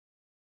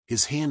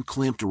 His hand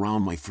clamped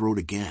around my throat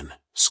again,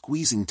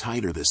 squeezing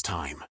tighter this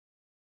time.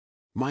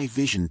 My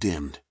vision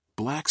dimmed,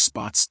 black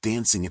spots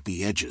dancing at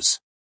the edges.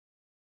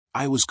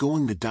 I was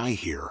going to die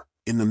here,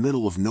 in the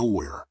middle of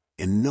nowhere,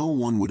 and no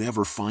one would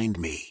ever find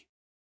me.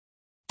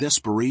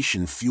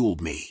 Desperation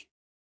fueled me.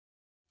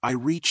 I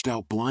reached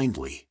out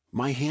blindly,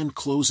 my hand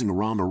closing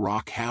around a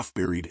rock half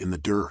buried in the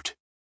dirt.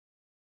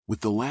 With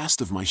the last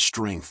of my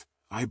strength,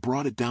 I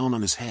brought it down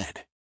on his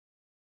head.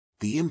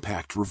 The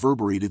impact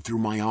reverberated through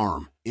my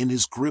arm, and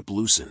his grip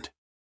loosened.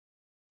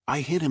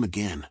 I hit him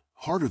again,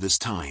 harder this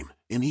time,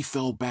 and he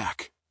fell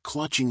back,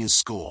 clutching his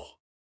skull.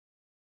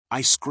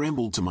 I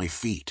scrambled to my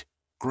feet,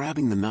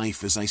 grabbing the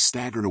knife as I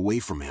staggered away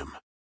from him.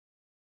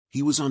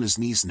 He was on his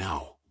knees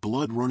now,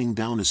 blood running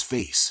down his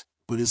face,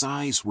 but his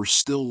eyes were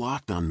still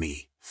locked on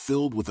me,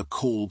 filled with a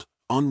cold,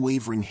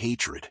 unwavering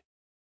hatred.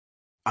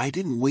 I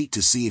didn't wait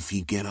to see if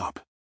he'd get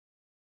up.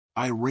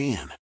 I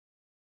ran.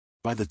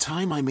 By the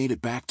time I made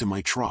it back to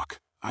my truck,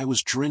 I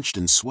was drenched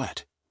in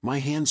sweat, my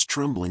hands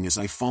trembling as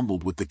I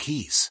fumbled with the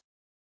keys.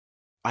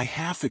 I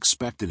half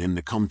expected him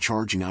to come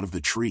charging out of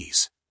the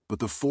trees, but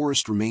the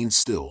forest remained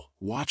still,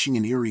 watching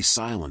in eerie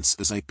silence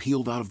as I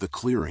peeled out of the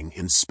clearing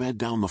and sped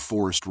down the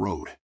forest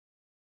road.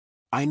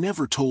 I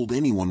never told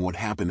anyone what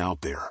happened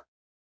out there.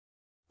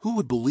 Who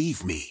would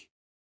believe me?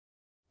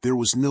 There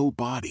was no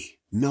body,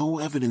 no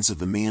evidence of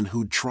the man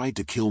who'd tried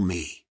to kill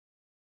me.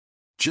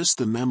 Just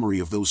the memory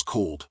of those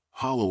cold,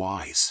 hollow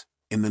eyes,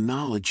 and the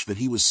knowledge that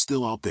he was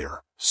still out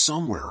there,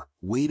 somewhere,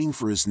 waiting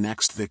for his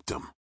next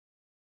victim.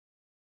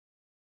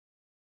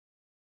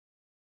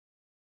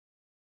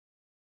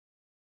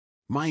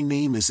 My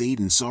name is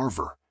Aidan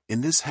Sarver,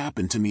 and this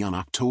happened to me on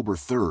October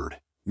 3,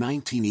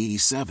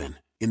 1987,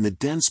 in the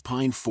dense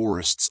pine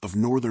forests of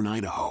northern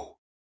Idaho.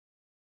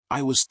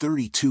 I was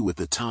 32 at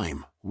the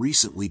time,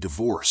 recently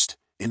divorced,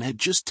 and had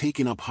just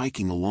taken up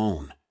hiking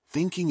alone,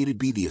 thinking it'd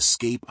be the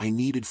escape I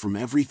needed from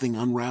everything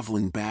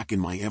unraveling back in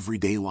my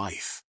everyday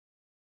life.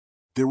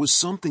 There was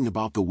something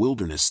about the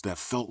wilderness that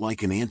felt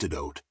like an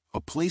antidote,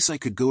 a place I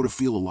could go to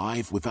feel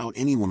alive without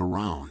anyone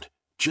around,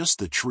 just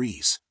the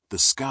trees, the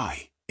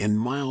sky, and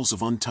miles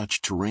of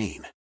untouched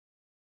terrain.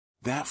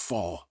 That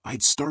fall,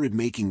 I'd started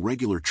making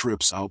regular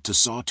trips out to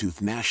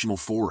Sawtooth National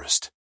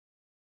Forest.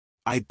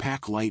 I'd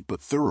pack light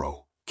but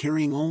thorough,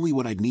 carrying only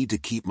what I'd need to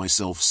keep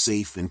myself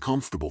safe and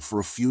comfortable for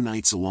a few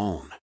nights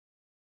alone.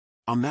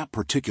 On that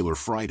particular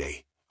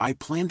Friday, I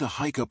planned to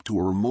hike up to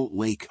a remote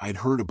lake I'd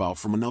heard about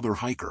from another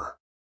hiker.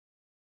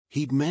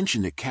 He'd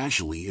mentioned it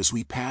casually as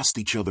we passed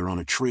each other on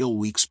a trail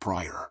weeks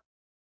prior.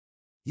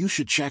 "You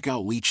should check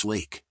out Leech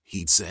Lake,"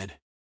 he'd said.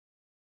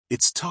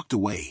 "It's tucked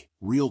away,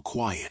 real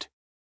quiet.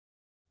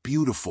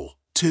 Beautiful,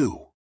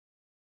 too."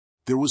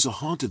 There was a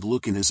haunted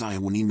look in his eye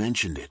when he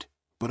mentioned it,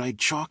 but I'd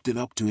chalked it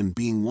up to him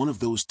being one of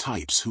those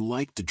types who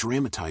liked to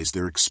dramatize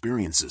their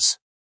experiences.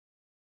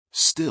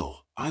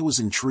 Still, I was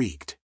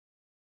intrigued.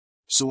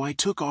 So I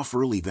took off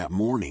early that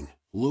morning,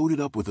 loaded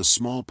up with a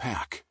small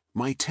pack,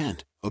 my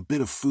tent, a bit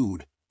of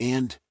food,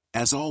 and,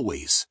 as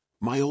always,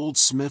 my old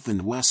Smith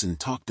 & Wesson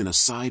tucked in a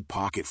side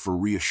pocket for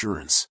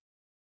reassurance.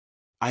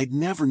 I'd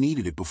never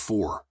needed it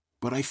before,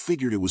 but I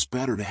figured it was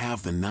better to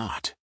have than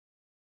not.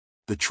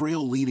 The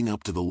trail leading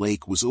up to the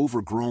lake was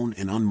overgrown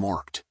and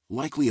unmarked,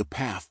 likely a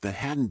path that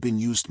hadn't been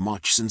used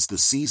much since the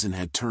season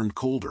had turned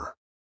colder.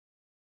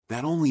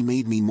 That only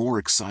made me more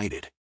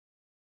excited.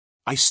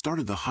 I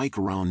started the hike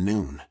around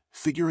noon,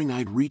 figuring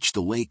I'd reach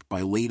the lake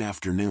by late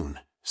afternoon,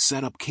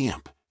 set up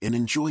camp, and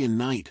enjoy a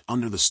night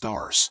under the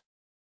stars.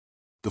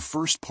 The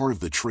first part of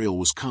the trail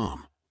was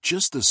calm,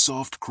 just the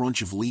soft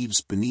crunch of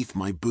leaves beneath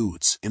my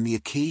boots and the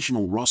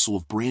occasional rustle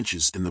of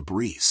branches in the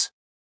breeze.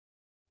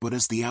 But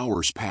as the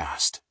hours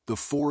passed, the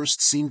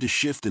forest seemed to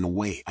shift in a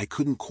way I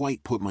couldn't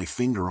quite put my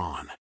finger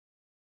on.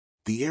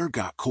 The air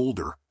got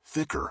colder,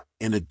 thicker,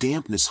 and a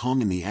dampness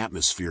hung in the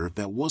atmosphere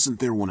that wasn't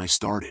there when I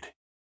started.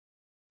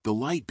 The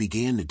light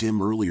began to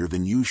dim earlier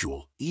than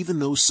usual, even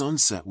though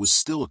sunset was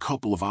still a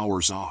couple of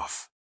hours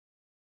off.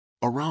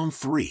 Around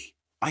 3,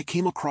 I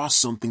came across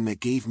something that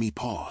gave me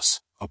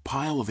pause, a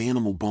pile of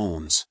animal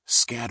bones,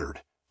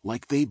 scattered,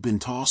 like they'd been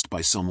tossed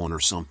by someone or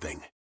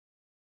something.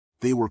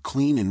 They were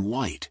clean and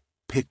white,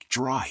 picked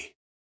dry.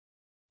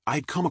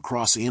 I'd come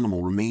across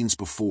animal remains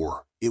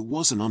before, it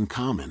wasn't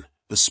uncommon,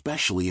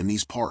 especially in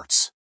these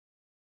parts.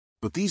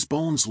 But these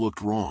bones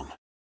looked wrong.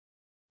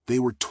 They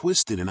were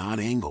twisted in odd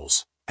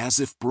angles, as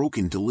if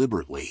broken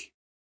deliberately.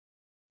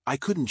 I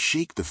couldn't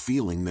shake the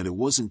feeling that it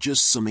wasn't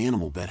just some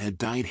animal that had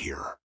died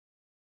here.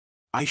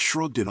 I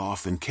shrugged it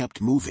off and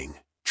kept moving,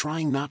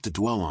 trying not to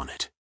dwell on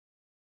it.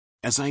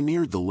 As I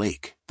neared the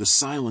lake, the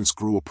silence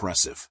grew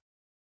oppressive.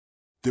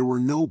 There were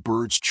no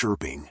birds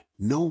chirping,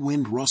 no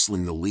wind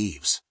rustling the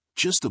leaves,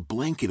 just a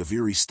blanket of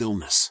eerie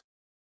stillness.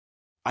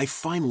 I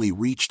finally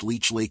reached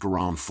Leech Lake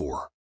around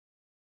 4.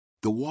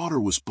 The water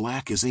was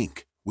black as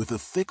ink, with a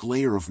thick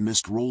layer of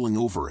mist rolling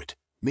over it,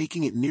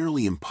 making it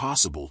nearly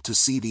impossible to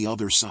see the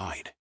other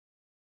side.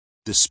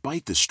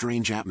 Despite the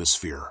strange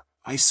atmosphere,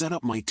 I set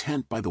up my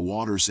tent by the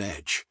water's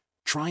edge,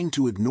 trying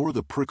to ignore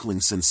the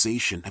prickling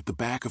sensation at the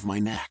back of my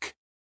neck.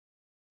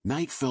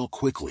 Night fell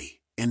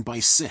quickly, and by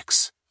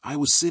 6, I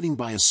was sitting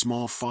by a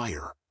small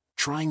fire,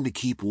 trying to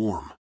keep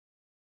warm.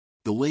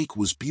 The lake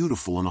was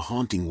beautiful in a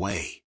haunting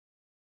way.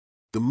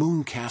 The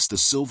moon cast a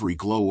silvery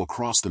glow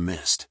across the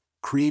mist,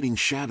 creating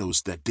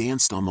shadows that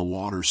danced on the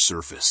water's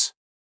surface.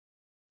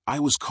 I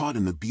was caught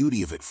in the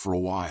beauty of it for a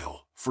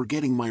while,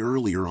 forgetting my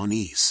earlier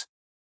unease.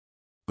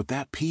 But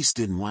that peace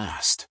didn't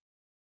last.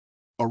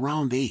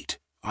 Around 8,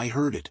 I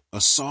heard it,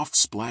 a soft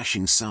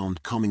splashing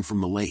sound coming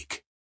from the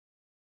lake.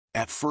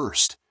 At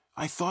first,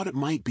 I thought it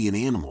might be an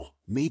animal,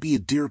 maybe a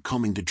deer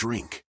coming to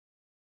drink.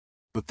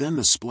 But then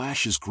the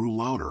splashes grew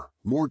louder,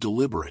 more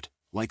deliberate,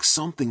 like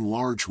something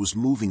large was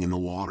moving in the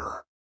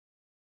water.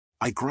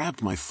 I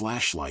grabbed my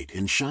flashlight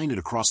and shined it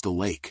across the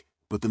lake,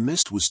 but the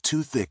mist was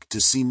too thick to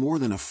see more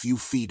than a few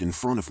feet in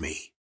front of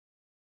me.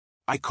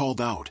 I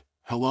called out,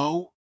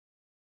 "Hello?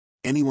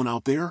 Anyone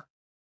out there?"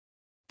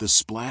 The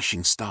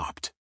splashing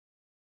stopped.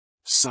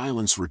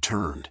 Silence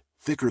returned,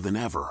 thicker than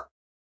ever.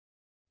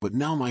 But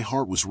now my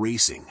heart was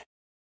racing.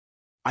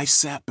 I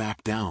sat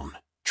back down,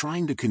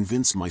 trying to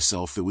convince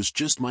myself it was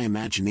just my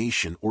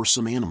imagination or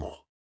some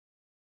animal.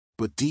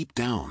 But deep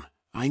down,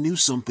 I knew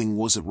something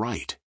wasn't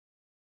right.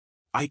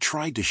 I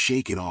tried to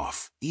shake it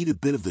off, eat a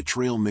bit of the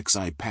trail mix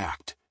I'd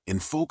packed,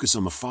 and focus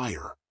on the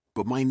fire,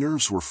 but my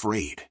nerves were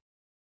frayed.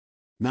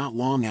 Not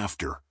long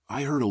after,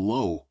 I heard a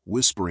low,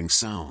 whispering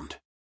sound.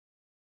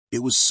 It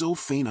was so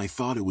faint I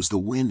thought it was the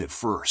wind at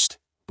first,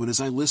 but as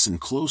I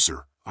listened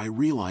closer, I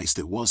realized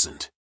it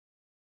wasn't.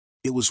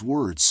 It was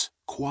words,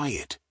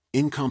 quiet,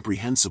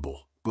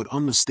 incomprehensible, but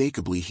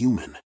unmistakably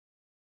human.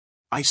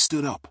 I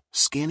stood up,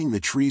 scanning the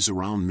trees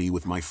around me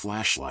with my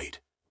flashlight,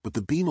 but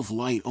the beam of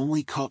light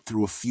only cut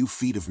through a few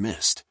feet of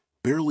mist,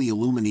 barely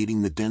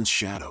illuminating the dense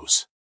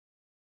shadows.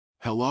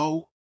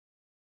 "Hello?"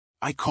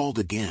 I called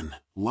again,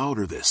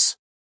 louder this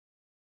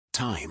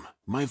time,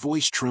 my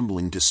voice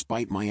trembling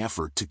despite my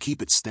effort to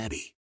keep it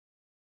steady.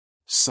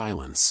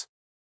 Silence.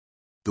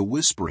 The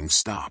whispering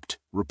stopped,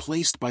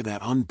 replaced by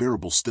that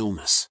unbearable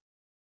stillness.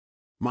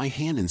 My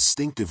hand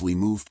instinctively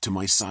moved to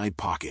my side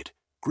pocket,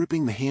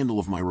 gripping the handle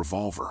of my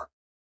revolver.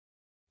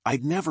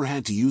 I'd never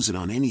had to use it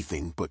on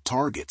anything but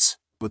targets,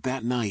 but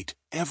that night,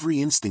 every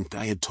instinct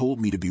I had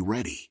told me to be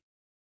ready.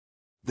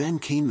 Then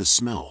came the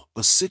smell,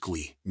 a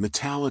sickly,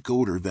 metallic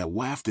odor that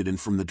wafted in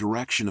from the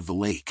direction of the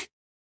lake.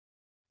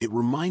 It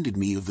reminded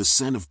me of the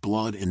scent of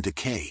blood and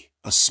decay,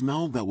 a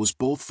smell that was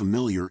both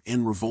familiar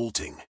and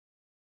revolting.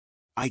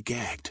 I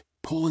gagged,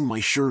 pulling my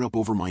shirt up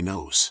over my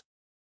nose.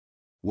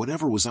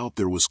 Whatever was out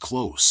there was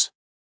close.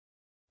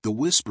 The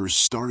whispers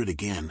started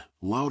again,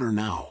 louder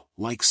now,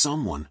 like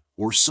someone,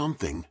 or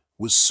something,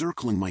 was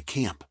circling my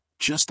camp,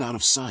 just out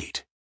of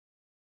sight.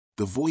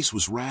 The voice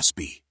was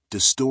raspy,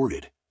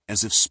 distorted,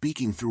 as if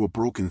speaking through a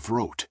broken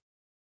throat.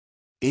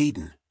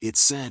 "Aiden," it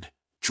said,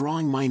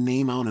 drawing my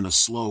name out in a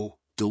slow,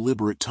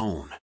 deliberate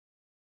tone.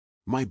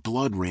 My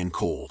blood ran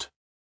cold.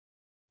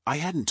 I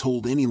hadn't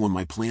told anyone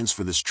my plans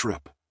for this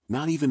trip,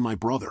 not even my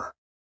brother.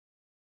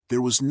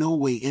 There was no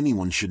way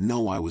anyone should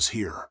know I was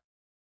here.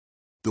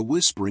 The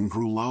whispering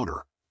grew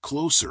louder,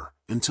 closer,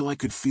 until I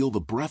could feel the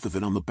breath of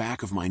it on the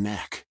back of my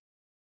neck.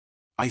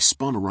 I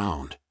spun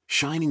around,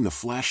 shining the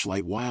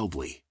flashlight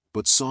wildly,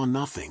 but saw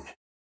nothing.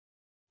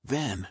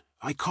 Then,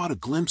 I caught a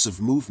glimpse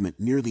of movement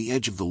near the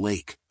edge of the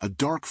lake, a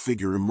dark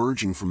figure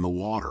emerging from the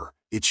water,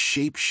 its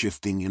shape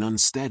shifting and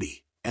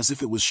unsteady, as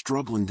if it was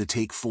struggling to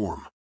take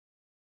form.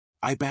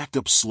 I backed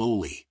up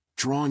slowly,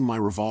 drawing my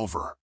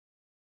revolver.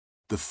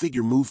 the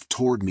figure moved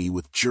toward me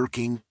with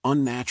jerking,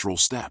 unnatural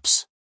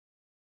steps.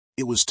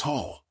 It was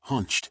tall,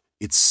 hunched,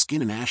 its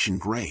skin an ashen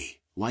gray,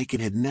 like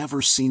it had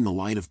never seen the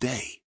light of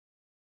day.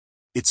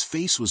 Its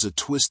face was a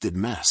twisted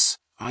mess,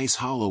 eyes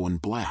hollow and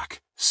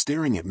black,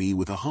 staring at me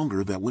with a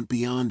hunger that went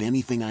beyond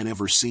anything I'd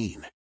ever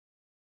seen.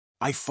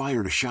 I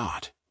fired a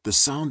shot, the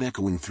sound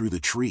echoing through the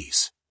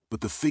trees,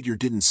 but the figure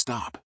didn't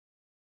stop.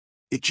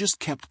 It just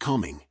kept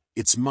coming,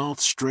 its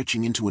mouth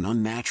stretching into an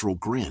unnatural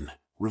grin,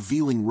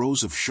 revealing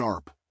rows of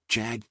sharp,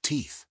 jagged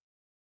teeth.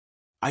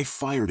 I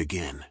fired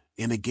again,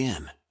 and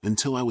again,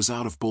 until I was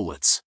out of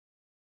bullets.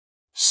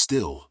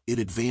 Still, it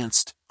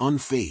advanced,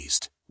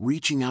 unfazed,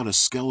 reaching out a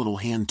skeletal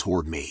hand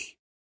toward me.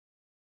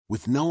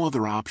 With no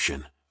other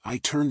option, I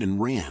turned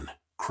and ran,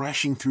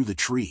 crashing through the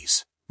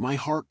trees, my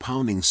heart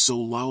pounding so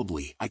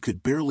loudly I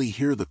could barely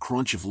hear the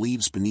crunch of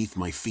leaves beneath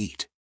my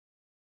feet.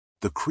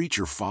 The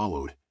creature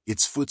followed,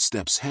 its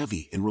footsteps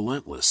heavy and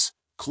relentless,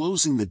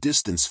 closing the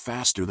distance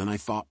faster than I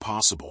thought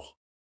possible.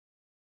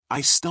 I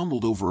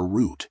stumbled over a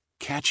root,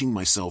 catching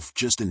myself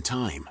just in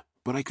time,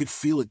 but I could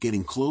feel it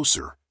getting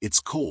closer, its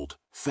cold,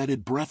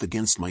 fetid breath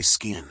against my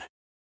skin.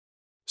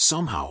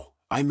 Somehow,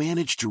 I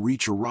managed to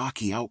reach a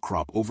rocky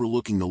outcrop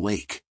overlooking the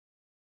lake.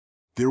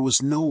 There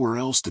was nowhere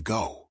else to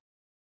go.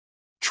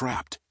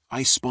 Trapped,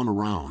 I spun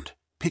around,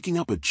 picking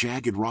up a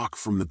jagged rock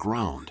from the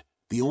ground,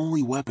 the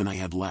only weapon I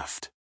had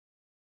left.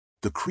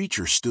 The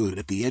creature stood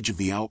at the edge of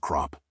the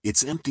outcrop,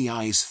 its empty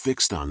eyes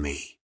fixed on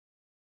me.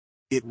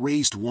 It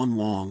raised one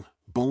long,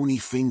 bony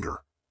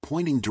finger,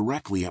 pointing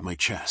directly at my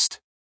chest.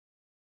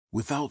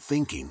 Without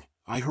thinking,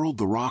 I hurled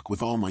the rock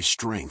with all my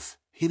strength,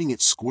 hitting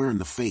it square in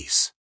the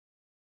face.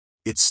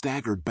 It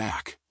staggered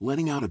back,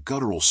 letting out a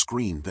guttural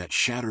scream that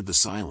shattered the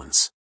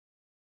silence.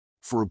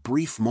 For a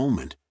brief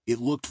moment, it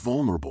looked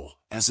vulnerable,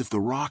 as if the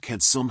rock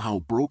had somehow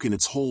broken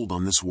its hold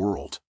on this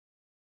world.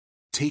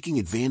 Taking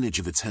advantage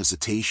of its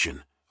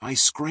hesitation, I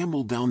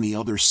scrambled down the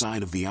other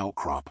side of the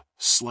outcrop,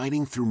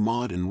 sliding through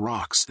mud and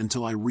rocks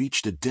until I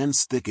reached a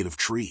dense thicket of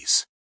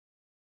trees.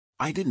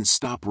 I didn't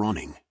stop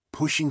running,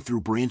 pushing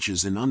through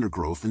branches and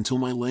undergrowth until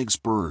my legs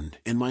burned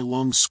and my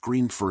lungs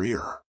screamed for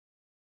air.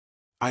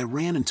 I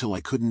ran until I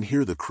couldn't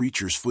hear the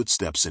creature's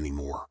footsteps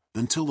anymore,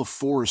 until the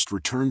forest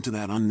returned to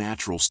that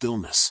unnatural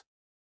stillness.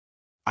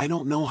 I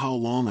don't know how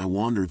long I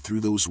wandered through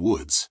those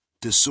woods,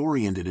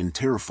 disoriented and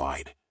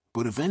terrified,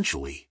 but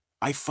eventually,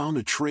 I found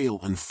a trail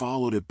and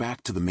followed it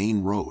back to the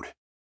main road.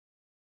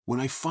 When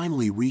I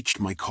finally reached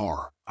my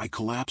car, I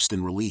collapsed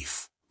in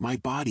relief, my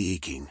body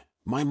aching,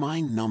 my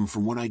mind numb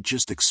from what I'd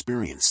just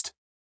experienced.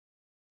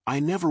 I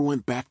never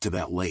went back to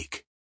that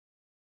lake.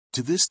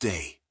 To this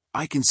day,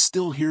 I can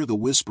still hear the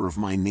whisper of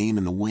my name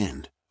in the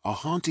wind, a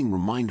haunting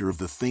reminder of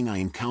the thing I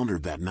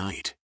encountered that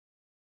night.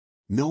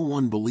 No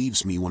one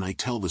believes me when I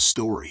tell the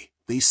story,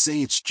 they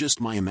say it's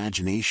just my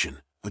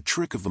imagination, a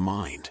trick of the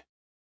mind.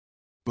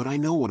 But I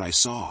know what I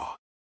saw.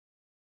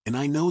 And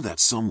I know that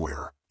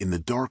somewhere, in the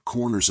dark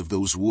corners of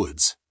those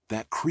woods,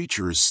 that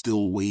creature is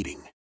still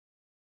waiting.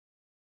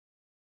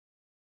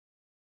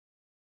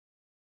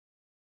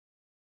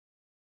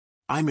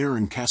 I'm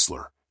Aaron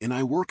Kessler, and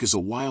I work as a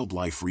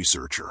wildlife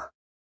researcher.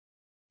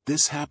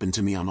 This happened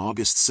to me on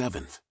August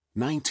 7,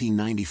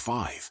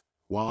 1995,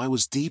 while I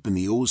was deep in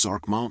the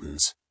Ozark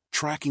Mountains,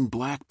 tracking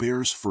black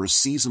bears for a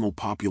seasonal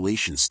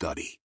population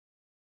study.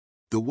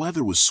 The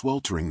weather was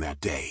sweltering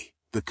that day,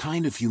 the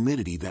kind of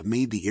humidity that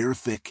made the air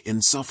thick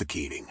and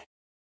suffocating.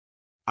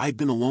 I'd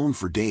been alone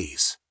for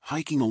days,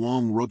 hiking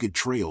along rugged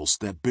trails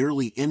that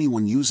barely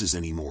anyone uses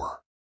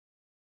anymore.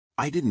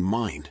 I didn't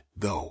mind,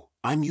 though,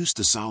 I'm used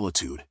to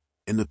solitude,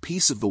 and the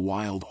peace of the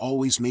wild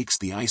always makes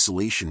the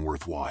isolation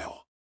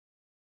worthwhile.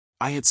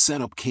 I had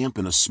set up camp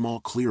in a small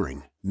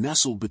clearing,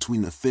 nestled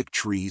between the thick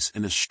trees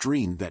and a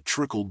stream that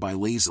trickled by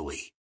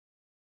lazily.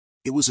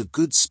 It was a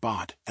good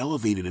spot,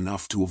 elevated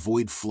enough to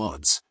avoid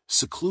floods,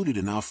 secluded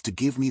enough to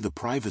give me the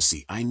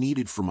privacy I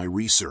needed for my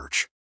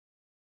research.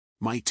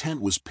 My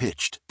tent was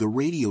pitched, the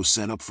radio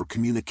set up for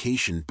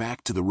communication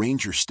back to the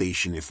ranger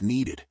station if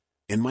needed,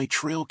 and my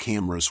trail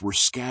cameras were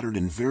scattered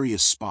in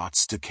various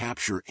spots to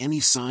capture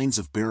any signs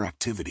of bear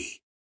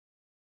activity.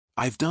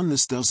 I've done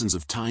this dozens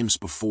of times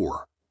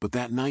before, but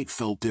that night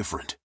felt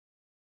different.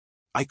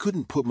 I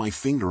couldn't put my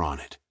finger on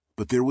it,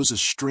 but there was a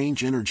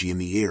strange energy in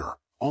the air,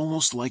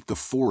 almost like the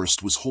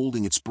forest was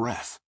holding its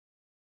breath.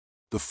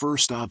 The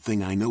first odd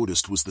thing I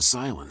noticed was the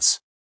silence.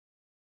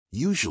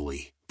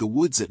 Usually, the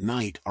woods at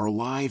night are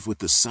alive with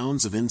the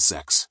sounds of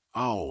insects,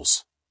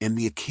 owls, and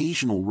the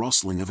occasional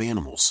rustling of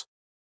animals.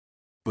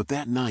 But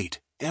that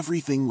night,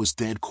 everything was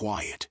dead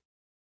quiet.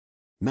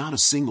 Not a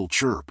single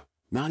chirp,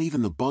 not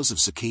even the buzz of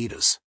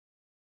cicadas.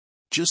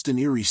 Just an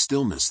eerie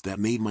stillness that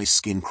made my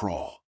skin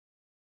crawl.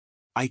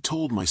 I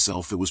told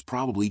myself it was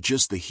probably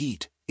just the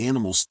heat,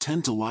 animals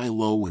tend to lie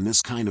low in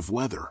this kind of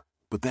weather,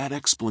 but that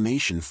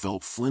explanation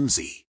felt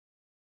flimsy.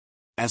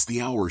 As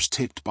the hours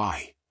ticked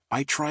by,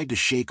 I tried to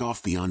shake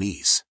off the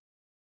unease.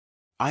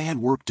 I had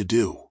work to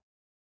do.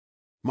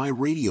 My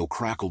radio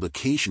crackled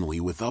occasionally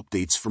with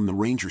updates from the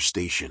ranger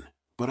station,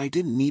 but I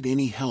didn't need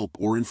any help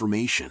or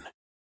information.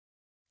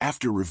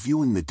 After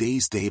reviewing the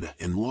day's data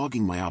and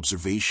logging my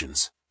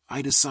observations,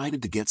 I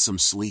decided to get some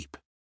sleep.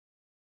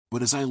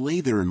 But as I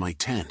lay there in my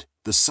tent,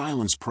 the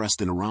silence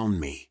pressed in around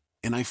me,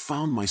 and I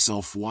found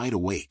myself wide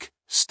awake,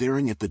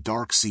 staring at the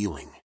dark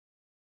ceiling.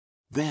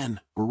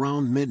 Then,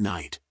 around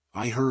midnight,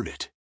 I heard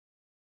it.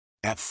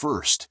 At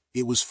first,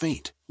 it was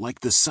faint, like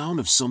the sound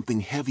of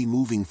something heavy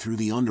moving through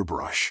the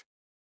underbrush.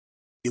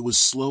 It was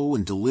slow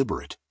and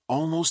deliberate,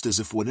 almost as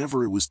if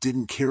whatever it was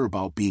didn't care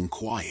about being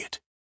quiet.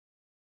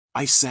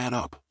 I sat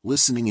up,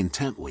 listening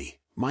intently,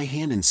 my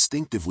hand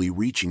instinctively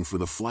reaching for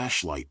the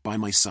flashlight by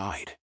my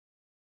side.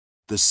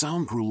 The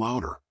sound grew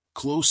louder,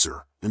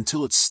 closer,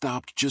 until it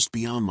stopped just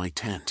beyond my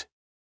tent.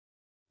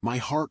 My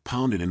heart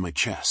pounded in my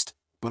chest,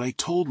 but I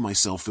told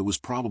myself it was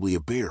probably a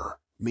bear,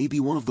 maybe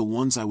one of the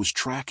ones I was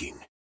tracking.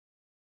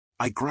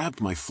 I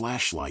grabbed my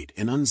flashlight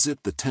and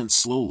unzipped the tent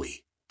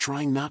slowly,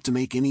 trying not to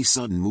make any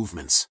sudden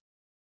movements.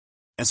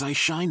 As I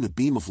shined the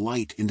beam of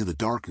light into the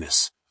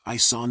darkness, I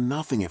saw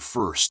nothing at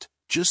first,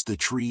 just the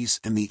trees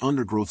and the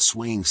undergrowth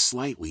swaying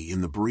slightly in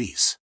the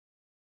breeze.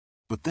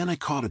 But then I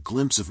caught a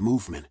glimpse of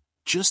movement,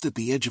 just at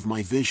the edge of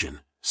my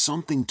vision,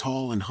 something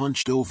tall and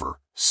hunched over,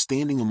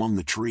 standing among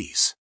the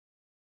trees.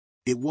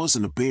 It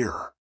wasn't a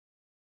bear.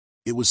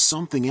 It was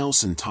something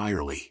else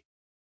entirely.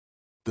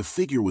 The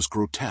figure was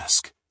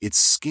grotesque, its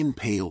skin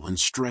pale and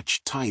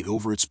stretched tight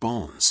over its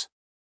bones.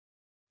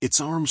 Its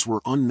arms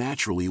were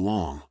unnaturally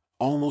long,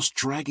 almost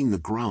dragging the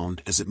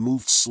ground as it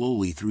moved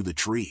slowly through the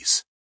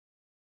trees.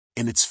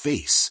 And its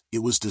face, it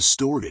was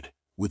distorted,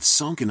 with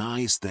sunken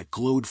eyes that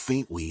glowed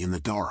faintly in the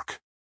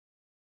dark.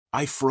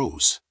 I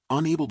froze,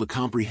 unable to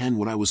comprehend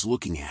what I was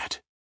looking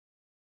at.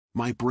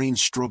 My brain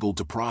struggled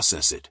to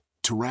process it,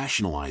 to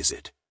rationalize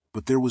it,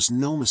 but there was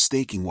no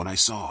mistaking what I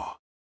saw.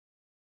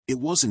 It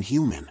wasn't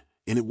human,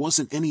 and it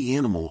wasn't any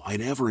animal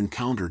I'd ever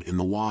encountered in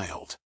the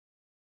wild.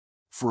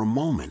 For a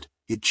moment,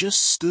 it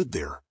just stood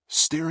there,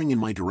 staring in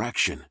my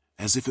direction,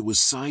 as if it was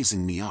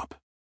sizing me up.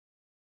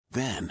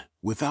 Then,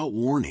 without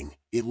warning,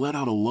 it let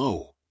out a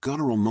low,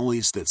 guttural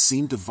noise that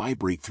seemed to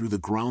vibrate through the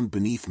ground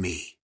beneath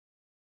me.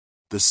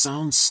 The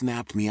sound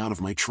snapped me out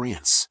of my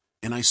trance,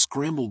 and I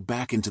scrambled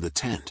back into the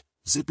tent,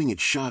 zipping it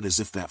shut as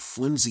if that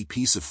flimsy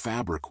piece of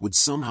fabric would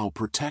somehow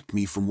protect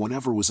me from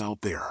whatever was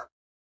out there.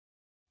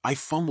 I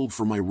fumbled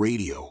for my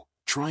radio,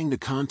 trying to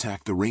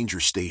contact the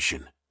ranger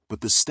station, but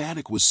the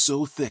static was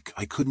so thick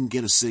I couldn't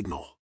get a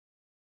signal.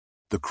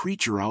 The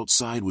creature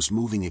outside was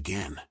moving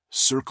again,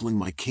 circling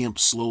my camp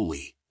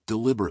slowly,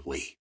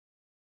 deliberately.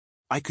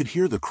 I could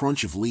hear the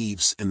crunch of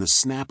leaves and the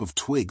snap of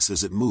twigs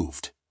as it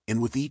moved,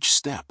 and with each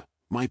step,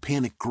 my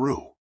panic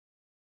grew.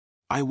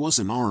 I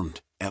wasn't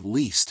armed, at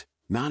least,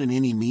 not in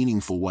any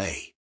meaningful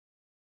way.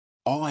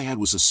 All I had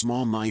was a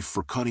small knife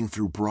for cutting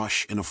through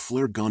brush and a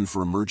flare gun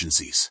for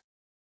emergencies.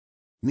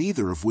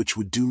 Neither of which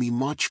would do me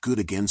much good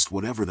against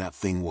whatever that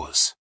thing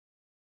was.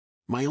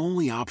 My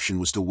only option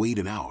was to wait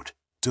it out,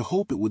 to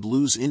hope it would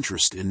lose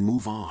interest and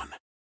move on.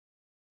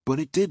 But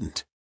it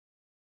didn't.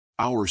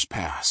 Hours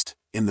passed,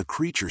 and the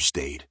creature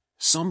stayed,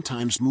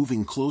 sometimes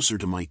moving closer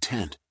to my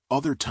tent,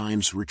 other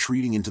times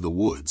retreating into the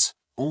woods,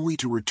 only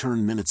to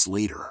return minutes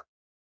later.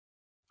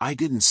 I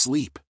didn't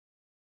sleep.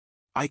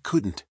 I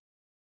couldn't.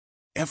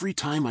 Every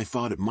time I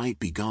thought it might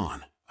be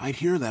gone, I'd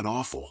hear that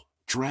awful,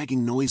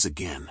 dragging noise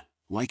again,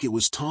 like it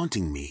was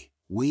taunting me,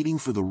 waiting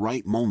for the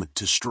right moment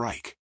to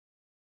strike.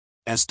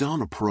 As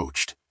dawn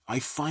approached, I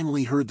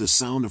finally heard the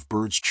sound of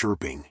birds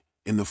chirping,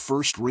 and the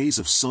first rays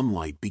of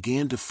sunlight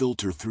began to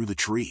filter through the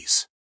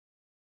trees.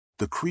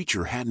 The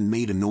creature hadn't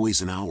made a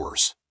noise in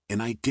hours,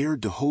 and I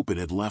dared to hope it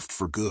had left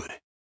for good.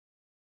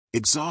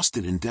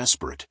 Exhausted and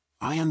desperate,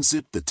 I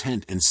unzipped the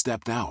tent and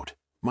stepped out,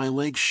 my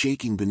legs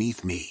shaking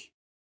beneath me.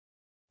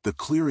 The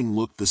clearing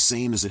looked the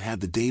same as it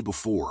had the day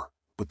before,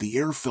 but the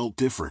air felt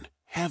different,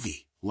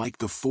 heavy, like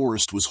the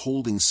forest was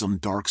holding some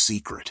dark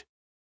secret.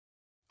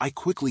 I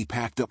quickly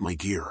packed up my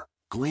gear,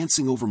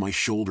 glancing over my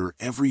shoulder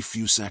every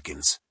few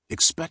seconds,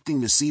 expecting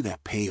to see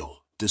that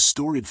pale,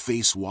 distorted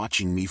face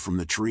watching me from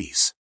the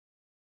trees.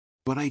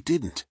 But I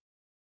didn't.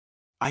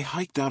 I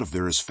hiked out of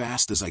there as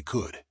fast as I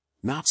could,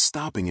 not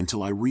stopping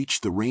until I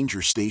reached the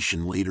ranger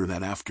station later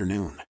that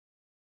afternoon.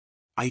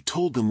 I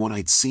told them what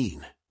I'd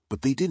seen,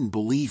 but they didn't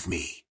believe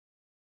me.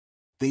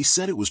 They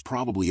said it was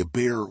probably a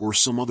bear or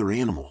some other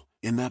animal,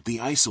 and that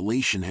the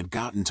isolation had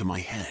gotten to my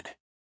head.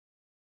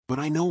 But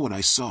I know what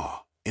I saw,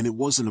 and it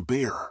wasn't a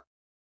bear.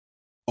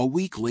 A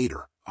week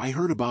later, I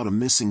heard about a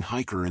missing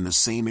hiker in the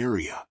same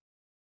area.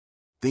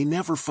 They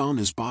never found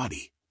his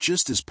body,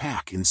 just his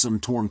pack and some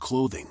torn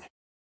clothing.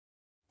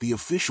 The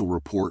official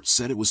report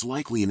said it was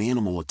likely an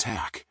animal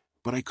attack,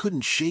 but I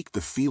couldn't shake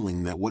the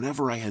feeling that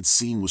whatever I had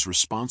seen was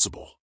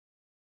responsible.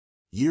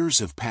 Years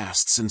have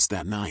passed since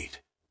that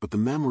night, but the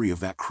memory of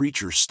that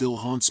creature still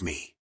haunts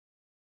me.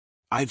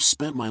 I've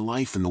spent my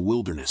life in the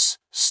wilderness,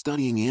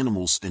 studying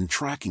animals and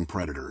tracking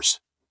predators,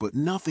 but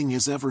nothing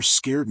has ever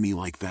scared me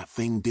like that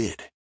thing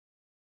did.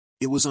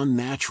 It was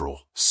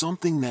unnatural,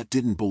 something that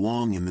didn't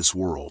belong in this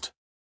world.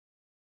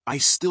 I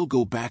still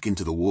go back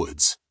into the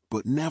woods,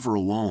 but never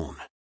alone.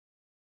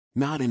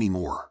 Not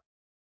anymore.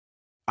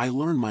 I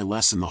learned my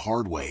lesson the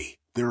hard way.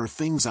 There are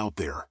things out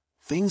there,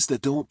 things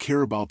that don't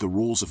care about the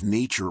rules of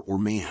nature or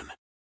man.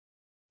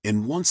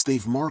 And once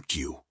they've marked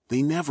you,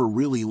 they never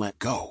really let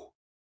go.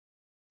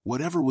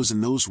 Whatever was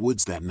in those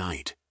woods that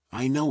night,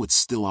 I know it's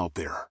still out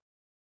there.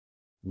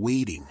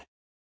 Waiting.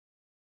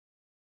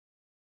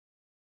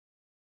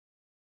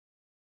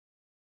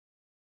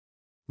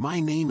 My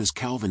name is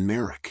Calvin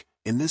Merrick,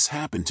 and this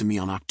happened to me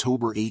on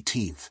October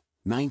 18,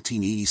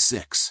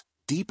 1986,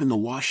 deep in the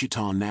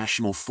Ouachita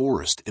National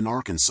Forest in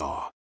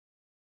Arkansas.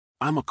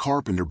 I'm a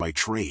carpenter by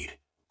trade,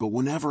 but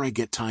whenever I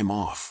get time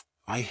off,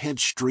 I head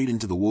straight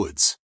into the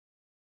woods.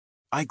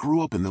 I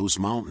grew up in those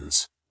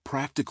mountains,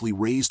 practically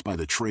raised by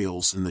the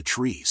trails and the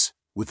trees,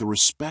 with a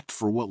respect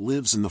for what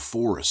lives in the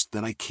forest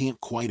that I can't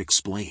quite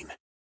explain.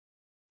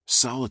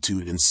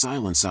 Solitude and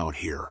silence out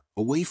here,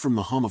 away from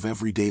the hum of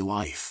everyday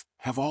life,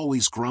 have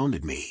always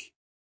grounded me.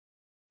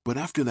 But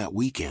after that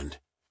weekend,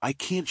 I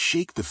can't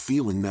shake the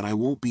feeling that I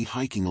won't be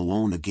hiking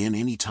alone again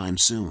anytime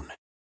soon.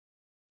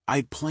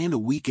 I'd planned a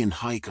weekend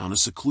hike on a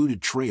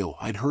secluded trail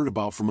I'd heard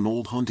about from an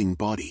old hunting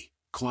buddy,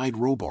 Clyde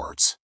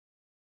Robards.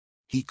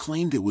 He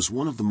claimed it was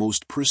one of the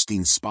most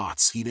pristine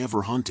spots he'd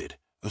ever hunted,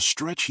 a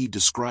stretch he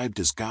described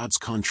as God's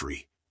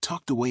country,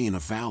 tucked away in a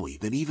valley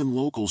that even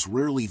locals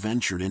rarely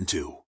ventured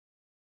into.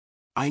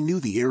 I knew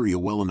the area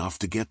well enough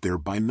to get there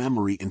by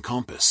memory and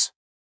compass.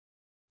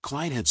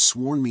 Clyde had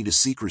sworn me to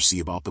secrecy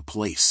about the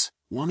place,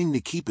 wanting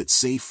to keep it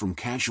safe from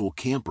casual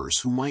campers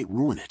who might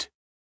ruin it.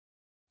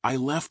 I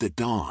left at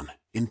dawn,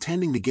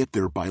 intending to get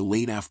there by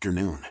late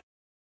afternoon.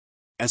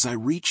 As I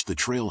reached the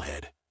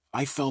trailhead,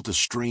 I felt a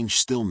strange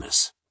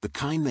stillness, the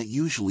kind that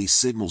usually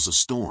signals a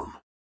storm.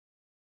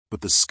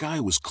 But the sky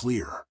was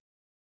clear.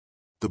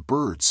 The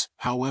birds,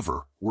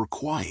 however, were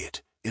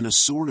quiet, and a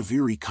sort of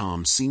eerie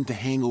calm seemed to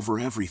hang over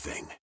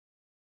everything.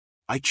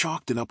 I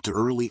chalked it up to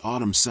early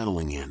autumn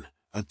settling in,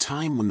 a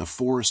time when the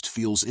forest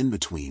feels in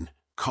between,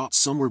 caught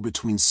somewhere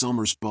between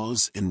summer's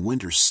buzz and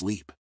winter's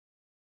sleep.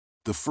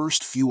 The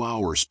first few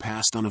hours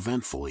passed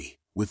uneventfully,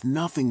 with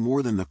nothing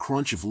more than the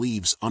crunch of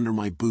leaves under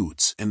my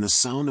boots and the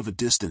sound of a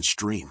distant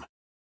stream.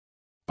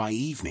 By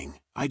evening,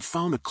 I'd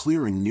found a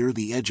clearing near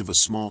the edge of a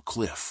small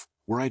cliff,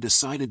 where I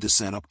decided to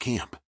set up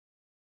camp.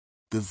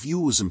 The view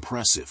was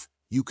impressive.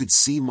 You could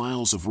see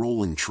miles of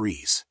rolling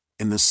trees,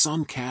 and the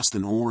sun cast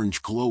an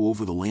orange glow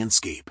over the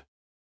landscape.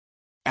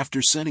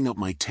 After setting up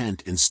my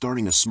tent and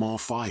starting a small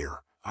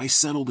fire, I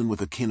settled in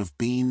with a can of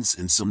beans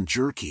and some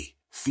jerky,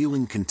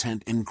 feeling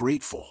content and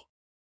grateful.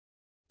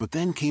 But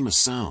then came a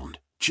sound,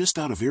 just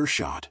out of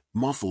earshot,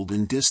 muffled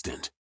and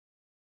distant.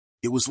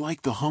 It was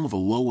like the hum of a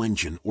low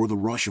engine or the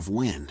rush of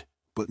wind,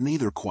 but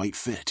neither quite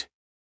fit.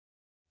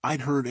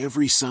 I'd heard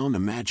every sound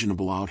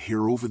imaginable out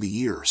here over the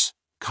years: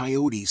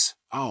 coyotes,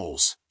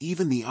 owls,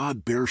 even the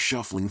odd bear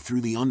shuffling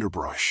through the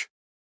underbrush.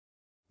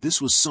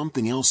 This was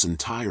something else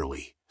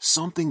entirely,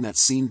 something that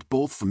seemed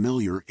both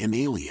familiar and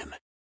alien.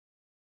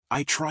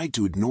 I tried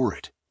to ignore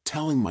it,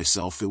 telling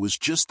myself it was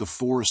just the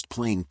forest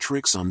playing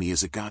tricks on me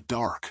as it got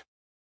dark.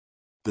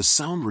 The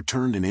sound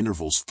returned in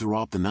intervals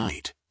throughout the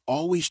night,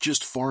 always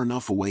just far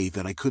enough away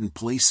that I couldn't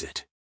place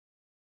it.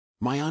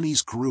 My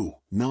unease grew,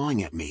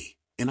 gnawing at me,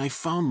 and I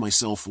found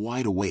myself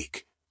wide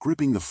awake,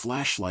 gripping the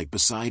flashlight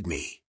beside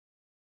me.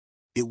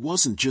 It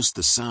wasn't just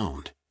the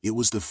sound, it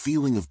was the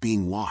feeling of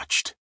being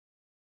watched.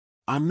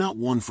 I'm not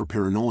one for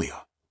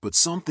paranoia, but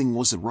something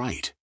wasn't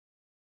right.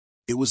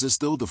 It was as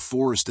though the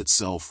forest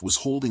itself was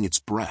holding its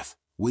breath,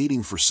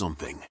 waiting for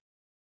something.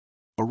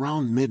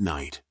 Around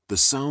midnight, the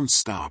sound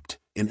stopped,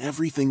 and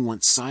everything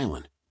went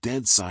silent,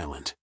 dead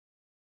silent.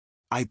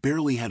 I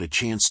barely had a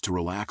chance to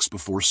relax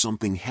before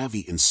something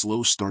heavy and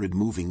slow started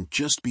moving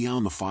just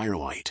beyond the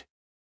firelight.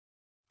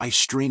 I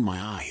strained my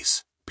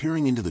eyes,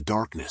 peering into the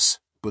darkness,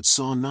 but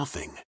saw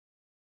nothing.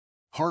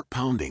 Heart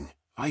pounding,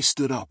 I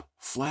stood up,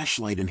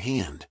 flashlight in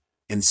hand,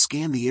 and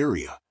scanned the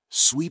area,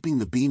 sweeping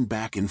the beam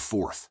back and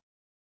forth.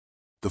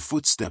 The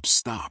footsteps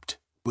stopped,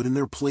 but in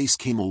their place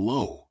came a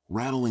low,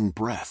 rattling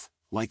breath,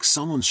 like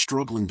someone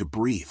struggling to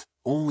breathe,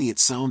 only it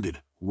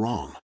sounded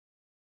wrong.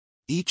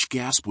 Each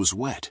gasp was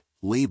wet,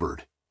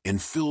 labored,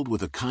 and filled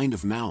with a kind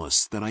of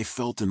malice that I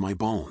felt in my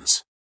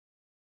bones.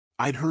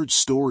 I'd heard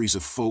stories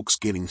of folks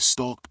getting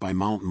stalked by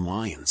mountain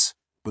lions,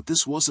 but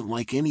this wasn't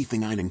like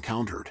anything I'd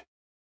encountered.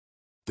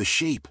 The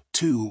shape,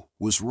 too,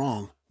 was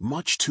wrong,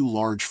 much too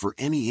large for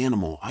any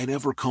animal I'd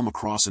ever come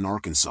across in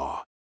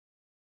Arkansas.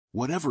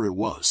 Whatever it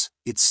was,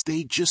 it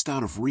stayed just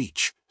out of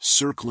reach,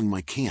 circling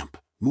my camp,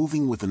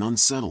 moving with an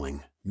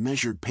unsettling,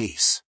 measured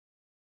pace.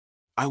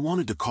 I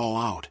wanted to call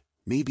out,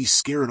 maybe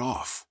scare it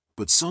off,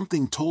 but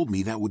something told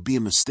me that would be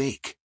a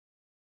mistake.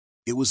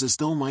 It was as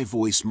though my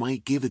voice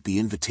might give it the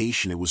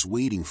invitation it was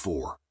waiting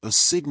for, a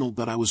signal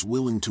that I was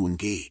willing to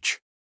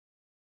engage.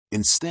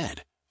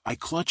 Instead, I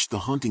clutched the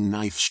hunting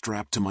knife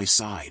strapped to my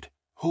side,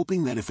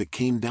 hoping that if it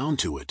came down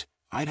to it,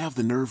 I'd have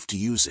the nerve to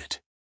use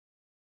it.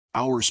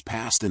 Hours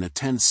passed in a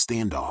tense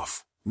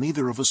standoff,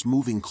 neither of us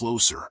moving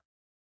closer.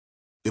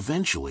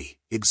 Eventually,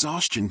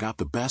 exhaustion got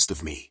the best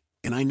of me,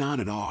 and I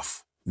nodded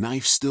off,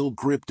 knife still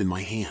gripped in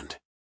my hand.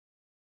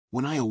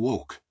 When I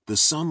awoke, the The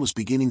sun was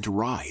beginning to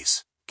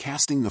rise,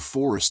 casting the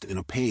forest in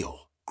a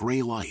pale,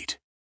 gray light.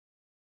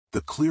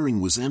 The clearing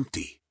was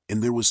empty,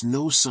 and there was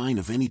no sign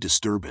of any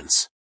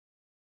disturbance.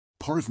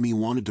 Part of me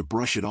wanted to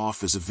brush it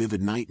off as a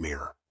vivid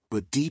nightmare,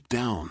 but deep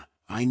down,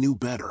 I knew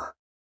better.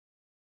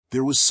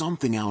 There was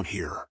something out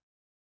here.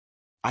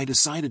 I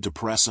decided to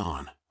press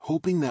on,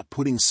 hoping that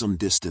putting some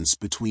distance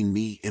between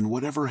me and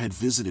whatever had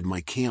visited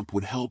my camp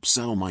would help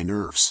settle my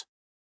nerves.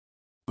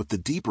 But the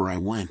deeper I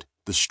went,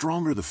 the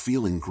stronger the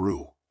feeling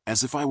grew,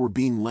 as if I were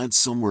being led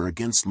somewhere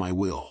against my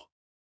will.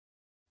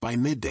 By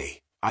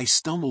midday, I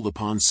stumbled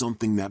upon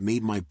something that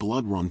made my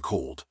blood run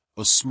cold,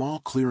 a small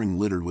clearing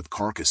littered with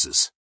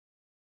carcasses.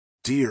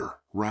 Deer,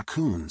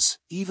 raccoons,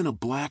 even a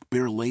black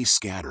bear lay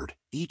scattered,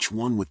 each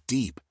one with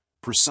deep,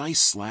 precise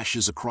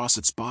slashes across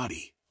its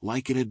body,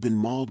 like it had been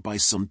mauled by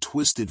some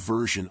twisted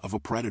version of a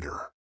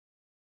predator.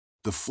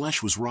 The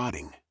flesh was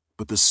rotting,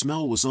 but the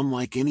smell was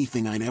unlike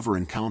anything I'd ever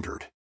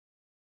encountered.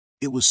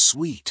 It was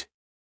sweet.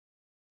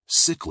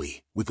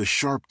 Sickly, with a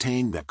sharp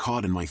tang that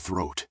caught in my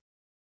throat.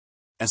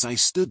 As I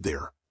stood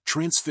there,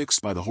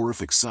 transfixed by the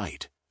horrific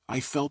sight,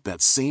 I felt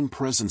that same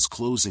presence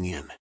closing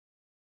in.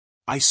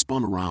 I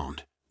spun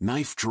around,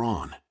 knife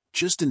drawn,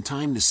 just in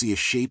time to see a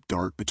shape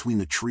dart between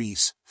the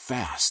trees,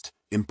 fast,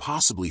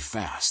 impossibly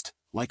fast,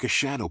 like a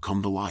shadow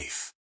come to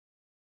life.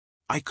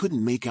 I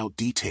couldn't make out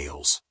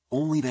details,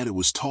 only that it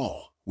was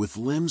tall, with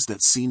limbs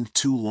that seemed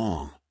too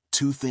long,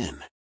 too thin.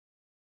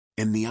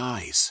 And the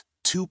eyes,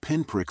 two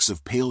pinpricks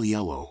of pale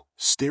yellow,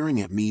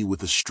 staring at me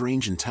with a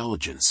strange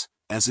intelligence,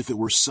 as if it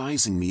were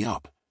sizing me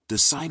up,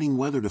 deciding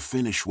whether to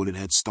finish what it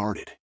had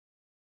started.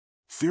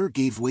 Fear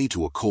gave way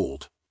to a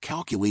cold,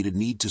 calculated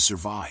need to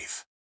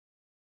survive.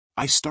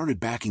 I started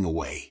backing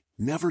away,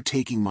 never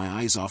taking my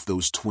eyes off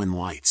those twin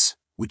lights,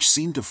 which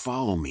seemed to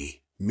follow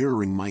me,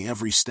 mirroring my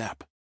every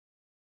step.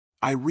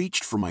 I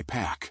reached for my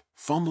pack,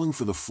 fumbling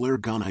for the flare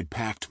gun I'd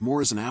packed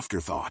more as an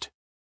afterthought.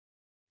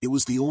 It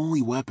was the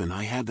only weapon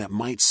I had that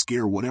might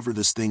scare whatever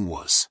this thing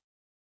was.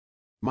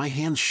 My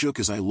hands shook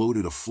as I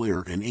loaded a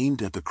flare and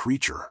aimed at the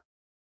creature.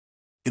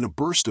 In a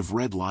burst of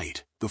red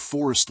light, the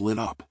forest lit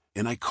up,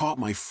 and I caught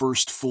my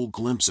first full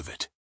glimpse of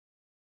it.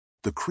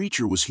 The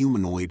creature was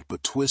humanoid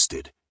but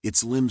twisted,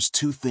 its limbs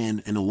too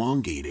thin and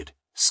elongated,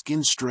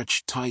 skin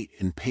stretched tight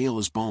and pale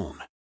as bone.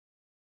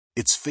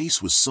 Its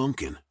face was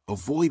sunken, a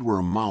void where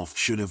a mouth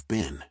should have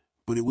been,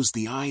 but it was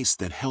the eyes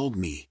that held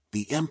me,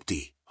 the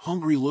empty,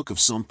 hungry look of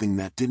something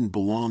that didn't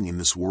belong in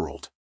this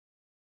world.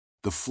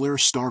 The flare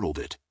startled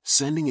it,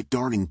 sending it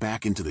darting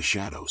back into the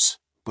shadows,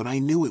 but I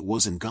knew it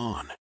wasn't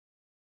gone.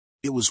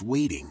 It was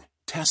waiting,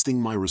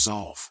 testing my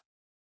resolve.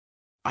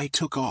 I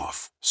took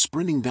off,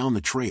 sprinting down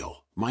the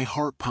trail, my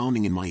heart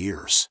pounding in my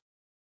ears.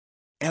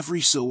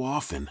 Every so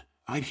often,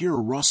 I'd hear a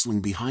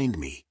rustling behind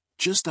me,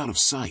 just out of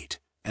sight,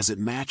 as it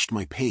matched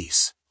my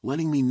pace,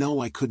 letting me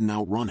know I couldn't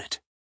outrun it.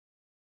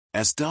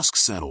 As dusk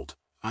settled,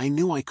 I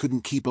knew I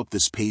couldn't keep up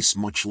this pace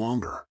much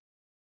longer.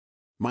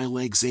 My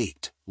legs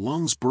ached,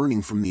 lungs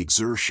burning from the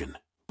exertion,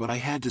 but I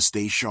had to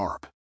stay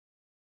sharp.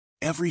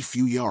 Every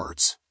few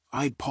yards,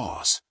 I'd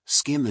pause,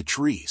 scan the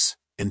trees,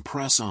 and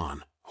press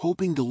on,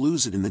 hoping to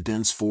lose it in the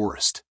dense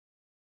forest.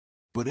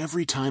 But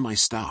every time I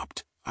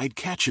stopped, I'd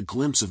catch a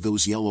glimpse of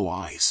those yellow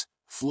eyes,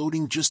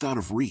 floating just out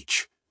of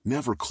reach,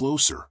 never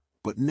closer,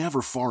 but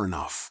never far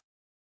enough.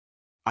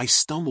 I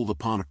stumbled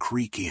upon a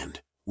creek and,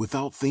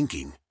 without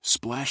thinking,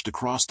 splashed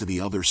across to the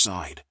other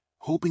side,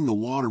 hoping the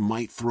water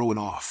might throw it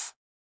off.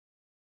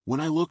 When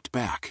I looked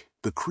back,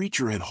 the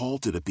creature had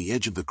halted at the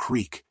edge of the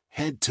creek,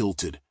 head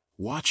tilted,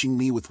 watching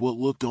me with what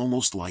looked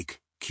almost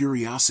like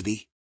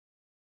curiosity.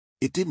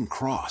 It didn't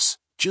cross,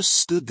 just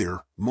stood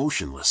there,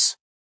 motionless.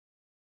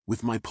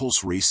 With my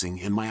pulse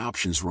racing and my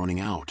options running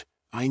out,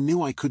 I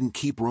knew I couldn't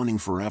keep running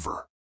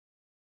forever.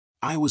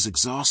 I was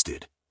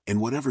exhausted,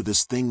 and whatever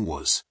this thing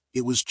was,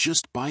 it was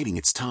just biding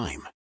its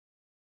time.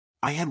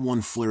 I had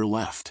one flare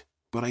left,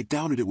 but I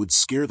doubted it would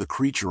scare the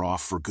creature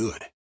off for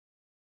good.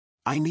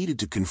 I needed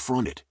to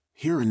confront it,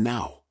 here and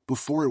now,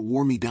 before it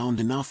wore me down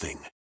to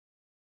nothing.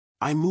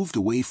 I moved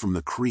away from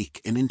the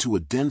creek and into a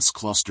dense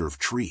cluster of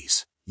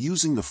trees,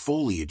 using the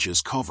foliage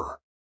as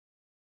cover.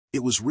 It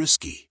was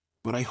risky,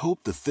 but I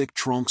hoped the thick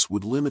trunks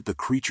would limit the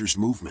creature's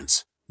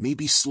movements,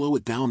 maybe slow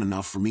it down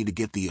enough for me to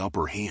get the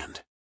upper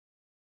hand.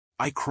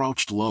 I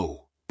crouched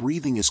low,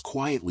 breathing as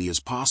quietly as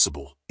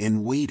possible,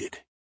 and waited.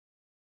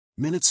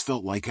 Minutes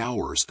felt like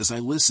hours as I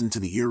listened to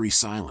the eerie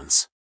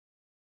silence.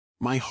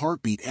 My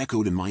heartbeat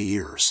echoed in my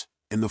ears,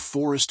 and the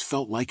forest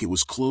felt like it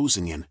was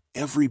closing in,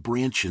 every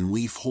branch and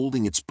leaf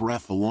holding its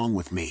breath along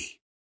with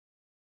me.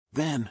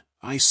 Then,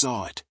 I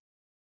saw it.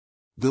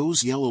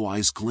 Those yellow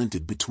eyes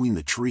glinted between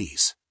the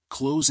trees,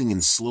 closing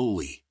in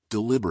slowly,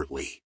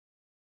 deliberately.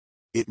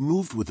 It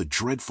moved with a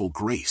dreadful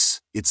grace,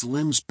 its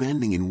limbs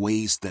bending in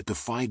ways that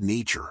defied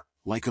nature,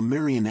 like a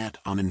marionette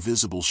on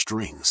invisible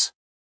strings.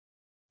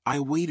 I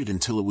waited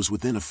until it was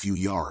within a few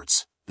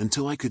yards,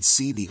 until I could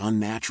see the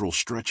unnatural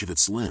stretch of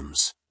its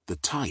limbs, the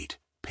tight,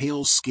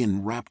 pale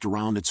skin wrapped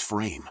around its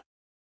frame.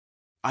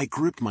 I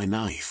gripped my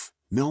knife,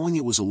 knowing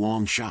it was a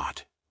long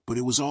shot, but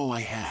it was all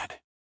I had.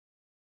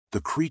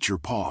 The creature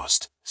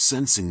paused,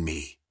 sensing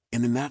me,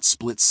 and in that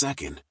split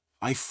second,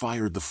 I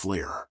fired the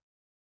flare.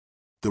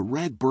 The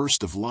red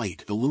burst of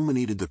light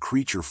illuminated the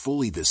creature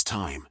fully this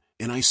time,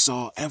 and I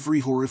saw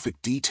every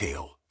horrific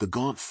detail: the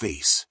gaunt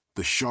face,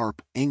 the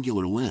sharp,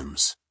 angular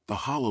limbs,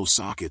 the hollow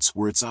sockets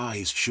where its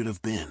eyes should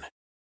have been.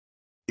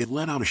 It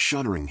let out a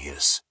shuddering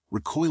hiss,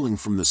 recoiling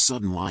from the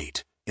sudden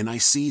light, and I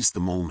seized the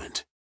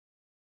moment.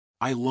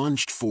 I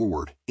lunged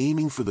forward,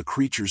 aiming for the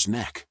creature's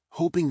neck,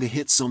 hoping to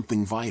hit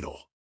something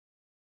vital.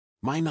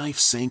 My knife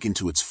sank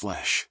into its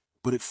flesh,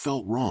 but it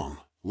felt wrong,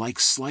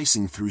 like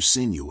slicing through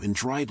sinew and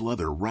dried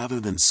leather rather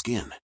than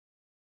skin.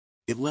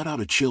 It let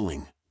out a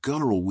chilling,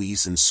 guttural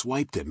wheeze and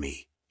swiped at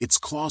me, its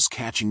claws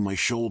catching my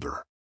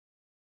shoulder.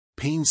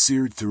 Pain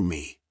seared through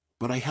me,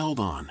 but I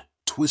held on,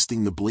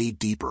 twisting the blade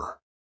deeper.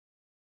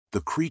 The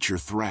creature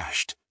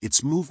thrashed,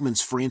 its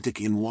movements frantic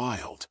and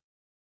wild.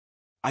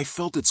 I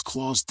felt its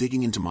claws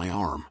digging into my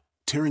arm,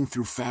 tearing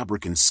through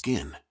fabric and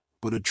skin,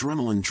 but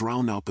adrenaline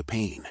drowned out the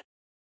pain.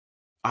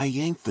 I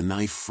yanked the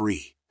knife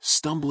free,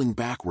 stumbling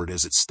backward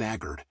as it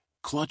staggered,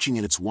 clutching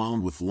at its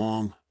wound with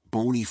long,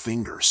 bony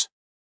fingers.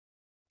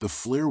 The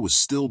flare was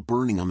still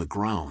burning on the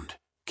ground,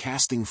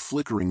 casting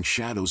flickering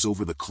shadows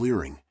over the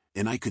clearing,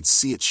 and I could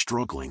see it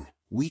struggling,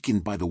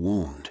 weakened by the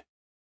wound.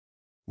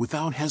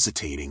 Without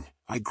hesitating,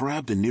 I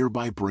grabbed a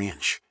nearby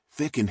branch,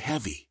 thick and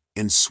heavy,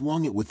 and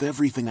swung it with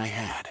everything I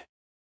had.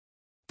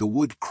 The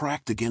wood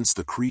cracked against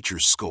the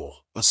creature's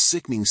skull, a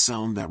sickening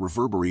sound that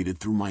reverberated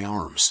through my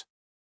arms.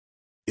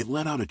 It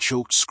let out a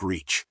choked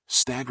screech,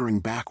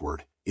 staggering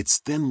backward, its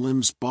thin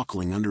limbs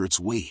buckling under its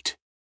weight.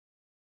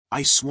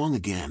 I swung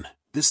again,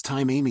 this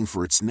time aiming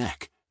for its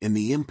neck, and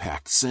the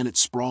impact sent it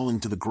sprawling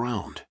to the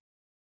ground.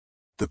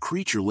 The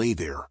creature lay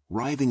there,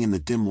 writhing in the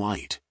dim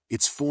light,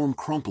 its form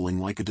crumpling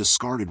like a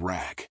discarded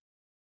rag.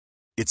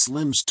 Its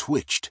limbs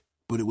twitched,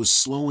 but it was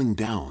slowing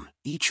down,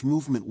 each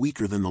movement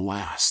weaker than the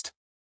last.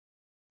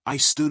 I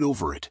stood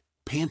over it,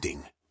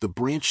 panting, the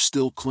branch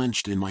still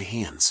clenched in my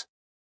hands.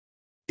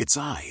 Its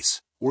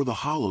eyes, or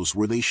the hollows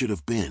where they should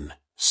have been,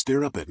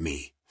 stared up at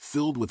me,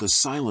 filled with a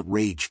silent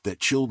rage that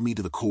chilled me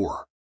to the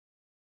core.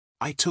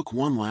 I took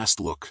one last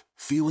look,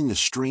 feeling a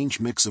strange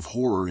mix of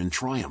horror and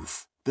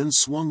triumph, then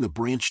swung the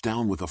branch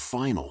down with a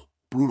final,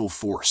 brutal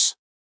force.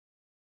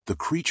 The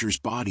creature's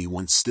body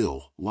went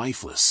still,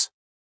 lifeless.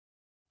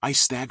 I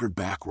staggered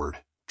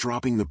backward,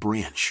 dropping the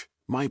branch,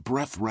 my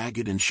breath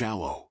ragged and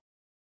shallow.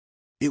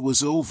 It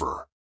was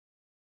over.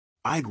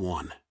 I'd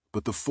won,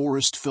 but the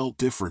forest felt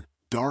different,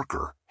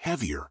 darker,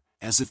 heavier,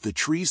 as if the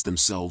trees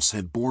themselves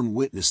had borne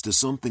witness to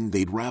something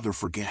they'd rather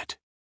forget.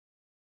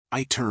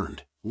 I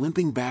turned,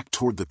 limping back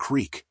toward the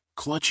creek,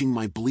 clutching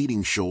my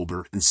bleeding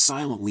shoulder and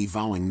silently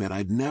vowing that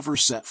I'd never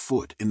set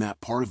foot in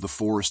that part of the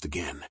forest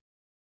again.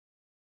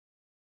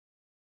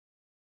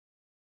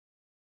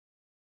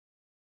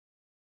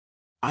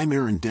 I'm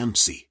Aaron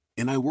Dempsey,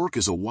 and I work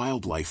as a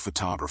wildlife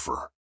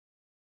photographer.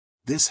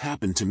 This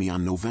happened to me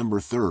on November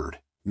 3,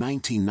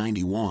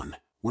 1991,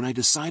 when I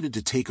decided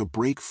to take a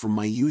break from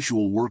my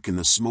usual work in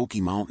the Smoky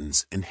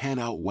Mountains and head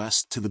out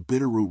west to the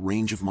Bitterroot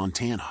Range of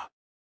Montana.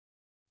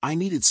 I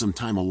needed some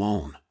time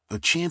alone, a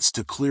chance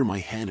to clear my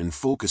head and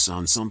focus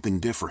on something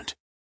different.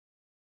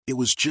 It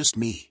was just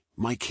me,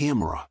 my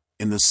camera,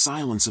 and the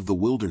silence of the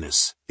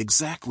wilderness,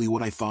 exactly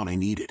what I thought I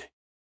needed.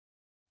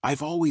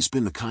 I've always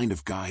been the kind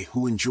of guy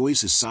who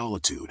enjoys his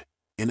solitude,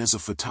 and as a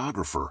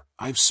photographer,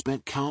 I've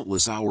spent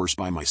countless hours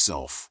by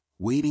myself,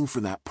 waiting for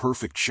that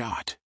perfect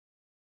shot.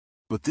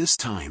 But this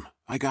time,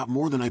 I got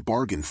more than I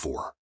bargained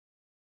for.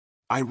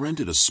 I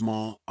rented a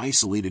small,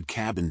 isolated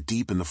cabin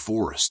deep in the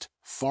forest,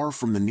 far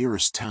from the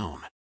nearest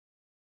town.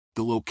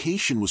 The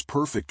location was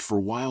perfect for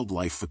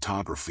wildlife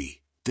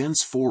photography: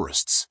 dense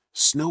forests,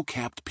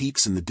 snow-capped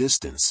peaks in the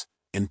distance,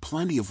 and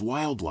plenty of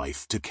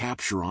wildlife to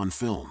capture on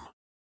film.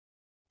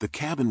 The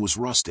cabin was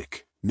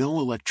rustic, no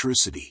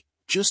electricity,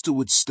 just a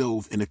wood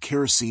stove and a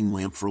kerosene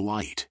lamp for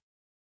light.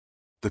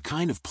 The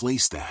kind of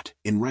place that,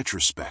 in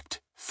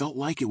retrospect, felt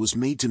like it was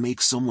made to make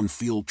someone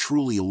feel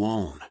truly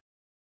alone.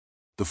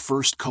 The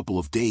first couple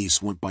of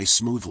days went by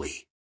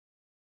smoothly.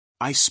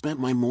 I spent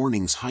my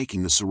mornings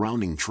hiking the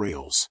surrounding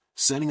trails,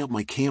 setting up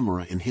my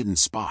camera in hidden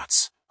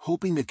spots,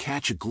 hoping to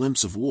catch a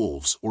glimpse of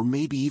wolves or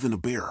maybe even a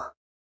bear.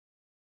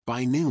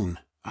 By noon,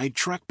 I'd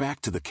trek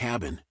back to the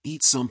cabin,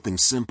 eat something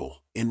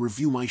simple, and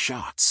review my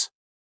shots.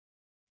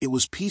 It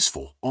was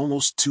peaceful,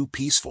 almost too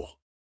peaceful.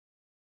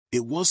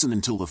 It wasn't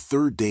until the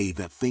third day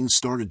that things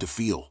started to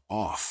feel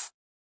off.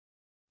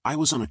 I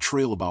was on a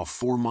trail about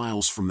 4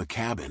 miles from the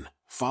cabin,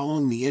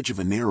 following the edge of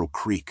a narrow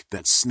creek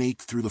that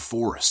snaked through the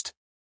forest.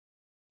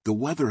 The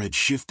weather had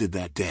shifted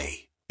that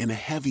day, and a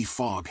heavy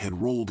fog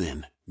had rolled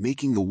in,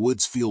 making the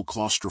woods feel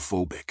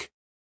claustrophobic.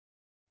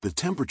 The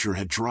temperature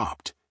had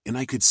dropped, and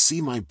I could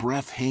see my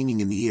breath hanging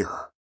in the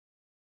air.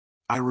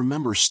 I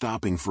remember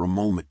stopping for a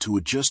moment to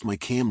adjust my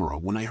camera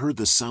when I heard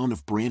the sound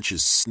of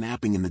branches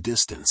snapping in the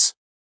distance.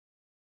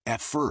 At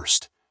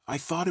first, I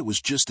thought it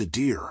was just a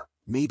deer,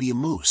 maybe a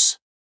moose.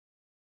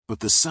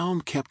 But the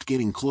sound kept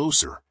getting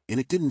closer, and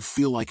it didn't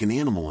feel like an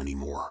animal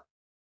anymore.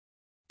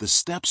 The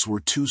steps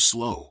were too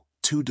slow,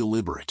 too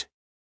deliberate.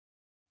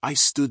 I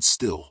stood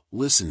still,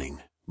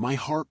 listening, my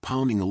heart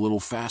pounding a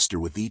little faster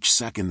with each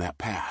second that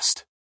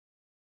passed.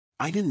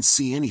 I didn't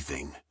see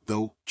anything,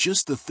 though,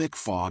 just the thick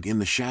fog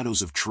and the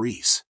shadows of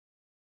trees.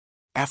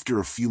 After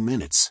a few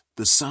minutes,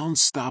 the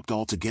sounds stopped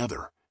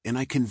altogether, and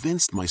I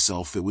convinced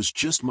myself it was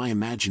just my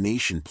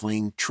imagination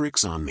playing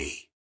tricks on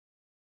me.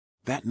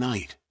 That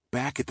night,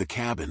 back at the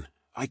cabin,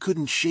 I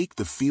couldn't shake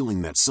the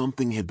feeling that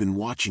something had been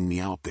watching me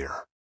out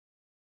there.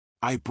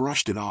 I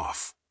brushed it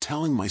off,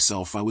 telling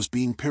myself I was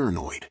being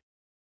paranoid.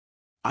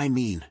 I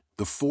mean,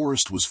 the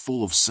forest was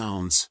full of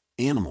sounds,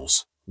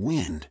 animals,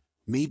 wind,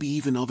 maybe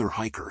even other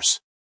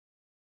hikers.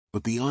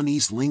 But the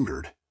unease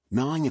lingered,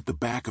 gnawing at the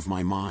back of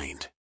my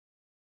mind.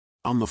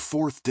 On the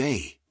fourth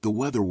day, the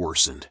weather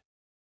worsened.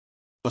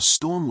 A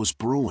storm was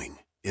brewing,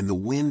 and the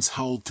winds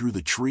howled through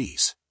the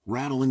trees,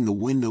 rattling the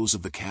windows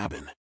of the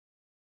cabin.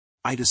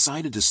 I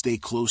decided to stay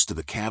close to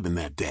the cabin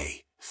that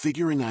day,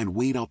 figuring I'd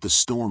wait out the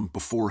storm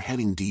before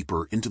heading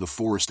deeper into the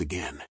forest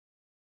again.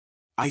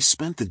 I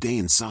spent the day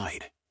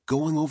inside,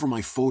 going over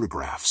my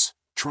photographs,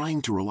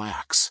 trying to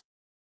relax.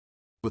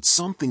 But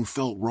something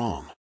felt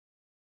wrong.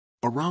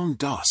 Around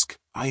dusk,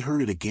 I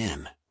heard it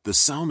again, the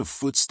sound of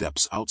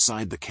footsteps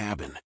outside the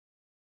cabin.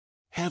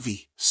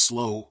 Heavy,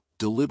 slow,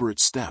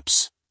 deliberate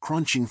steps,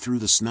 crunching through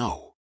the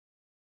snow.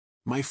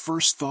 My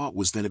first thought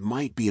was that it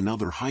might be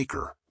another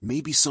hiker,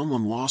 maybe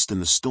someone lost in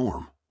the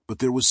storm, but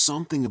there was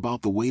something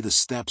about the way the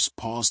steps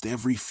paused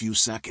every few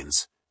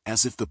seconds,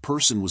 as if the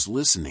person was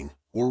listening,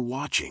 or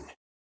watching.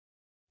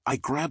 I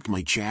grabbed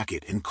my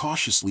jacket and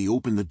cautiously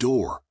opened the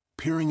door,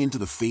 peering into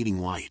the fading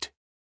light.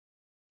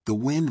 The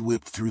wind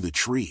whipped through the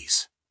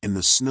trees, and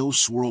the snow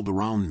swirled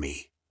around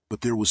me,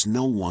 but there was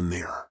no one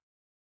there.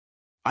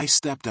 I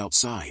stepped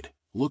outside,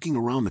 looking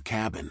around the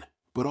cabin,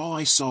 but all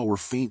I saw were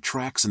faint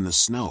tracks in the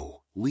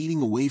snow,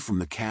 leading away from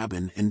the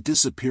cabin and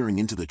disappearing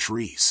into the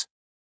trees.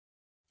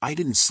 I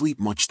didn't sleep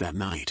much that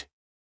night.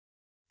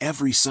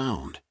 Every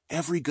sound,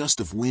 every gust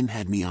of wind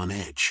had me on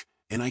edge,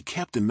 and I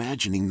kept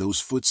imagining those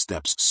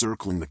footsteps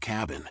circling the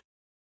cabin.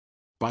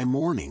 By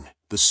morning,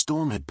 the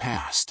storm had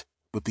passed,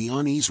 but the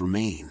unease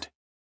remained.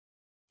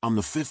 On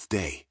the fifth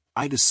day,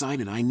 I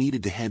decided I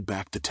needed to head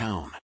back to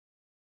town.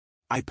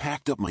 I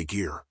packed up my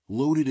gear,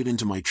 loaded it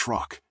into my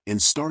truck,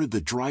 and started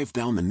the drive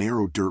down the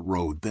narrow dirt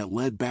road that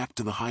led back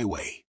to the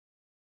highway.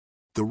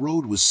 The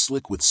road was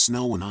slick with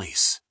snow and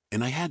ice,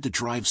 and I had to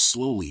drive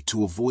slowly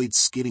to avoid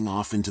skidding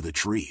off into the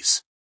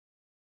trees.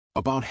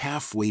 About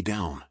halfway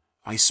down,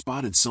 I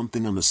spotted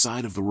something on the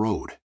side of the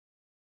road.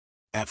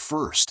 At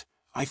first,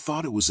 I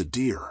thought it was a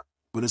deer,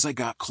 but as I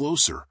got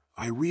closer,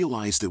 I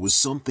realized it was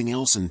something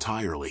else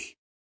entirely.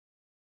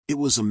 It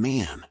was a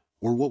man,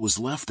 or what was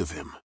left of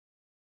him.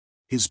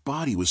 His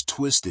body was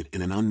twisted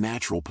in an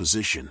unnatural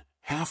position,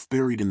 half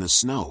buried in the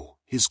snow,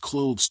 his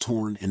clothes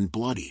torn and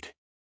bloodied.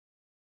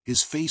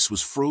 His face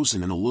was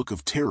frozen in a look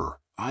of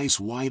terror,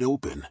 eyes wide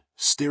open,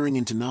 staring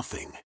into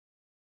nothing.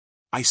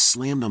 I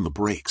slammed on the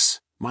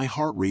brakes, my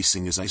heart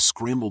racing as I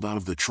scrambled out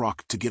of the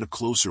truck to get a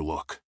closer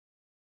look.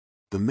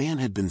 The man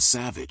had been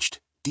savaged,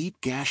 deep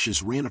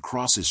gashes ran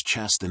across his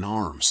chest and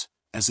arms,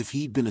 as if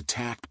he'd been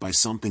attacked by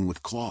something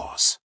with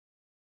claws.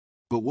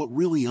 But what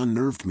really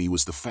unnerved me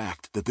was the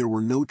fact that there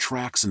were no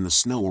tracks in the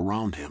snow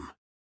around him.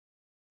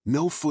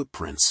 No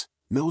footprints,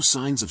 no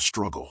signs of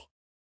struggle.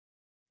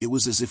 It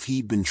was as if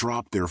he'd been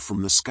dropped there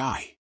from the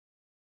sky.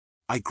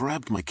 I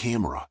grabbed my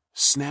camera,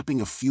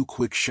 snapping a few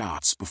quick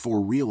shots before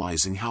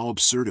realizing how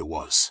absurd it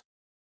was.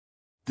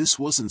 This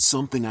wasn't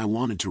something I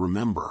wanted to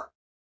remember.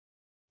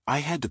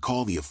 I had to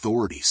call the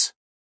authorities.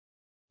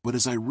 But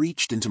as I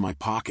reached into my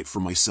pocket for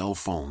my cell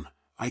phone,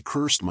 I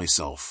cursed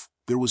myself.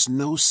 There was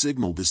no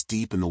signal this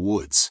deep in the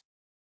woods.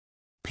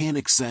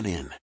 Panic set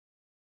in.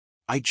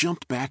 I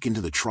jumped back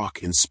into the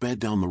truck and sped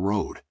down the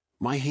road,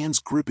 my hands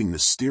gripping the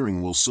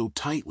steering wheel so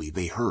tightly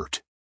they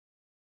hurt.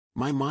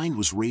 My mind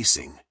was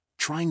racing,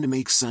 trying to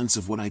make sense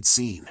of what I'd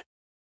seen.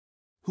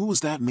 Who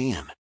was that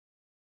man?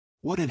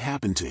 What had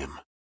happened to him?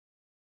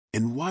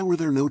 And why were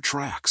there no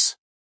tracks?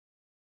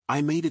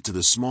 I made it to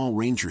the small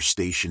ranger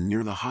station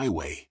near the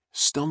highway,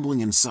 stumbling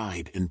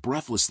inside and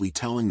breathlessly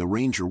telling the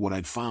ranger what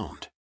I'd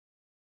found.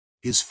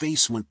 His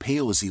face went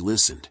pale as he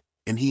listened,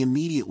 and he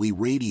immediately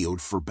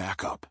radioed for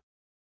backup.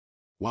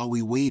 While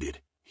we waited,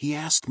 he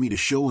asked me to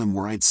show him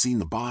where I'd seen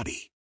the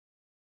body.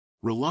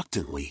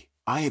 Reluctantly,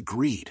 I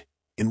agreed,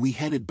 and we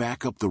headed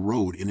back up the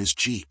road in his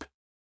Jeep.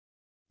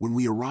 When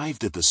we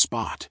arrived at the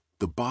spot,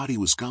 the body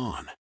was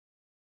gone.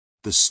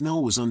 The snow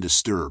was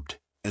undisturbed,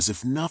 as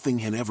if nothing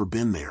had ever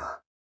been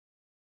there.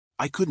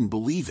 I couldn't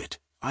believe it.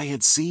 I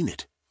had seen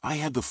it. I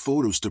had the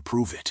photos to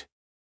prove it.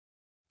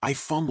 I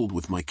fumbled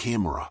with my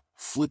camera,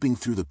 flipping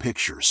through the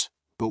pictures,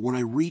 but when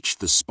I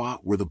reached the spot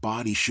where the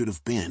body should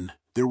have been,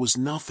 there was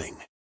nothing.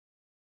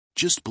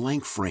 Just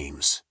blank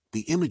frames,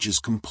 the images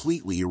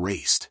completely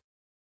erased.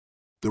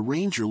 The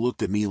ranger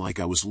looked at me like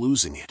I was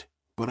losing it,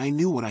 but I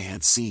knew what I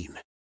had seen.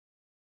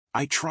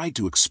 I tried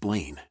to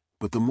explain,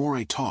 but the more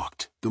I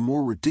talked, the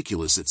more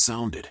ridiculous it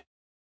sounded.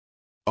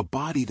 A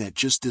body that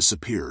just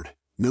disappeared,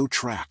 No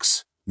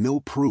tracks, no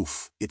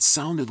proof. It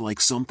sounded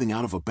like something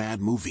out of a bad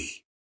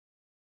movie.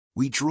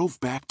 We drove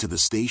back to the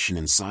station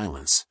in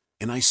silence,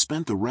 and I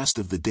spent the rest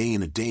of the day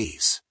in a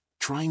daze,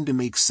 trying to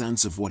make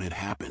sense of what had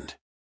happened.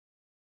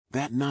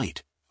 That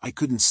night, I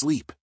couldn't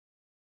sleep.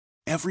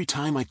 Every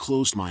time I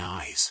closed my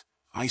eyes,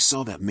 I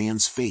saw that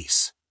man's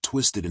face,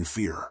 twisted in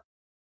fear.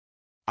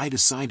 I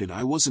decided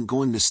I wasn't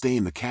going to stay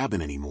in the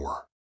cabin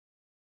anymore.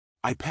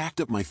 I packed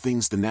up my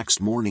things the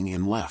next morning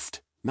and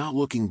left, not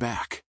looking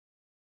back.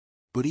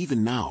 But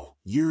even now,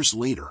 years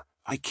later,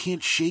 I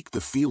can't shake the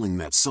feeling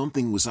that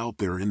something was out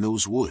there in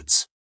those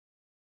woods.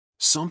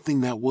 Something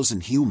that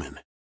wasn't human.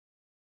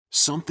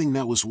 Something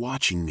that was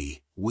watching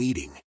me,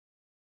 waiting.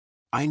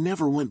 I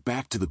never went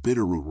back to the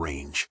Bitterroot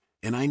Range,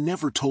 and I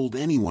never told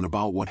anyone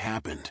about what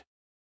happened.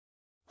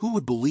 Who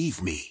would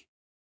believe me?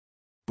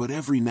 But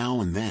every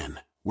now and then,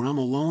 when I'm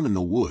alone in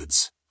the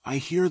woods, I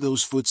hear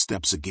those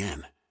footsteps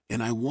again,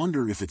 and I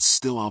wonder if it's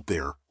still out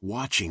there,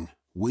 watching,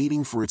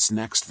 waiting for its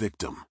next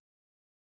victim.